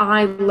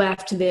 I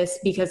left this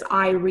because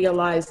I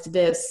realized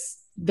this,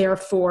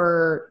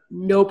 therefore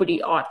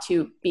nobody ought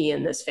to be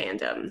in this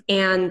fandom.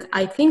 And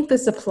I think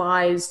this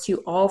applies to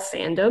all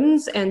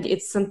fandoms, and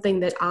it's something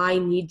that I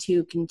need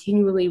to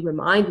continually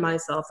remind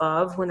myself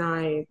of when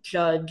I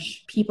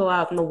judge people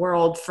out in the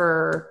world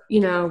for,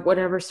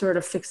 whatever sort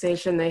of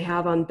fixation they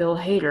have on Bill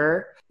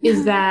Hader,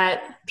 is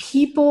that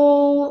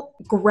people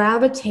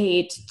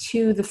gravitate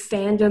to the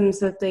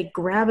fandoms that they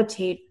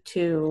gravitate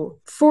to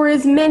for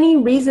as many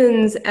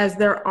reasons as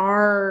there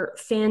are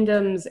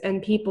fandoms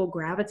and people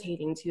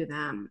gravitating to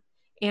them.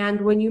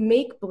 And when you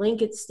make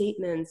blanket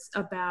statements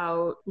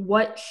about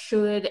what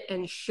should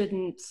and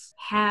shouldn't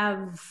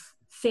have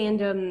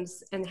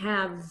fandoms and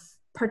have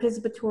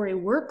participatory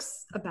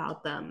works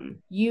about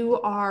them, you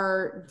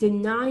are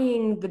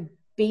denying the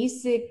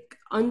basic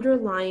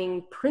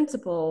underlying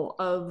principle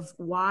of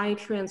why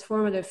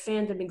transformative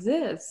fandom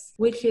exists,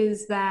 which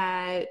is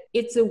that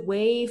it's a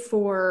way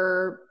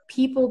for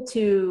people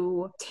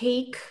to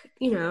take,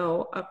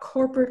 a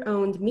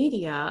corporate-owned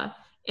media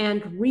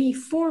and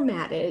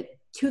reformat it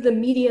to the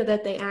media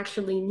that they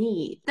actually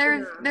need.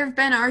 There have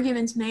been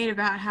arguments made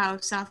about how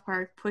South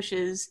Park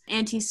pushes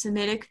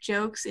anti-Semitic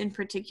jokes in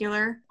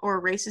particular,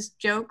 or racist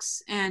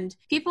jokes, and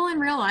people in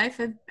real life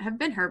have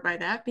been hurt by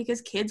that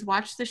because kids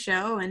watch the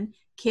show and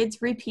kids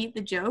repeat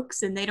the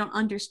jokes and they don't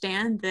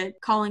understand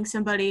that calling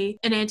somebody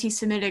an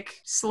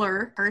anti-Semitic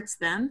slur hurts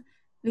them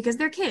because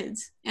they're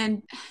kids.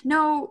 And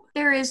no,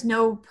 there is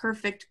no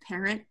perfect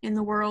parent in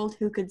the world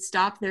who could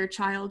stop their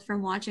child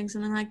from watching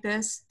something like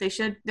this.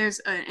 There's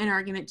an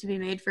argument to be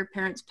made for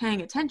parents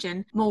paying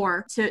attention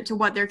more to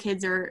what their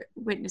kids are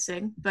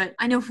witnessing. But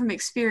I know from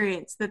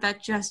experience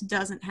that just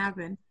doesn't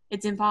happen.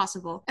 It's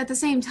impossible. At the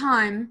same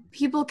time,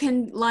 people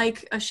can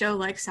like a show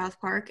like South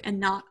Park and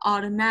not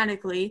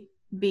automatically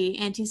be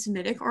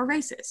anti-Semitic or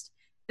racist.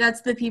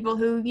 That's the people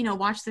who,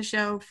 watch the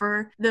show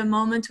for the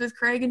moments with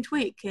Craig and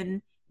Tweek,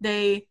 and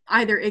they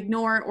either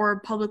ignore or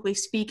publicly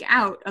speak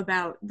out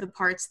about the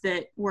parts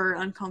that were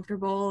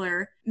uncomfortable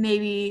or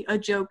maybe a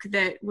joke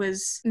that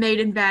was made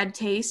in bad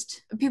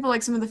taste. People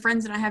like some of the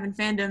friends that I have in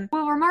fandom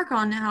will remark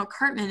on how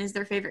Cartman is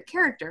their favorite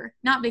character,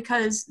 not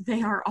because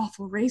they are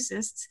awful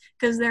racists,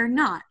 because they're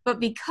not, but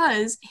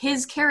because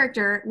his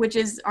character, which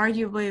is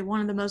arguably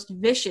one of the most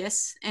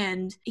vicious,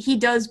 and he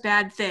does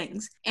bad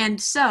things, and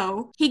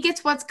so he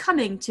gets what's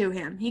coming to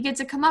him. He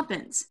gets a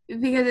comeuppance,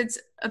 because it's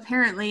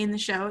apparently in the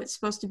show it's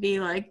supposed to be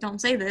like,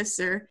 don't say this,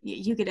 or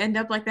you could end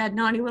up like that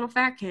naughty little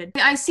fat kid.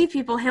 I see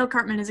people hail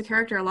Cartman as a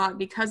character a lot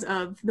because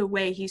of the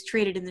way he's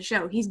treated in the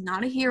show. He's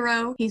not a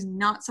hero. He's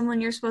not someone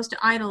you're supposed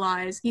to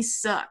idolize. He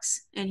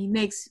sucks, and he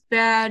makes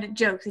bad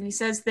jokes, and he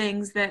says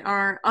things that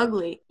are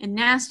ugly and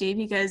nasty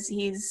because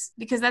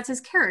that's his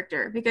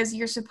character, because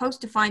you're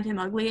supposed to find him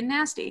ugly and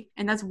nasty,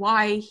 and that's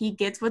why he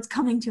gets what's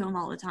coming to him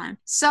all the time.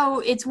 So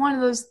it's one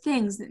of those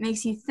things that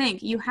makes you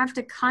think. You have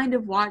to kind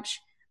of watch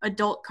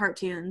adult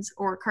cartoons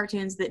or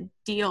cartoons that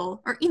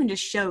deal, or even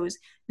just shows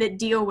that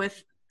deal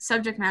with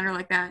subject matter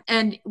like that.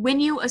 And when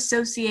you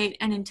associate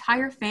an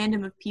entire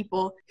fandom of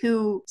people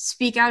who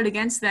speak out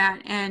against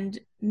that and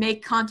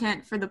make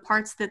content for the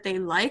parts that they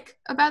like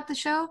about the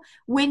show,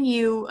 when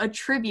you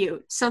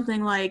attribute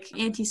something like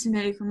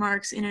anti-Semitic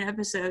remarks in an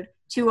episode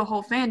to a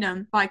whole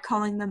fandom by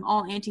calling them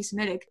all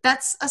anti-Semitic,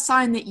 that's a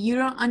sign that you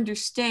don't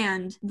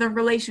understand the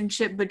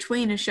relationship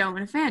between a show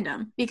and a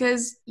fandom,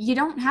 because you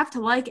don't have to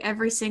like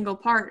every single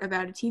part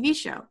about a TV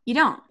show. You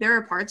don't. There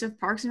are parts of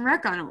Parks and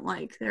Rec I don't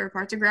like. There are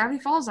parts of Gravity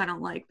Falls I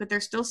don't like, but they're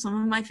still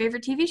some of my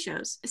favorite TV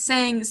shows.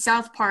 Saying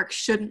South Park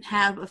shouldn't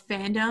have a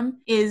fandom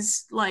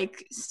is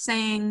like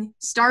saying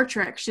Star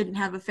Trek shouldn't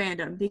have a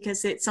fandom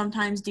because it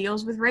sometimes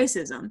deals with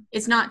racism.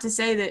 It's not to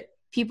say that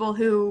people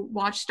who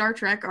watch Star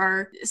Trek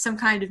are some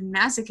kind of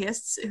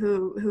masochists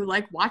who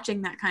like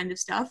watching that kind of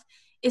stuff.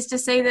 Is to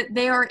say that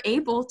they are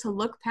able to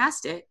look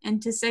past it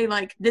and to say,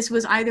 like, this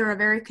was either a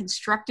very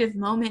constructive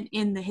moment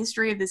in the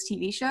history of this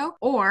TV show,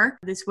 or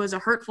this was a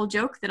hurtful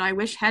joke that I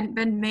wish hadn't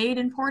been made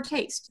in poor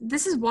taste.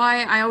 This is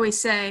why I always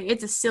say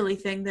it's a silly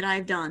thing that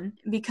I've done,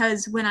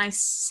 because when I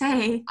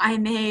say I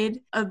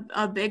made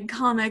a big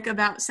comic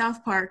about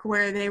South Park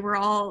where they were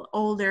all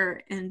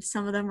older and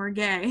some of them were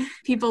gay,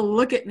 people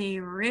look at me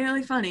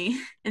really funny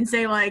and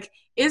say, like,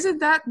 isn't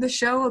that the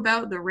show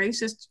about the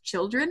racist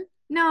children?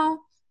 No.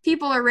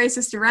 People are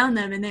racist around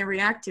them and they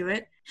react to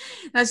it.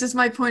 That's just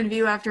my point of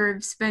view after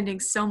spending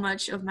so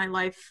much of my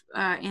life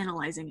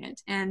analyzing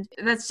it. And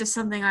that's just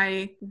something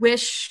I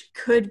wish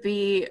could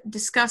be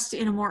discussed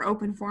in a more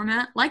open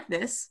format like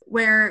this,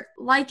 where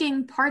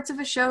liking parts of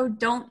a show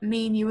don't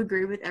mean you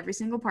agree with every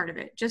single part of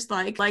it. Just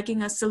like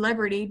liking a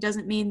celebrity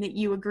doesn't mean that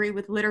you agree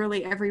with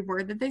literally every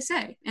word that they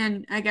say.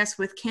 And I guess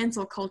with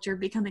cancel culture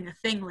becoming a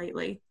thing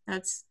lately,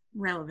 that's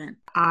relevant.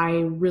 I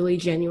really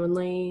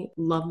genuinely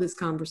love this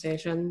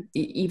conversation.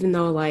 Even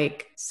though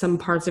like some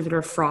parts of it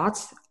are fraught,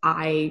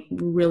 I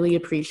really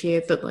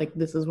appreciate that like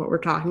this is what we're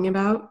talking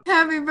about.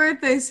 Happy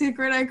birthday,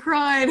 Secret. I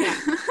cried.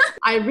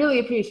 I really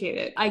appreciate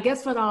it. I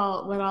guess what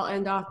I'll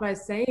end off by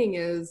saying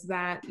is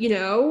that,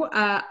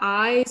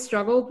 I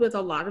struggled with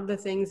a lot of the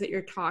things that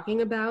you're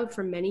talking about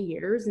for many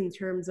years in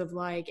terms of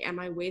like, am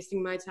I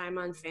wasting my time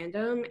on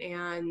fandom?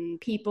 And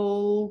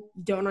people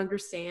don't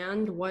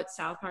understand what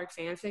South Park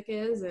fanfic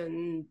is,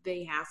 and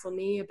they hassle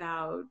me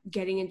about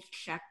getting into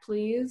check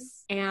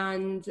please.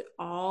 And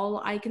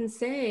all I can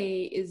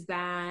say is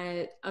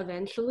that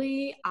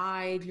eventually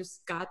I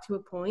just got to a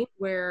point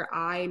where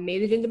I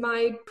made it into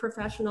my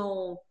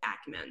professional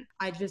acumen.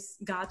 I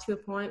just got to a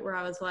point where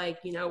I was like,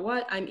 you know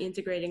what? I'm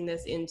integrating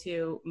this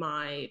into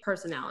my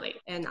personality.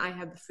 And I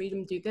have the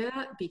freedom to do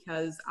that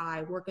because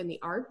I work in the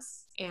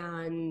arts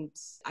and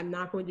I'm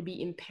not going to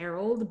be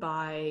imperiled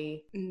by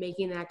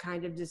making that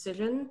kind of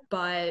decision.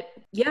 But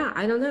yeah,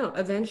 I don't know.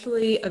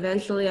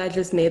 Eventually I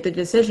just made the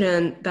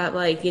decision that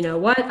like, you know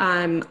what?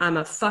 I'm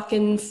a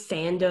fucking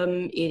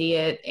fandom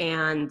idiot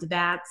and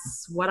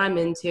that's what I'm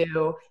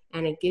into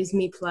and it gives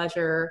me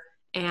pleasure.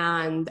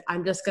 And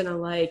I'm just gonna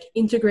like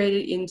integrate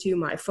it into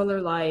my fuller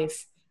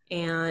life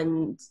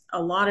And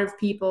a lot of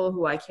people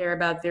who I care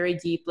about very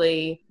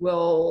deeply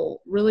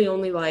will really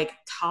only like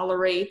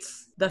tolerate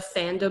the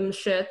fandom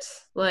shit.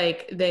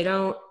 Like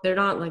they're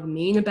not like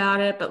mean about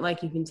it, but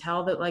like you can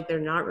tell that like they're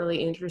not really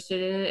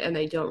interested in it and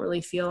they don't really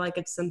feel like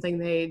it's something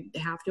they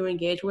have to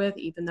engage with,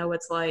 even though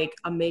it's like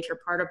a major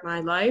part of my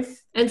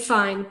life. And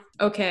fine,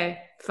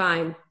 okay,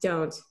 fine,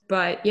 don't.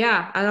 But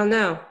yeah, I don't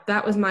know.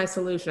 That was my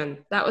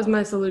solution. That was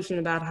my solution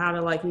about how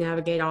to like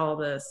navigate all of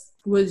this,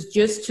 was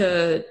just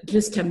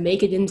to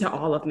make it into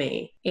all of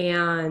me.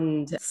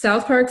 And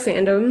South Park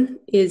fandom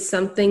is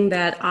something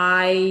that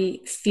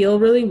I feel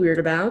really weird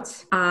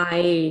about.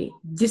 I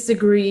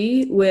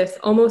disagree with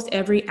almost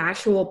every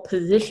actual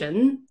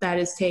position that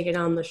is taken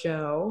on the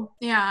show.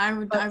 Yeah, I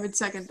would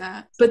second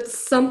that. But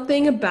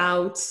something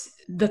about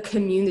the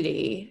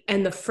community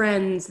and the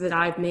friends that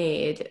I've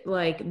made,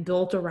 like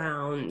built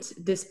around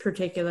this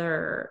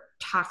particular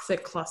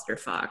toxic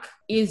clusterfuck,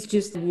 is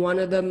just one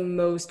of the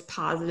most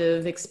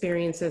positive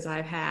experiences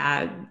I've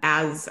had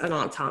as an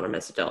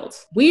autonomous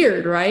adult.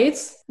 Weird, right?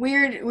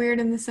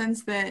 Weird in the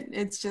sense that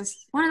it's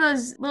just one of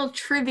those little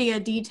trivia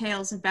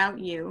details about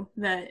you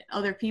that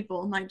other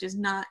people might just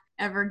not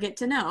ever get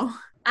to know.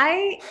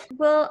 I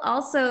will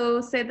also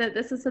say that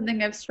this is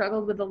something I've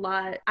struggled with a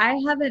lot.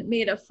 I haven't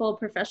made a full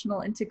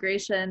professional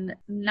integration,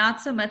 not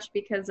so much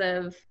because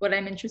of what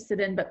I'm interested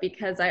in, but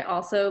because I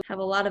also have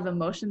a lot of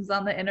emotions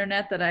on the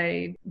internet that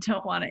I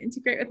don't want to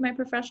integrate with my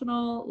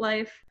professional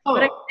life. Oh,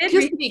 but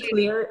just to be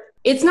clear,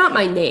 it's not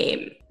my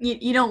name.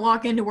 You don't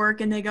walk into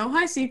work and they go,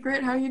 "Hi,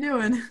 Secret, how you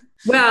doing?"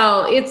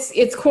 Well,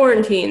 it's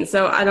quarantine,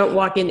 so I don't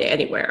walk into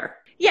anywhere.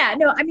 Yeah,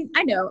 no, I mean,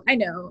 I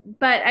know,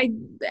 but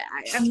I'm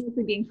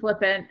mostly being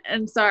flippant.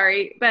 I'm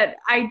sorry, but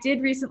I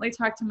did recently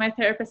talk to my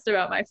therapist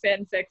about my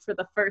fanfic for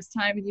the first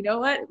time, and you know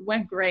what? It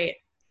went great.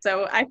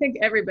 So I think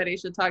everybody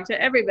should talk to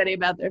everybody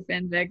about their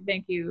fanfic.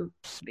 Thank you.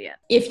 The end.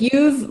 If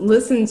you've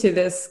listened to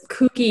this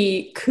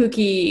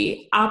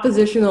kooky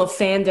oppositional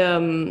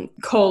fandom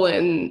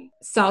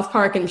South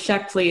Park and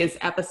Check Please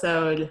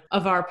episode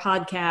of our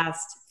podcast,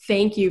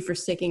 thank you for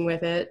sticking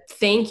with it.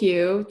 Thank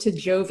you to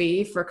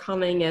Jovi for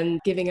coming and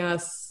giving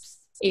us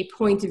a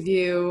point of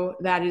view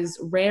that is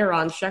rare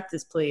on Check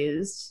This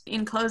Please.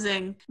 In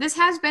closing, this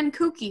has been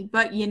kooky,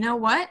 but you know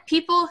what?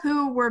 People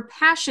who were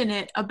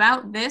passionate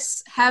about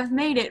this have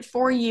made it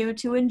for you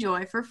to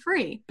enjoy for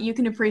free. You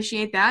can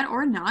appreciate that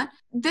or not.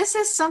 This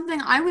is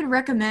something I would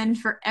recommend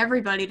for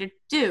everybody to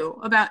do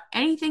about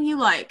anything you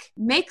like.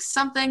 Make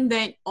something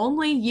that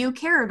only you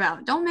care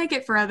about. Don't make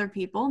it for other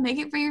people. Make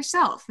it for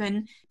yourself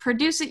and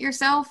produce it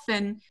yourself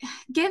and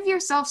give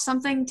yourself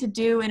something to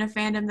do in a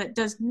fandom that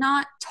does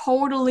not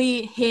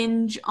totally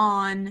hinge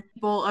on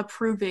people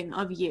approving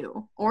of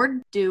you.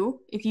 Or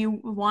do, if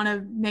you want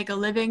to make a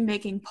living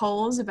making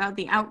polls about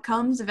the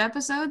outcomes of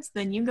episodes,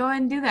 then you go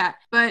ahead and do that.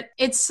 But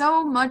it's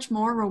so much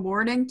more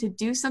rewarding to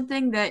do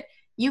something that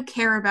you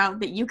care about,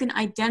 that you can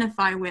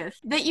identify with,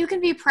 that you can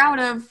be proud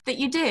of that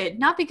you did.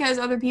 Not because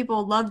other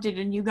people loved it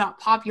and you got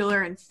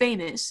popular and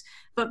famous,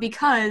 but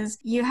because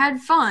you had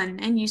fun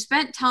and you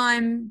spent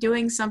time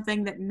doing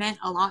something that meant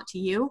a lot to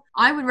you.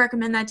 I would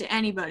recommend that to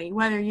anybody,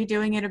 whether you're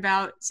doing it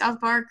about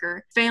South Park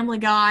or Family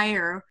Guy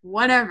or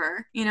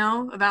whatever,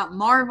 about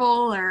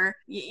Marvel or,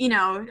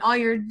 all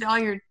your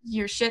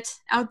shit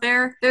out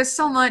there. There's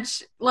so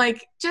much,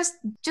 like, just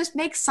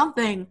make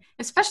something,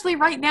 especially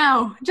right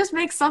now. Just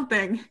make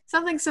something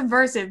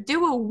subversive.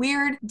 Do a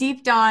weird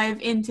deep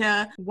dive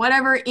into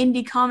whatever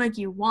indie comic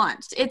you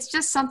want. It's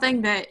just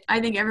something that I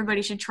think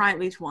everybody should try at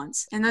least once.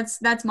 And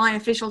that's my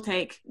official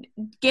take.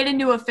 Get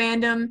into a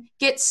fandom,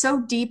 get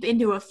so deep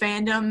into a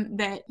fandom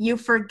that you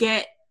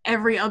forget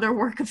every other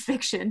work of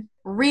fiction.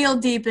 Real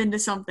deep into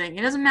something.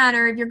 It doesn't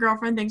matter if your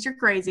girlfriend thinks you're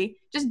crazy.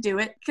 Just do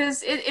it,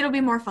 because it'll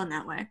be more fun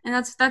that way. And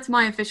that's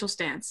my official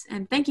stance.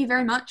 And thank you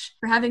very much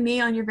for having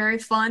me on your very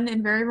fun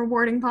and very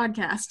rewarding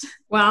podcast.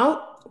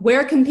 Well,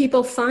 where can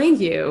people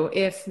find you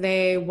if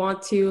they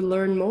want to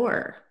learn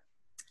more?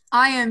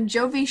 I am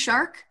Jovi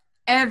Shark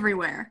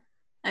everywhere.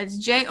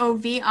 That's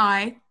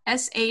JOVISHARK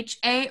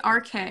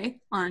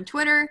on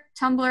Twitter,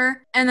 Tumblr,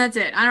 and that's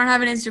it. I don't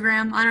have an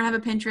Instagram. I don't have a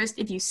Pinterest.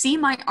 If you see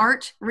my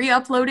art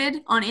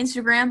re-uploaded on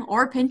Instagram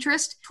or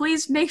Pinterest,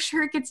 please make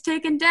sure it gets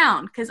taken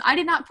down, because I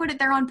did not put it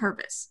there on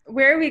purpose.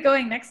 Where are we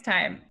going next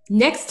time?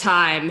 Next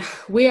time,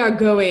 we are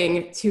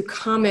going to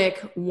comic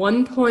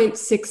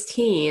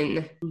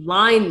 1.16,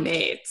 Line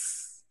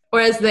Mates, or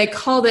as they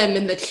call them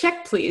in the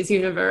Check Please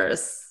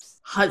universe,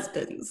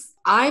 husbands.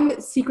 I'm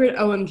Secret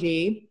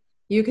OMG.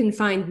 You can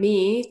find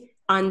me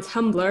on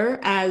Tumblr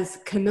as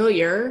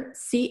Camilliar,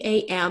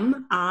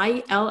 CAMILLIAR,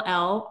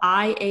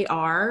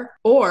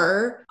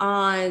 or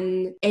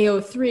on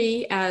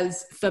AO3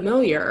 as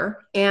Familiar.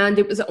 And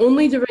it was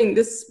only during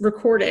this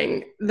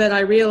recording that I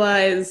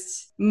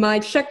realized my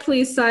Check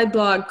Please side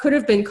blog could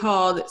have been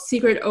called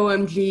Secret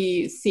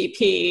OMG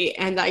CP,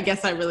 and I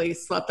guess I really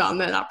slept on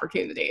that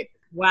opportunity.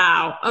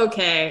 Wow.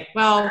 Okay.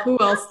 Well, who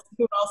else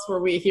were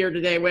we here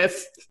today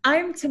with?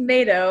 I'm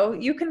Tomato.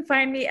 You can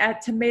find me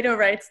at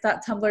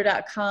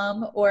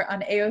tomatorights.tumblr.com or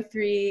on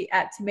AO3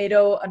 at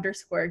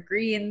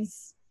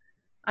tomato_greens.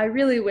 I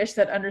really wish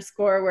that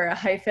underscore were a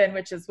hyphen,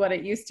 which is what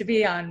it used to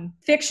be on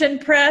Fiction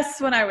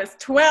Press when I was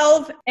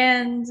 12.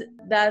 And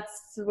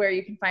that's where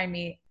you can find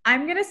me.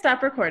 I'm going to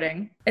stop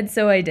recording. And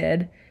so I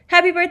did.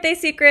 Happy birthday,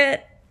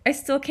 Secret. I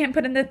still can't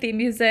put in the theme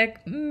music.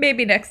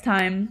 Maybe next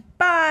time.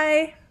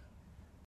 Bye.